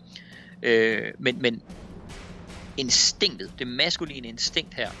også, ikke? Men instinktet, det maskuline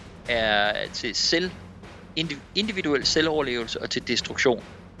instinkt her, er til individuel selvoverlevelse og til destruktion.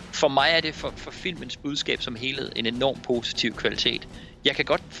 For mig er det for filmens budskab som helhed en enorm positiv kvalitet. Jeg kan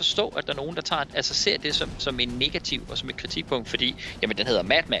godt forstå, at der er nogen, der ser det som en negativ og som et kritikpunkt, fordi jamen, den hedder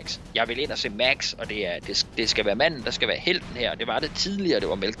Mad Max. Jeg vil ind og se Max, og det skal være manden, der skal være helten her. Det var det tidligere, det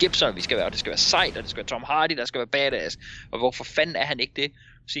var Mel Gibson, det skal være sejt, og det skal være Tom Hardy, der skal være badass. Og hvorfor fanden er han ikke det?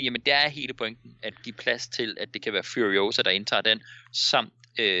 Så jamen, der er hele pointen, at give plads til, at det kan være Furiosa, der indtager den, samt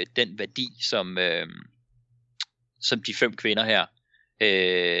den værdi, som de 5 kvinder her,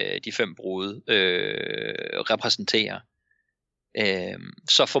 de 5 brude, repræsenterer.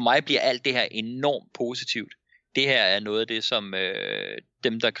 Så for mig bliver alt det her enormt positivt. Det her er noget af det, som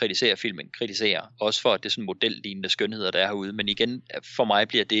dem, der kritiserer filmen, kritiserer. Også for, at det er sådan modellignende skønheder, der er herude. Men igen, for mig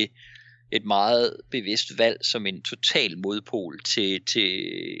bliver det et meget bevidst valg som en total modpol til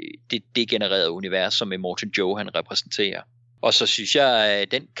det degenererede univers, som Immortan Joe han repræsenterer. Og så synes jeg,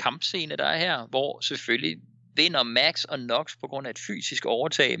 at den kampscene, der er her, hvor selvfølgelig vinder Max og Nox på grund af et fysisk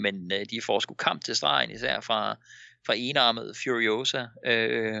overtag, men de får sgu kamp til stregen, især fra enarmet Furiosa.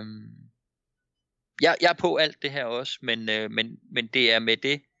 Jeg er på alt det her også, men det er med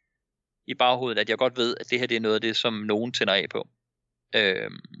det i baghovedet, at jeg godt ved, at det her det er noget af det, som nogen tænder af på.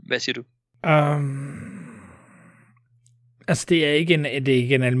 Hvad siger du? Altså, det er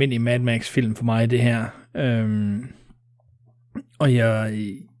ikke en almindelig Mad Max-film for mig, det her. Og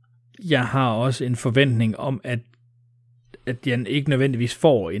jeg har også en forventning om, at jeg ikke nødvendigvis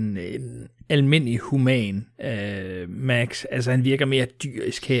får en almindelig human Max. Altså, han virker mere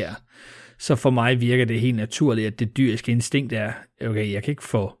dyrisk her. Så for mig virker det helt naturligt, at det dyriske instinkt er, okay, jeg kan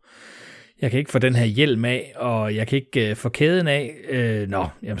ikke få den her hjelm af, og jeg kan ikke få kæden af.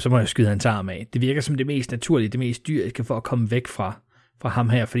 Jamen, så må jeg skyde hans arm af. Det virker som det mest naturlige, det mest dyriske for at komme væk fra ham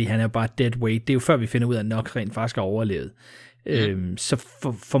her, fordi han er bare dead weight. Det er jo før vi finder ud af, at Nox rent faktisk har overlevet. Så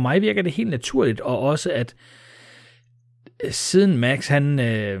for mig virker det helt naturligt, og også at siden Max han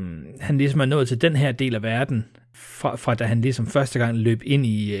ligesom er nået til den her del af verden, fra da han ligesom første gang løb ind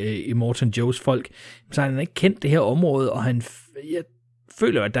i Morton Joes folk, så har han ikke kendt det her område, og jeg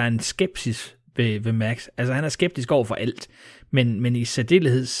føler, at der er en skepsis ved Max. Altså han er skeptisk over for alt, men i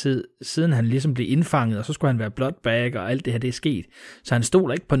særdelighed siden han ligesom blev indfanget, og så skulle han være bloodbag, og alt det her det er sket, så han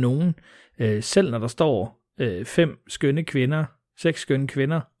stoler ikke på nogen, selv når der står 6 skønne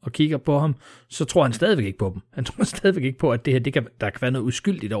kvinder og kigger på ham, så tror han stadigvæk ikke på dem. Han tror stadigvæk ikke på, at det her, der kan være noget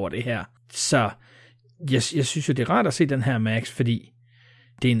uskyldigt over det her. Så jeg synes jo, det er rart at se den her Max, fordi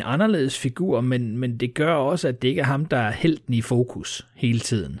det er en anderledes figur, men det gør også, at det ikke er ham, der er helten i fokus hele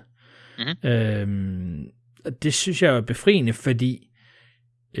tiden. Mm-hmm. Det synes jeg er befriende, fordi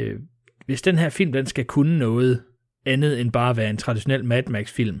hvis den her film, den skal kunne noget andet end bare at være en traditionel Mad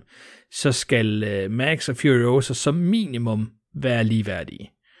Max-film, så skal Max og Furiosa som minimum være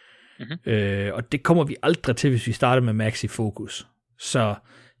ligeværdige. Mm-hmm. Og det kommer vi aldrig til, hvis vi starter med Max i fokus. Så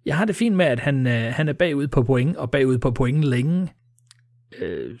jeg har det fint med, at han er bagud på point, og bagud på point længe.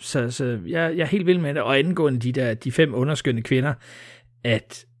 Så jeg er helt vild med det. Og angående de 5 underskønne kvinder,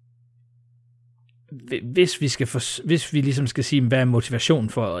 at hvis vi ligesom skal sige, hvad er motivation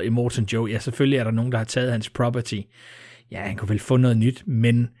for Immortan Joe, ja, selvfølgelig er der nogen, der har taget hans property. Ja, han kunne vel få noget nyt,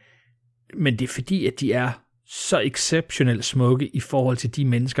 men det er fordi, at de er så exceptionelt smukke i forhold til de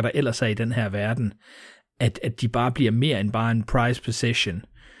mennesker, der ellers er i den her verden, at de bare bliver mere end bare en prize possession.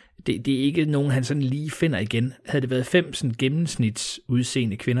 Det er ikke nogen, han sådan lige finder igen. Havde det været 5 sådan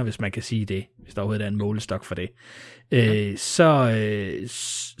gennemsnitsudseende kvinder, hvis man kan sige det, hvis der overhovedet er en målestok for det,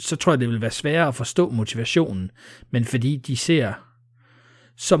 så tror jeg, det vil være sværere at forstå motivationen. Men fordi de ser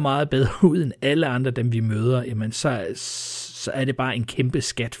så meget bedre ud end alle andre, dem vi møder, jamen så er det bare en kæmpe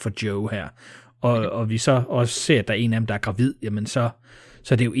skat for Joe her. Og vi så også ser, at der er en af dem, der er gravid, jamen så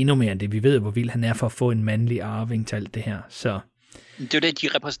er det jo endnu mere end det. Vi ved, hvor vild han er for at få en mandlig arving til alt det her. Så det er jo det, de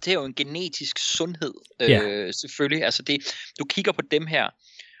repræsenterer jo en genetisk sundhed, selvfølgelig. Altså du kigger på dem her,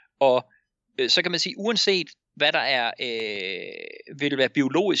 og så kan man sige, uanset hvad der er, vil det være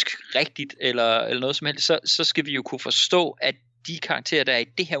biologisk rigtigt, eller noget som helst, så skal vi jo kunne forstå, at de karakterer, der er i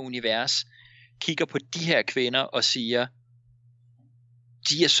det her univers, kigger på de her kvinder og siger,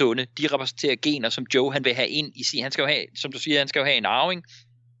 de er sunde, de repræsenterer gener, som Joe han vil have ind i sin, han skal jo have, som du siger, han skal jo have en arving,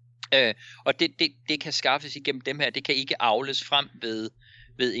 og det kan skaffes igennem dem her, det kan ikke avles frem ved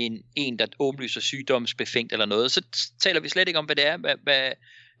en der åbenlyser sygdomsbefængt eller noget. Så taler vi slet ikke om, hvad det er,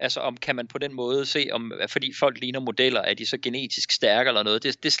 altså om kan man på den måde se, om fordi folk ligner modeller, er de så genetisk stærke eller noget.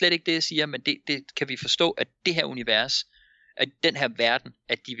 Det er slet ikke det, jeg siger, men det kan vi forstå, at det her univers, at den her verden,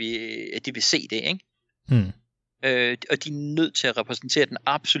 at de vil se det, ikke? Og de er nødt til at repræsentere den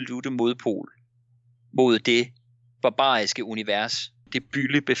absolute modpol mod det barbariske univers, det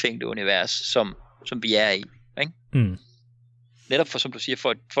byllebefængte univers, som vi er i, ikke? Netop for, som du siger,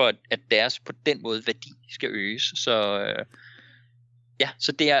 for at deres på den måde værdi skal øges. Så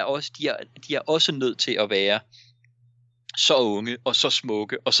så det er også, de er også nødt til at være så unge og så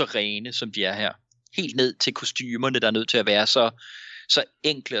smukke og så rene, som de er her. Helt ned til kostymerne, der er nødt til at være så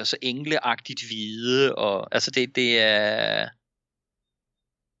enkle og så engleagtigt hvide. Og altså det er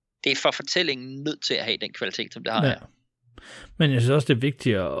for fortællingen nødt til at have den kvalitet, som det har her. Men jeg synes også, det er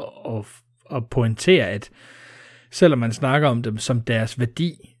vigtigt at pointere, at selvom man snakker om dem som deres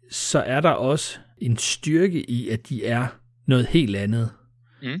værdi, så er der også en styrke i, at de er noget helt andet.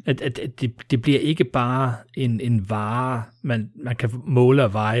 At det bliver ikke bare en vare, man kan måle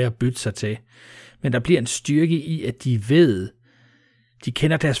og veje og bytte sig til. Men der bliver en styrke i, at de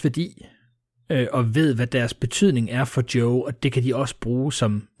kender deres værdi, og ved, hvad deres betydning er for Joe, og det kan de også bruge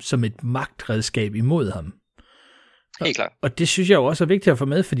som et magtredskab imod ham. Helt klart. Og det synes jeg jo også er vigtigt at få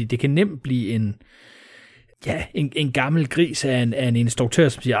med, fordi det kan nemt blive en gammel gris af en instruktør,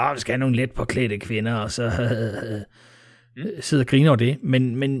 som siger, vi skal have nogle let påklædte kvinder, og så sidder og griner over det.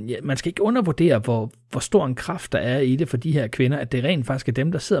 Men man skal ikke undervurdere, hvor stor en kraft der er i det for de her kvinder, at det rent faktisk er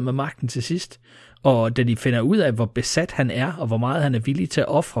dem, der sidder med magten til sidst. Og da de finder ud af, hvor besat han er, og hvor meget han er villig til at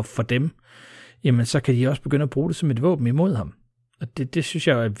ofre for dem, jamen så kan de også begynde at bruge det som et våben imod ham. Og det synes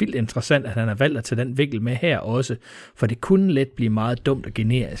jeg er vildt interessant, at han har valgt at tage den vinkel med her også, for det kunne let blive meget dumt og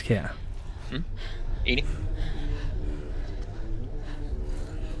generisk her. Enig.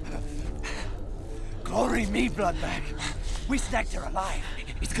 Glory me, Bloodbag. We snagged her alive.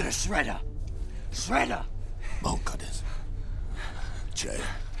 He's gonna shred her. Shred her. Monk this. Jay.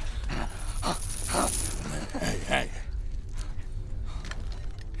 Hey.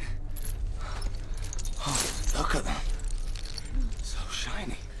 Oh, look at them. So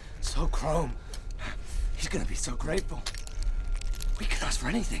shiny. So chrome. He's gonna be so grateful. We can ask for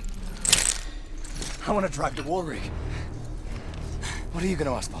anything. I want to drive the war rig. What are you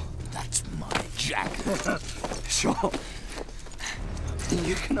gonna ask for? That's my jacket. Sure.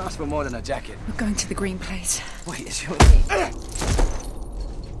 You can ask for more than a jacket. We're going to the green place. Wait, is your...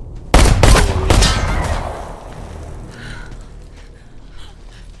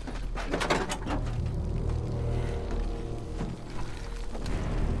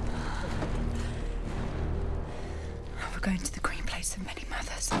 We're going to the green place of many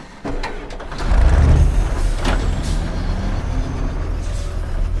mothers.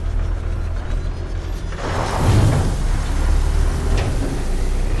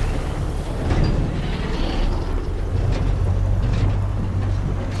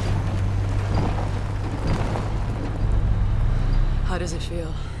 How does it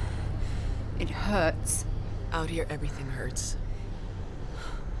feel? It hurts. Out here, everything hurts.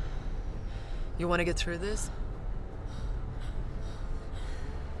 You want to get through this?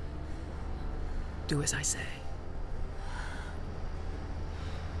 Do as I say.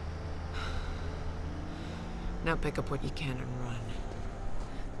 Now pick up what you can and run.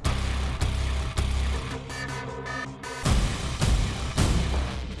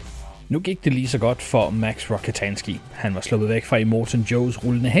 Nu gik det lige så godt for Max Rokitansky. Han var sluppet væk fra Immortan Joes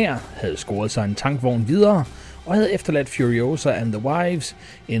rullende hær, havde scoret sig en tankvogn videre, og havde efterladt Furiosa and the Wives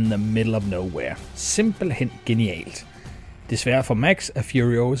in the middle of nowhere. Simpelthen genialt. Desværre for Max er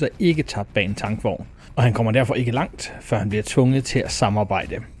Furiosa ikke tabt bag en tankvogn, og han kommer derfor ikke langt, før han bliver tvunget til at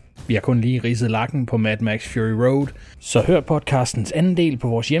samarbejde. Vi har kun lige ridset lakken på Mad Max Fury Road, så hør podcastens anden del på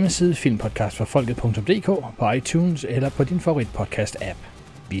vores hjemmeside filmpodcastforfolket.dk, på iTunes eller på din favorit podcast app.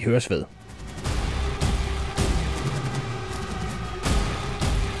 Vi høres ved.